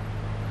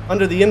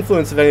under the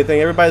influence of anything.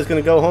 Everybody's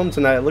gonna go home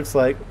tonight, it looks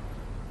like.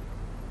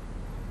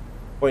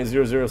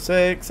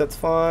 0.006, that's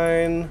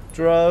fine.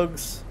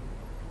 Drugs.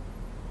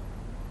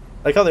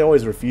 Like how they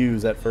always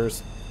refuse at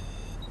first.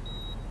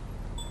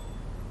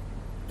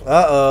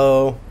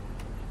 Uh-oh.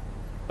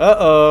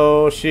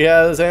 Uh-oh. She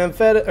has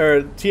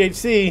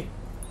THC.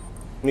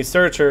 Let me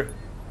search her.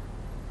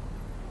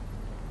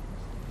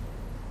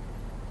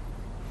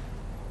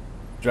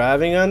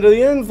 Driving under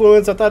the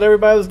influence. I thought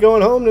everybody was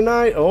going home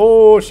tonight.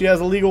 Oh, she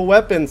has illegal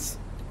weapons.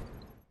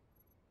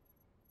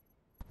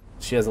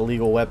 She has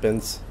illegal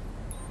weapons.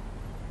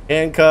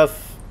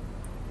 Handcuff.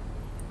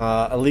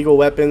 Illegal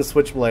weapons.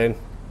 Switchblade.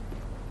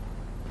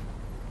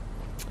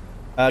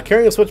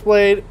 Carrying a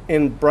switchblade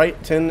in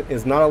Brighton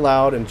is not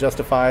allowed and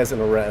justifies an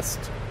arrest.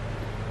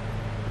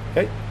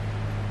 Okay.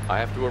 I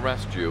have to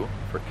arrest you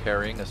for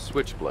carrying a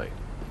switchblade.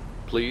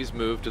 Please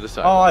move to the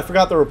side. Oh, I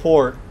forgot the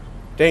report.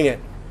 Dang it.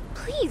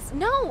 Please,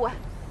 no.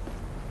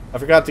 I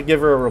forgot to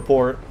give her a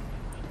report.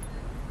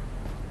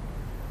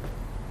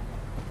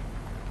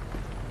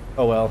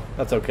 Oh well,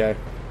 that's okay.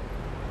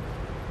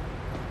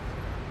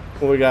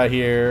 What we got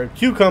here?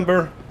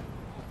 Cucumber.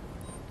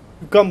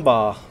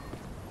 Cucumber.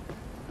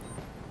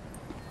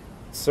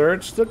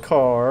 Search the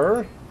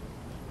car.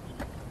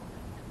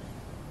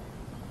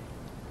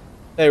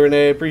 Hey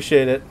Renee,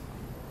 appreciate it.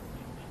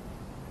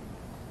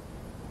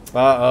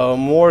 Uh-oh,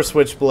 more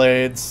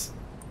switchblades.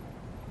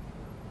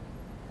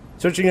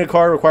 Searching a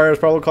car requires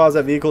probable cause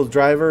that vehicle's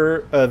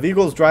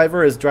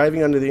driver is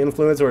driving under the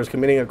influence or is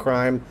committing a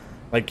crime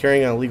like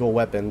carrying an illegal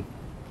weapon.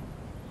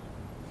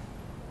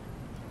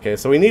 Okay,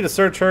 so we need to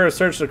search her,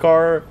 search the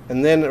car,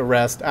 and then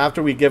arrest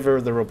after we give her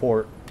the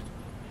report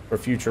for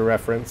future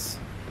reference.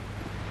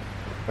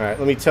 Alright,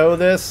 let me tow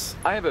this.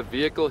 I have a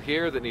vehicle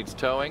here that needs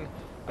towing.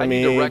 I Let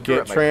need me a record get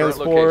at my current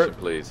transport. location,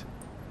 please.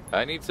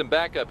 I need some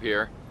backup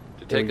here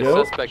to There take we a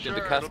go. suspect into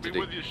Sure, it'll be custody.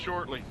 with you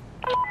shortly.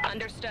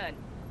 Understood.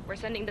 We're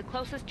sending the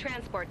closest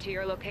transport to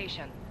your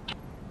location.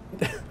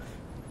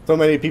 So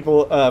many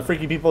people,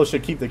 freaky people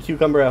should keep the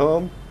cucumber at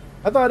home.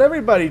 I thought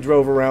everybody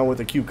drove around with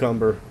a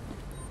cucumber.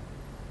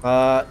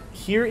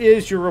 Here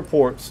is your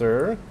report,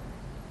 sir.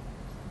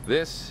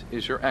 This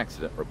is your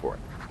accident report.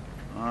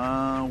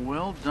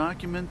 Well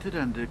documented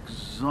and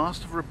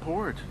exhaustive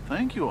report.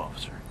 Thank you,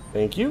 officer.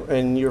 Thank you,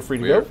 and you're free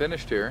to We go. are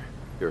finished here.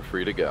 You're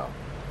free to go.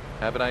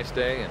 Have a nice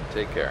day and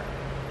take care.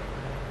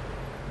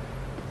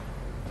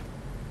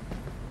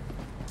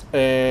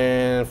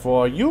 And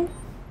for you,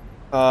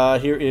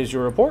 here is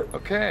your report.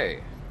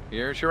 Okay,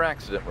 here's your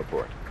accident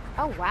report.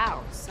 Oh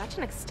wow, such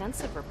an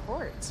extensive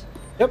report.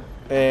 Yep,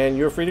 and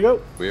you're free to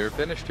go. We're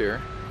finished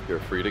here. You're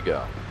free to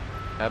go.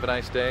 Have a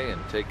nice day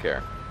and take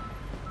care.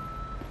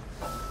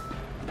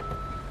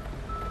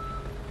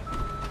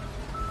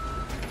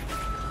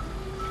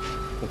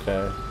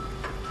 Okay.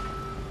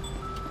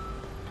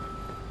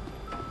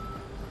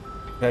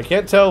 I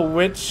can't tell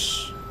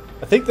which...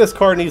 I think this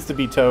car needs to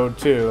be towed,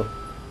 too.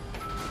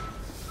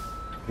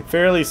 I'm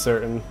fairly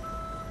certain.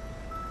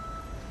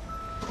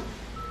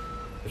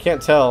 I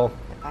can't tell.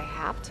 If I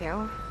have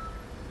to.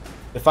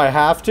 If I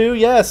have to?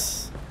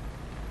 Yes.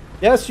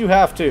 Yes, you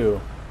have to.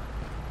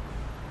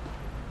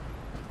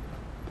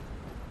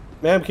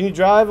 Ma'am, can you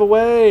drive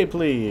away,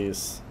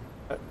 please?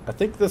 I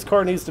think this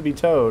car needs to be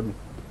towed.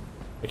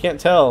 I can't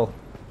tell.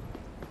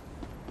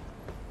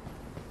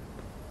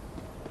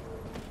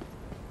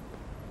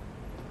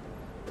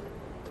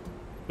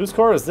 Whose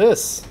car is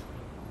this?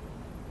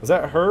 Is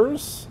that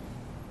hers?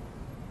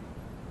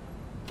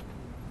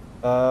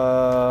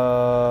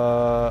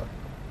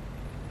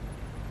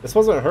 This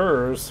wasn't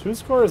hers.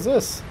 Whose car is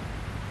this?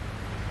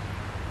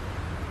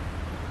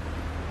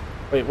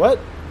 Wait, what?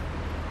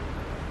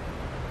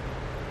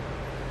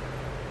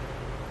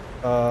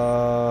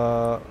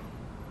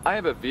 I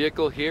have a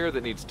vehicle here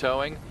that needs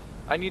towing.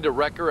 I need a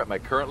wrecker at my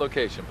current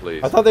location,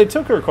 please. I thought they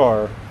took her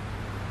car.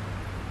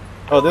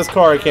 Oh, this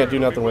car I can't do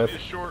nothing with. You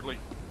shortly.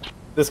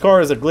 This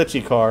car is a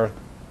glitchy car.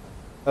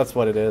 That's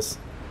what it is.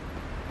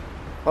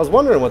 I was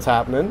wondering what's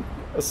happening.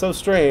 It's so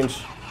strange.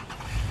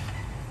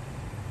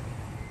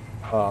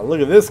 Oh,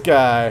 look at this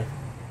guy.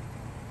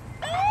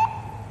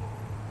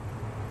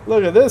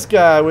 Look at this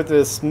guy with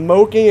this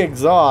smoking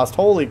exhaust.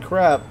 Holy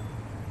crap.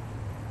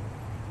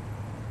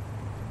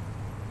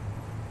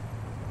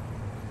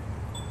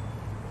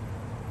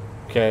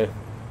 Okay.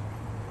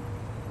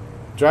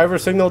 Driver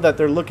signaled that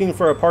they're looking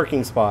for a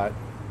parking spot.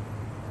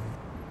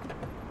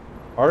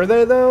 Are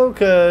they though?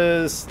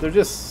 Because they're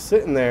just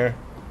sitting there.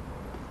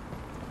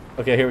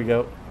 Okay, here we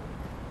go.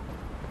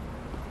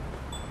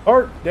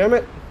 Park, damn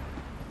it.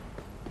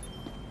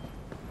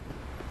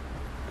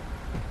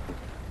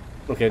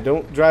 Okay,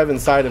 don't drive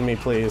inside of me,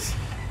 please.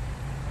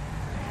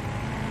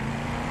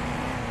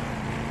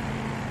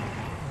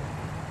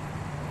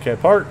 Okay,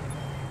 park.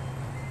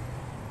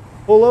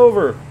 Pull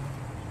over.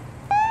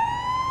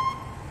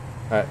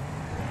 Alright.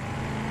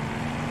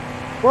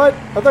 What?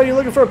 I thought you were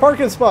looking for a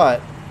parking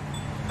spot.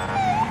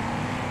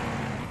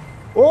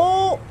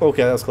 Oh!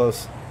 Okay, that's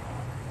close.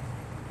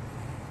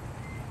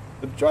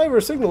 The driver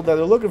signaled that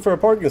they're looking for a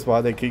parking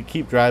spot. They could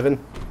keep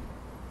driving.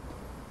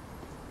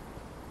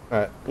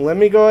 Alright, let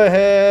me go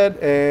ahead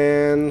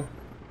and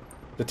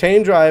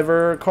detain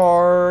driver,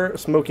 car,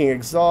 smoking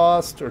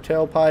exhaust or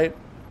tailpipe.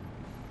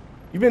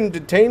 You've been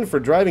detained for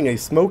driving a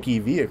smoky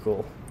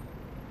vehicle.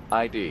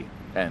 ID,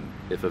 and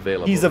if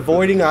available... He's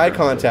avoiding eye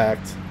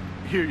contact.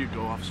 Here you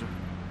go, officer.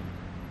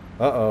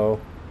 Uh-oh.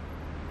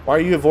 Why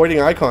are you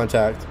avoiding eye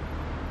contact?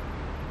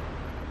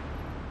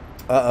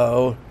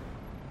 Uh-oh.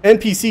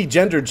 NPC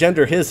gender,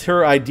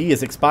 her ID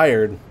is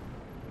expired.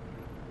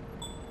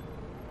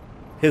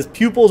 His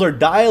pupils are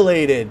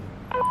dilated.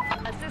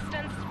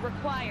 Assistance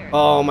required.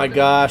 Oh my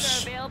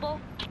gosh. Available?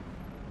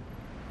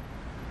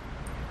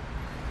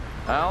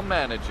 I'll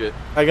manage it.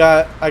 I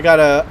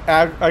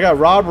got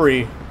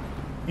robbery.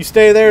 You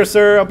stay there,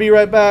 sir. I'll be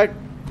right back.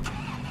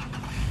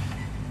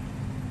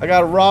 I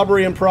got a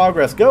robbery in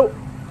progress. Go.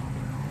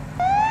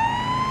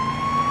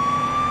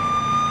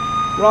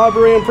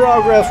 Robbery in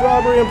progress.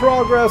 Robbery in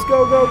progress.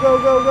 Go, go, go,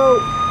 go, go.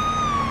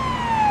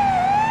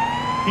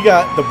 He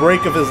got the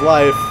break of his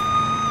life.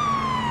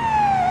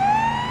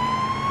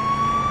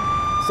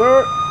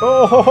 Sir.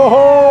 Oh, ho, ho,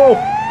 ho.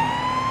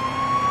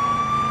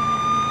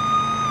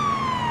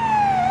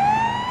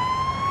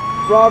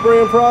 Robbery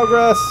in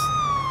progress.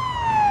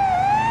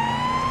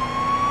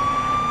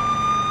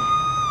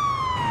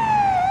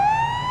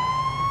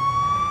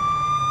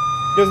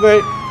 Excuse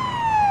me.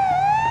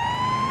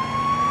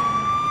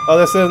 Oh,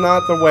 this is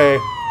not the way.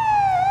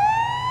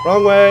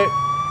 Wrong way.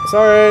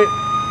 Sorry.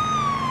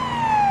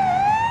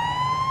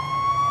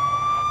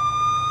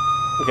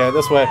 Okay,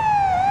 this way.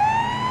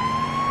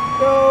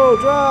 Go,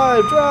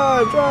 drive,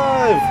 drive,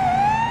 drive.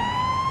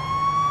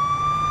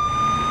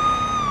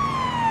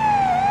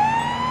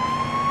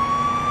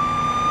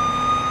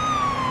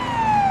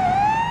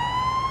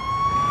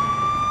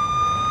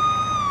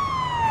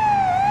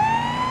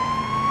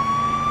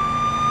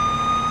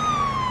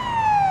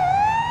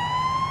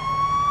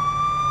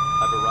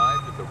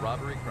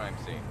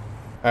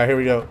 Alright, here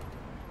we go.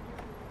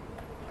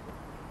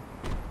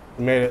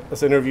 We made it.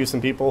 Let's interview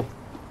some people.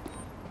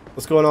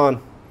 What's going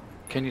on?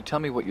 Can you tell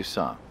me what you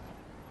saw?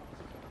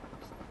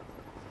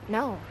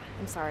 No,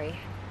 I'm sorry.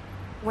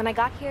 When I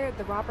got here,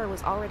 the robber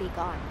was already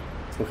gone.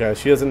 Okay,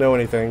 she doesn't know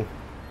anything.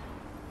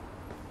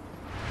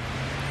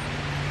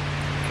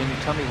 Can you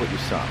tell me what you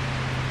saw?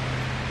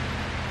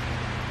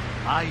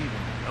 I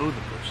even know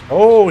the person.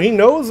 Oh, he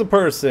knows the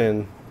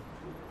person.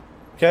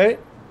 Okay.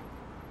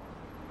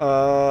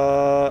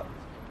 I'll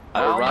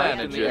Alright,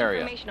 manage the the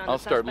area. information on the I'll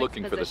start suspect's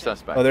looking for the position.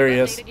 suspect. Oh, there he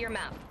is. Updated your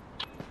map.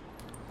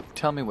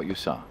 Tell me what you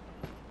saw.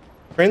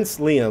 Prince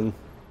Liam.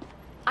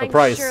 I'm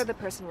Price. sure the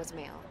person was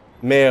male.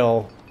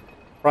 Male.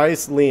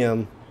 Price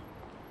Liam.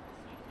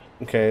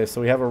 Okay, so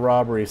we have a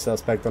robbery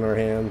suspect on our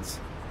hands.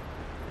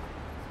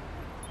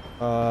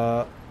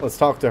 Let's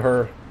talk to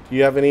her. Do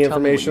you have any Tell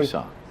me what information? you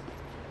saw.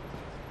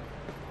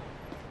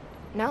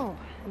 No,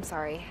 I'm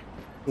sorry.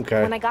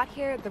 Okay. When I got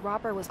here, the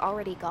robber was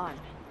already gone.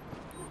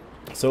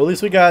 So at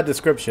least we got a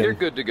description. You're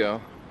good to go.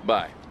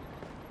 Bye.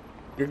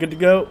 You're good to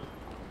go.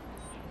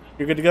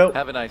 You're good to go.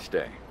 Have a nice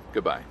day.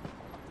 Goodbye.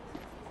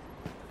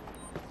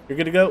 You're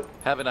good to go.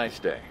 Have a nice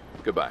day.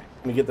 Goodbye.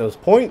 Let me get those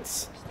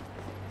points.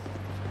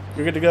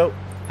 You're good to go.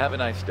 Have a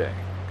nice day.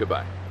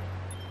 Goodbye.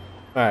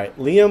 Alright,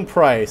 Liam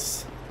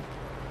Price.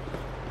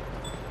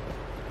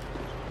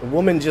 The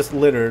woman just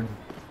littered.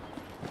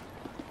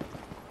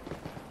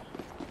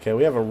 Okay,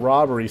 we have a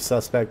robbery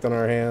suspect on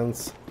our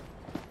hands.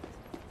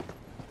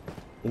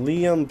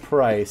 Liam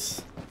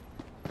Price.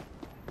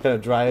 Kind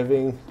of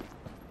driving.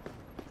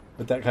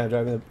 With that kind of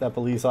driving, that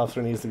police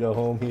officer needs to go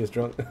home. He is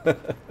drunk.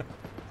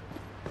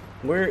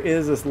 Where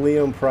is this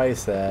Liam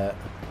Price at?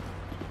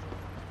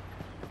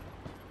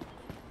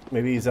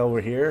 Maybe he's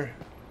over here.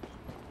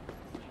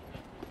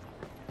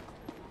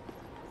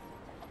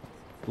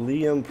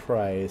 Liam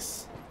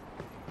Price.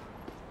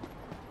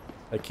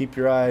 Keep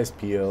your eyes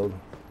peeled.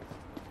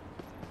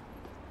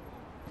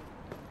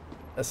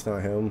 That's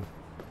not him.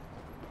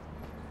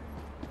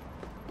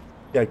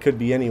 Yeah, it could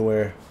be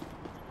anywhere.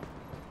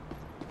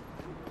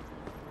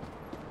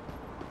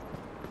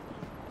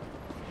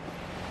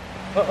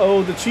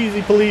 Uh-oh, the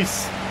cheesy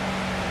police.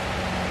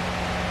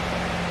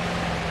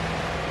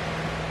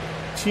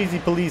 Cheesy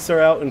police are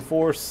out in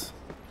force.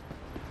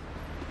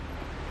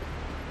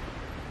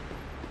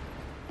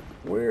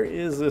 Where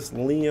is this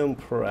Liam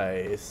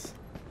Price?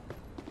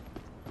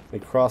 They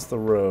cross the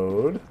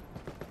road.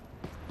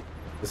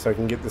 Just so I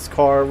can get this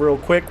car real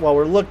quick while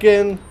we're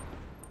looking.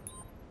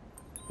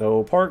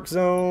 No park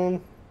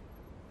zone.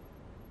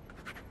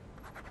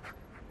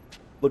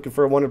 Looking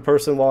for a wanted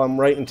person while I'm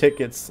writing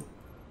tickets.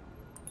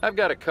 I've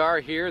got a car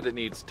here that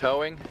needs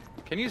towing.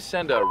 Can you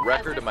send a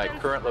record to my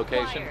current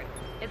location?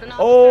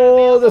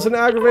 Oh, there's an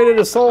aggravated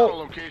That's not a assault.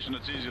 location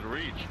that's easy to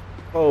reach.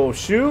 Oh, It'll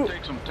shoot.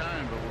 take some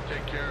time, but we'll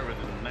take care of it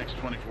in the next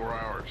 24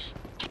 hours.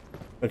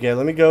 Okay,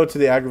 let me go to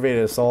the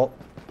aggravated assault.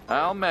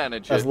 I'll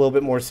manage That's it. a little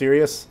bit more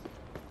serious.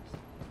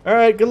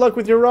 Alright, good luck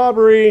with your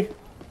robbery.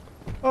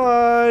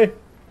 Bye.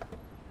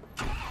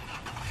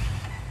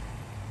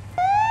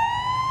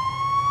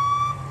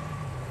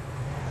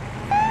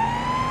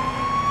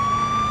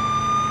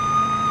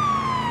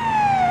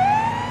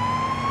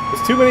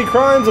 There's too many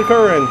crimes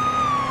occurring.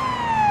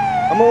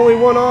 I'm only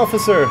one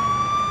officer.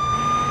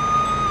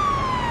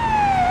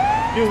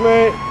 Excuse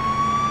me.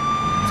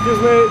 Excuse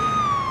me.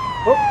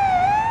 Oh.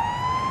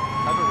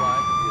 I've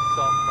arrived at the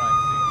assault crime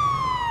scene.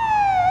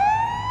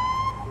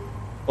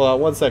 Hold on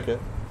 1 second.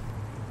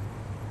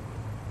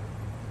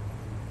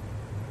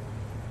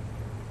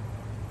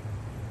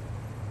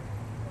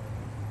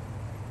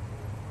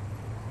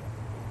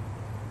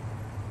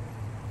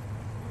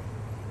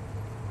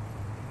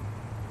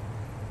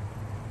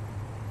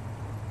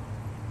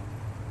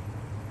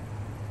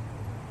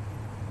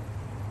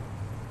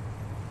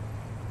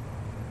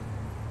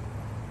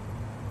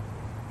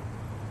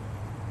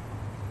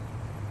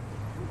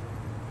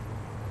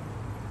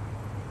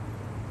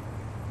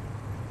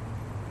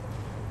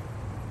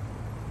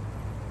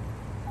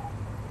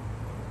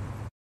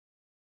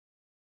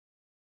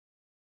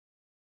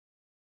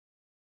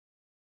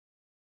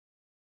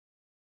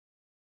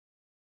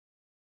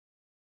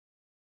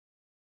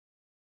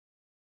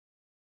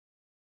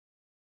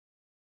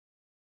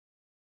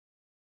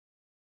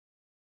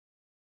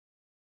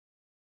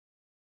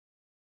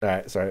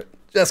 Alright, sorry.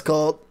 Just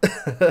called.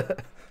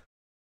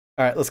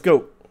 Alright, let's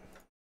go.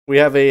 We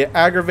have a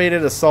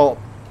aggravated assault.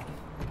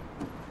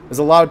 There's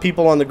a lot of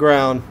people on the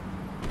ground.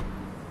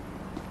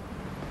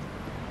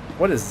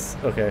 What is...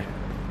 Okay.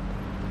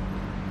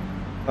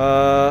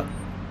 Can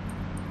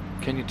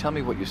you tell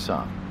me what you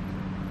saw?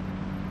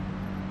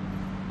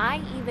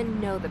 I even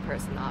know the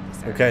person,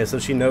 officer. Okay, so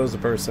she knows the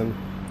person.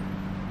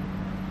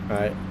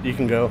 Alright, you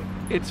can go.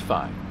 It's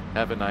fine.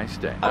 Have a nice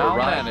day. I'll I'll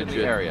manage manage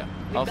the it. area.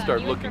 I'll got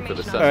start new looking for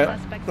the information on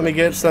suspect. Alright, let me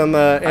get some I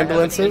have an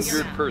ambulances.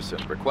 injured person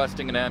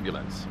requesting an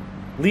ambulance.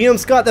 Liam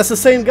Scott, that's the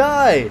same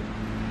guy!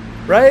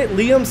 Right?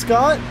 Liam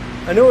Scott?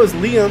 I know it was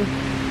Liam.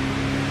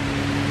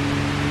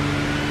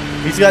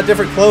 He's got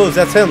different clothes,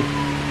 that's him.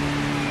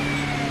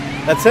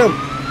 That's him.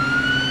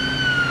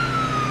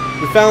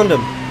 We found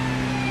him.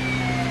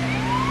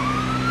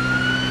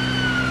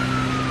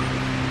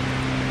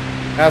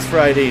 Ask for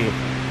ID.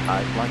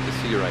 I'd like to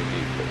see your ID,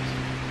 please.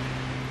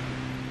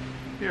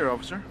 Here,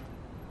 officer.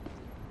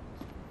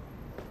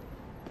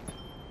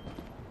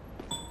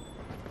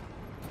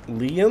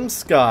 Liam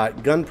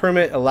Scott, gun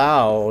permit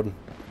allowed.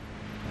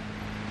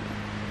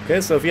 Okay,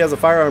 so if he has a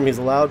firearm, he's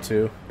allowed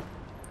to.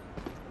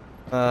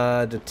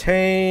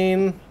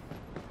 Detain.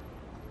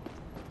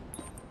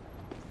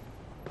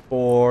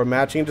 For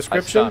matching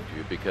description. I stopped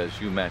you because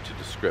you match a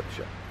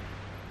description.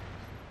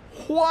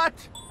 What?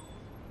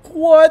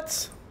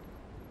 What?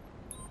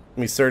 Let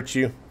me search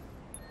you.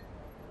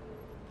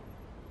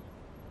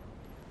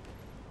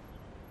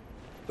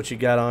 What you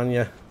got on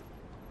you?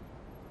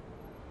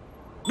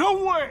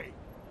 No way!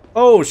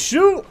 Oh,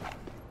 shoot!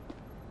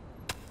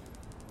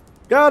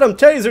 Got him!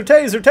 Taser,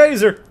 taser,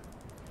 taser!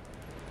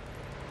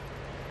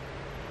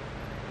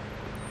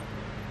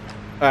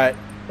 Alright,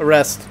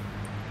 arrest.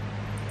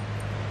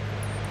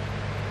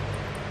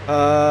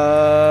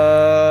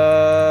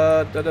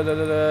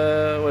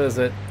 What is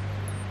it?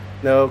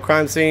 No,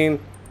 crime scene.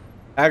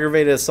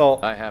 Aggravated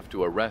assault. I have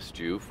to arrest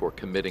you for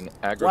committing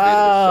aggravated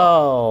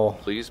assault. Wow.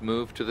 Please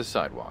move to the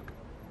sidewalk.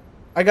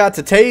 I got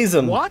to tase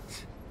him.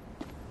 What?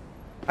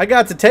 I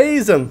got to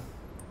tase him.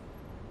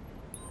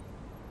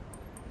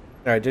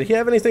 Alright, did he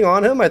have anything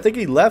on him? I think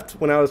he left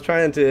when I was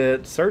trying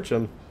to search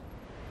him.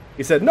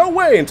 He said, "No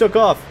way," and took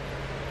off.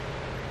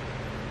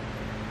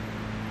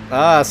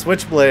 Ah,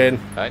 switchblade.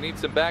 I need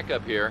some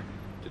backup here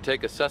to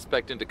take a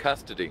suspect into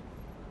custody.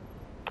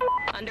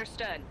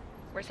 Understood.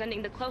 We're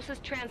sending the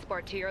closest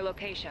transport to your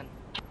location.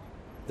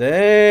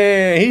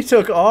 Dang, he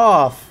took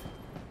off.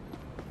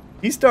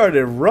 He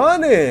started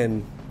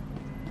running.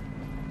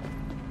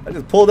 I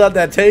just pulled out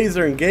that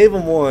taser and gave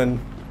him one.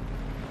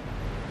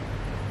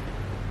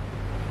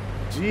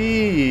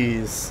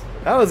 Jeez,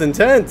 that was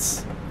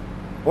intense.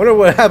 I wonder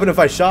what happened if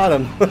I shot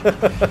him.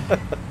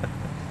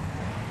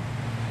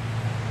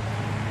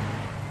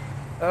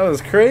 That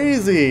was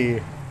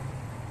crazy.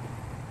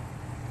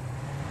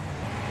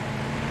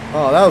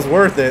 Oh, that was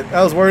worth it.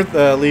 That was worth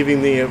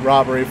leaving the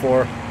robbery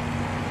for.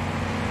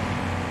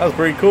 That was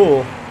pretty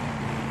cool.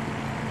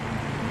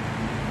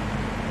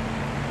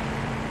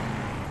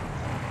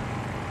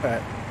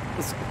 Alright,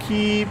 let's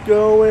keep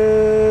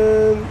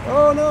going.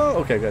 Oh no,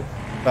 okay, good.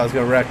 Thought I was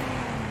gonna wreck.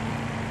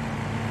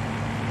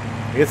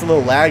 It gets a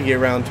little laggy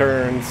around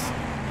turns.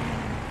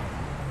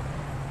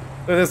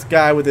 Look at this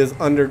guy with his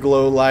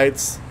underglow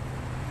lights.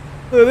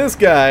 Look at this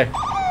guy.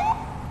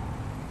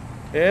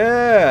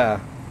 Yeah.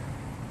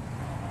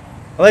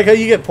 I like how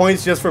you get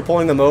points just for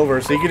pulling them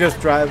over, so you can just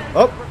drive.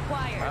 Oh,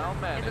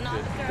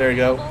 there you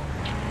go.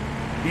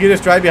 You can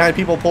just drive behind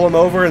people, pull them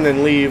over, and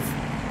then leave.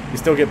 You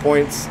still get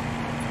points.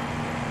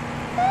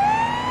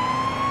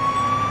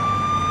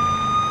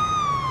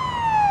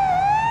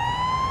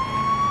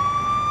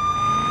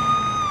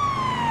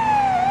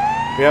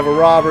 We have a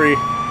robbery.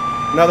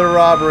 Another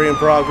robbery in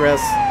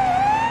progress.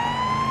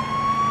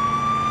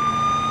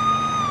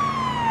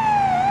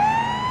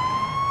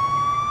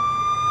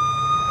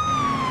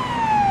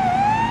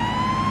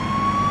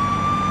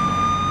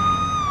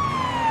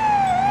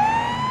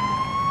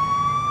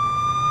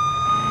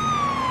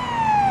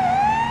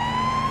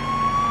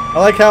 I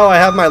like how I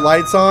have my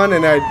lights on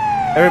and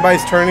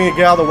everybody's turning to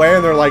get out of the way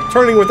and they're like,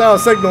 turning without a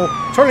signal,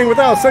 turning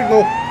without a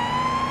signal.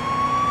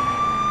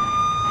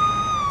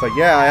 It's like,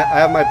 yeah, I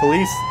have my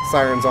police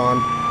sirens on.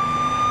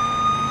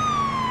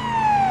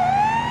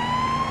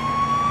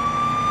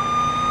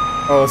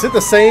 Oh, is it the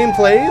same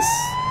place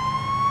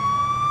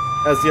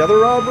as the other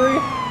robbery?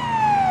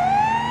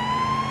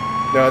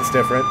 No, it's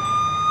different.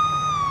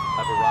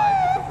 I've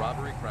arrived at the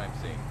robbery crime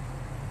scene.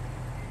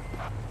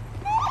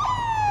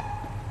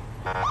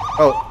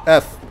 Oh,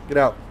 F. Get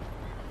out.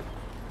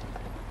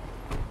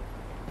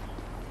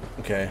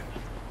 Okay.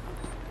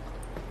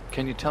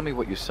 Can you tell me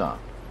what you saw?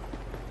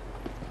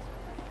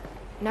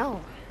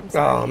 No, I'm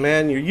sorry. Oh,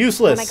 man, you're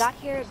useless. When I got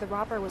here, the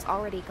robber was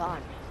already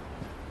gone.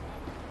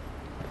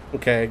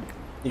 Okay,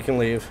 you can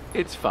leave.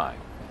 It's fine.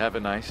 Have a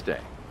nice day.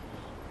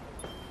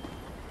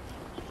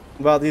 What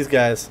about these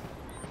guys?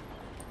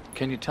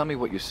 Can you tell me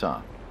what you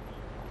saw?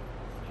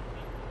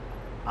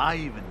 I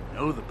even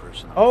know the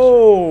person.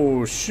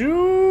 Oh,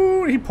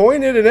 shoot. He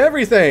pointed and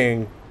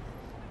everything.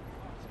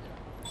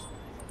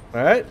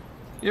 All right.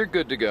 You're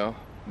good to go.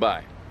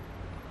 Bye.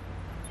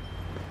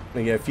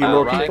 We get a few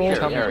more Right, people.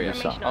 tell me where you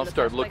saw. I'll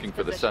start looking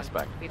for the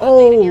suspect.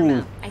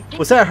 Oh, I think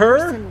was that the her?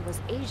 person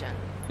was Asian.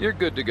 You're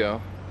good to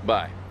go.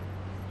 Bye.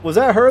 Was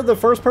that her, the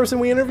first person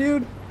we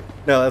interviewed?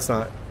 No, that's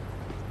not.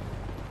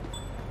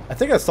 I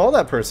think I saw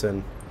that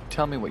person.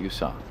 Tell me what you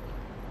saw.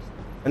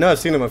 I know I've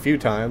seen him a few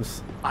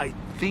times. I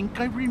think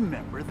I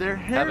remember their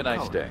hair Have a nice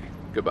color. day.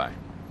 Goodbye.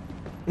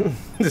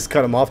 Just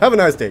cut him off. Have a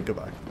nice day.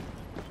 Goodbye.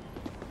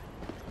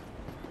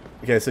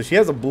 Okay, so she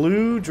has a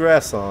blue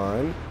dress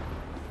on.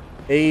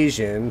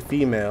 Asian,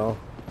 female.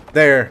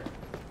 There.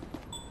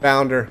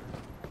 Found her.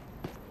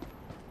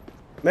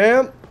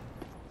 Ma'am?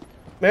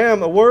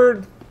 Ma'am, a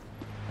word?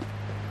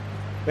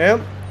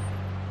 Ma'am?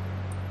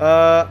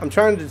 I'm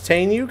trying to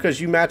detain you because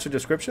you match a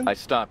description. I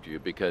stopped you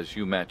because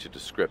you match a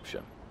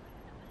description.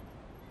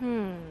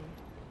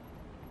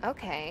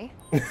 Okay.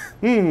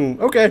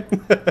 Okay.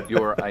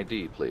 Your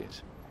ID,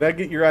 please. Did I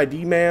get your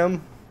ID,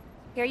 ma'am?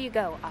 Here you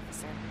go,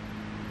 officer.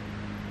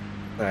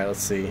 Alright, let's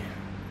see.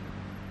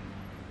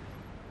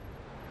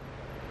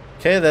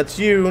 Okay, that's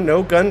you.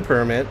 No gun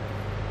permit.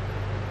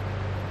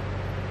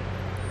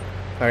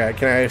 Alright,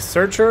 can I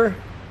search her?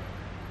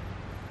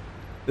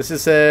 This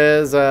is,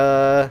 says,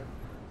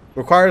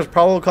 requires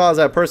probable cause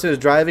that person is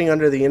driving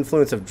under the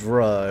influence of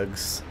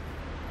drugs.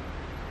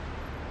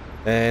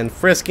 And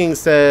frisking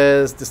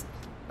says this,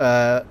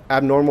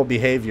 abnormal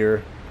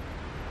behavior.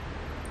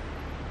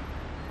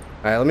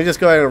 Alright, let me just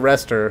go ahead and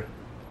arrest her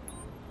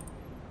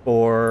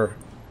for,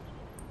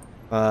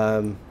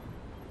 what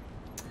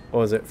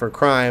was it? For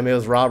crime. It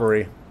was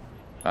robbery.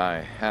 I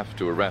have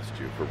to arrest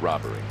you for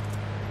robbery.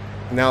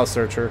 Now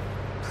search her.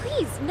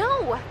 Please,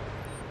 no!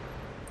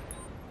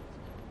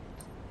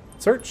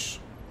 Search.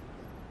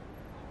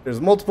 There's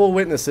multiple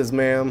witnesses,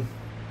 ma'am.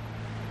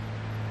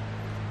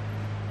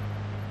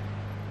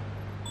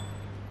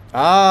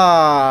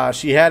 Ah,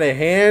 she had a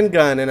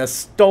handgun and a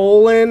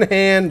stolen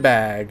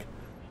handbag.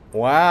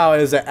 Wow,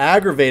 it was an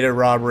aggravated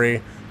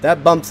robbery.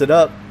 That bumps it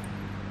up.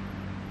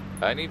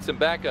 I need some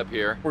backup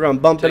here. We're gonna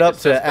bump it up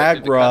to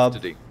ag rob.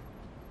 Custody.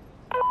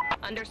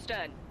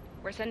 Understood.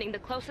 We're sending the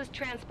closest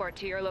transport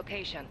to your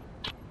location.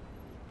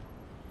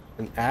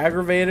 An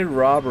aggravated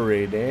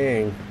robbery,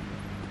 dang.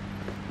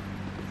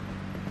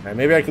 Alright,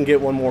 maybe I can get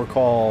one more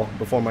call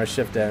before my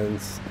shift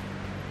ends.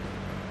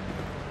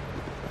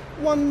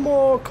 One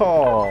more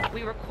call.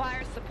 We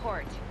require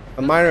support.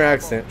 A minor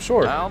accident,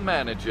 sure. I'll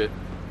manage it.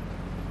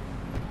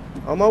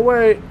 On my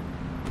way.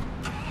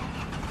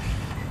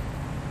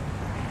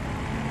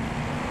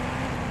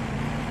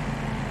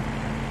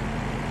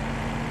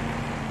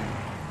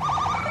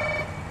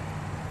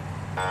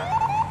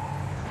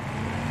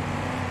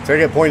 So I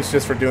get points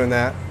just for doing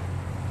that.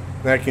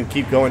 Then I can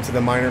keep going to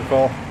the minor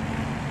call.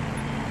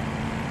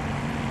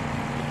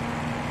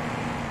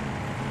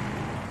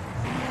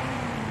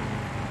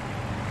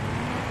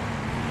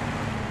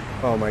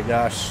 Oh my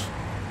gosh.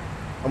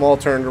 I'm all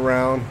turned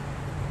around.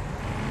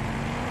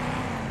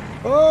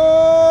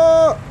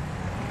 Oh!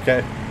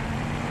 Okay.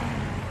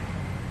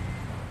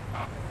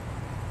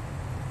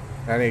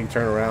 I need to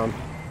turn around.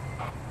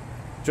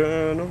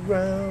 Turn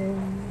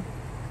around.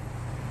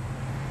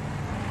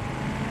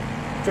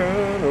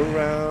 Turn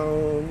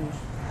around.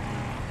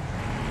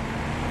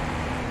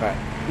 Alright.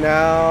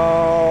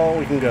 Now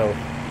we can go.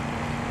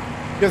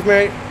 Excuse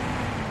me.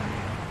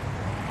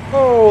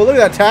 Oh, look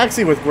at that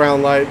taxi with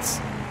ground lights.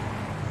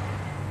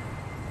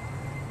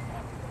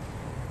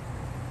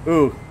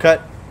 Ooh,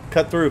 cut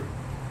through.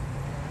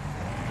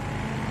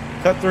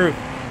 Cut through.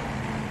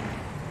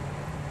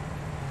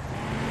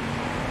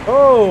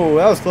 Oh,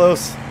 that was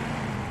close.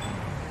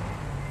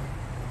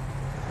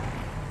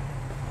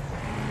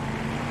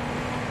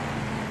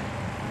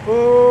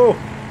 Oh,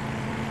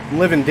 I'm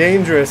living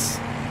dangerous.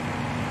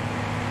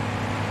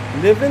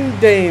 Living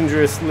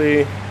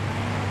dangerously.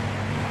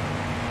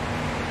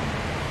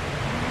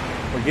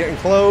 We're getting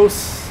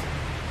close.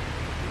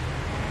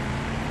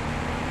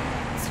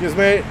 Excuse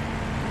me.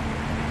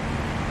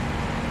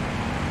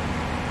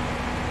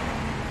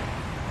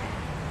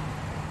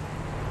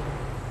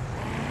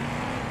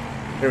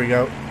 Here we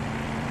go.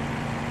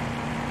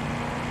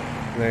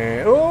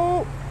 There.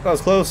 Oh, that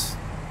was close.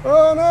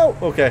 Oh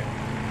no. Okay.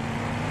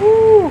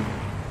 Woo.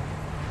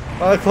 A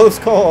lot of close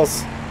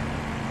calls.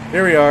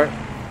 Here we are.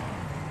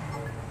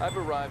 I've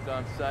arrived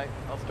on site.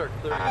 I'll start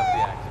clearing up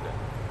the accident.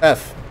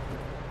 F.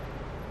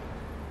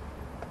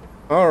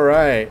 All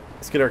right.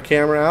 Let's get our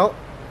camera out.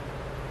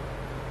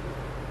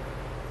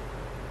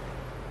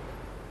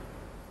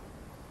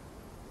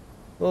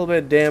 A little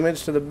bit of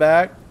damage to the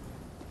back.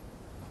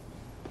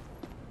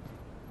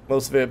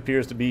 Most of it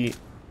appears to be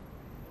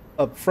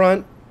up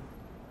front.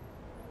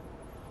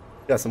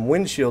 Got some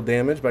windshield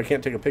damage, but I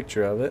can't take a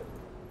picture of it.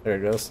 There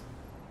it goes.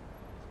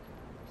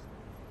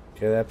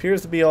 Okay, that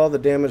appears to be all the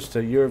damage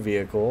to your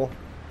vehicle.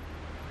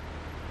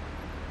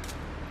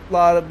 A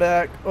lot of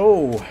back.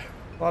 Oh,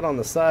 a lot on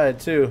the side,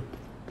 too.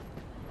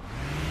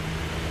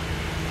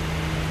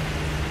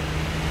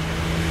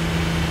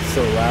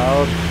 So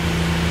loud.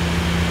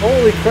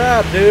 Holy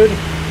crap, dude.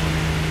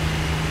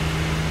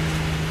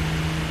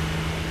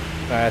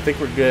 Alright, I think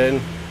we're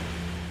good.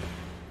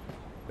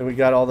 And we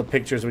got all the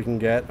pictures we can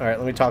get. Alright,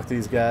 let me talk to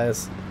these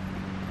guys.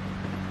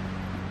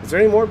 Is there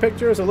any more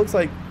pictures? It looks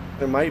like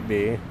there might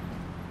be.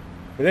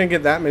 We didn't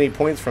get that many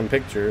points from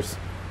pictures.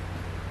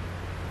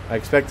 I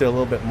expected a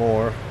little bit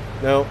more.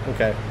 No?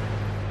 Okay.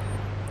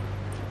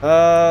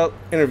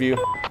 Interview.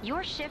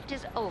 Your shift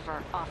is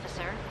over,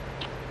 officer.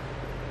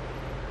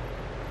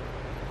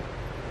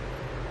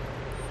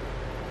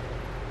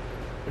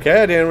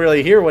 Okay, I didn't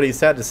really hear what he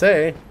had to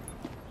say.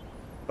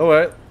 Oh,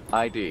 what?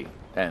 ID,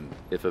 and,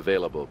 if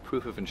available,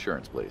 proof of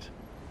insurance, please.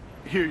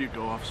 Here you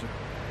go, officer.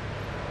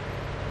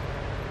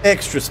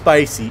 Extra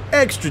spicy,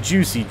 extra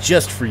juicy,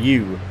 just for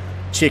you.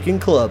 Chicken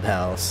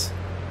Clubhouse.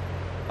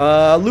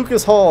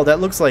 Lucas Hall, that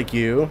looks like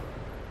you.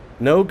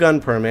 No gun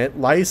permit.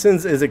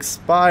 License is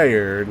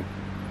expired.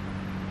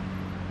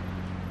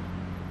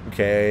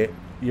 Okay.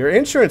 Your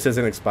insurance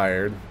isn't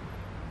expired.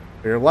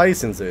 Your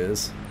license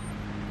is.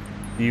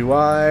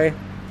 DUI.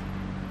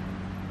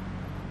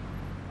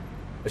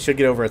 I should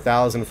get over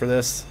 1,000 for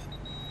this.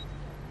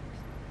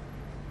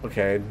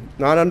 Okay.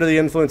 Not under the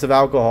influence of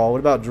alcohol. What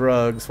about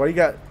drugs? Why you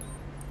got...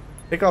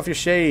 Take off your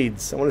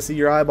shades. I want to see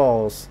your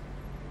eyeballs.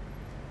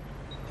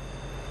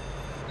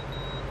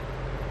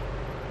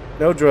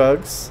 No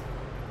drugs.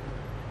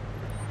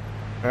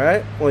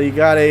 Alright. Well, you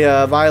got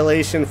a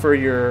violation for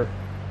your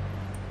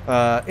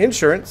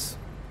insurance.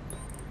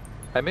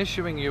 I'm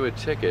issuing you a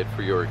ticket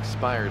for your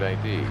expired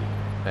ID.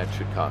 That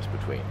should cost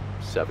between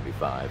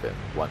 $75 and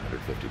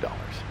 $150.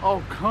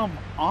 Oh, come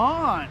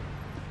on.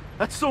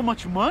 That's so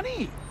much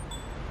money.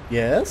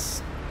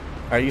 Yes.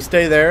 Alright, you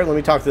stay there. Let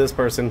me talk to this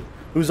person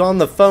who's on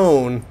the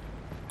phone.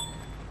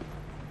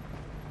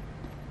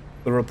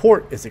 The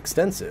report is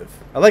extensive.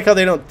 I like how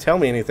they don't tell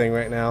me anything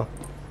right now.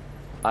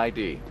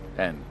 ID,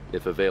 and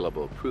if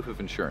available, proof of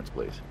insurance,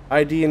 please.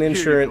 ID and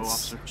insurance.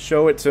 officer.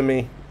 Show it to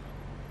me.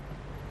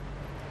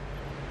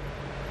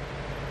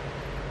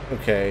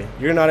 Okay,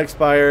 you're not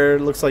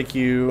expired. Looks like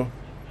you.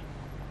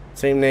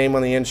 Same name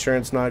on the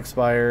insurance, not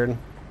expired.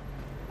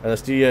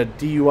 Let's do a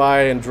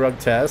DUI and drug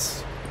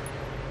test.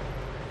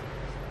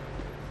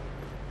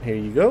 Here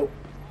you go.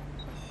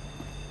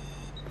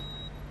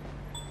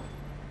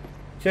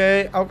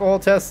 Okay, alcohol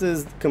test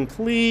is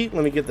complete.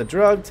 Let me get the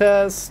drug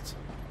test.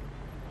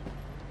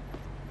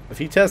 If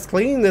he tests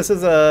clean, this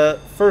is a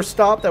first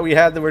stop that we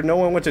had where no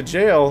one went to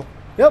jail.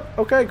 Yep,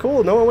 okay,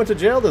 cool. No one went to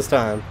jail this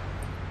time.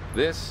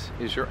 This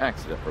is your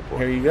accident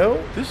report. Here you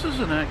go. This is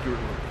an accurate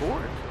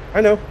report.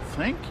 I know.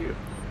 Thank you.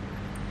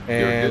 You're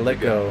And good let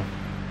to go.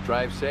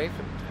 Drive safe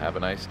and have a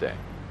nice day.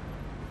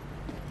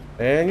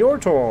 And your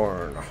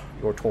turn.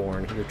 Your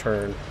turn. Your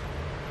turn.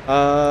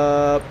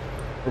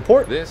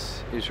 Report.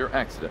 This is your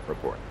accident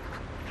report.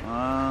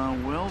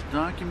 Well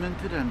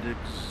documented and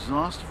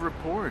exhaustive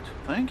report.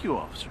 Thank you,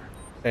 officer.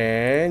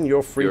 And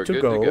you're free You're to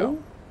good go. to go.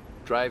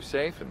 Drive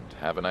safe and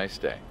have a nice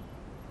day.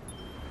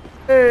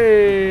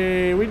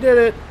 Hey, we did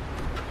it.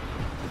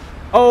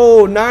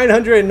 Oh,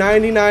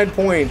 999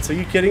 points. Are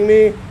you kidding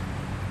me?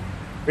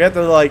 We have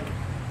to, like,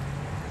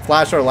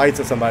 flash our lights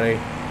at somebody.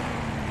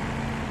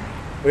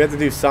 We have to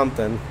do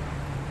something.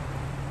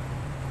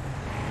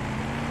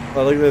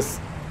 Oh, look at this.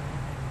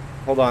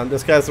 Hold on.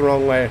 This guy's the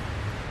wrong way.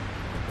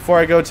 Before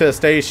I go to a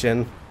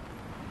station,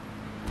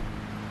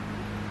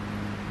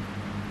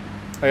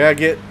 I gotta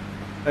get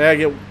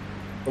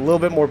a little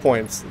bit more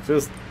points.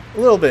 Just a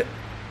little bit.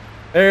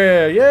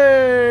 There,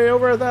 yay,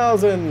 over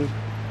 1,000.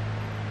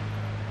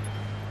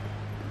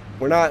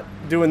 We're not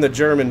doing the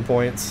German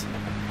points.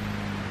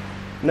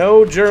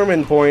 No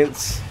German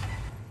points.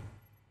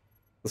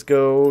 Let's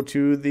go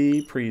to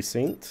the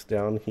precinct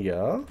down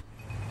here.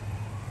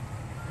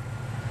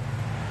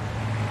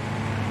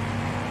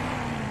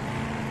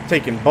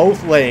 Taking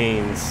both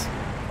lanes.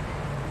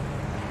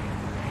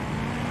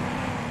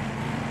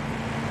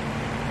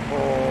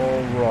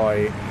 All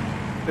right.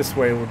 This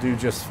way will do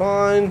just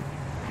fine.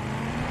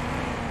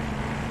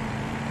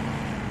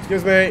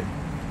 Excuse me.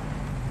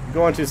 You're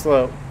going too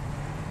slow.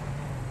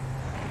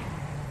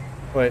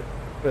 Wait,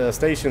 the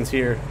station's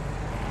here.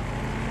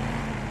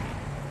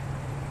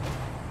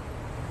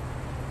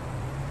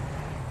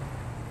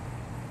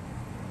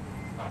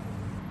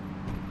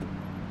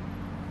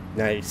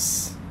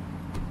 Nice.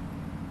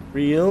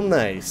 Real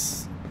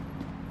nice.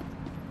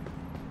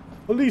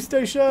 Police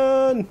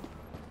station!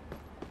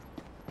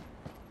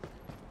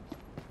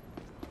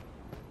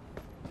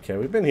 Okay,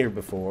 we've been here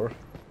before.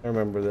 I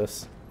remember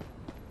this.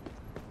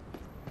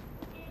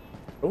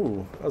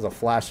 Oh, that was a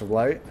flash of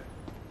light.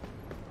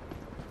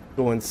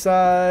 Go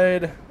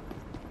inside.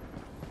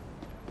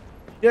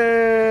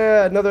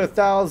 Yeah, another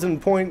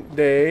 1,000-point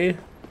day.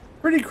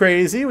 Pretty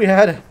crazy. We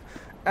had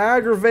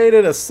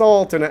aggravated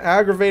assault and an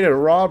aggravated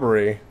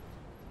robbery.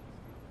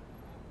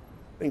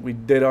 I think we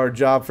did our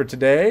job for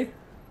today.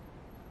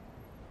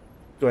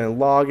 Go ahead and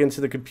log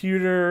into the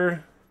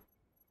computer.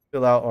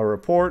 Fill out our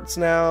reports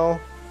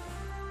now.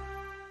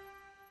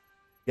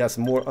 Got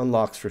some more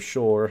unlocks for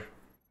sure.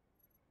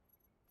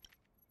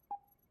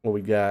 What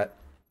we got?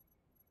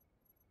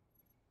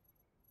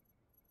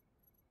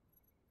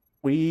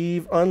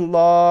 We've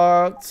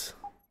unlocked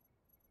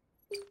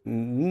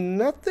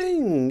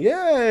nothing.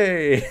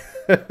 Yay!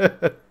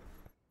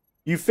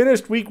 You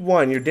finished week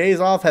 1. Your days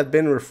off have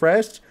been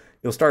refreshed.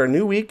 You'll start a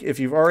new week. If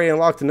you've already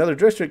unlocked another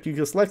district, you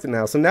can select it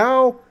now. So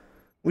now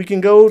we can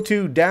go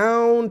to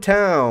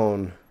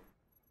downtown.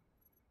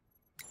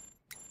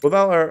 What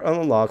about our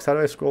unlocks? How do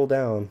I scroll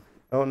down?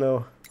 I don't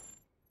know.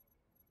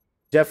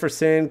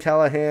 Jefferson,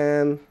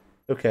 Callahan.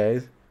 Okay.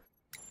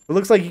 It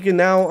looks like you can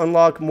now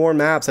unlock more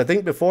maps. I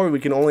think before we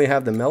can only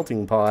have the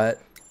melting pot.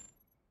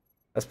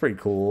 That's pretty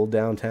cool.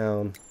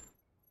 Downtown.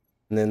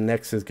 And then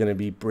next is going to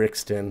be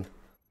Brixton.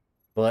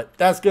 But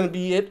that's going to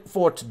be it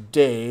for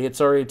today. It's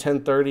already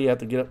 10:30. I have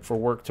to get up for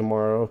work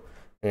tomorrow.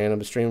 and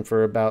I'm streaming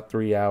for about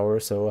 3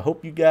 hours. So I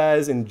hope you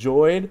guys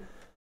enjoyed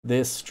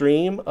this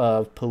stream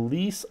of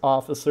police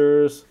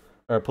officers,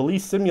 or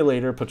police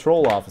simulator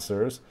patrol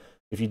officers.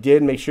 If you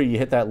did, make sure you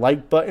hit that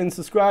like button,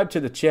 subscribe to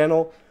the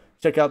channel,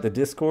 check out the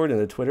Discord and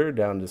the Twitter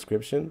down in the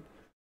description.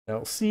 And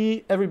I'll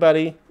see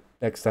everybody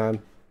next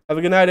time. Have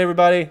a good night,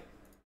 everybody.